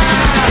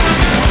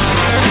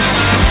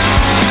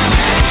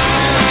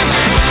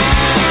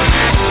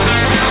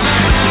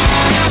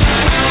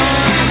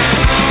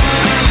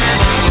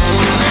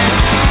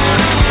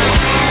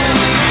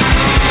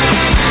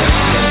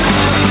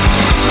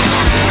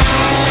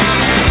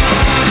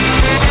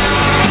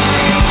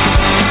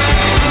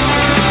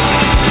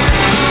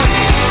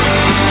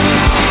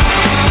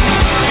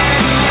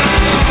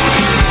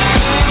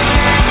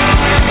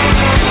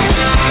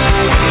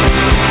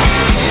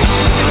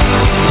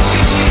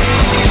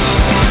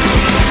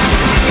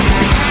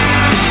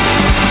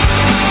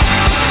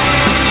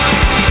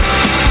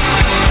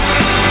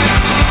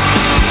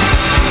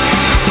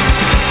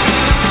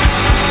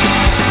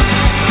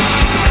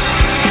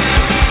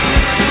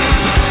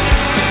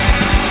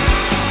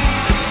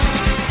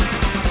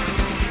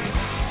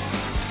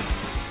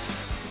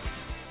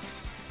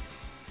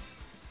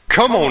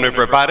 Come on,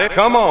 everybody.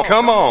 Come on,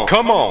 come on,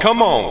 come on,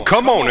 come on,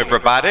 come on,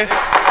 everybody.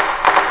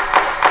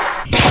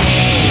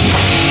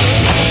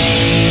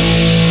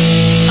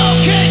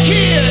 Okay,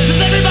 kids,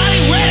 is everybody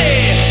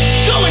ready?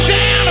 Going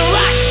down to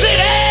Rock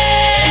City!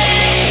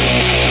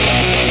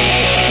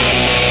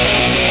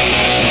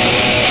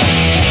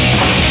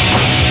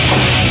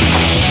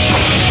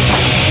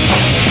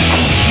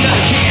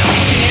 Another camp,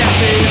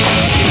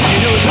 you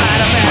know it's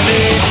right up at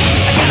me.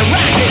 I gotta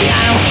rock, baby,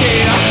 I don't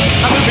care.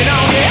 I'm moving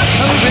on, yeah,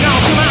 I'm moving on.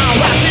 Come on,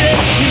 Rock City,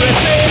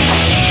 USA.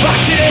 Rock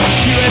City,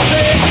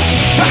 USA.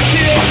 Rock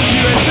City,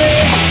 USA.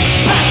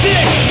 Rock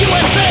City,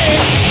 USA.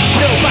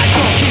 Nobody's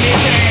gonna keep me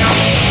down.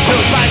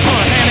 Nobody's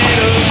gonna hand it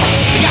up.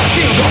 I got a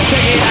feel, gonna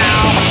take it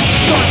out.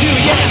 Gonna do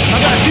it, yeah,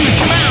 I'm gonna do it.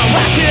 Come on,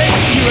 Rock City,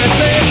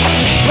 USA.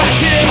 Rock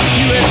City,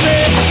 USA.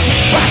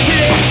 Rock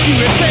City,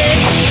 USA.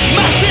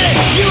 Rock City,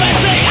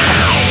 USA.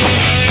 Ow!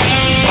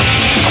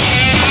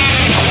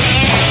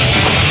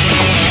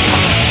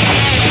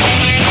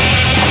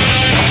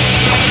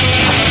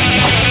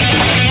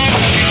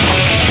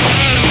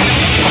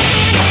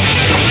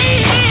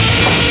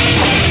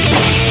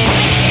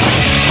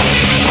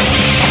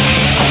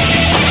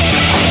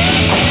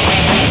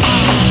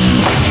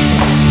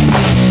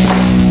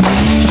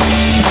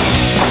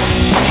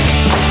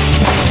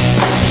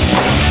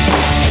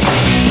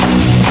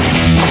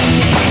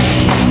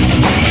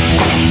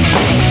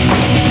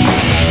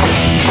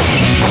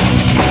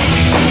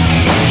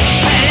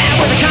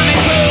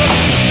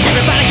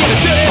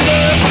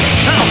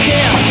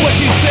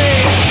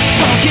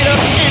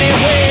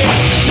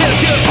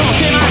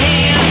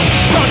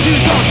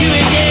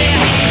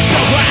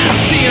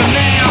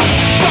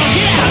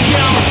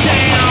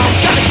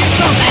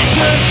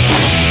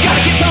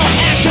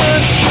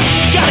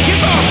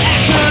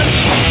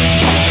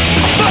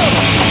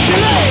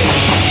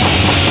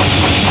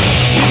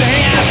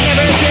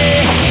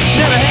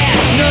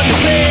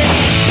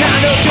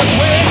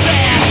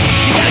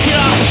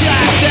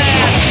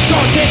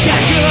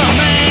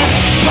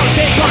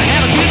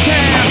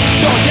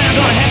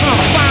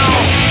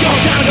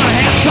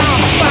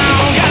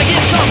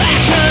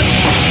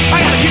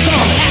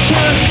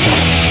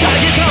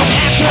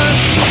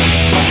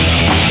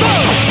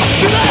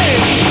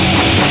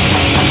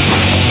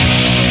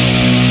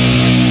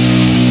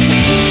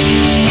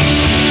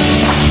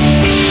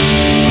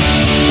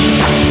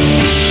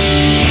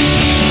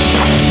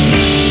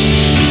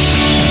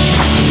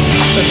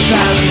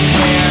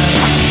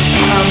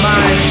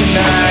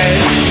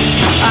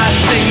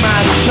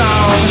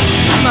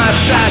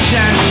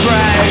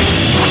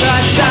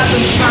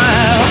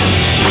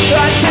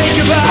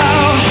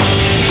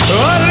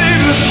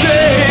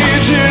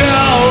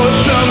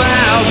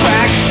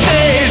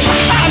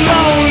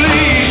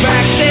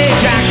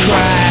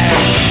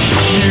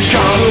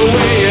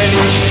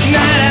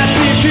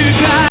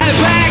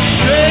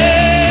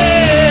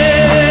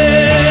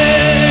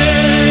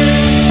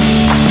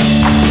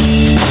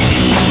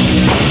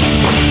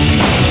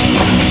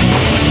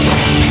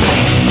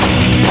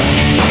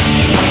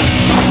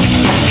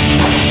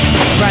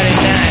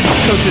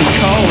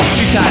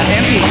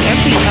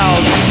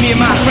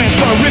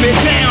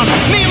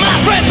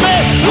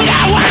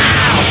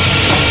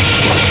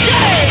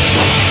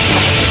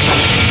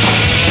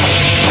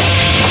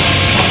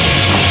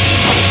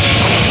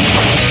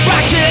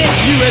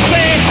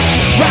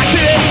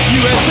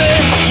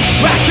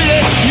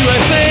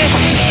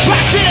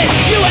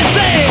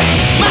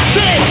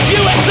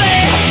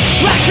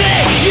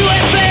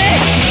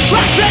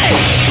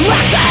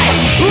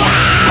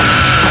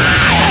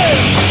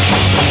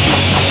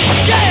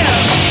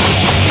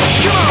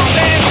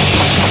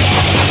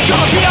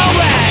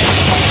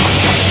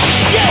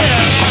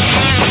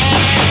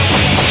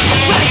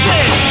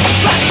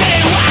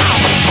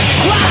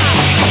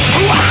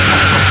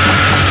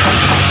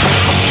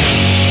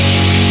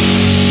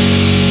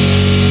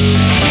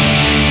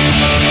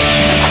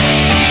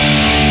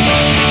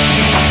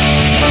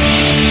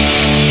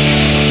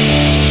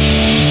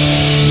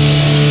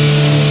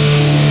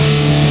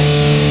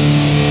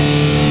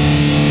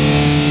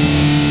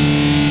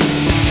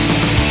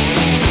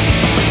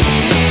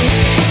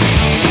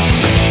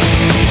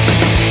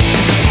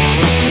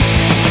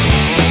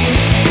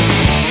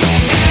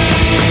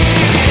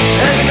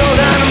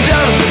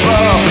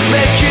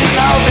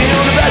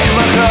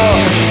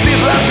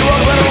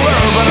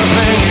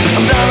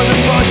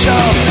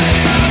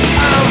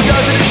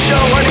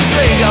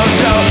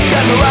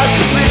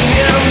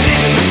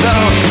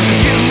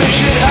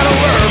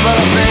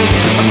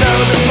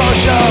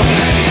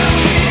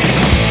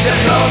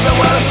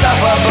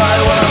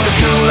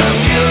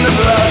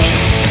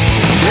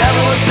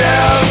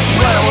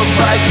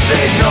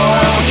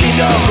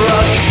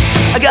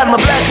 got my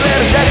black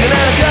leather jacket and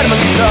I got my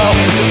guitar.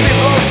 There's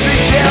people on the street,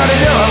 yeah, they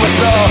know I'm a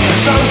star.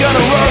 So I'm gonna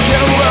rock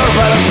and roll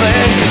about a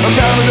thing. I'm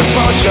down with the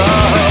pawn shop.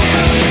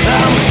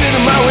 I'm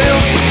spinning my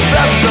wheels,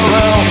 fast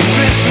around,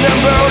 twisting and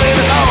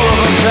rolling all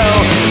over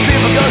town. There's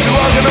people going to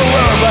walk in the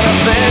world about a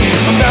thing.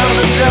 I'm down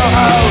with the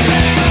jailhouse.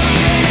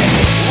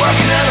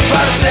 Walking out the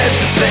fight, it's safe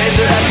to say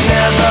that I can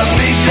never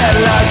beat that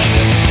luck.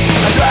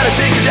 I try to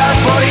take it down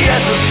for the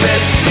essence space,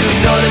 cause you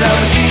know that I'm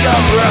the king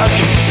of rock.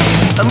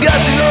 I'm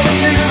getting all the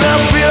chicks and I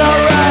feel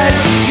alright.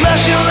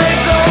 Smash your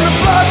legs on the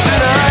floor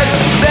tonight.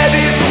 Baby,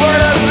 if you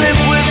wanna sleep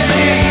with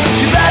me,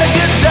 you better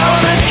get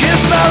down and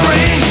kiss my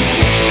ring.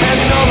 And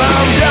you know how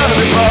I'm down to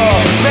the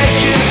bar,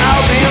 making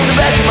out the on the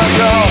back of my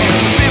car.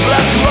 These people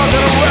have to walk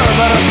on the world,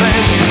 but I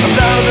think I'm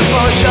down to the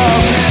pawn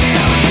shop.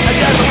 I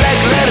got my black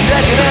leather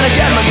jacket and I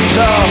got my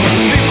guitar.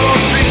 These people on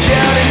the streets,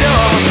 yeah, they know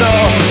I'm a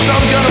star. So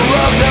I'm gonna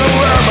rock down the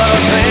world, but I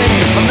think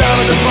I'm down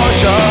to the pawn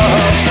shop.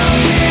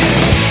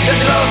 The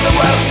clothes are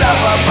well stuff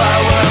I buy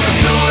when I'm the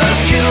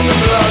coolest kid on the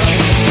block.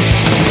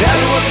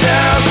 Everyone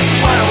says,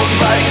 why I would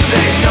fight, cause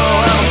they know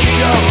I'm a king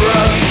of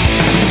rock.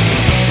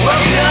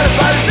 Walking out of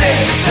fight, it's safe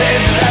to say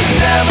that I can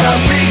never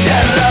beat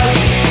that luck.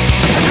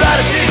 I try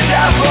to take it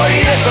down for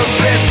years, so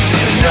space, cause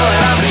you know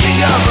that I'm the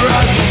king of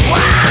rock.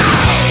 Wow!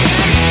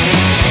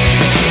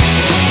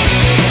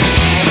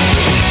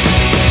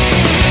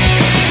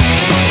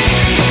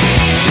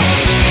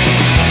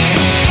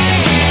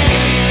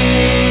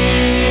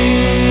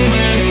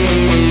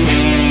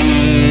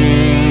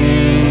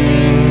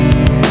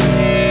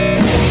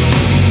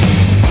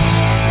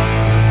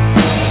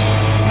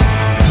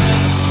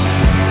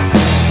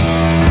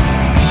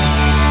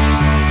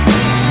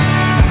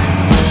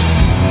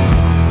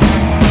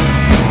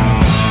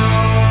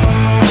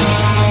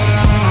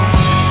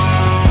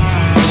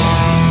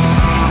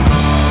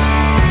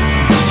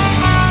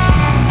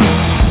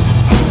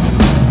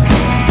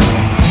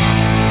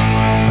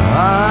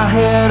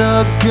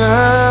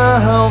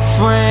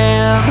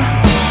 Girlfriend,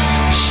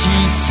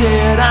 she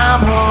said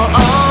I'm her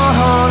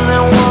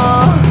only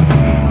one.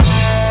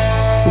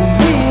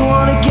 We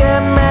wanna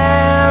get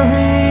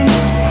married,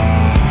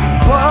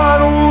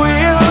 but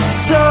we're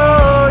so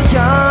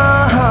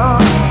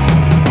young,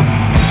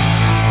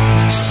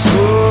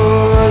 so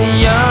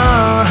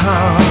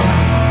young.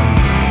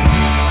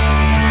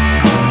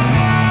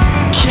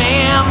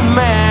 Can't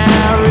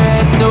marry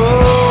no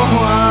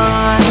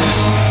one.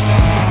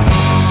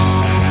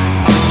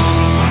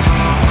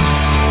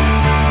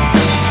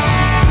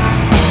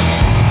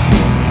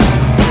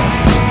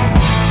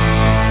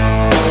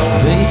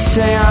 They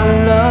say our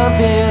love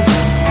is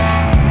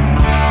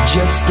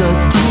just a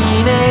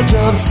teenage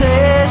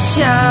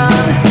obsession,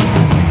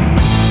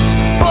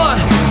 but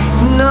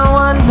no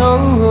one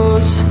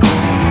knows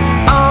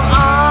of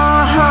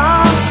our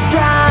heart's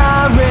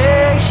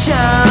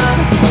direction.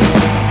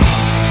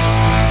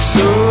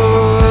 So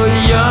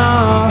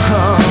young,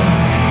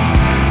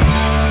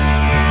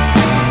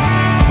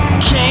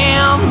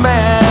 can't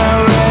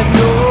marry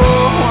no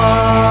one.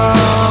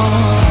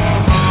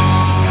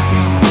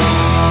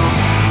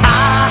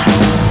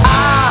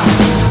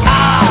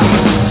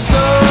 So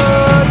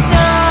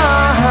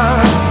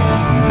young.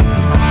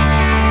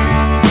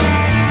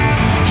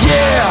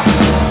 Yeah,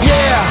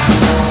 yeah,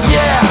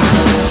 yeah.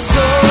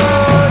 So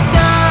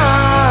young.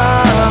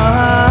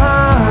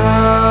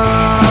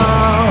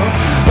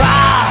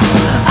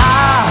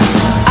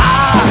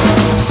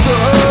 So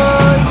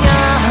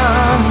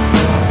young.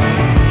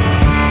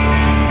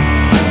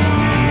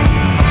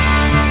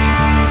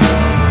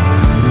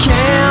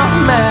 Can't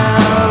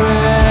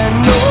marry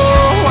no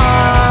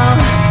one.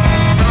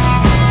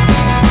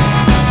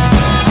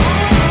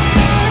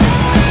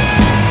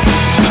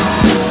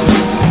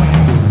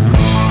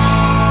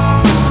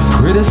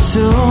 Pretty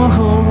soon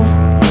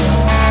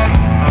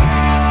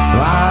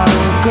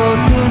I'll go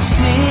to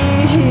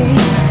see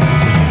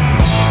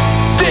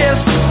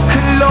this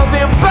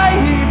loving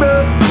baby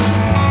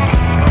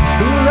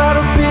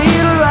that'll be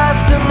the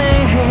last of me.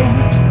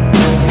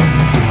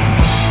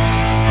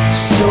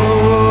 So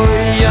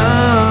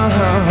young,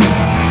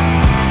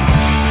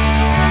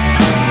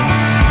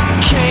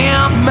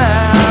 can't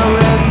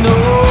marry no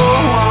one.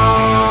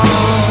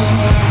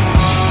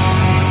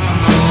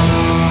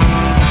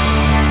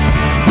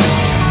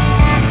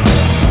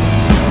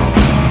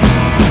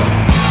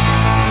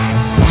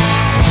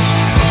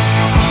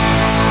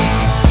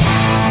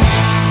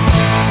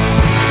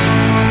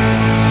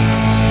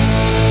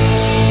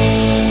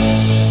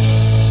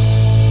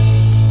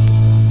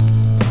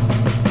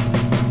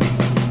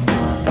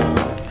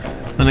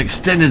 An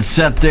extended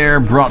set there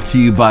brought to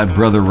you by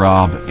Brother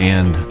Rob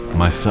and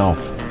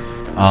myself.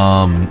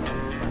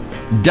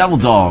 Devil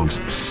Dogs,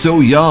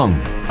 So Young,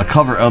 a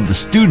cover of The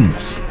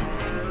Students.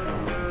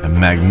 A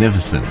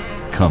magnificent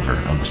cover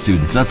of The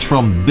Students. That's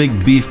from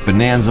Big Beef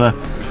Bonanza.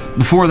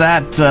 Before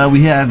that,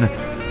 we had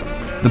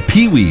the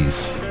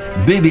Pee-wees,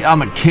 Baby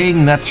I'm a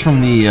King. That's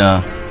from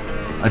the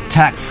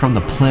Attack from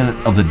the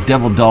Planet of the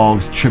Devil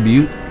Dogs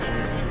tribute.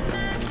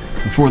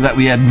 Before that,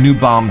 we had New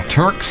Bomb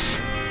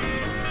Turks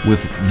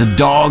with The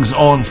Dogs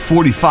on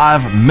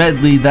 45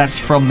 medley. That's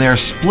from their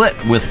split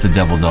with the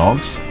Devil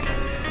Dogs.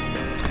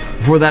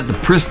 Before that, the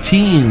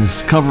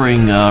Pristines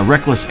covering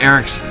Reckless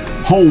Eric's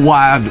Whole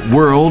Wide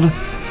World.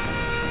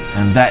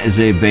 And that is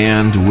a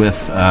band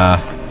with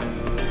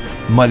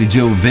Mighty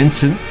Joe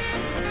Vincent.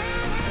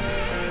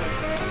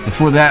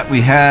 Before that,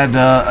 we had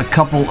a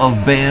couple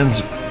of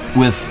bands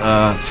with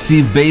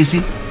Steve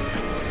Basie.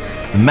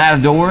 The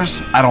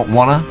Matadors, I Don't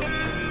Wanna,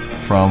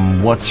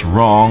 from What's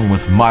Wrong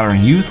with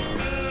Modern Youth.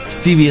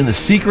 Stevie and the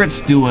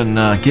Secrets doing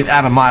Get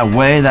Out of My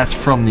Way. That's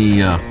from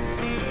the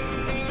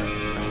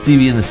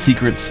Stevie and the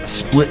Secrets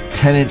split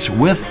 10-inch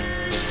with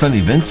Sonny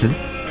Vincent.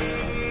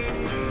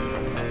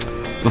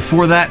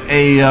 Before that,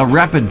 a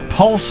Rapid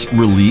Pulse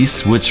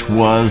release, which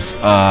was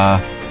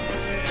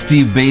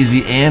Steve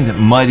Basie and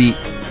Mighty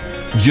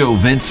Joe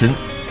Vincent,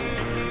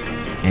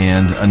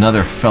 and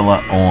another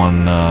fella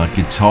on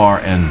guitar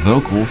and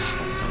vocals.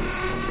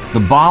 The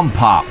Bomb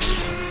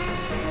Pops,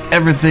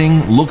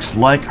 Everything Looks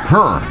Like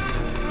Her.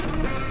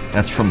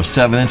 That's from a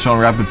 7-inch on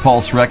Rapid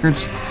Pulse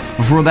Records.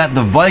 Before that,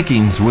 the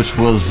Vikings, which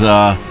was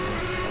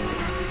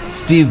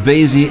Steve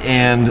Basie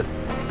and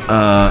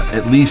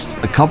at least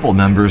a couple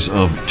members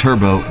of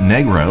Turbo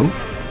Negro,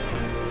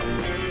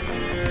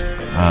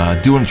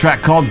 doing a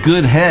track called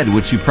Good Head,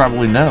 which you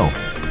probably know.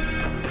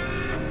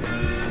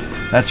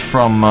 That's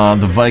from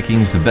the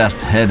Vikings' The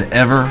Best Head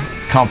Ever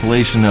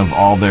compilation of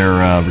all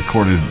their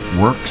recorded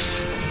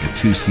works. It's like a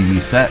 2-CD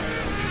set.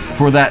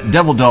 For that,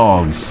 Devil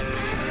Dogs,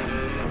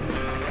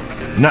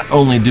 not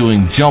only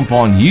doing Jump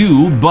on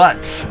You,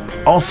 but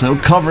also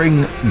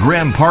covering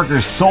Graham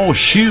Parker's Soul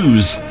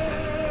Shoes.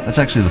 That's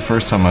actually the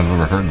first time I've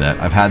ever heard that.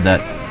 I've had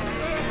that.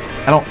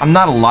 I'm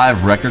not a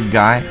live record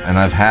guy, and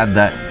I've had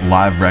that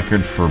live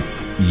record for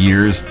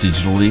years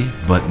digitally,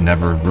 but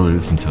never really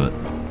listened to it.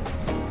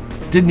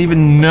 Didn't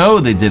even know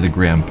they did a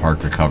Graham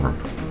Parker cover.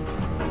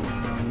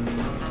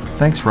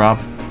 Thanks, Rob.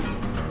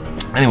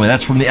 Anyway,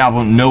 that's from the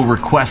album No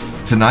Requests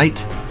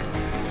Tonight.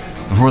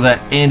 Before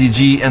that, Andy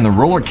G and the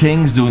Roller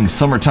Kings doing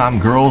Summertime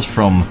Girls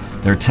from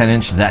their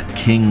 10-inch That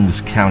Kings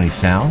County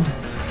Sound.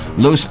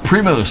 Los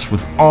Primos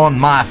with On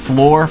My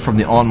Floor from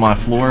the On My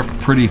Floor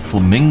Pretty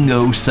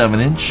Flamingo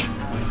 7-inch.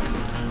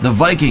 The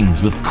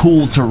Vikings with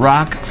Cool to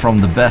Rock from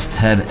the Best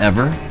Head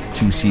Ever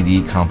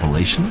 2-CD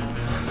compilation.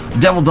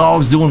 Devil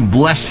Dogs doing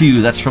Bless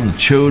You, that's from the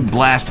Chode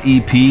Blast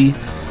EP.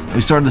 We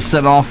started the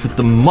set off with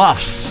the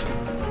Muffs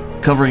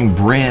covering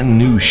Brand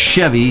New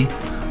Chevy.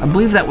 I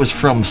believe that was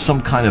from some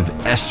kind of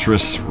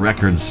Estrus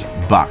Records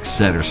box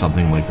set or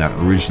something like that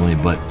originally,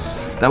 but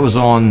that was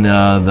on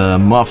the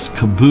Muffs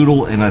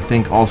Caboodle and I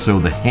think also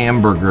the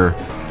Hamburger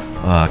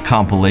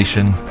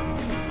compilation.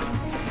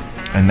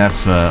 And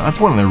that's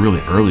one of their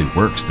really early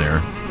works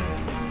there,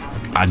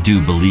 I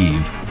do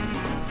believe.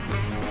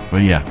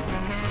 But yeah,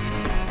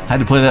 had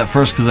to play that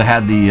first because I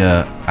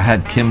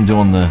had Kim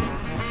doing the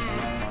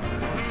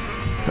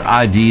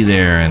ID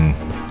there, and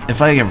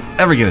if I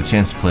ever get a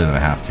chance to play that, I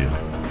have to.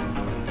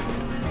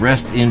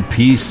 Rest in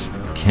peace,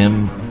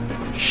 Kim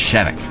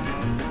Shattuck.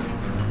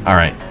 All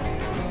right,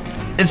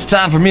 it's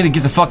time for me to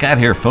get the fuck out of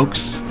here,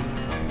 folks.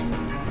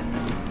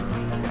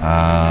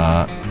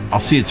 I'll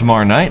see you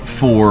tomorrow night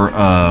for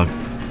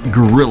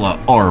Gorilla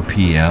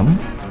RPM.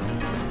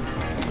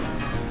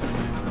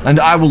 And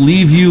I will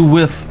leave you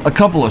with a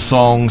couple of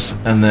songs,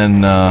 and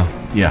then,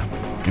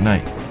 good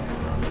night.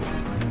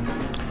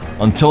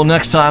 Until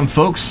next time,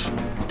 folks,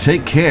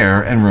 take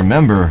care, and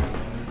remember,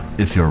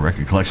 if your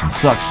record collection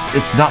sucks,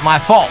 it's not my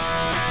fault.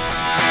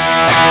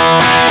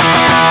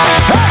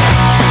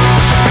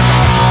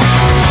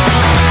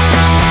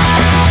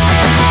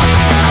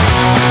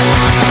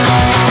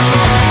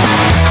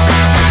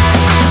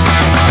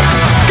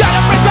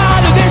 Gotta break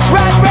out of this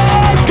rat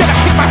race, gotta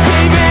keep my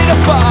team in the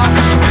bar.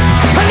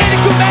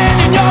 Political man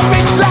in your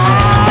bitch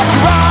life,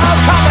 raw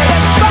comedy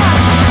spot.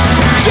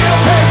 Chill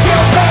pay,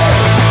 chill pay,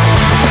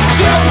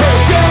 chill pay,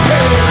 chill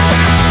pay.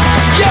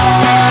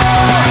 You're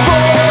full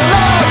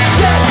of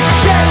shit,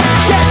 shit,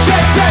 shit,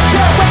 shit, shit,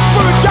 shit.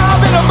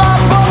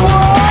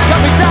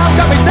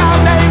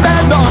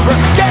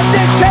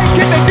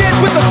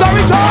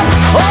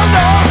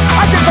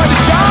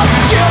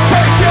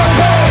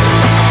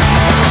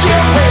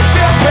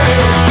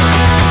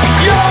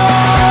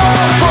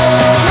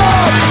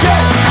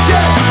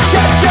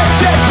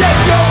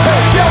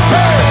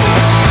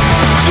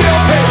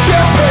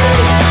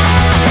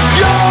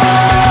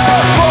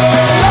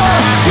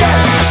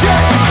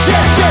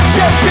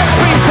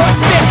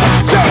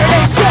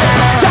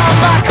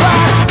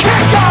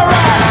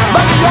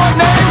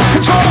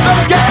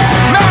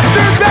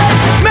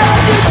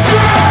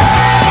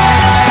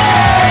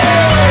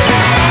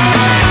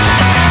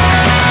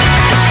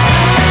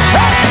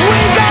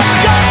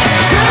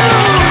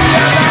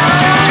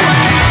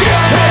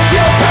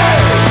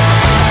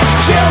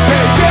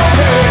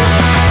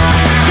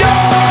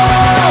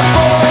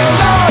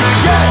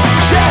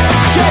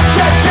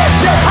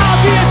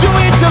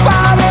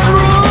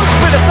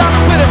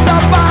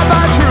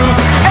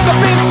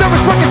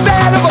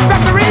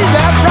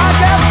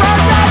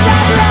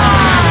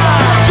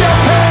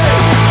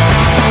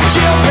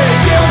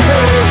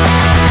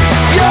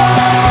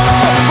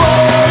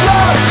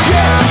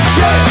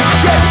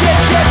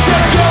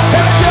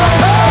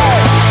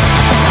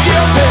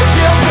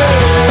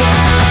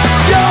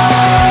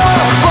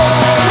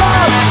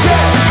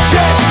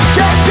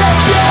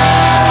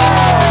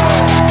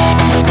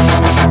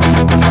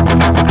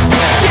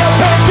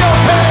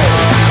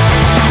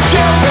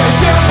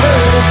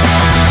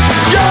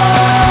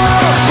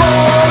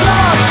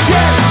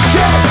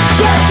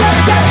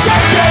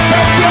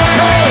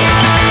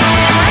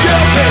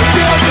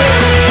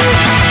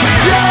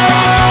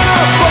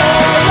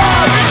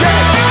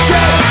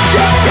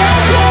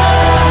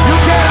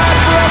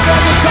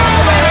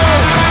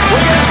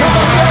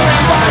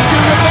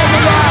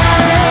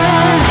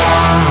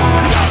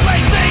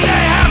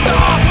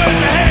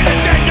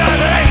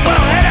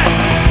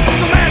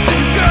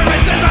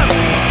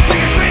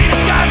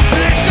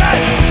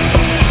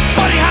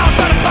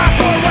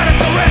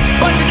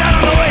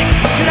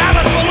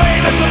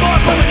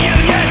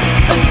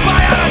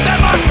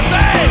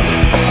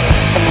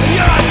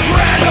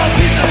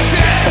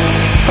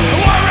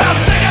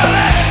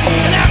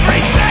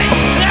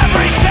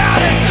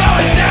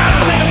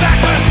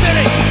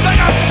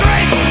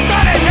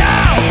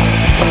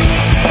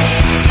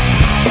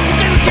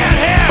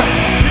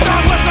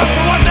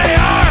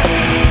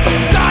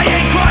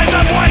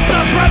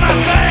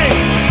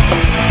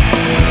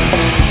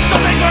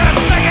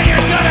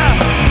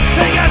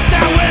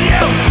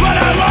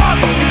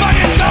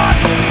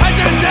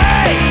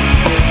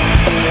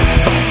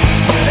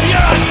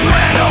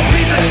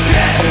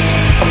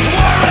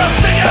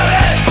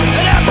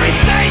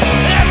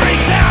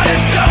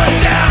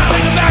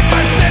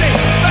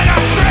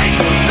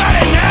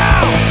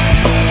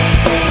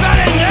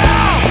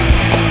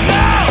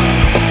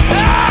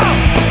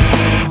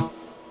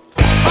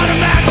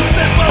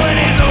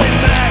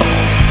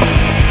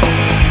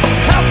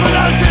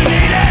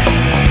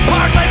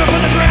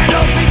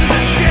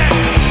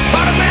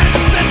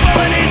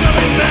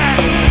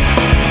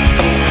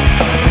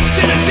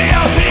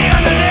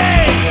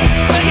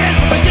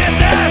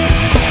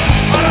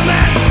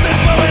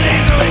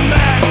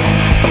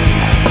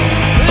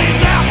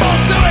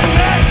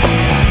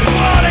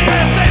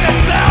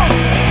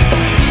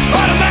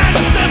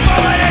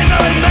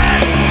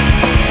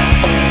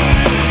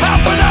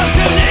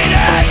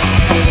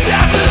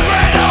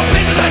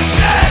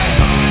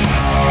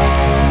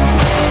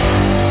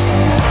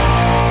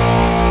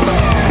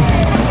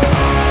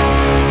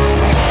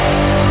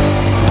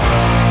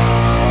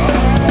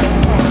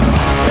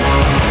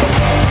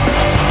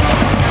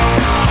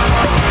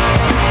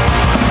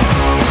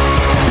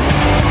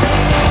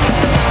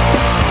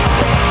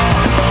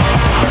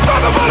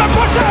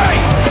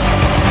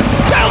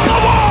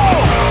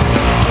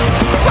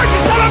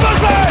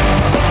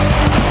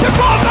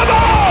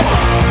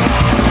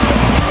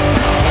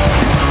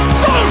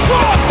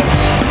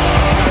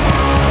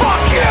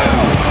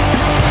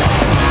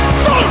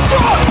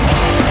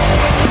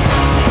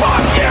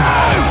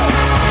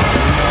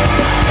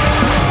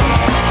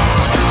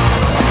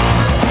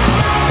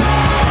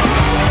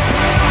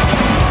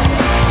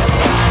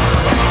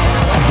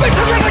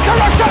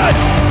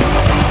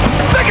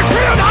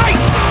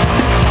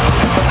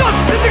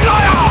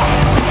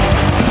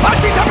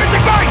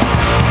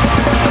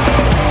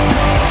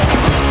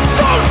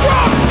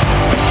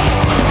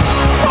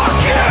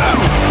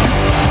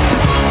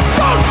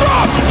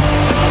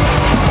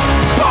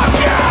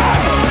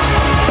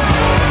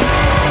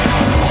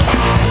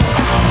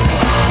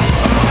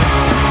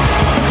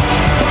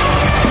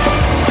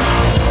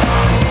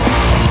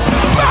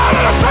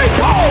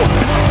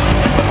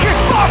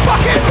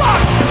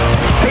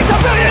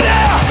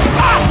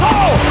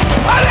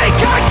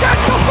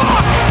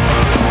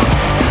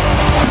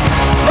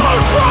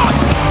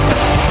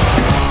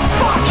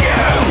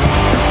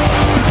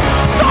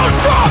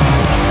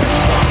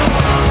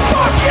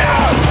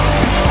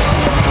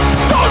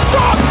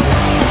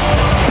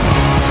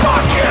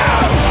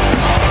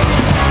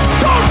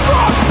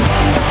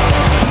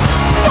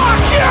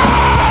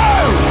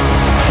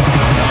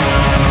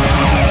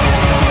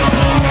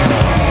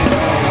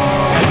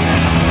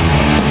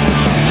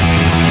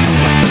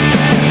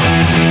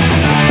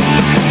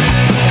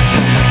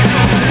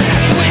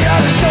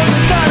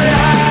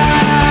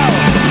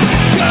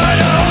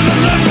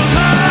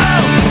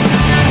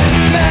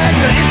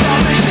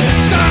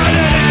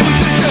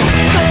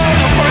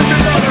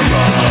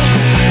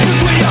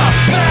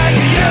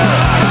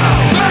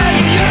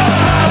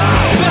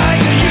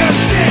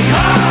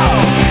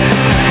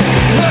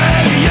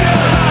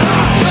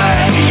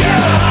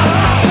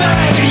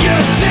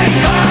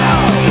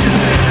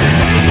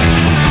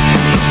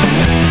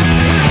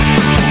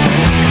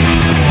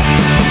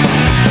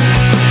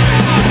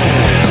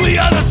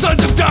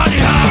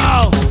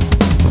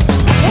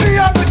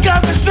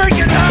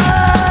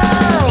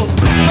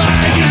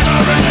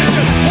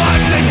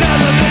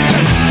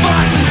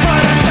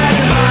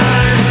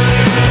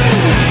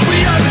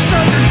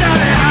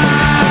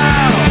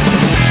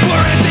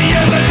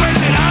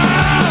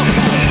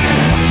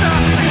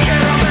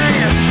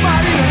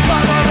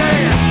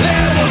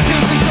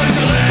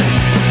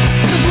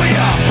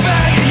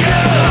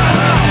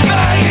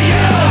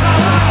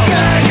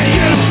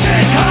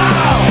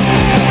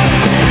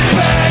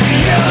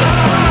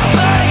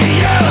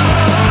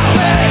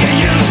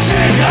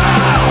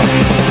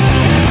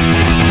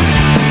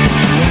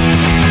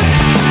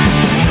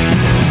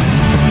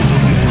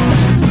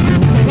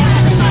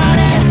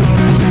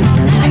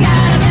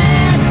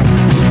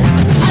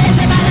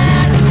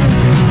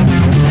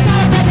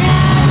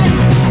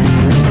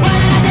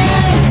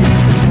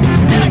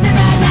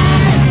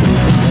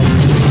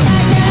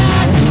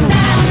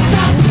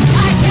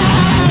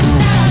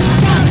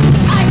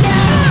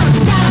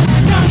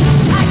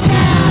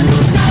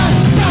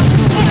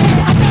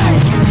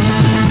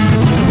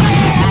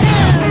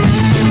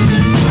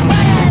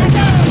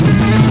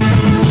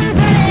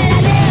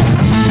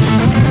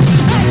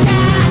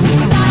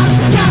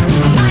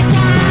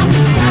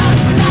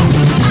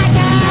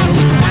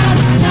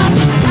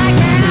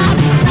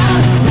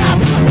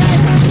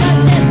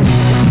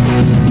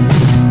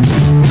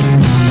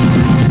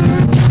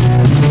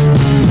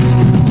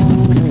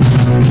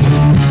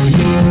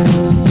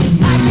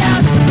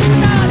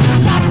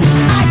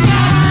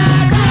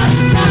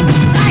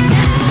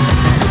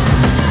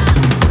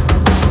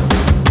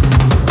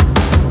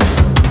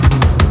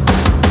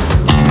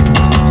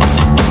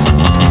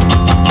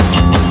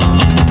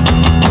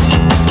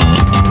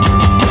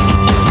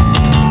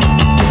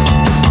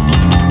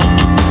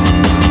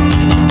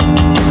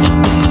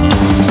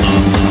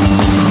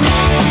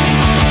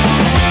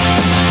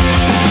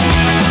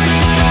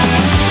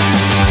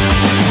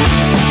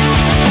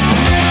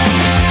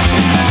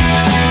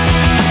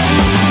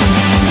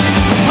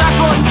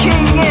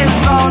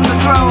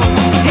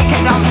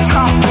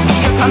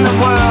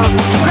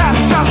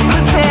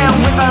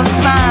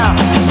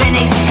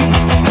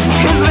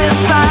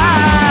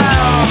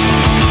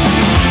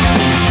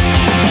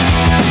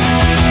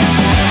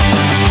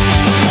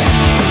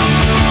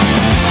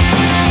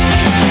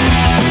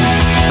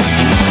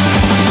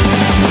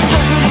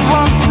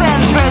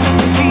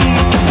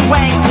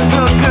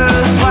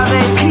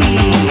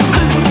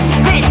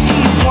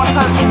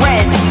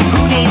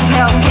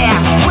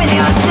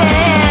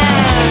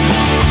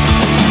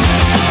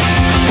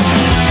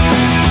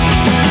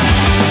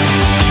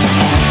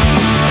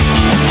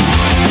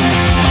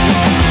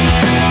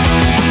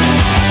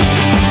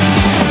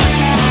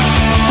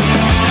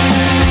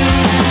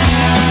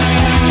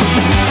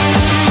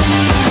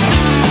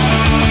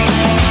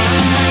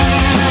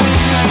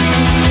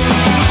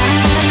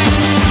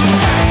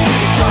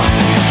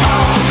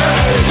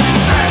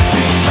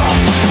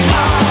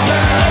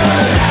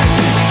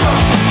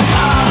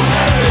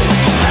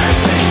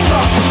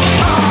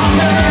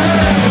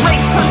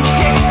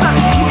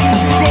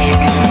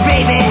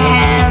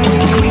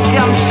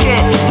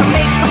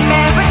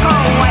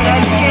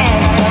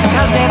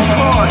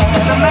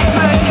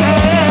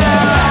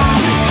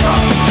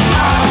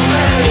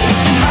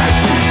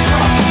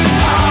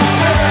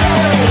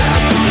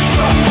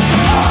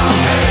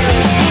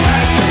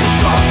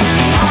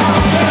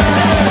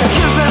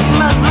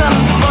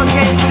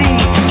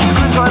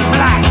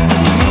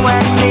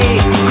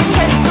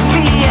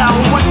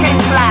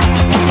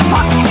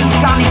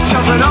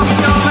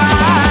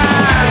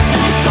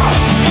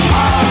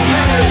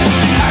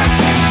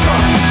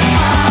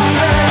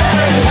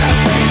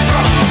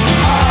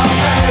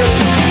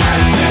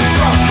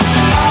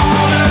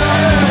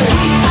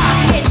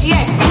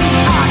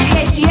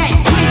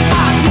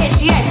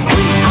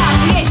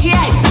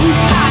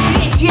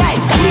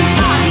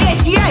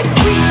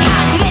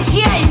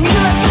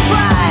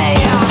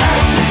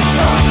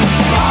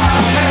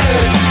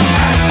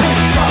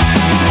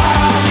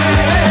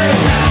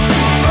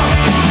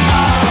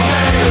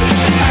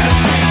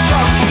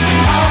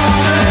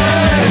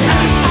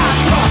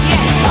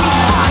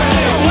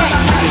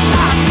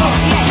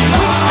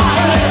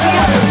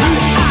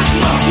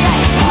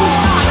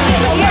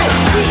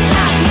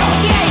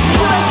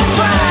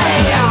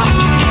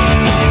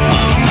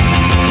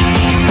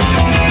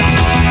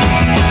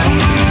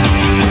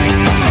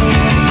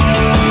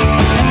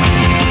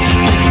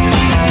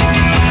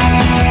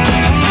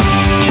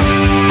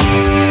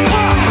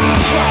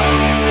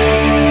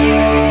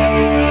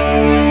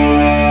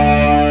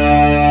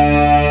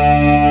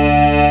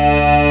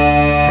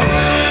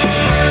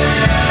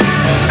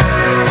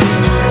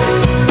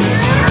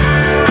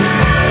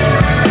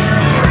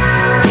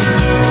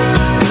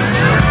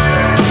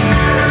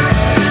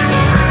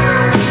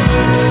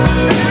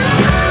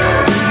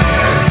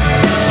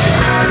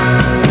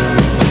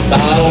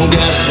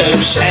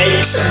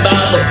 shakes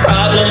about the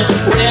problems of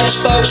rich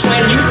folks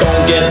when you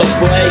don't give the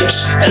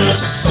breaks. And the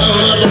son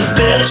of the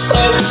bitch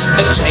folks,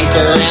 the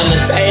tinker and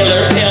the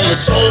tailor and the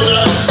soldier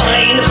are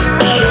fine,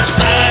 but a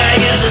spy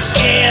is a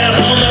scam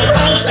on the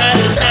wrong side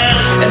of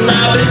town. And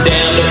I'll be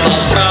damned if I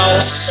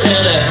cross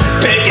in a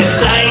picket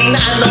line.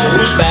 I know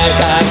whose back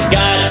I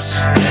got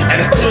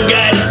and who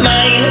got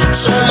mine.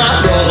 So my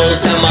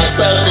brothers and my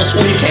sisters,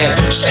 we can't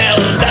share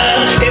a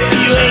dime. If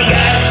you ain't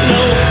got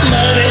no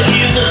money,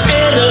 he's a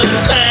friend of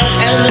mine.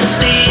 And it's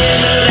the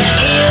end of the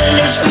end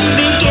as we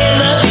begin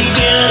to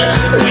begin.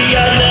 We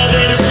got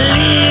nothing to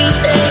lose,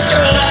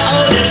 destroy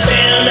all this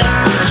end.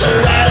 So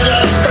rise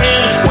up,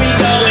 friend, we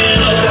going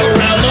up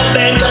around the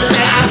bend. Cause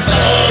there are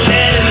so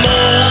many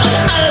more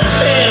of us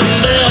than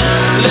them.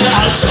 There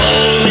are so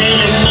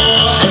many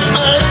more of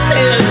us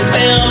than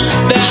them.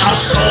 There are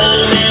so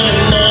many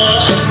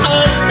more of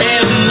us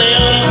than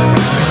them.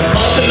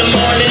 Up in the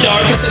morning,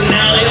 darkest an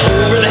alley,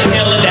 over the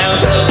hill and down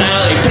to the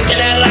valley,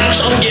 picking at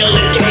locks on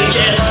gilded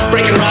cages,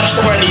 breaking rocks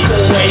for an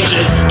equal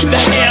wages. To the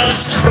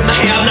haves from the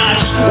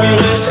have-nots, will you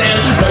listen?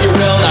 No, you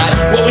will not.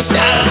 Will we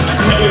stop?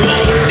 No, we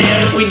won't. We're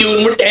damned if we do,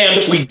 and we're damned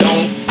if we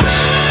don't.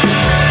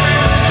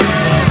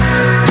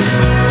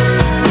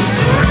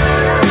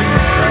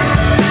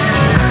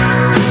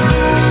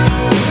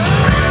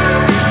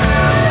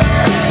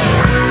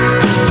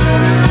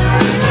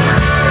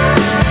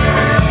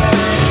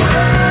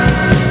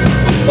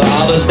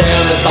 I'll be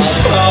damned if I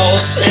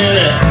cross in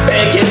a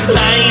picket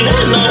line. I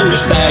know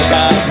whose back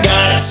I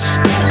got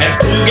and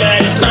who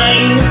got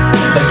mine.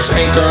 The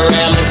tinker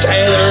and the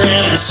tailor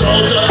and the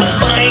soldier are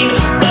fine,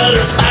 but a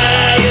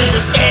spy is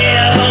a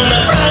scab on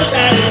the wrong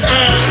side of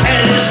time.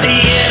 And it's the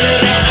end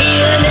of the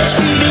end as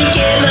we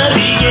begin to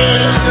begin.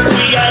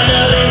 We got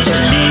nothing to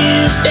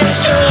lose,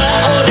 destroy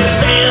or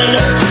defend.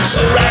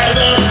 So rise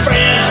up,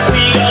 friend,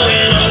 we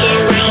going up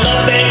around the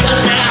bend. Cause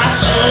there are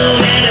so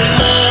many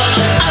more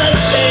of us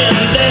than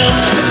them.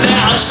 There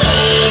are so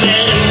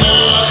many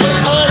more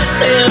of us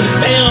than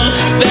them.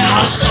 There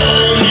are so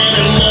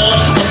many more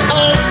of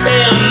us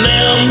than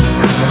them.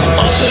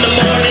 Up in the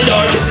morning,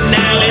 darkest an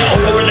alley,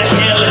 over the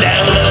hill and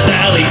down to the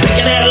valley,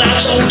 picking at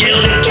locks on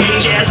gilded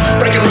cages,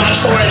 breaking rocks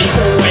for an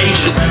equal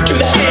wages. To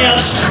the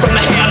haves from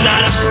the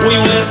have-nots, will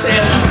you listen?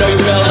 No, you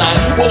will not.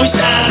 Will we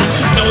stop?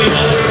 No, we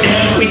won't. We're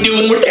damned if we do,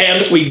 and we're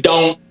damned if we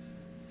don't.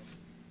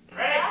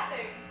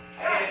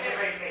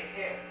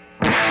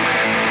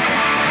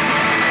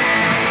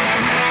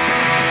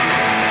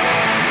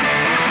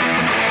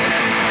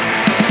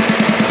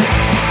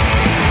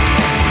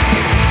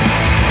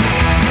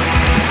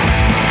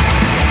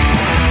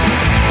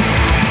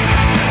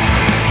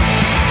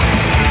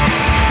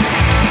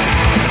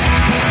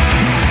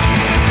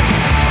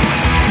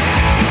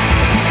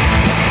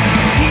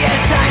 He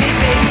has tiny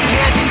baby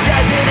hands, he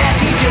doesn't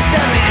ask, he just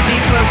demands. He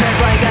grows up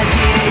like a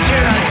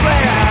teenager on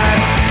Twitter.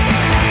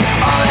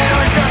 All that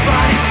orange stuff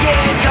on his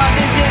skin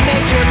causes him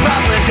major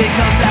problems. It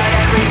comes out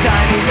every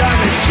time he's on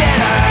the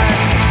shitter.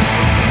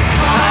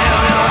 I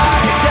don't know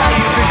how to tell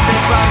you, fixing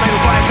this problem may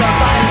require some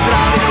violence, but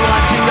I'll be the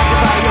one to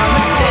rectify your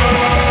mistake.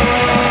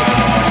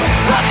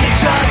 I'll kick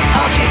Trump,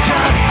 I'll kick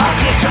Trump, I'll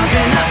kick Trump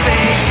in the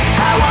face.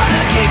 I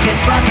wanna kick his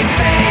fucking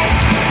face.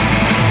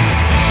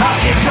 I'll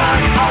kick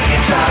Trump, I'll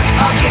kick Trump,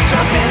 I'll kick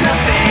Trump in the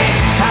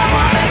face. I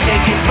wanna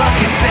kick his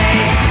fucking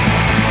face.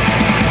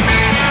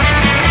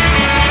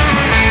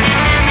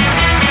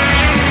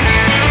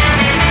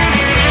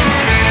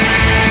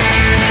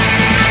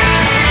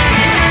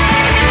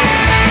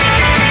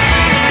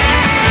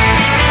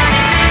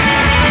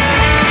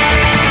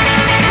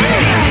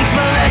 He thinks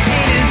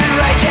molesting isn't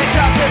right, checks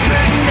off to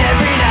Putin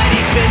every night.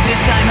 He spends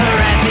his time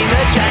harassing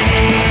the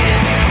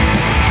Chinese.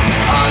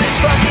 All this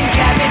fucking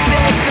cabinet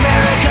picks,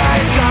 America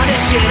has gone to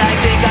shit. I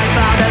think I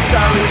found a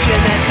solution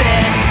that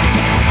fits.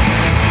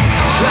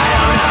 I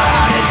don't know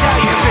how to tell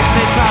you, fixing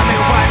this problem may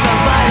require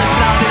some violence,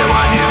 but I'll be the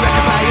one to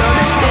rectify your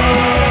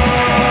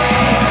mistake.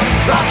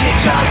 I'll kick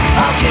Trump,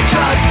 I'll kick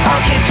Trump,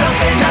 I'll kick Trump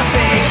in the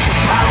face.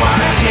 I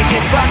wanna kick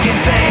his fucking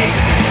face.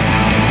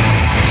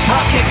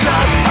 I'll kick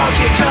Trump, I'll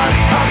kick Trump,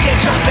 I'll kick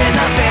Trump in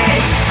the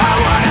face. I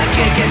wanna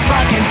kick his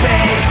fucking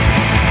face.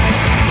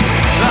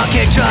 I'll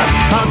kick Trump,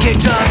 I'll kick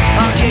Trump,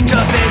 I'll kick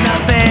Trump in the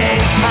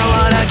face. I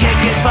wanna kick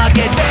his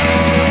fucking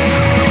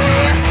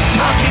face.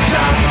 I'll kick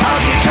Trump, I'll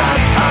kick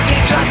Trump, I'll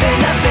kick Trump in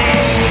the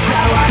face.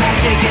 I wanna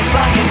kick his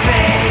fucking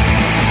face.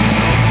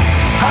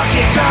 I'll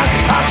kick Trump,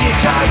 I'll kick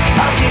Trump,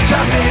 I'll kick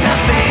Trump in the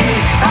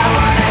face. I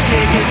wanna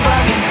kick his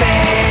fucking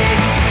face.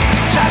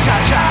 Cha cha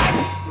cha.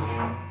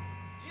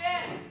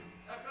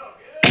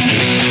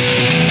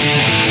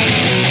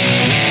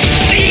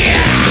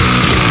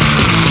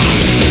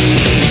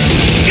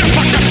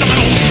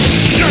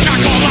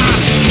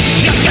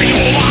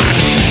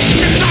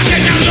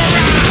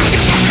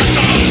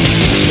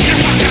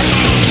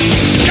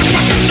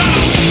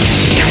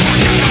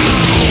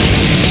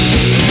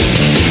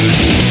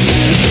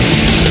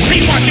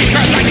 He wants it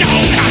 'cause I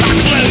don't have a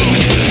clue.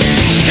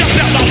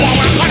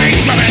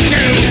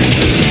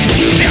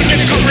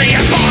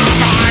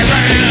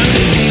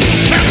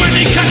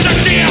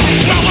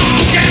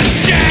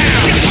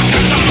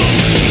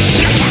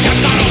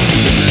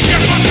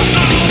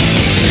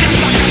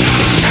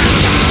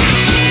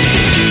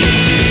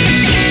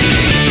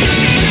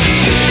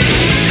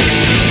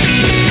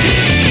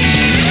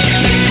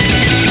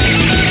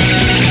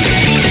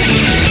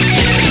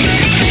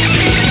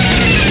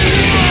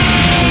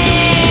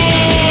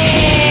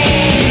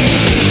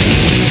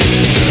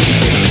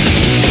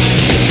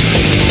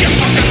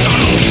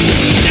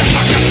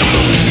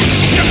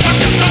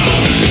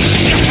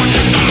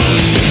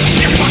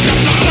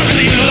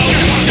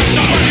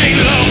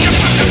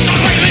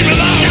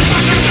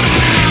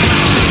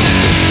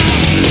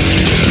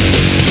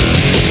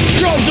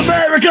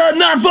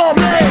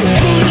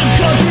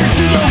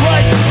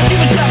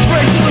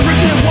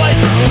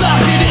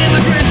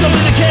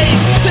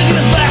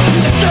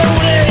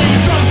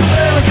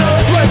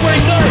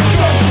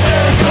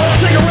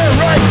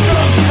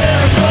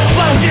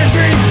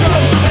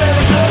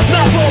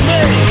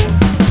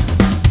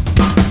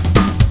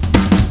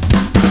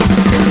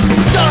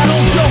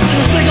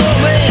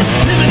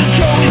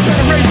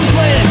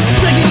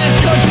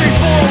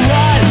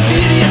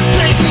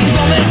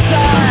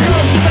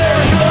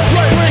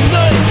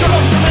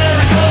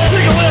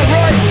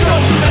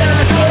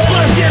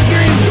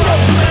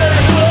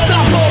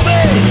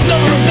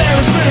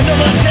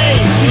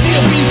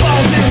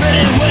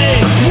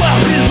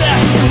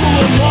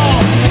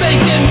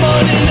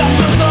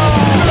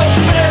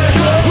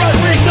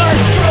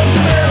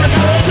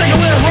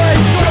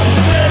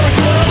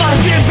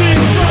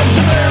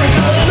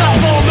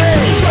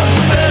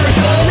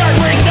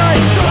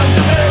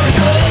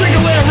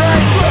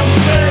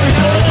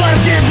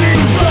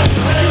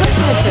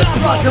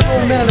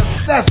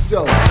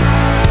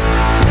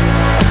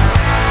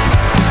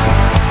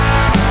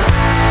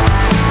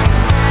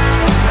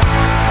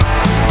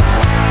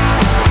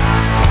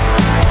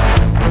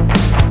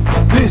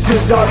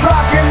 is a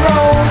rock and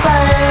roll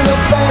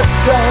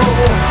manifesto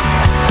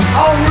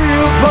on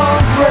Real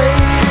Punk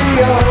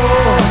Radio.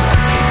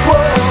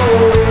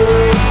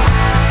 Whoa.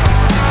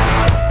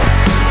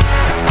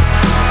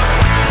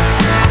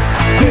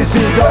 This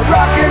is a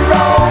rock and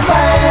roll